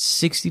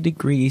 60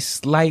 degrees,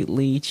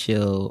 slightly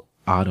chill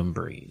autumn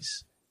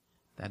breeze.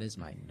 That is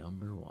my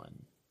number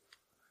 1.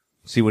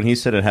 See, when he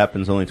said it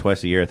happens only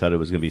twice a year, I thought it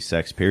was going to be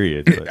sex,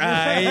 period. But.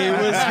 I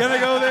was going to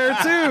go there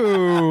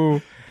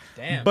too.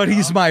 Damn, but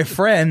he's my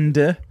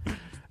friend.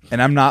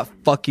 And I'm not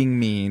fucking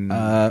mean.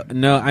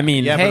 No, I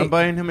mean, yeah, hey, but I'm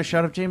buying him a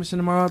shot of Jameson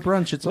tomorrow at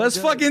brunch. Let's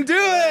fucking do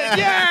it,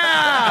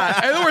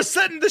 yeah! And then we're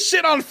setting the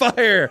shit on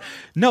fire.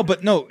 No,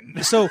 but no.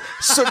 So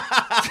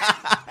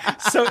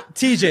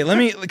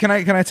TJ, can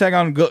I tag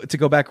on to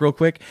go back real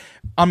quick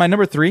on my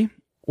number 3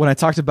 when I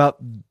talked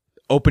about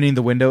opening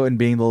the window and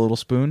being the little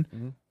spoon.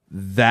 Mm-hmm.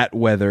 That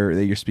weather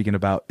that you're speaking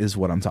about is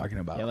what I'm talking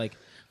about. Yeah, like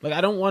I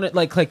don't want it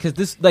because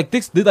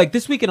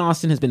this week in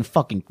Austin has been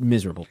fucking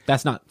miserable.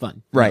 That's not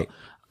fun, right?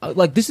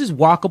 This is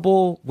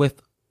walkable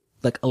with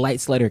like a light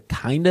slider,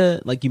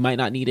 kinda. Like you might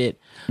not need it,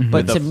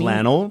 but with to a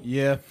flannel,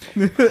 yeah,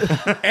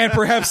 and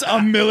perhaps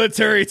a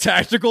military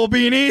tactical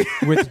beanie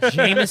with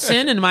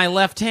Jameson in my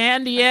left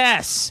hand.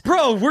 Yes,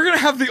 bro, we're gonna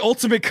have the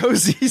ultimate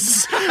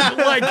cozies.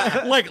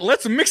 like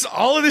let's mix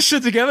all of this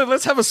shit together.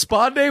 Let's have a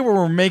spa day where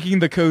we're making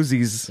the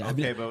cozies.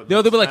 Okay, but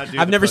they'll be like,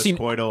 I've never seen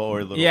coital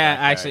or little. Yeah,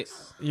 actually.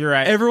 You're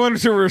right. Everyone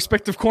to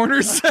respective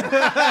corners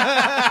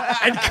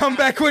and come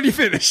back when you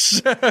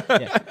finish.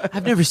 Yeah.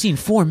 I've never seen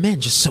 4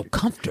 men just so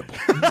comfortable.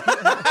 Like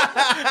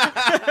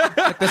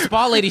the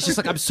spa lady's just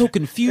like, I'm so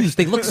confused.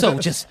 They look so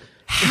just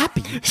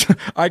happy.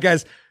 All right,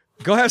 guys,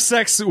 go have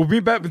sex. We'll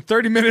be back in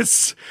 30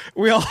 minutes.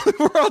 We're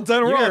all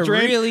done. We're all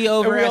drained. You're really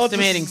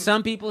overestimating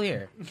some people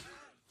here.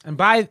 And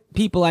by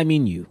people, I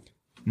mean you.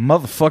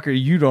 Motherfucker,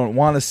 you don't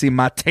want to see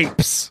my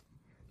tapes.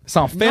 It's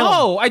on film.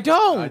 No, I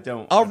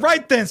don't. All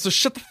right, then. So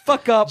shut the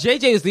fuck up.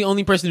 JJ is the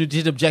only person who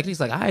did object.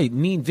 He's like, I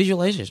need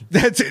visualization.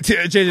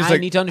 JJ's I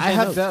need to understand.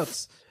 I have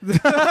doubts.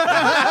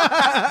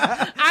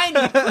 I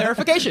need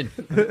clarification.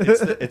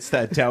 It's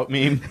that doubt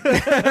meme.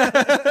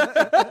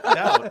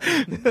 Doubt.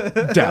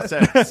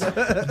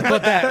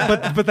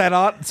 But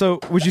that so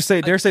would you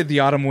dare say the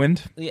autumn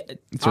wind? Yeah,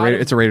 It's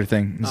a Raider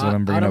thing. Is what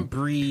I'm bringing autumn up.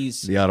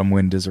 breeze. The autumn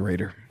wind is a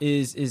Raider.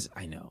 Is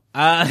I know.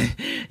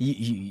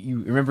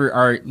 You remember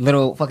our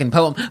little fucking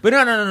poem? But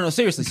no.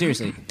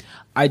 Seriously.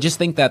 I just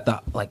think that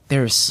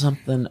there's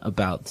something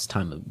about this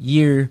time of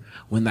year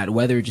when that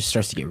weather just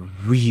starts to get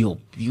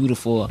real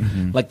beautiful.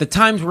 Mm-hmm. Like the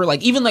times where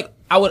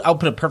I'll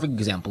put a perfect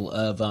example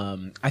of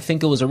I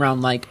think it was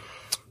around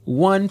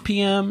 1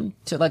 p.m.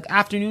 to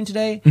afternoon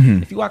today.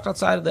 Mm-hmm. If you walked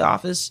outside of the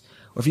office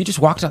or if you just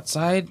walked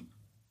outside,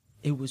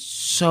 it was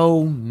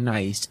so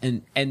nice.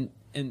 And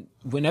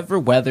whenever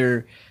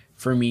weather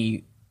for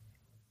me,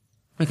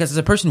 because as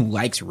a person who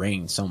likes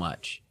rain so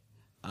much,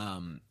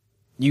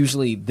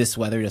 usually this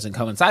weather doesn't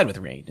coincide with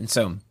rain. And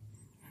so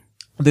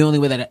the only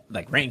way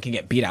that rain can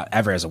get beat out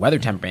ever as a weather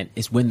temperament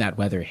is when that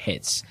weather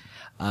hits.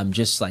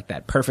 Just like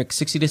that perfect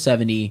 60 to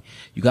 70.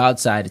 You go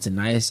outside. It's a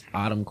nice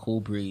autumn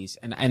cool breeze.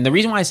 And the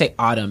reason why I say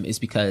autumn is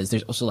because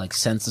there's also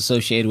scents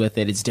associated with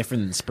it. It's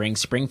different than spring.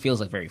 Spring feels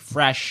very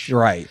fresh.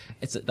 Right.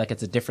 It's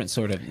it's a different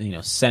sort of,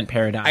 scent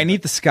paradigm. I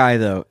need the sky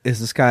though. Is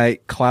the sky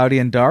cloudy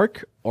and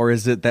dark, or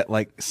is it that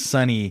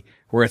sunny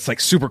where it's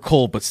super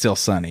cold but still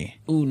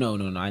sunny? Ooh, no.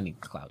 I need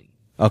cloudy.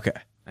 Okay.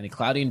 I need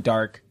cloudy and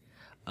dark.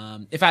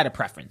 If I had a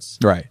preference.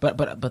 Right.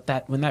 But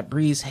that when that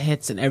breeze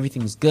hits and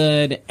everything's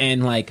good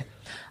and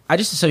I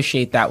just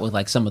associate that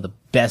with some of the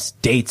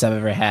best dates I've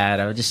ever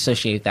had. I would just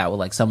associate that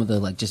with some of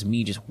the just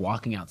me just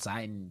walking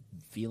outside and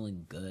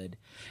feeling good.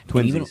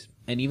 Twinsies.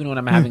 And even when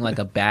I'm having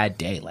a bad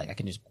day, I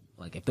can just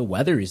if the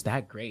weather is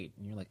that great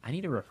and you're I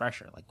need a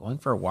refresher, going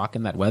for a walk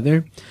in that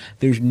weather,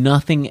 there's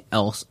nothing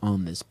else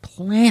on this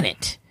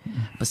planet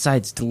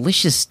besides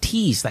delicious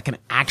teas that can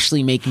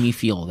actually make me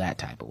feel that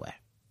type of way.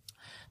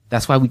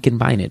 That's why we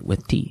combine it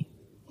with tea.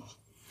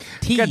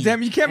 God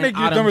damn, you can't make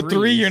your number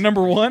 3 your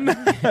number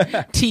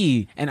 1.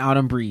 Tea and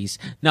autumn breeze.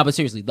 No, but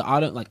seriously, the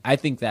autumn, I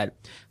think that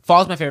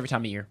fall is my favorite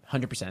time of year,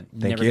 100%.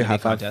 Thank you. High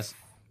five. Contest.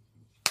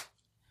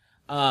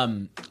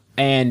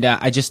 And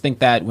I just think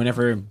that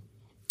whenever,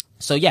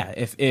 so yeah,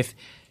 if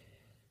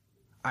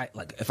I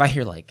want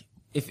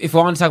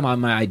to talk about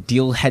my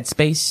ideal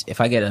headspace,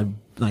 if I get an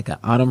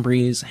autumn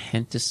breeze, a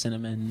hint of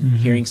cinnamon,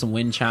 hearing some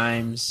wind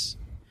chimes,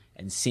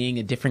 and seeing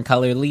a different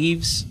color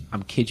leaves,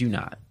 I'm kid you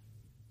not.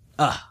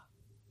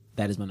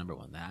 That is my number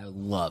 1 that I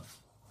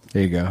love.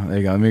 There you go.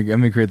 Let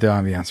me create the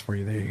ambiance for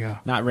you. There you go.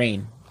 Not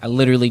rain. I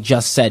literally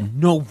just said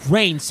no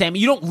rain, Sammy.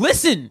 You don't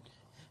listen.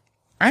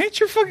 I ain't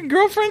your fucking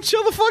girlfriend.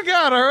 Chill the fuck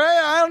out, all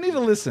right? I don't need to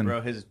listen.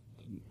 Bro, his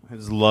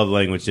love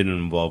language didn't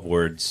involve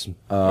words.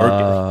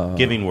 Or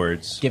giving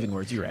words. Giving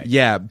words, you're right.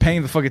 Yeah,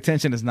 paying the fuck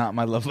attention is not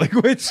my love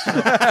language.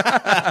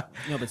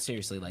 No, but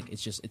seriously,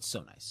 it's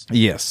so nice.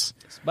 Yes.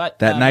 But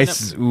that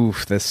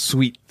the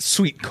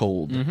sweet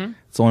cold. Mm-hmm.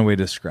 It's the only way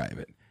to describe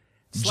it.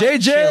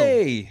 Slight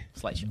JJ!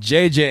 Slight chill.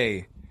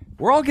 JJ.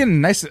 We're all getting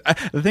nice.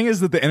 The thing is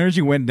that the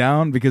energy went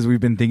down because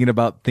we've been thinking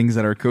about things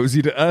that are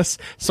cozy to us.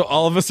 So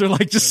all of us are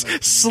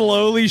just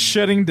slowly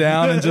shutting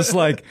down and just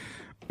trying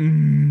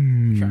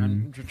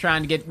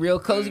to get real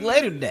cozy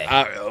later today.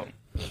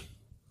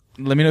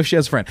 Let me know if she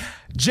has a friend.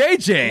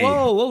 JJ!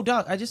 Whoa,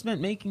 Doc. I just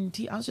meant making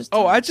tea. I was just...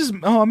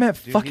 I meant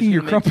fucking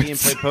your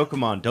crumpets. And play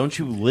Pokemon. Don't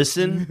you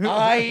listen?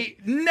 I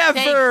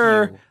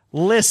never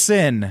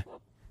listen.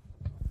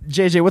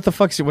 JJ, what the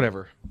fuck's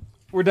whatever.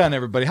 We're done,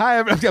 everybody. Hi,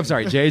 I'm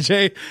sorry,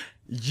 JJ.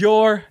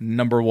 Your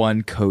number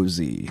 1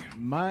 cozy.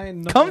 My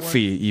number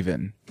comfy, 1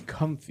 even.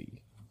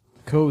 Comfy.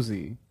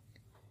 Cozy.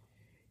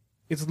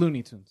 It's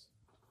Looney Tunes.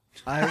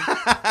 I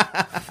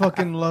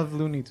fucking love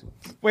Looney Tunes.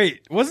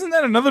 Wait, wasn't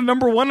that another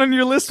number 1 on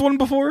your list one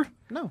before?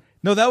 No,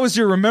 that was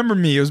your Remember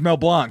Me. It was Mel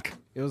Blanc.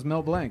 It was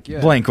Mel Blanc,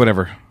 yeah. Blanc,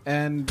 whatever.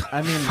 And,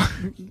 I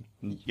mean...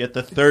 Yet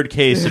the third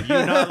case of you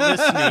not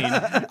listening.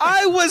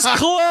 I was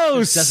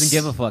close. Doesn't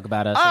give a fuck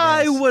about us.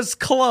 I was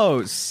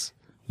close.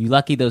 You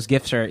lucky those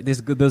gifts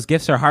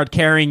are hard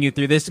carrying you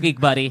through this week,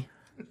 buddy.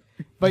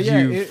 But yeah,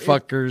 you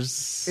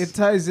fuckers. It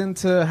ties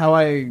into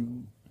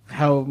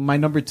how my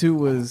number 2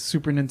 was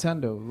Super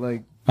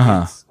Nintendo.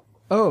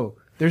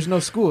 There's no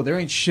school. There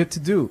ain't shit to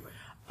do.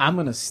 I'm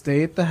gonna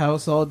stay at the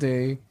house all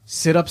day,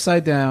 sit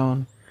upside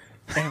down,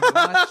 and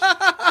watch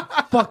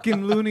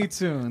fucking Looney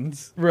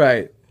Tunes.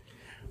 Right.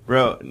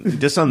 Bro,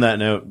 just on that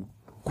note,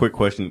 quick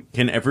question.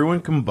 Can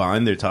everyone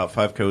combine their top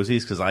 5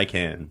 cozies? Because I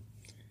can.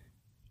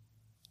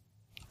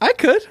 I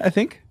could, I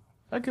think.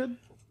 I could.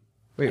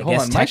 Wait, hold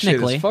on. My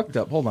shit is fucked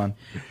up. Hold on.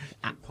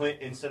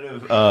 Instead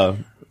of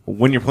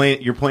when you're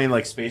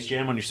playing Space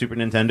Jam on your Super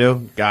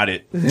Nintendo, got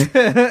it.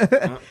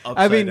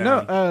 I mean,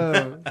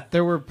 no,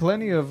 there were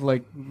plenty of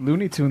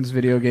Looney Tunes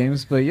video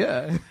games, but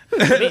yeah.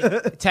 I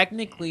mean,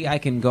 technically, I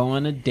can go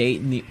on a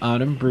date in the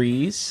autumn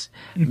breeze,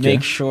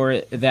 make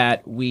sure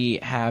that we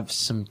have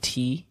some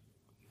tea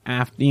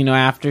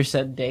after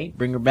said date,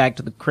 bring her back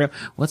to the crib.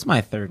 What's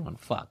my third one?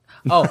 Fuck.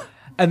 Oh,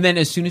 and then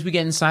as soon as we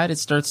get inside, it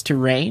starts to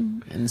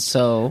rain, and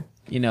so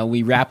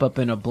we wrap up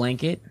in a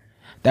blanket.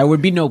 There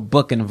would be no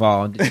book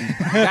involved. That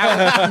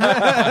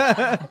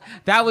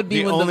would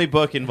be the only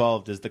book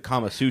involved is the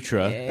Kama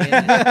Sutra.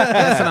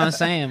 That's what I'm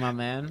saying, my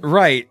man.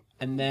 Right.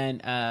 And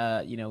then,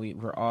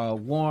 we're all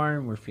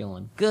warm, we're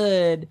feeling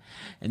good,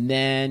 and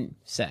then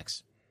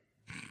sex.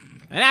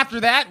 And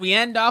after that, we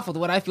end off with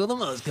what I feel the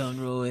most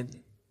comfortable with.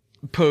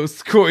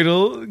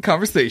 Post-coital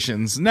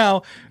conversations.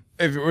 Now,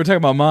 if we're talking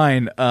about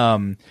mine,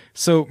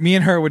 so me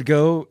and her would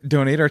go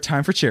donate our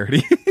time for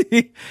charity,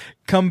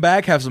 come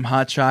back, have some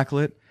hot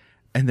chocolate,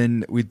 and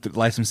then we'd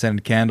light some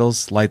scented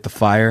candles, light the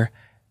fire,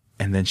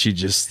 and then she'd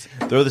just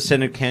throw the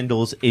scented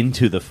candles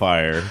into the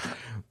fire.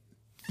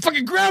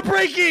 Fucking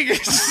groundbreaking!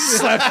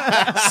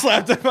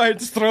 slap the fire,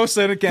 just throw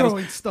scented candles.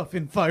 Throwing stuff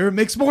in fire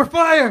makes more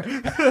fire!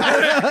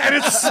 And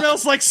it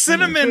smells like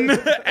cinnamon!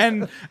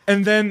 And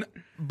then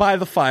by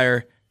the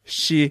fire,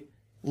 she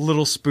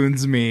little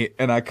spoons me,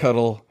 and I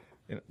cuddle.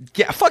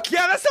 Yeah, fuck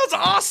yeah, that sounds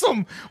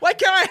awesome! Why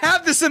can't I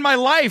have this in my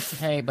life?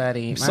 Hey,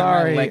 buddy. I'm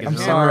sorry. I'm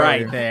sorry.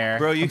 Right there.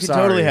 Bro, you can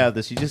totally have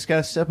this. You just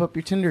gotta step up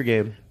your Tinder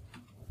game.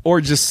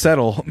 Or just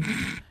settle.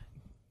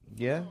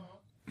 Yeah.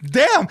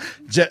 Damn!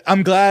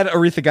 I'm glad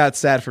Aretha got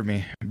sad for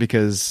me,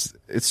 because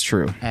it's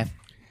true.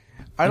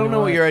 I don't know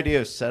what your idea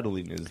of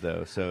settling is,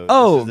 though,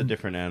 so this is a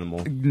different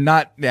animal.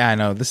 I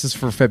know. This is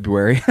for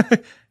February.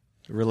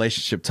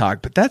 Relationship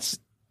talk, but that's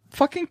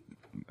fucking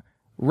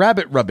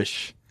rabbit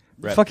rubbish.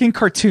 Fucking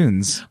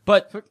cartoons.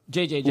 But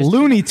JJ,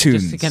 Looney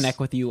Tunes. Just to connect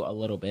with you a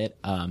little bit,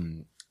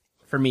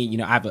 for me,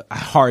 I have a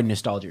hard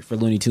nostalgia for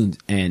Looney Tunes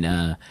and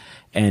Tom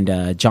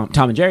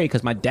and Jerry,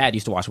 because my dad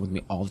used to watch it with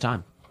me all the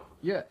time.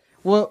 Yeah.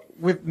 Well,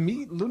 with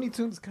me, Looney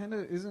Tunes kind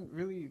of isn't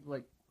really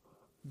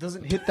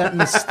doesn't hit that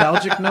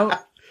nostalgic note.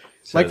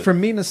 Like for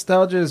me,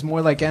 nostalgia is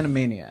more like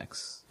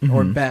Animaniacs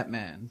or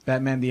Batman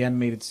the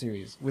animated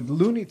series. With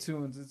Looney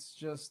Tunes,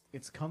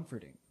 it's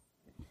comforting.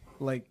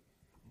 Like,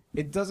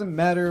 it doesn't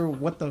matter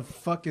what the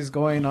fuck is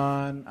going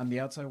on the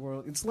outside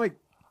world. It's like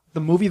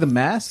the movie The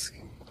Mask.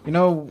 You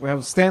know,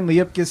 how Stanley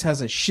Ipkiss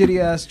has a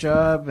shitty ass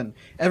job and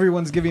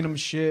everyone's giving him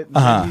shit.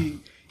 And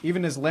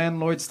even his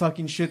landlord's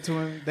talking shit to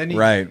him. Then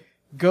he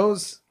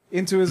goes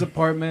into his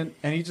apartment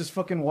and he just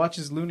fucking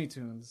watches Looney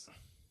Tunes.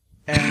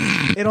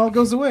 And it all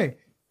goes away.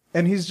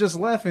 And he's just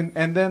laughing.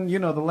 And then, the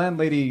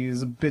landlady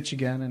is a bitch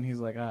again. And he's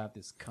like,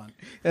 this cunt.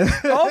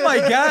 Oh my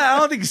God. I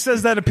don't think he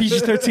says that in a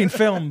PG-13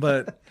 film,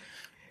 but.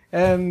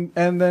 And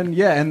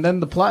then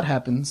the plot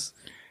happens.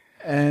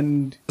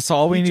 And so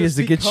all we need is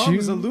to get you.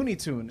 a Looney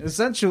Tune,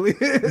 essentially.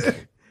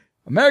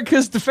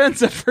 America's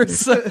defense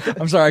efforts.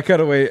 I'm sorry, I cut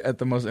away at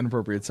the most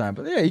inappropriate time.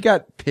 But yeah, you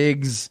got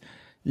pigs.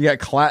 You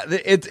got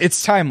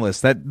it's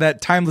timeless.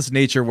 That timeless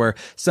nature where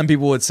some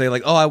people would say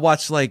like, oh, I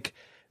watched like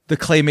the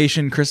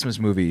claymation Christmas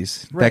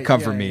movies that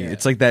comfort me. Yeah.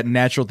 It's like that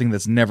natural thing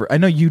that's never. I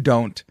know you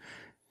don't.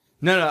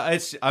 No.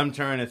 I'm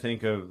trying to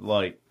think of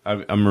like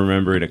I'm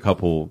remembering a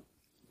couple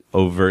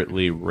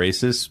overtly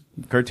racist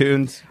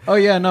cartoons. Oh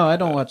yeah, no, I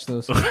don't watch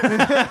those.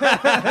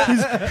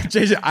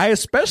 JJ, I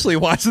especially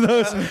watch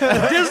those.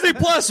 Disney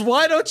Plus.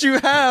 Why don't you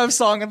have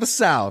Song of the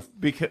South?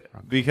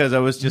 Because I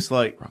was just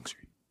like, wrong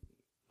screen.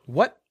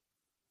 What?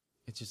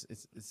 It's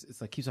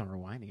like keeps on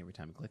rewinding every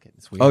time I click it.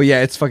 It's weird. Oh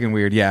yeah, it's fucking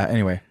weird. Yeah.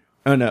 Anyway.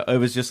 Oh no, it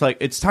was just like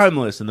it's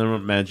timeless, and then I'm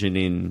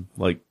imagining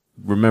like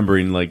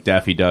remembering like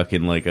Daffy Duck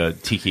in like a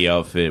tiki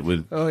outfit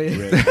with. Oh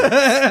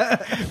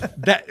yeah.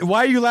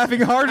 Why are you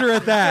laughing harder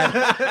at that?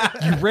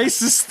 You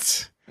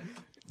racist.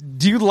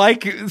 Do you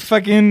like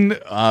fucking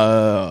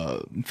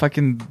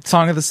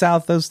Song of the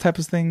South, those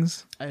types of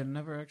things? I have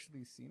never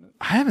actually seen it.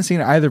 I haven't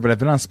seen it either, but I've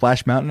been on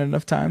Splash Mountain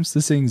enough times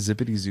to sing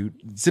Zippity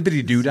Doodah.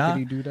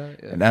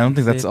 Zippity-doodah, yeah. And I don't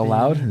think that's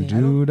allowed.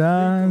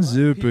 Doodah,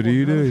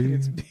 zippity doo.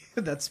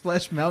 That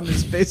Splash Mountain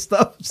is based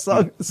off of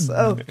Song of the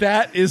South.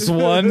 That is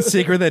one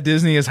secret that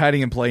Disney is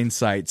hiding in plain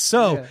sight.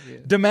 So,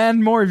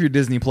 demand more of your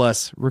Disney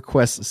Plus.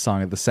 Request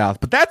Song of the South.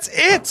 But that's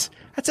it.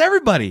 That's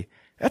everybody.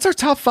 That's our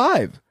top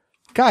 5.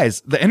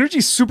 Guys, the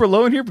energy's super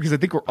low in here because I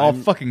think we're all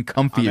fucking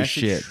comfy as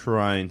shit. I'm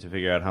trying to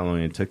figure out how long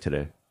it took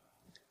today.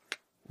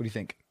 What do you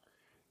think?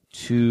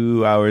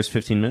 2 hours,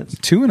 15 minutes.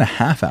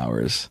 2.5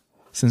 hours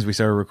since we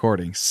started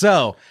recording.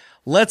 So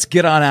let's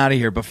get on out of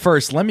here. But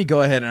first, let me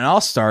go ahead and I'll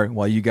start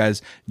while you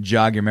guys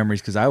jog your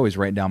memories because I always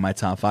write down my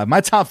top 5. My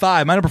top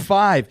 5, my number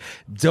 5,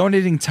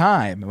 donating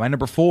time. My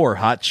number 4,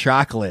 hot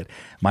chocolate.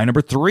 My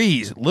number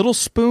 3, little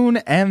spoon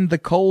and the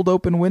cold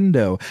open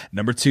window.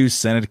 Number 2,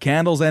 scented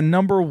candles. And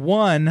number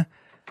 1,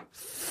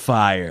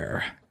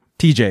 fire.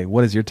 TJ,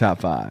 what is your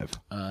top 5?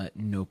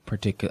 No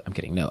particular. I'm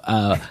kidding. No.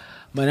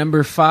 My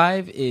number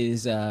 5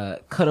 is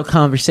Cuddle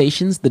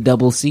Conversations, the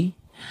double C.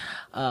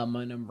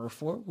 My number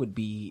 4 would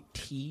be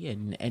tea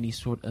and any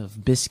sort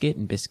of biscuit,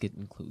 and biscuit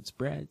includes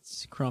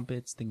breads,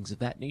 crumpets, things of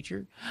that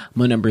nature.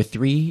 My number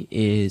 3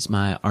 is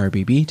my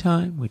RBB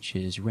time, which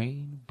is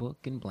rain,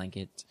 book, and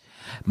blanket.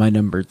 My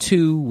number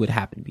 2 would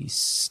happen to be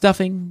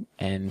stuffing,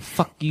 and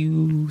fuck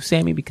you,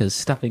 Sammy, because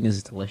stuffing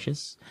is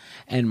delicious.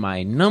 And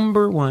my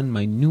number 1,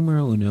 my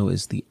numero uno,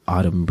 is the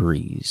autumn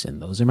breeze, and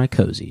those are my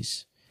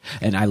cozies.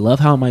 And I love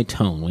how my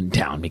tone went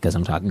down because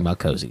I'm talking about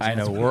cozies. I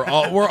know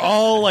we're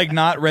all like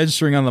not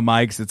registering on the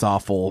mics. It's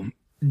awful.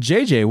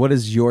 JJ, what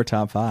is your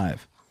top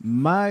 5?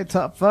 My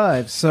top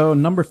 5. So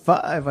number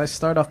 5, I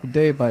start off the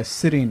day by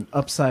sitting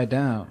upside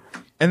down.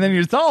 And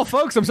then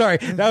folks, I'm sorry.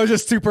 That was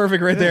just too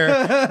perfect right there.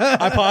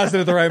 I paused it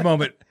at the right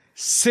moment.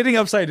 Sitting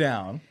upside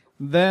down.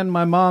 Then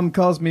my mom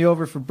calls me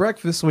over for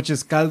breakfast, which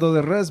is caldo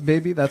de res,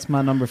 baby. That's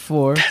my number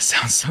 4. That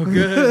sounds so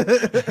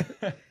good.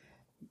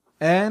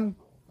 And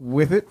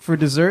with it for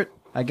dessert,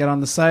 I get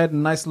on the side a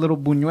nice little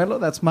buñuelo.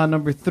 That's my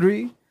number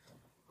 3.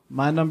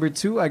 My number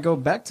 2, I go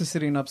back to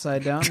sitting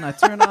upside down. I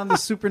turn on the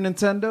Super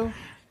Nintendo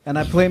and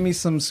I play me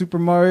some Super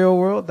Mario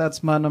World.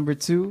 That's my number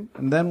 2.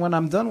 And then when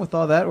I'm done with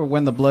all that, or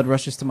when the blood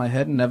rushes to my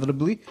head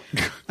inevitably,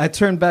 I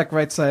turn back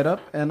right side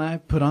up and I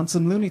put on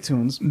some Looney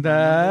Tunes.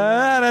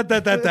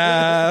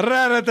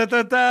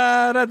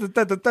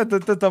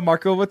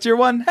 Marco, what's your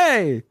one?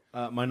 Hey.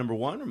 My number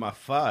 1 or my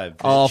 5?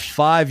 Bitch? All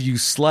 5, you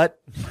slut.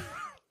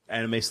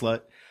 Anime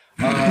slut.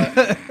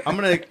 I'm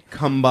going to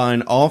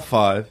combine all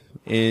 5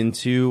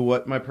 into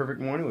what my perfect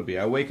morning would be.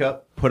 I wake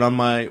up, put on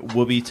my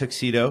Whoopi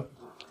tuxedo,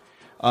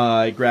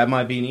 I grab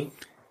my beanie,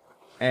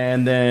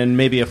 and then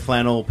maybe a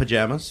flannel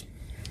pajamas.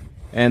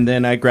 And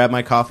then I grab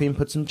my coffee and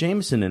put some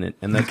Jameson in it.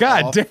 And that's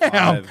all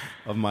 5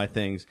 of my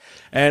things.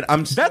 And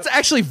that's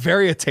actually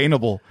very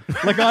attainable.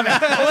 Like on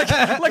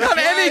on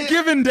any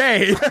given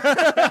day.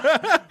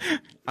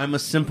 I'm a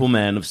simple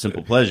man of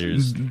simple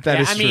pleasures.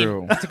 That is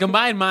true. To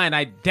combine mine,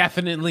 I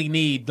definitely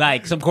need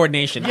like some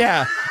coordination.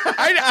 Yeah.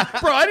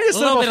 I need to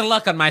set a little bit of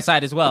luck on my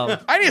side as well.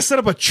 I need to set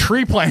up a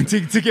tree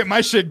planting to get my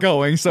shit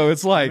going. So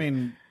it's like, I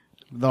mean,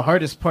 the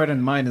hardest part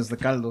in mine is the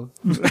caldo.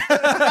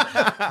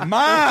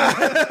 Ma!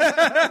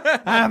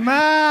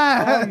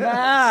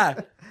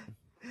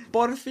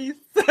 Porfis.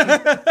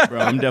 Bro,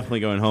 I'm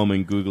definitely going home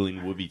and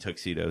Googling Whoopi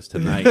tuxedos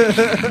tonight.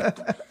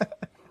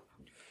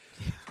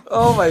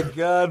 Oh my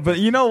God. But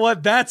you know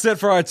what? That's it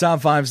for our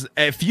top 5s.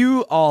 If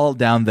you all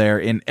down there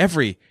in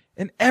every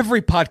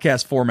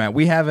podcast format,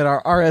 we have it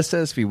our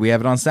RSS feed, we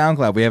have it on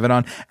SoundCloud, we have it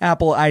on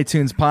Apple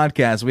iTunes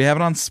Podcasts, we have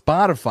it on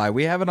Spotify,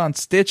 we have it on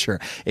Stitcher.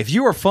 If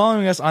you are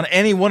following us on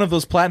any one of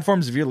those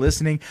platforms, if you're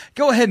listening,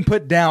 go ahead and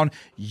put down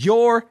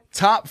your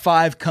top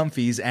 5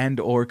 comfies and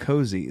or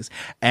cozies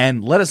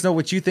and let us know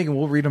what you think, and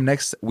we'll read them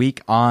next week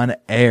on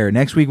air.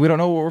 Next week, we don't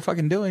know what we're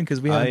fucking doing because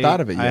we haven't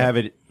thought of it yet.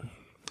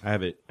 I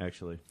have it,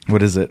 actually.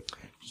 What is it?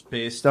 Just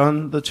based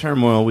on the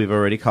turmoil we've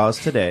already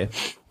caused today,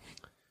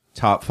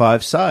 top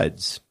 5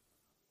 sides.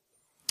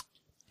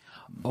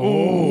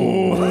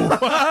 Oh,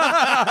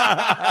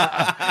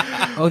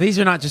 these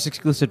are not just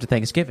exclusive to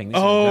Thanksgiving. These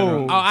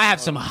are I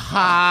have some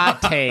hot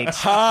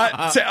takes. All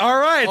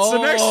right,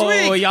 so next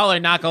week. Oh, y'all are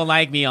not going to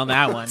like me on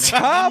that one.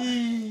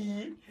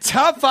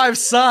 Top 5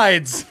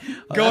 sides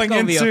going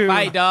into be a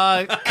fight,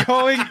 dog.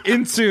 Going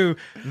into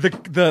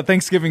the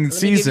Thanksgiving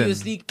season. Let me give you a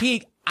sneak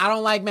peek. I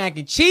don't like mac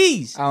and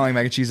cheese. I don't like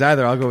mac and cheese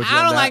either. I'll go with you.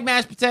 I don't like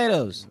mashed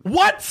potatoes.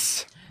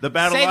 What? The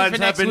battle lines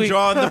have been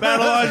drawn. The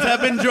battle lines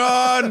have been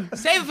drawn.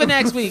 Save it for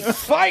next week.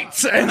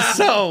 Fight! And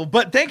so,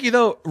 but thank you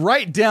though.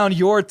 Write down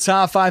your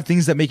top 5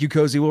 things that make you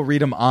cozy. We'll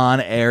read them on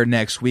air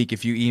next week.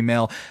 If you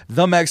email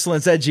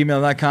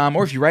themexcellence@gmail.com,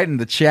 or if you write in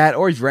the chat,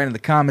 or if you write in the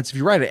comments, if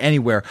you write it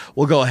anywhere,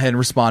 we'll go ahead and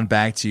respond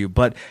back to you.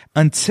 But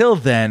until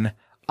then,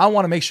 I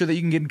want to make sure that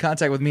you can get in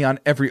contact with me on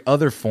every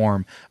other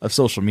form of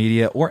social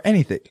media or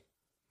anything.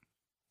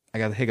 I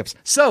got the hiccups.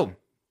 So,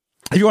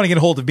 if you want to get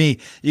a hold of me,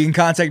 you can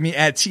contact me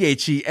at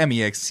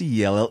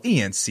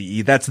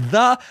TheMexcellence. That's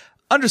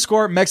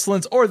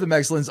 _Mexcellence or the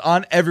Mexcellence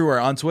on everywhere,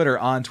 on Twitter,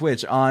 on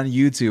Twitch, on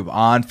YouTube,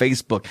 on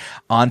Facebook,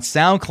 on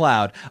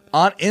SoundCloud,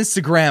 on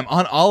Instagram,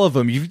 on all of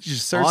them. You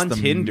just search on them.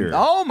 Tinder.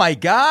 Oh my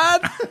God.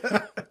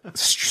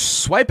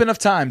 Swipe enough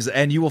times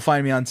and you will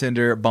find me on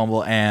Tinder,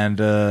 Bumble, and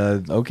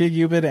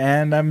OkCupid,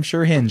 and I'm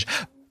sure Hinge.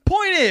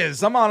 Point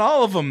is, I'm on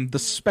all of them, the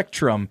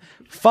spectrum.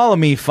 Follow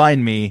me,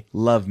 find me,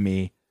 love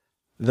me.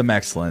 The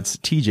Mexcellence.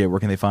 TJ, where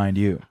can they find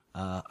you?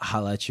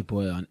 Holla at your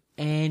boy on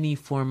any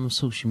form of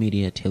social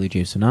media, Taylor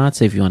J.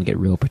 Sonata. If you want to get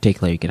real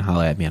particular, you can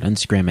holla at me on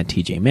Instagram at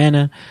TJ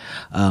Mana.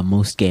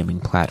 Most gaming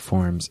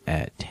platforms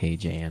at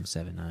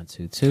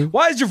TJM7922.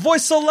 Why is your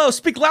voice so low?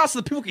 Speak loud so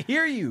the people can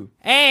hear you.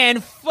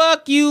 And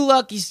fuck you,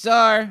 Lucky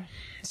Star.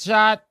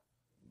 Shot.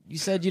 You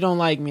said you don't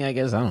like me, I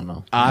guess. I don't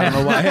know. I don't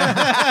know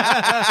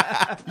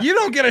why. You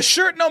don't get a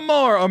shirt no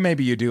more. Or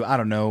maybe you do. I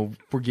don't know.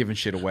 We're giving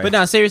shit away. But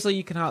no, seriously,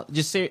 you can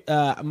just say,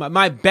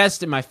 my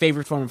best and my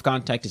favorite form of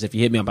contact is if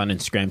you hit me up on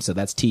Instagram. So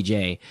that's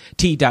T.J.Mana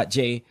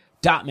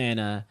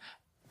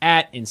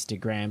at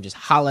Instagram. Just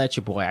holla at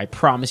your boy. I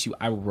promise you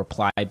I will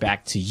reply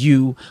back to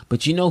you.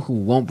 But you know who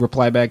won't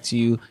reply back to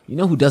you? You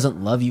know who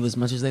doesn't love you as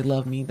much as they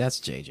love me? That's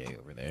JJ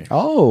over there.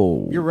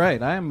 Oh. You're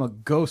right. I am a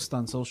ghost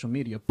on social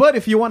media. But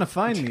if you want to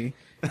find me,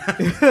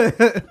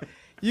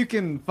 you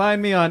can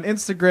find me on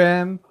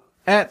Instagram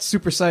at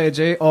Super Saiya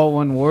J, all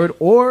one word,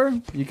 or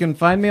you can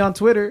find me on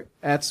Twitter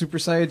at Super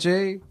Saiya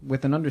J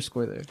with an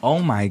underscore there. Oh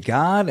my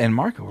God. And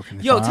Marco, where can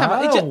they Yo,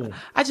 find?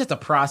 I just to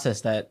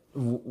process that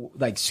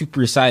like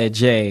Super Saiya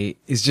J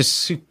is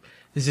just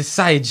It's just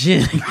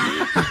Saiyajin.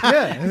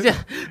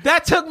 Yeah.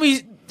 That took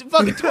me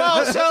fucking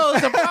 12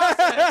 shows to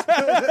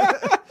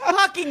process.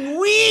 Fucking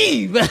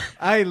weeb.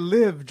 I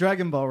live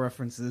Dragon Ball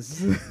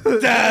references. Bro,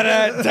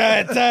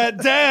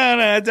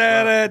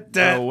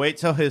 wait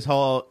till his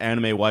whole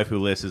anime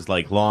waifu list is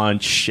like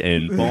Launch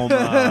and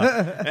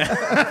Bulma.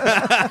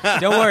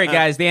 Don't worry,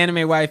 guys. The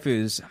anime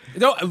waifus.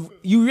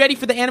 You ready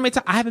for the anime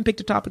I haven't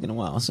picked a topic in a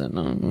while, so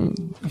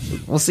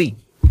we'll see.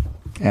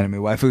 Anime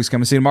waifus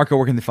coming soon. Marco,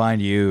 where can they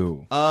find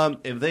you?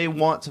 If they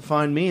want to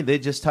find me, they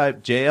just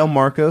type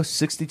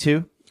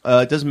JLMarco62.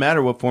 It doesn't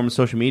matter what form of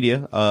social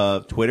media,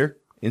 Twitter,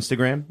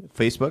 Instagram,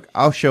 Facebook,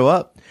 I'll show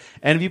up.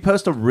 And if you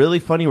post a really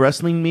funny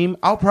wrestling meme,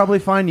 I'll probably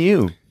find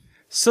you.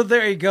 So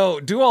there you go.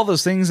 Do all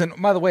those things. And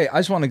by the way, I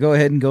just want to go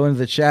ahead and go into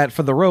the chat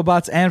for the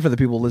robots and for the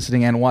people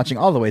listening and watching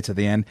all the way to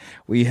the end.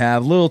 We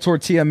have Little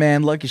Tortilla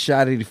Man, Lucky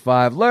Shot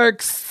 85,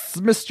 Lurks,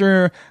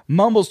 Mr.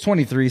 Mumbles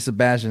 23,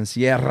 Sebastian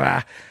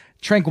Sierra,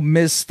 Tranquil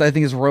Mist, I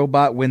think is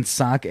Robot,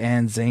 Winsock,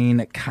 and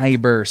Zane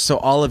Kyber. So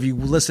all of you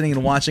listening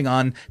and watching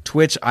on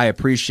Twitch, I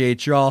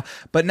appreciate y'all.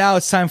 But now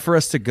it's time for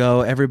us to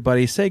go.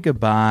 Everybody say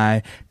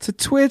goodbye to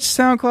Twitch,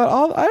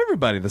 SoundCloud,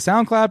 everybody. The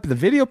SoundCloud, the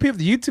video people,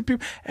 the YouTube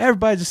people.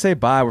 Everybody just say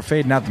bye. We're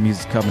fading out. The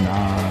music's coming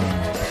on.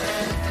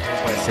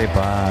 Everybody say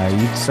bye.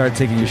 You start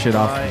taking your shit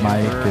off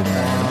mic. And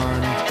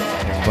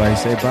everybody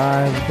say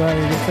bye. Everybody,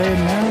 we're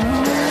fading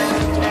out.